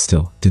expected.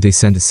 Still, did they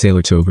send a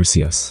sailor to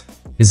oversee us?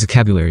 His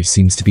vocabulary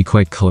seems to be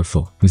quite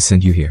colorful. Who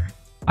sent you here?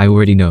 I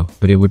already know,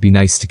 but it would be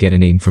nice to get a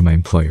name for my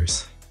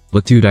employers.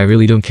 Look dude, I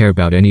really don't care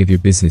about any of your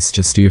business,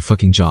 just do your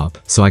fucking job,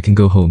 so I can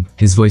go home.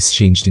 His voice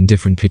changed in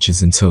different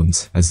pitches and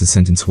tones as the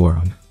sentence wore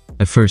on.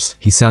 At first,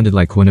 he sounded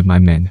like one of my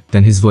men,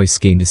 then his voice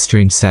gained a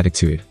strange static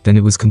to it, then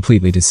it was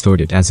completely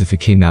distorted as if it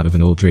came out of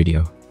an old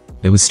radio.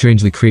 It was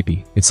strangely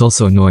creepy. It's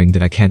also annoying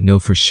that I can't know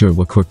for sure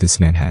what quirk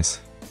this man has.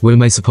 What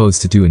am I supposed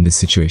to do in this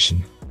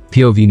situation?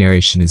 POV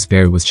narration as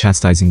Bear was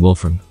chastising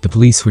Wolfram. The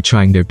police were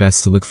trying their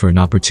best to look for an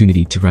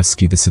opportunity to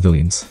rescue the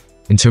civilians.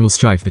 Internal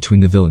strife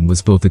between the villain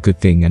was both a good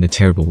thing and a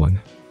terrible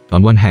one.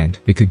 On one hand,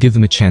 it could give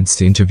them a chance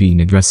to intervene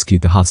and rescue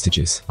the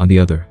hostages. On the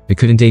other, it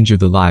could endanger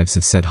the lives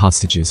of said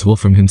hostages.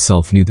 Wolfram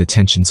himself knew that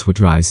tensions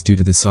would rise due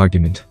to this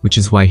argument, which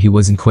is why he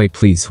wasn't quite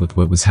pleased with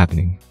what was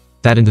happening.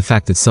 That and the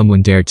fact that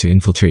someone dared to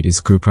infiltrate his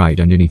group right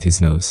underneath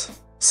his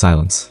nose.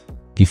 Silence.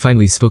 He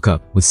finally spoke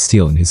up, with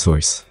steel in his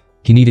voice.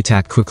 He needed to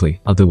act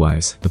quickly,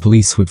 otherwise, the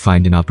police would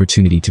find an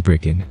opportunity to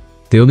break in.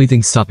 The only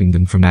thing stopping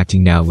them from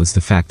acting now was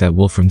the fact that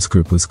Wolfram's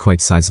group was quite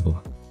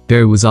sizable.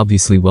 Bear was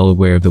obviously well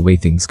aware of the way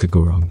things could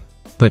go wrong.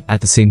 But at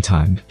the same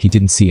time, he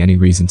didn't see any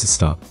reason to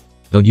stop.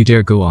 Don't you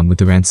dare go on with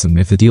the ransom.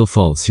 If the deal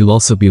falls, you'll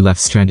also be left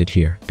stranded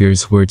here.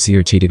 Bear's words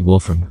irritated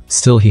Wolfram.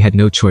 Still, he had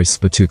no choice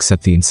but to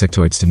accept the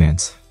insectoid's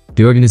demands.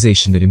 The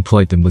organization that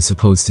employed them was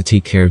supposed to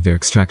take care of their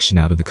extraction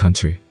out of the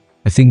country.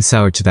 If things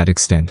soured to that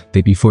extent,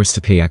 they'd be forced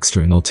to pay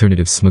extra in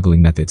alternative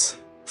smuggling methods.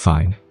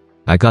 Fine.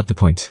 I got the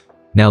point.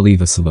 Now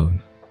leave us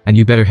alone. And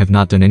you better have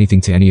not done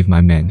anything to any of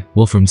my men.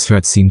 Wolfram's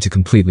threat seemed to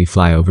completely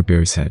fly over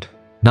Bear's head.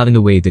 Not in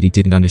a way that he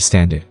didn't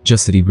understand it,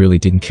 just that he really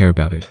didn't care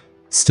about it.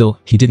 Still,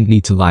 he didn't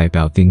need to lie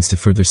about things to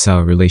further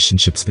sour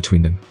relationships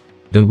between them.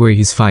 Don't worry,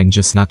 he's fine,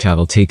 just knocked out.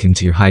 I'll take him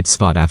to your hide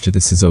spot after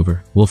this is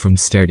over. Wolfram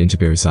stared into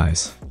Bear's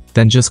eyes.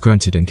 Then just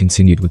grunted and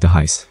continued with the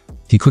heist.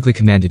 He quickly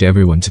commanded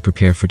everyone to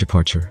prepare for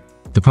departure.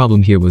 The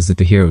problem here was that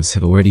the heroes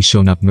had already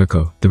shown up.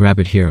 Mirko, the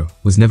rabbit hero,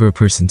 was never a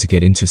person to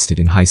get interested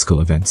in high school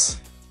events.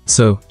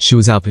 So, she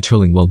was out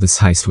patrolling while this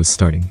heist was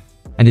starting.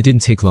 And it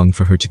didn't take long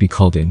for her to be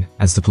called in,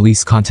 as the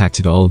police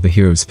contacted all of the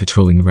heroes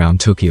patrolling around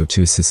Tokyo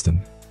to assist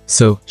them.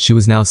 So, she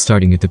was now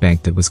starting at the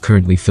bank that was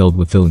currently filled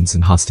with villains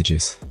and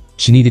hostages.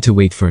 She needed to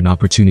wait for an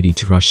opportunity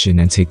to rush in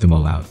and take them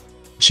all out.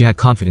 She had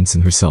confidence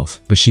in herself,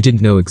 but she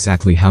didn't know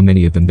exactly how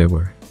many of them there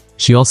were.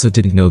 She also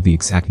didn't know the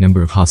exact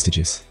number of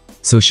hostages.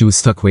 So she was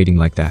stuck waiting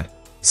like that.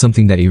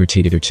 Something that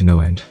irritated her to no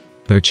end.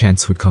 But her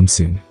chance would come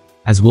soon.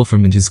 As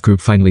Wolfram and his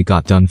group finally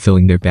got done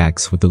filling their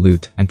bags with the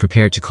loot and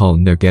prepared to call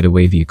in their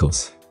getaway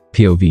vehicles.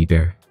 POV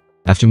Bear.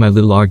 After my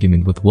little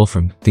argument with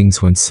Wolfram,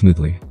 things went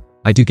smoothly.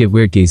 I do get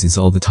weird gazes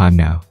all the time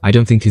now. I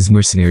don't think his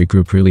mercenary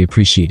group really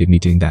appreciated me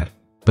doing that.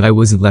 But I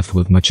wasn't left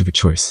with much of a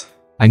choice.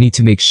 I need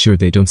to make sure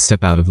they don't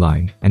step out of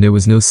line, and there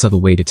was no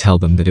subtle way to tell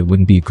them that it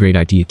wouldn't be a great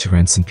idea to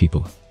ransom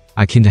people.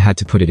 I kinda had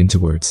to put it into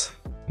words.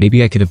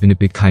 Maybe I could have been a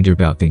bit kinder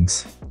about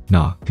things.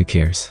 Nah, who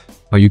cares?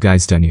 Are you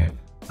guys done yet?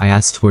 I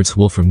asked towards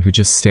Wolfram, who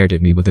just stared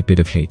at me with a bit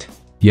of hate.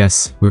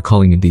 Yes, we're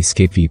calling in the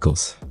escape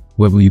vehicles.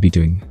 What will you be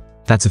doing?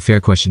 That's a fair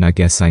question. I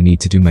guess I need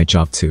to do my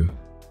job too.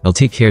 I'll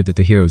take care that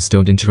the heroes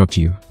don't interrupt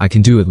you. I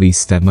can do at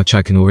least that much.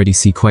 I can already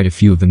see quite a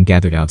few of them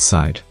gathered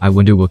outside. I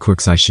wonder what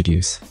quirks I should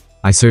use.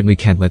 I certainly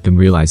can't let them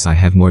realize I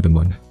have more than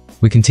one.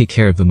 We can take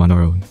care of them on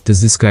our own.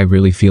 Does this guy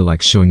really feel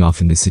like showing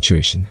off in this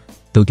situation?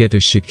 They'll get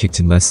their shit kicked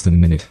in less than a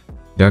minute.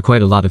 There are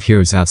quite a lot of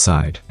heroes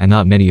outside, and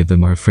not many of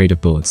them are afraid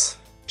of bullets.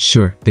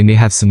 Sure, they may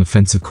have some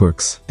offensive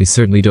quirks. They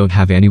certainly don't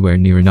have anywhere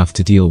near enough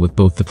to deal with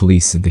both the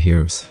police and the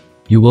heroes.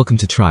 You're welcome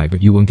to try,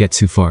 but you won't get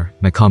too far.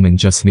 My comment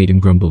just made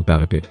him grumble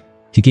about a bit.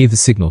 He gave the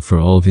signal for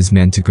all of his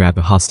men to grab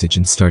a hostage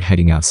and start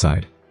heading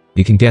outside.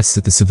 You can guess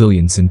that the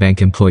civilians and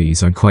bank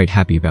employees aren't quite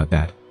happy about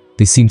that.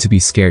 They seem to be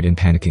scared and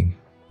panicking.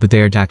 But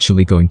they aren't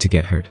actually going to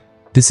get hurt.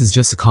 This is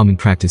just a common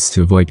practice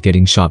to avoid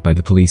getting shot by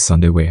the police on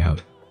their way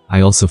out.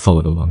 I also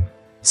followed along.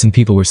 Some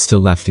people were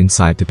still left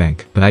inside the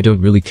bank, but I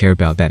don't really care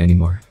about that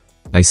anymore.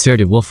 I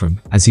stared at Wolfram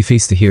as he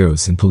faced the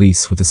heroes and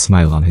police with a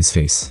smile on his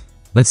face.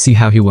 Let's see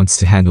how he wants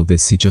to handle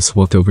this. He just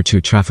walked over to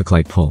a traffic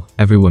light pole.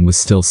 Everyone was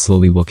still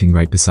slowly walking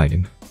right beside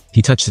him.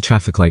 He touched the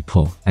traffic light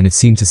pole, and it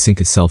seemed to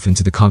sink itself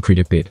into the concrete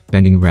a bit,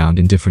 bending around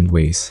in different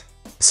ways.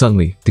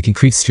 Suddenly, the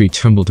concrete street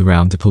trembled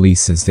around the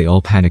police as they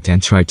all panicked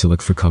and tried to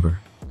look for cover.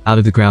 Out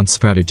of the ground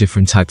sprouted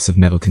different types of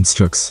metal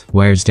constructs,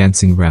 wires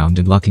dancing around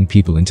and locking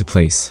people into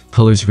place,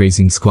 pullers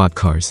raising squad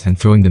cars and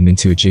throwing them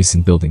into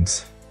adjacent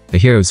buildings. The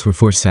heroes were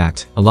forced to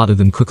act, a lot of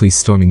them quickly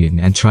storming in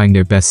and trying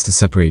their best to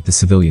separate the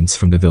civilians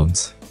from the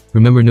villains.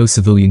 Remember, no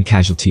civilian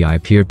casualty. I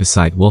appeared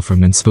beside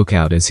Wolfram and spoke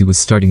out as he was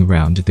starting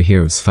around at the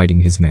heroes fighting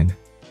his men.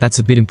 That's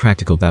a bit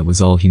impractical. That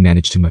was all he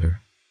managed to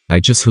mutter. I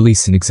just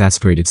released an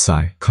exasperated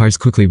sigh. Cars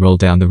quickly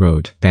rolled down the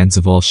road, bands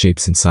of all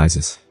shapes and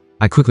sizes.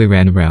 I quickly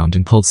ran around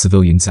and pulled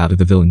civilians out of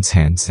the villains'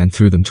 hands and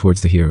threw them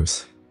towards the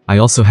heroes. I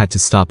also had to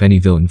stop any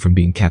villain from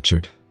being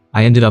captured.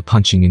 I ended up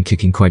punching and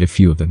kicking quite a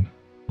few of them.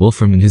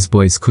 Wolfram and his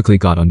boys quickly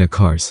got on their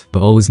cars,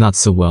 but all was not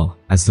so well,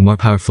 as the more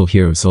powerful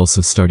heroes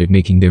also started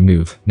making their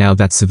move, now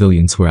that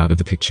civilians were out of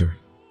the picture.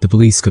 The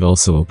police could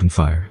also open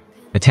fire.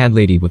 A tan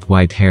lady with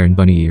white hair and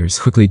bunny ears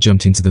quickly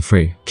jumped into the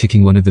fray,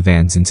 kicking one of the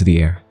vans into the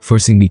air,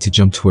 forcing me to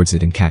jump towards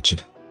it and catch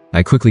it.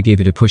 I quickly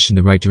gave it a push in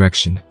the right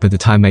direction, but the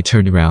time I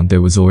turned around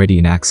there was already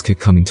an axe kick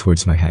coming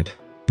towards my head.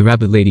 The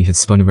rabbit lady had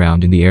spun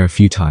around in the air a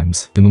few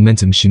times. The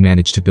momentum she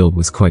managed to build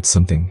was quite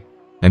something.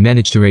 I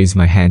managed to raise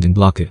my hand and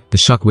block it. The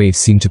shockwave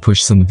seemed to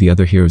push some of the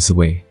other heroes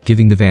away,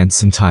 giving the vans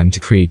some time to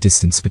create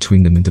distance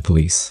between them and the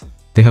police.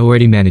 They had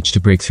already managed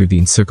to break through the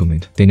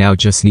encirclement. They now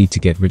just need to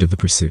get rid of the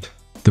pursuit.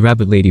 The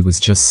rabbit lady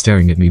was just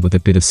staring at me with a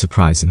bit of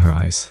surprise in her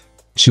eyes.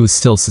 She was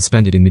still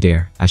suspended in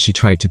midair as she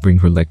tried to bring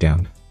her leg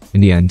down.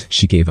 In the end,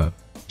 she gave up.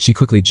 She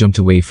quickly jumped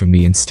away from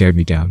me and stared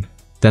me down.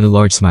 Then a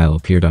large smile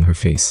appeared on her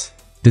face.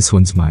 "This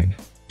one's mine,"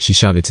 she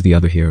shouted to the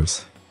other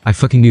heroes. I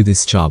fucking knew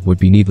this job would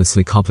be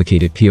needlessly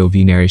complicated.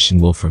 POV narration.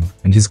 Wolfram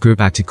and his group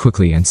acted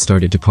quickly and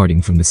started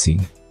departing from the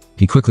scene.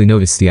 He quickly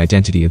noticed the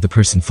identity of the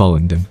person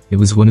following them. It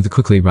was one of the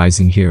quickly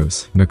rising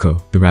heroes,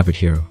 Mirko, the rabbit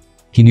hero.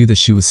 He knew that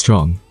she was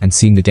strong, and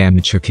seeing the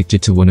damage her kick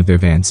did to one of their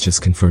vans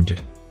just confirmed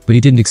it. But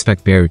he didn't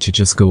expect Bear to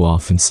just go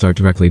off and start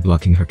directly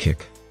blocking her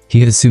kick. He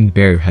had assumed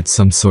Bear had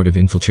some sort of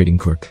infiltrating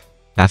quirk.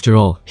 After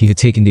all, he had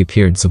taken the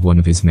appearance of one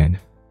of his men.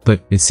 But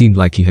it seemed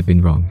like he had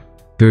been wrong.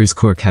 Bear's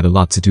quirk had a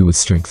lot to do with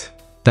strength.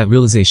 That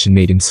realization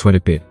made him sweat a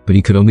bit, but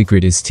he could only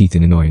grit his teeth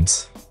in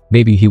annoyance.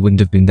 Maybe he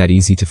wouldn't have been that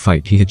easy to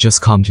fight. He had just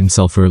calmed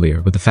himself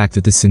earlier with the fact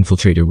that this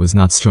infiltrator was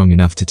not strong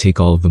enough to take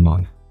all of them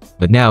on.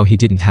 But now he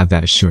didn't have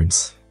that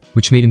assurance,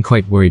 which made him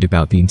quite worried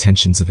about the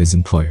intentions of his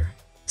employer.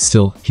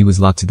 Still, he was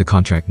locked to the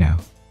contract now.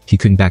 He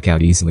couldn't back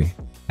out easily.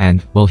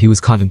 And, while he was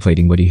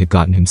contemplating what he had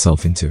gotten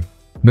himself into,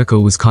 Mirko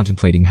was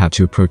contemplating how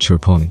to approach her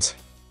opponent.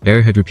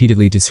 Bear had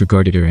repeatedly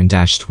disregarded her and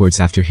dashed towards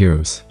after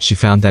heroes. She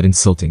found that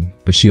insulting,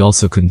 but she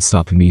also couldn't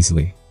stop him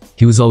easily.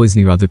 He was always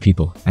near other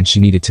people, and she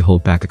needed to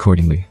hold back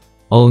accordingly.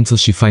 All until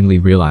she finally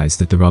realized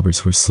that the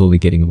robbers were slowly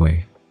getting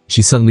away.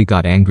 She suddenly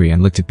got angry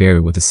and looked at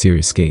Bear with a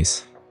serious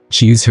gaze.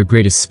 She used her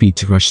greatest speed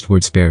to rush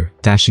towards Bear,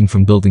 dashing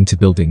from building to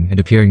building and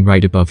appearing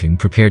right above him,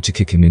 prepared to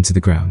kick him into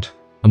the ground.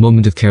 A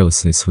moment of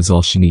carelessness was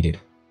all she needed.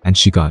 And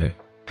she got it.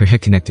 Her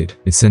head connected.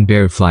 It sent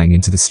Bear flying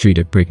into the street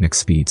at breakneck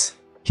speeds.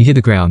 He hit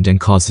the ground and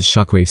caused a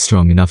shockwave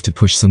strong enough to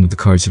push some of the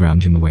cars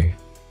around him away.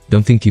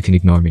 "Don't think you can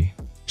ignore me,"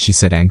 she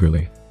said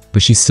angrily.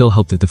 But she still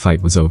hoped that the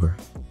fight was over.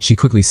 She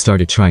quickly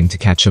started trying to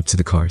catch up to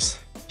the cars.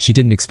 She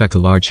didn't expect a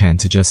large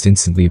hand to just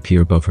instantly appear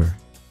above her.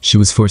 She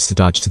was forced to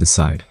dodge to the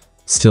side.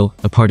 Still,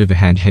 a part of a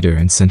hand hit her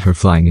and sent her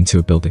flying into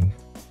a building.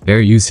 Bear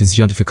used his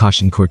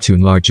Yuntification core to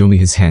enlarge only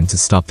his hand to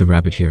stop the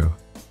rabbit hero.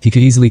 He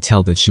could easily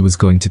tell that she was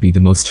going to be the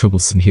most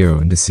troublesome hero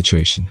in this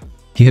situation.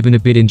 He had been a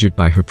bit injured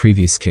by her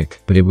previous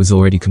kick, but it was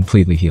already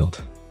completely healed.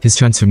 His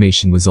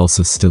transformation was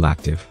also still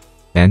active.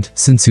 And,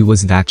 since he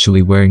wasn't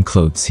actually wearing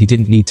clothes, he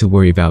didn't need to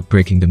worry about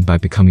breaking them by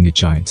becoming a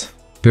giant.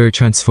 Bear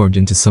transformed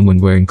into someone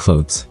wearing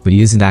clothes, but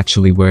he isn't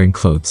actually wearing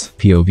clothes.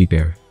 POV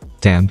Bear.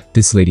 Damn,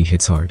 this lady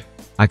hits hard.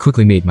 I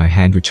quickly made my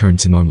hand return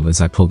to normal as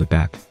I pulled it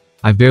back.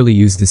 I've barely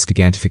used this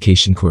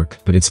gigantification quirk,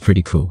 but it's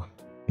pretty cool.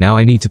 Now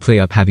I need to play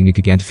up having a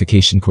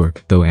gigantification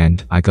quirk, though,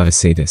 and I gotta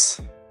say this.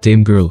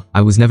 Damn girl,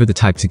 I was never the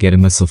type to get a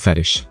muscle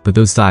fetish, but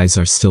those thighs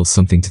are still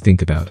something to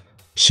think about.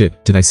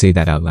 Shit, did I say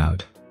that out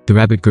loud? The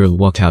rabbit girl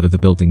walked out of the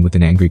building with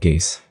an angry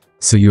gaze.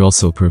 So you're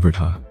also a pervert,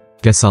 huh?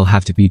 Guess I'll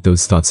have to beat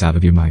those thoughts out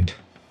of your mind.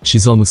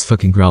 She's almost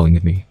fucking growling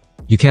at me.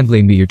 You can't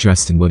blame me, you're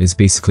dressed in what is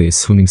basically a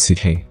swimming suit.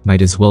 Hey,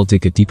 might as well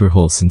dig a deeper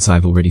hole since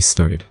I've already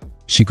started.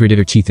 She gritted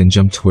her teeth and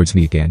jumped towards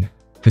me again.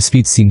 Her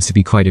speed seems to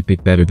be quite a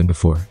bit better than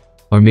before.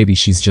 Or maybe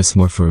she's just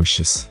more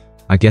ferocious.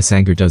 I guess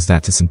anger does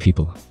that to some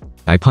people.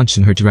 I punched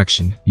in her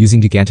direction,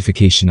 using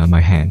gigantification on my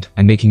hand,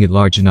 and making it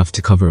large enough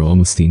to cover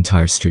almost the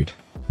entire street.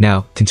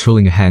 Now,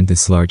 controlling a hand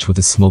this large with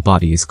a small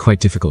body is quite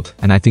difficult,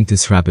 and I think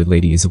this rabbit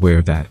lady is aware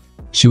of that.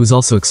 She was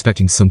also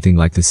expecting something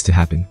like this to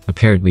happen,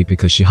 apparently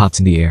because she hopped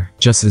in the air,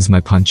 just as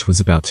my punch was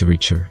about to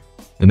reach her.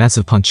 The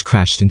massive punch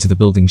crashed into the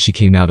building she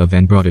came out of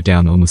and brought her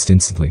down almost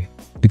instantly.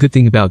 The good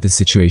thing about this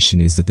situation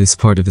is that this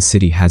part of the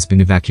city has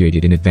been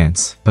evacuated in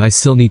advance, but I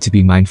still need to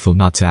be mindful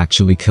not to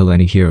actually kill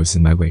any heroes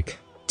in my wake.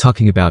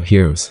 Talking about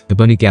heroes, the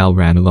bunny gal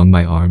ran along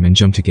my arm and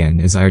jumped again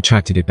as I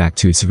retracted it back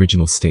to its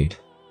original state.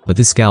 But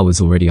this gal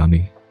was already on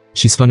me.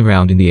 She spun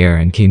around in the air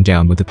and came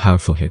down with a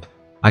powerful hit.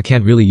 I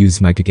can't really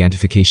use my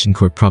gigantification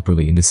quirk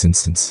properly in this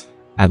instance.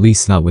 At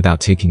least not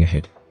without taking a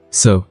hit.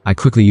 So, I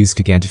quickly used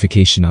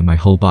gigantification on my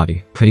whole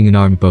body, putting an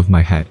arm above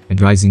my head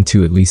and rising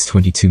to at least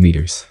 22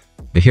 meters.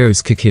 The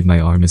hero's kick hit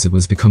my arm as it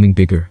was becoming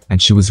bigger,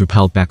 and she was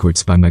repelled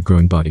backwards by my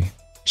growing body.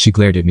 She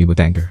glared at me with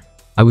anger.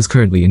 I was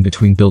currently in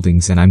between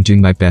buildings and I'm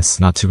doing my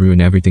best not to ruin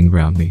everything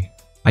around me.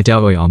 I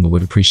doubt Oyama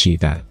would appreciate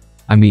that.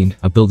 I mean,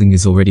 a building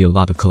is already a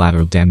lot of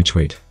collateral damage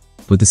weight.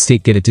 Would the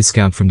state get a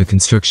discount from the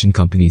construction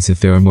companies if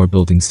there are more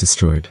buildings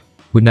destroyed?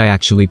 Wouldn't I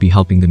actually be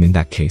helping them in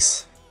that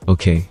case?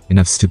 Okay,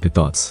 enough stupid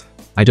thoughts.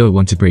 I don't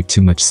want to break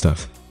too much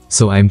stuff,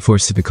 so I am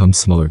forced to become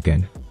smaller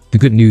again. The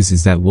good news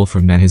is that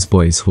Wolfram and his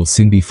boys will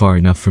soon be far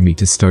enough for me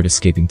to start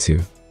escaping too.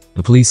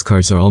 The police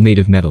cars are all made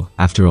of metal,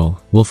 after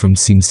all. Wolfram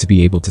seems to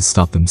be able to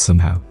stop them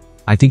somehow.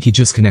 I think he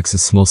just connects a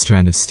small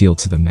strand of steel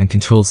to them and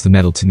controls the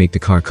metal to make the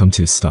car come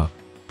to a stop.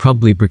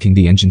 Probably bricking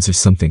the engines or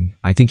something.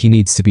 I think he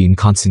needs to be in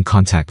constant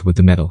contact with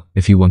the metal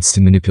if he wants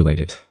to manipulate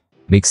it.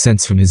 Makes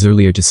sense from his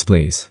earlier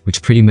displays,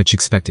 which pretty much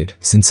expected,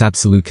 since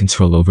absolute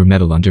control over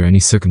metal under any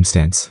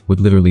circumstance would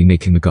literally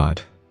make him a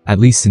god. At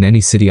least in any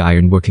city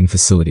iron working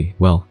facility.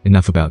 Well,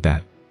 enough about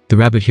that. The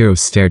rabbit hero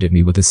stared at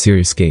me with a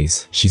serious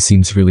gaze. She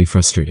seems really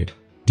frustrated.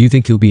 Do you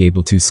think you'll be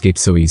able to escape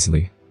so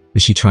easily?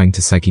 Is she trying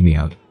to psyche me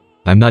out?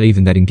 I'm not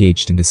even that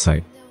engaged in this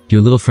fight.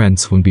 Your little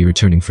friends won't be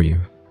returning for you.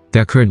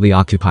 They're currently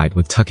occupied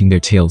with tucking their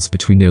tails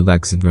between their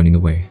legs and running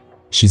away.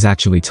 She's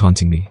actually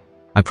taunting me.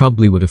 I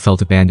probably would have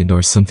felt abandoned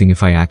or something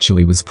if I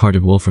actually was part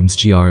of Wolfram's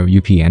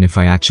group and if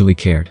I actually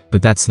cared,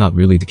 but that's not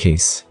really the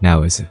case,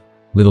 now is it?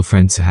 Little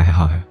friends,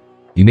 hahaha.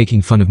 You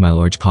making fun of my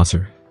large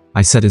posture?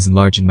 I said as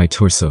enlarging my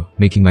torso,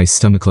 making my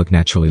stomach look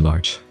naturally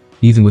large.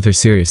 Even with her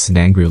serious and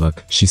angry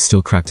look, she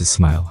still cracked a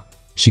smile.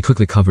 She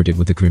quickly covered it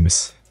with a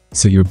grimace.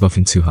 So you're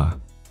buffing too, huh?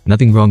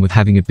 Nothing wrong with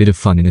having a bit of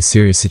fun in a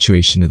serious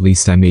situation. At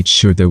least I made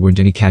sure there weren't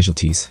any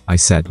casualties, I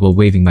said while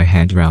waving my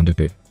hand around a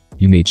bit.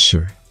 You made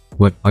sure?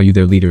 What, are you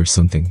their leader or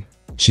something?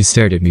 She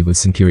stared at me with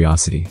some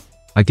curiosity.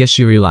 I guess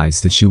she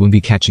realized that she wouldn't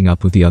be catching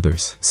up with the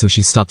others, so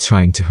she stopped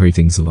trying to hurry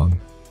things along.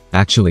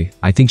 Actually,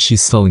 I think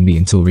she's stalling me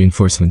until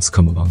reinforcements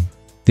come along.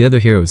 The other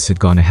heroes had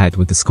gone ahead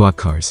with the squad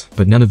cars,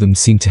 but none of them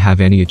seemed to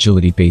have any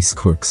agility-based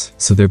quirks,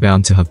 so they're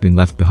bound to have been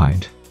left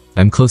behind.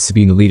 I'm close to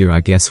being a leader.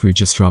 I guess we're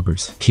just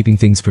robbers. Keeping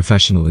things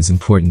professional is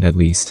important, at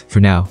least for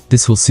now.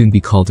 This will soon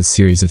be called a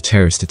series of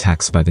terrorist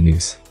attacks by the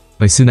news.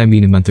 By soon I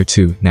mean a month or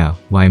two. Now,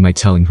 why am I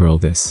telling her all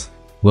this?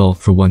 Well,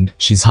 for one,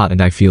 she's hot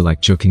and I feel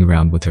like joking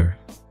around with her.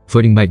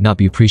 Voting might not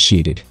be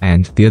appreciated,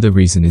 and the other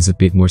reason is a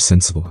bit more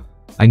sensible.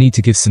 I need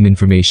to give some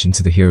information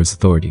to the heroes'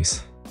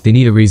 authorities. They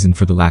need a reason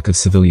for the lack of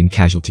civilian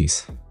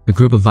casualties. A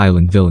group of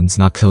violent villains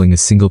not killing a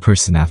single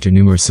person after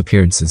numerous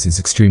appearances is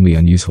extremely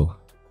unusual.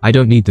 I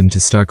don't need them to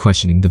start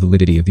questioning the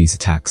validity of these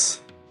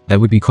attacks. That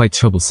would be quite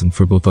troublesome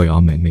for both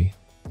Oyama and me.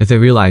 If they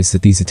realized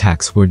that these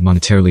attacks weren't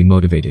monetarily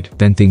motivated,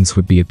 then things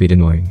would be a bit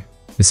annoying.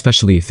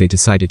 Especially if they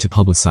decided to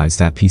publicize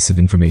that piece of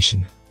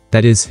information.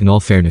 That is, in all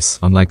fairness,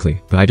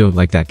 unlikely, but I don't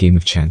like that game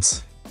of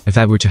chance. If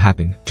that were to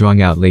happen,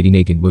 drawing out Lady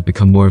Nagin would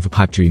become more of a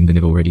pipe dream than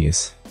it already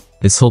is.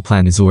 This whole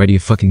plan is already a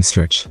fucking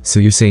stretch,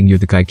 so you're saying you're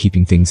the guy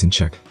keeping things in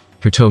check.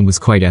 Her tone was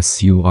quite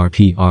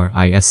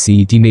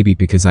surprised, maybe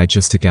because I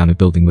just took down a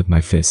building with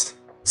my fist.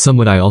 Some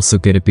would I also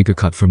get a bigger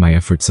cut for my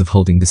efforts of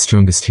holding the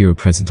strongest hero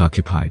present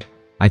occupied.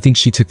 I think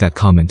she took that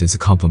comment as a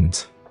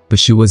compliment. But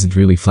she wasn't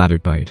really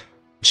flattered by it.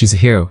 She's a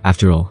hero,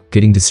 after all.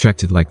 Getting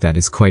distracted like that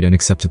is quite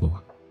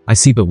unacceptable. I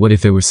see, but what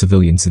if there were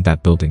civilians in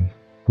that building?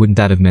 Wouldn't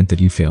that have meant that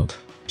you failed?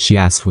 She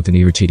asked with an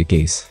irritated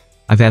gaze.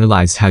 I've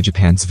analyzed how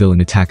Japan's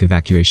villain attack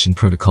evacuation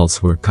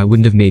protocols work. I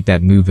wouldn't have made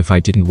that move if I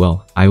didn't.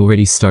 Well, I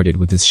already started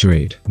with this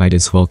charade. Might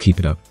as well keep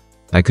it up.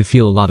 I could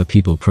feel a lot of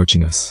people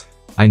approaching us.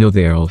 I know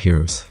they are all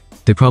heroes.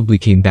 They probably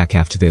came back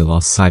after they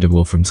lost sight of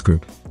Wolfram's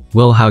group.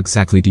 Well, how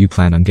exactly do you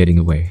plan on getting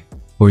away?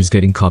 Or is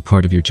getting caught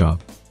part of your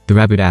job? The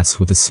rabbit asked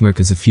with a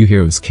smirk as a few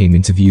heroes came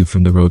into view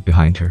from the road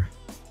behind her.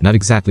 Not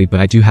exactly, but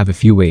I do have a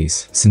few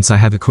ways. Since I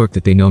have a quirk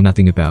that they know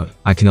nothing about,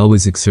 I can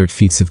always exert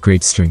feats of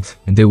great strength,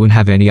 and they won't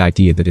have any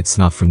idea that it's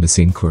not from the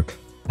same quirk.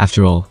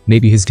 After all,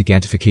 maybe his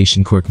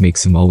gigantification quirk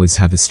makes him always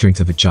have the strength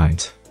of a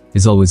giant.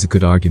 Is always a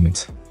good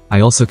argument. I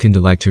also kinda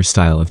liked her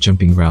style of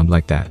jumping around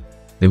like that.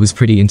 It was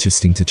pretty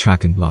interesting to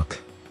track and block.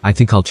 I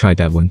think I'll try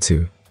that one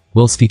too.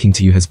 Well, speaking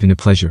to you has been a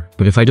pleasure,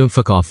 but if I don't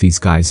fuck off, these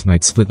guys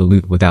might split the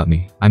loot without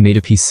me. I made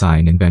a peace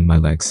sign and bent my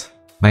legs.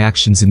 My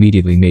actions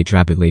immediately made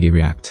Rabbit Lady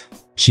react.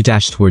 She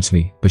dashed towards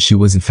me, but she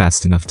wasn't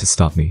fast enough to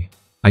stop me.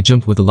 I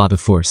jumped with a lot of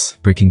force,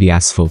 breaking the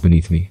asphalt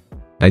beneath me.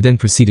 I then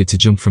proceeded to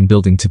jump from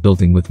building to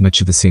building with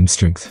much of the same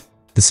strength.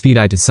 The speed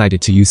I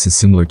decided to use is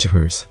similar to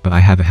hers, but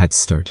I have a head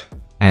start.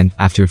 And,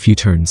 after a few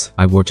turns,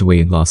 I warped away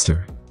and lost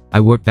her.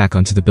 I warped back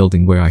onto the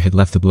building where I had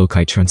left the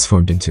blowkite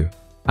transformed into.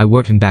 I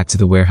warped him back to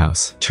the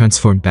warehouse,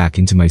 transformed back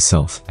into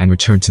myself, and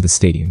returned to the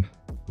stadium.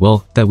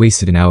 Well, that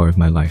wasted an hour of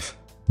my life.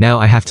 Now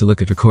I have to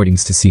look at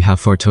recordings to see how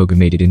far Toga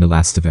made it in the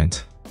last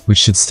event, which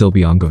should still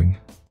be ongoing.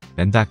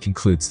 And that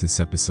concludes this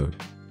episode.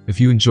 If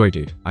you enjoyed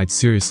it, I'd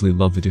seriously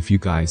love it if you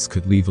guys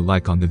could leave a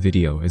like on the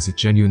video, as it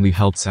genuinely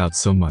helps out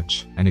so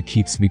much, and it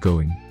keeps me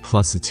going,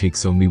 plus it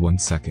takes only 1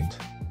 second.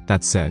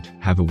 That said,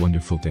 have a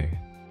wonderful day.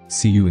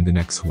 See you in the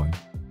next one.